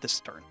buff up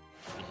this turn.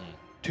 Mhm.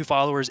 2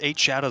 followers, 8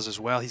 shadows as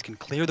well. He can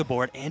clear the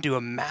board and do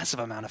a massive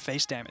amount of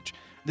face damage.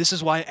 This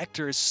is why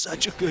Ector is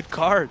such a good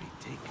card.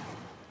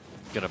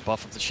 Gonna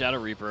buff up the Shadow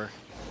Reaper.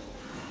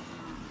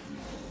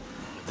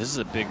 This is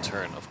a big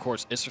turn. Of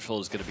course, Israfil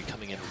is going to be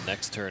coming in the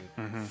next turn,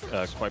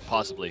 quite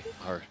possibly.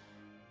 Or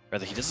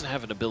rather, he doesn't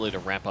have an ability to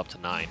ramp up to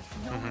 9.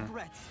 No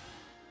regrets.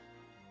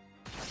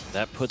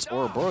 That puts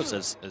Ouroboros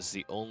as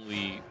the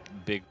only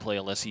big play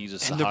unless he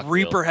uses And the Sahak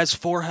Reaper Wheel. has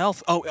 4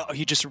 health. Oh,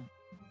 he just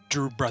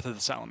drew Breath of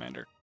the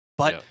Salamander.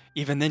 But Yeah.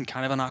 even then,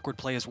 kind of an awkward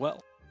play as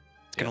well.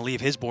 It's going to Yeah.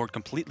 leave his board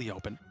completely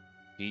open.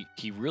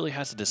 He really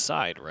has to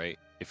decide, right?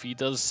 If he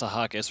does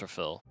Sahak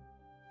Israfil,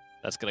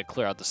 that's going to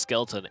clear out the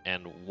skeleton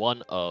and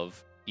one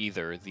of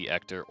either the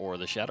Ector or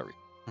the Shadow Reaper.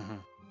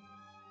 Mhm.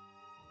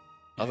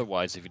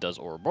 Otherwise, if he does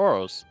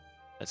Ouroboros,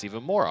 that's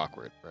even more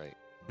awkward, right?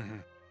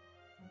 Mhm.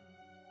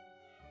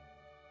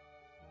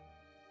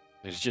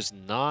 There's just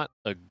not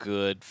a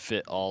good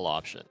fit-all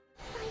option.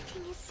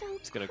 Fighting is so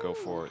He's going to go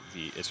for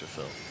the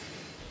Israfil.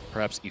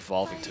 Perhaps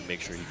evolving to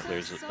make sure he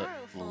clears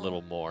a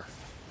little more.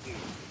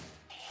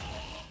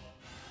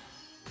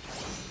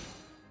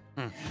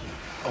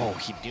 Oh,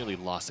 he nearly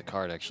lost the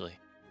card, actually.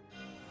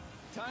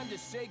 Time to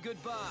say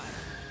goodbye.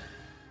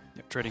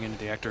 Yep, trading into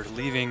the Ector,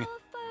 leaving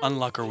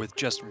Unlucker with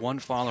just 1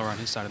 follower on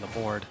his side of the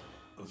board.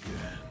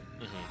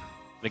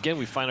 And again,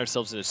 we find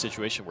ourselves in a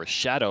situation where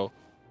Shadow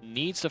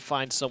needs to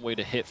find some way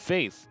to hit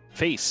face.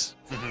 The shreds!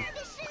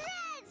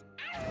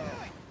 Time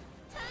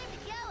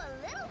to go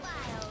a little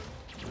wild.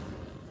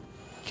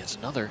 Gets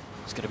another.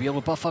 He's going to be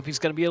able to buff up. He's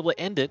going to be able to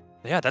end it.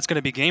 Yeah, that's going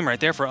to be game right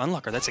there for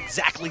Unlucker. That's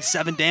exactly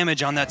 7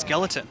 damage on that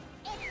skeleton.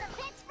 It's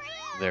the pits for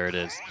you. There it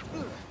is.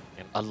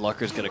 And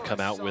Unlucker's going to come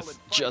out with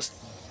just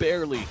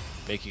barely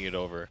making it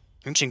over.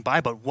 Inching by,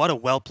 but what a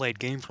well-played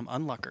game from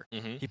Unlucker.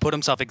 Mhm. He put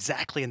himself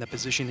exactly in the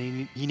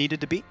position he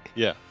needed to be.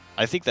 Yeah.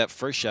 I think that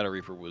first Shadow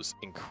Reaper was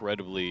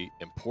incredibly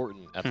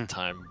important at the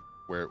time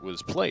where it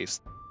was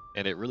placed,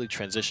 and it really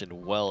transitioned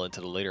well into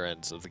the later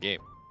ends of the game.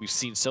 We've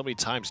seen so many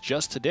times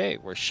just today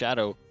where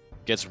Shadow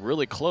gets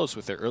really close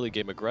with their early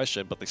game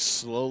aggression, but they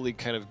slowly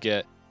kind of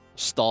get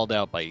stalled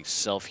out by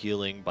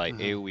self-healing, by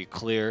AoE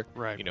clear,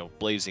 Right. you know,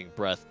 Blazing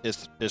Breath,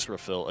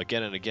 Israfil,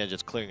 again and again,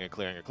 just clearing and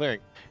clearing and clearing.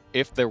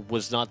 If there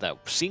was not that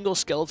single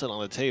skeleton on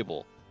the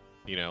table,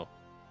 you know,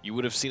 you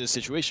would have seen a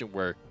situation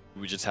where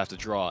we would just have to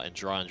draw and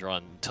draw and draw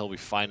until we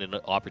find an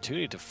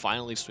opportunity to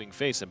finally swing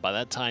face, and by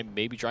that time,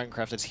 maybe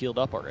Dragoncraft has healed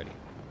up already.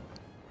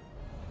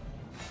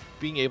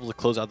 Being able to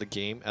close out the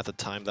game at the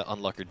time that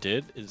Unlucker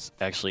did is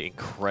actually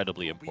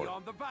incredibly important.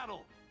 Beyond the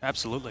battle.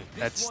 Absolutely.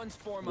 That's one's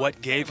for my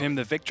what gave him family.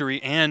 the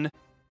victory, and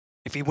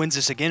if he wins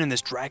this again in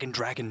this Dragon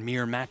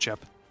Mirror matchup,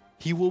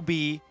 he will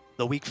be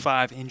the Week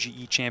 5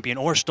 NGE champion,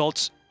 or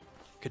Stoltz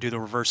could do the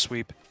reverse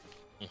sweep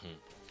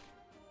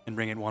and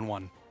bring it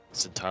 1-1.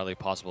 It's entirely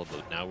possible,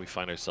 but now we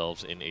find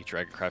ourselves in a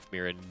Dragoncraft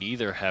mirror, and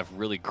neither have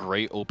really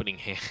great opening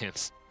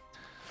hands.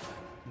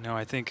 No,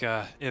 I think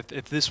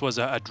if this was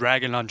a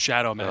Dragon on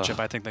Shadow matchup,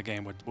 I think the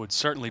game would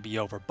certainly be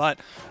over. But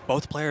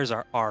both players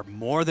are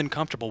more than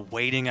comfortable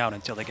waiting out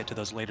until they get to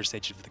those later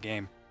stages of the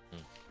game.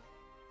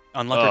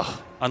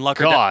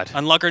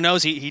 Unlucker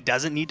knows he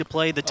doesn't need to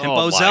play the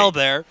tempo Zell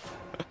there.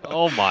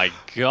 Oh my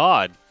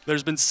God.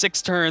 There's been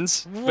 6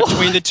 turns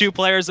between the two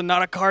players and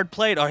not a card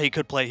played. Or he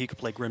could play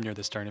Grimnir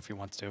this turn if he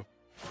wants to.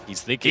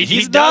 He's thinking He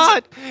he's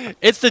does not.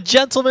 It's the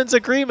gentleman's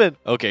agreement.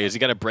 Okay, is he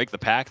gonna break the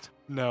pact?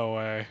 No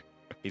way.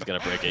 He's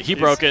gonna break it. He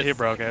broke it. He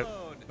broke it. He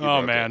Oh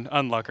broke man,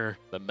 Unlucker.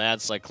 The Mad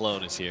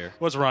Cyclone is here.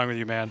 What's wrong with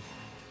you, man?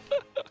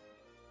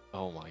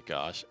 Oh my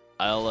gosh.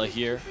 Ayla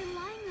here.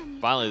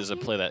 Finally, there's a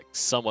play that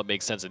somewhat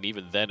makes sense, and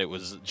even then, it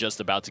was just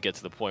about to get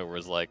to the point where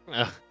it's like,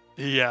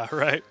 Yeah,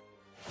 right.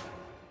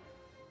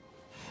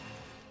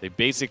 They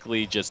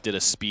basically just did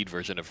a speed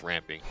version of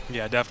ramping.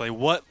 Yeah, definitely.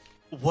 What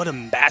a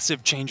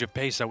massive change of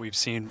pace that we've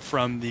seen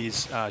from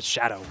these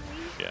shadow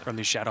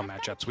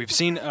matchups. We've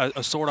seen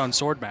a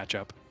sword-on-sword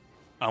matchup,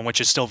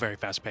 which is still very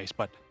fast-paced,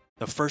 but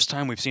the first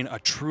time we've seen a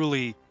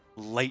truly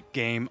late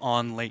game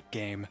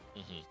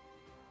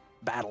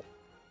battle.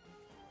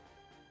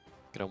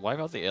 Gonna wipe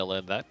out the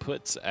ALN. That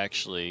puts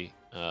actually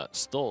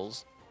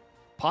Stoles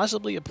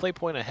possibly a play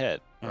point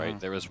ahead, right?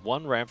 There was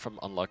one ramp from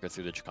Unlucker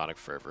through the Draconic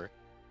Fervor,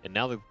 and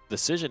now the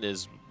decision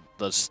is,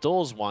 does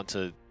Stoles want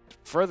to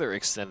further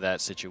extend that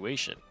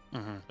situation?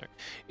 Right?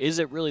 Is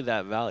it really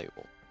that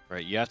valuable?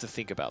 Right? You have to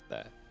think about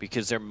that,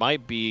 because there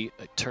might be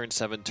a turn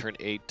 7, turn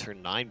 8,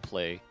 turn 9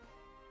 play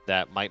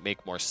that might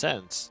make more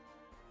sense.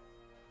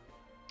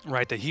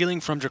 Right, the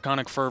healing from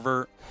Draconic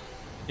Fervor,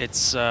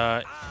 it's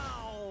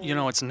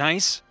it's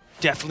nice.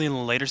 Definitely in the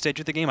later stage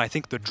of the game. I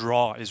think the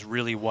draw is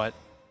really what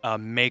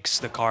makes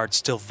the card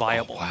still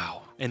viable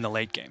in the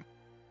late game.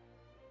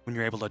 When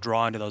you're able to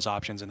draw into those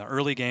options in the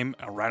early game,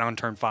 right on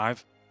turn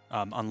 5,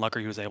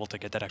 Unlucker, he was able to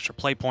get that extra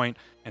play point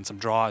and some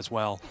draw as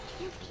well.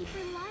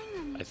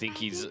 I think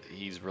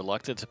he's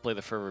reluctant to play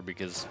the Fervor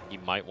because he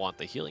might want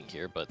the healing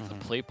here, but the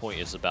play point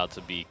is about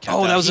to be kept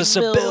out. That was a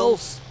Sibyl!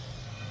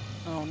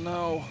 Oh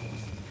no.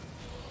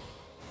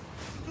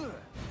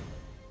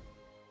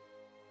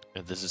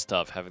 And this is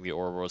tough, having the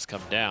Ouroboros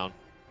come down.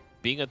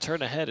 Being a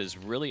turn ahead is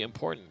really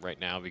important right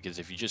now, because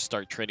if you just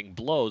start trading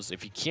blows,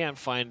 if you can't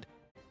find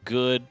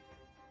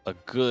a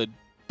good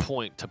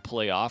point to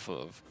play off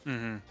of,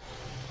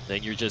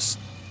 then you're just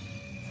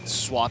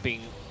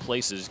swapping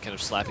places, kind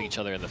of slapping each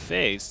other in the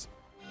face.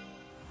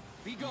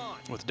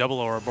 With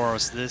double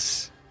Ouroboros,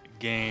 this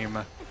game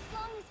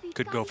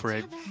could go for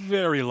a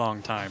very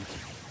long time.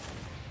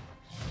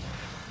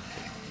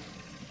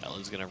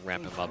 Ellen's going to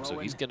ramp him up, so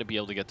he's going to be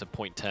able to get to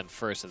point 10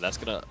 first, and that's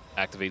going to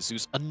activate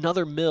Zeus.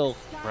 Another mill.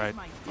 Right.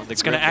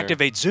 It's going to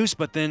activate Zeus,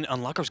 but then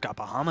Unlucker's got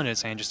Bahamut in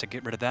his hand just to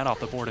get rid of that off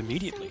the board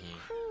immediately.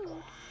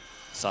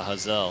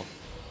 Sahazel.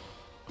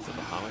 Is the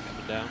Bahamut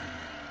coming down?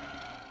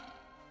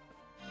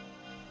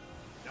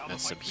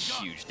 That's some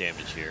huge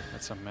damage here.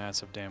 That's some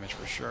massive damage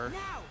for sure.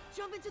 Now,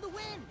 jump into the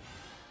wind.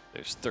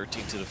 There's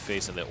 13 to the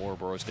face, and the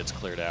Ouroboros gets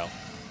cleared out.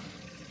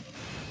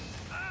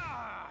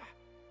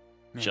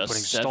 Man, Just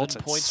putting 7 Stoltz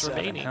at points 7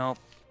 remaining. health.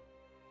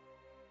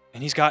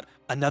 And he's got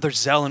another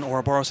Zell and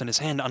Ouroboros in his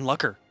hand,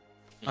 Unlucker.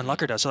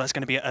 Unlucker does, so that's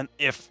going to be an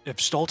if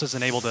Stoltz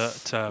isn't able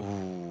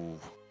to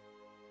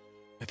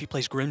if he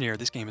plays Grimnir,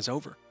 this game is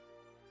over.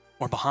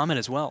 Or Bahamut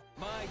as well.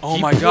 Oh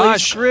my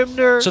gosh.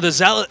 Grimnir. So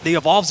the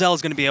Evolved Zell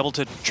is going to be able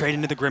to trade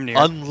into the Grimnir.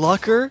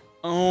 Unlucker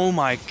Oh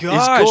my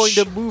gosh. is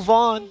going to move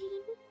on.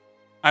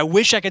 I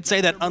wish I could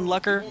say that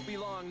Unlucker.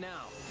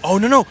 Oh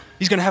no,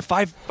 he's going to have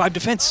 5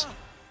 defense.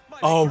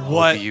 Oh,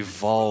 what? The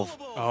Evolve.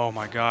 Oh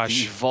my gosh.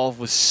 The Evolve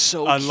was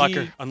so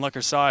Unlucker. key.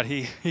 Unlucker saw it.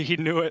 He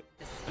knew it.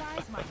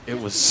 It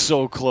was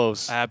so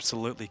close.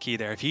 Absolutely key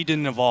there. If he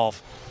didn't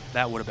evolve,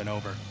 that would have been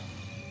over.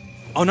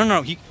 Oh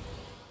no,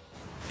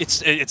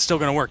 it's still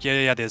gonna work.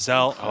 Yeah. The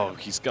Zell. Oh,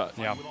 he's got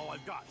Yeah.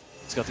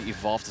 He's got the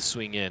Evolve to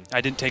swing in.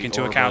 I didn't take The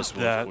into account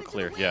Ouroboros will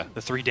clear. Yeah.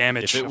 the 3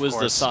 damage. If it was of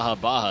the course.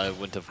 Sahabaha, it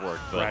wouldn't have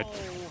worked. But Right.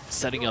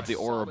 setting up the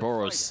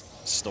Ouroboros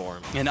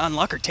storm. And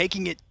Unlucker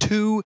taking it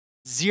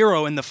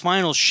 2-0 in the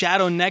final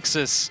Shadow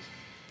Nexus.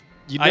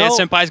 You Aya know,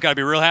 Senpai's got to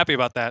be real happy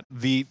about that.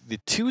 the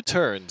 2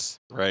 turns,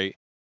 right?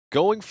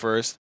 Going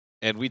first,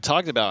 and we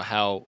talked about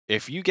how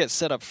if you get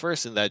set up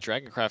first in that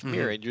Dragoncraft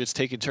mirror and you're just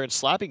taking turns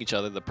slapping each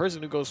other, the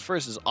person who goes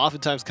first is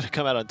oftentimes going to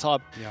come out on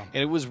top. Yeah.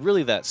 And it was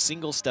really that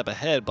single step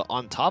ahead, but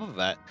on top of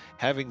that,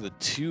 having the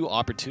 2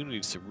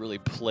 opportunities to really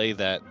play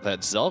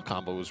that Zell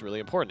combo was really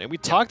important. And we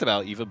talked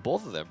about even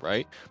both of them,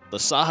 right? The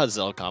Saha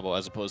Zell combo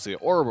as opposed to the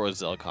Ouroboros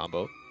Zell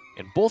combo.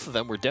 And both of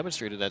them were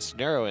demonstrated in that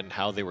scenario and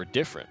how they were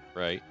different,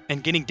 right?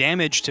 And getting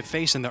damage to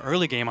face in the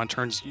early game on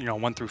turns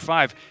 1 through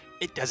 5,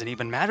 it doesn't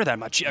even matter that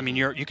much. I mean,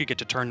 you could get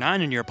to turn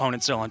 9 and your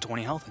opponent's still on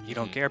 20 health, and you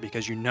don't care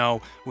because you know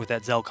with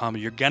that Zell combo,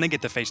 you're going to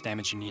get the face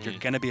damage you need. You're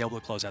going to be able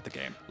to close out the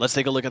game. Let's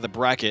take a look at the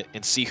bracket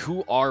and see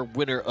who our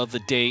winner of the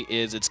day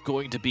is. It's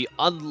going to be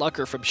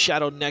Unlucker from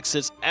Shadow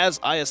Nexus, as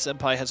Aya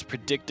Senpai has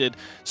predicted.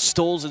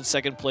 Stoles in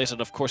 2nd place,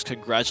 and of course,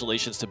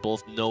 congratulations to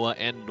both Noah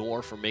and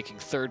Nor for making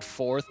 3rd,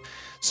 4th.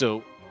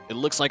 So it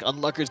looks like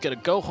Unlucker's going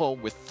to go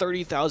home with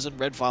 30,000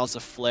 red vials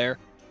of Flare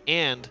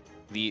and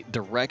the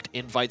direct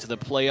invite to the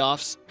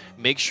playoffs.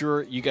 Make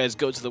sure you guys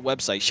go to the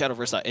website,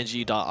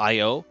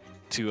 shadowverse.nge.io,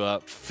 to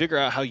figure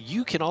out how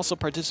you can also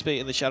participate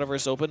in the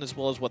Shadowverse Open, as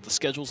well as what the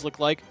schedules look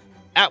like.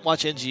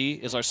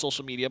 @WatchNGE is our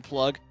social media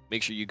plug.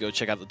 Make sure you go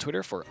check out the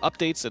Twitter for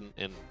updates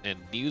and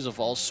news of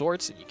all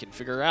sorts, and you can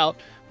figure out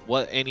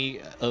what any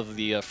of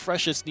the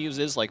freshest news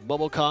is, like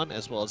MomoCon,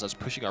 as well as us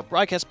pushing our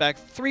broadcast back.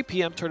 3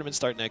 p.m. tournament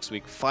start next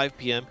week. 5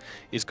 p.m.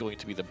 is going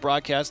to be the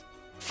broadcast.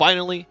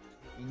 Finally,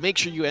 make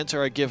sure you enter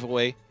our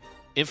giveaway.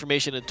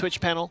 Information in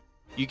Twitch panel.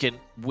 You can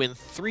win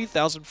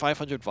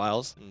 3,500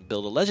 vials and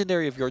build a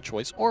legendary of your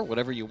choice, or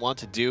whatever you want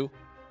to do.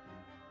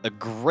 A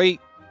great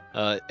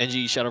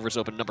NGE Shadowverse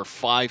Open number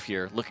 5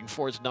 here. Looking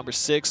forward to number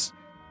 6.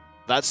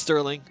 That's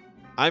Sterling.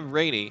 I'm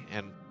Rainy,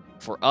 and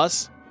for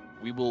us,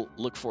 we will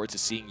look forward to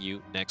seeing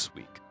you next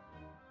week.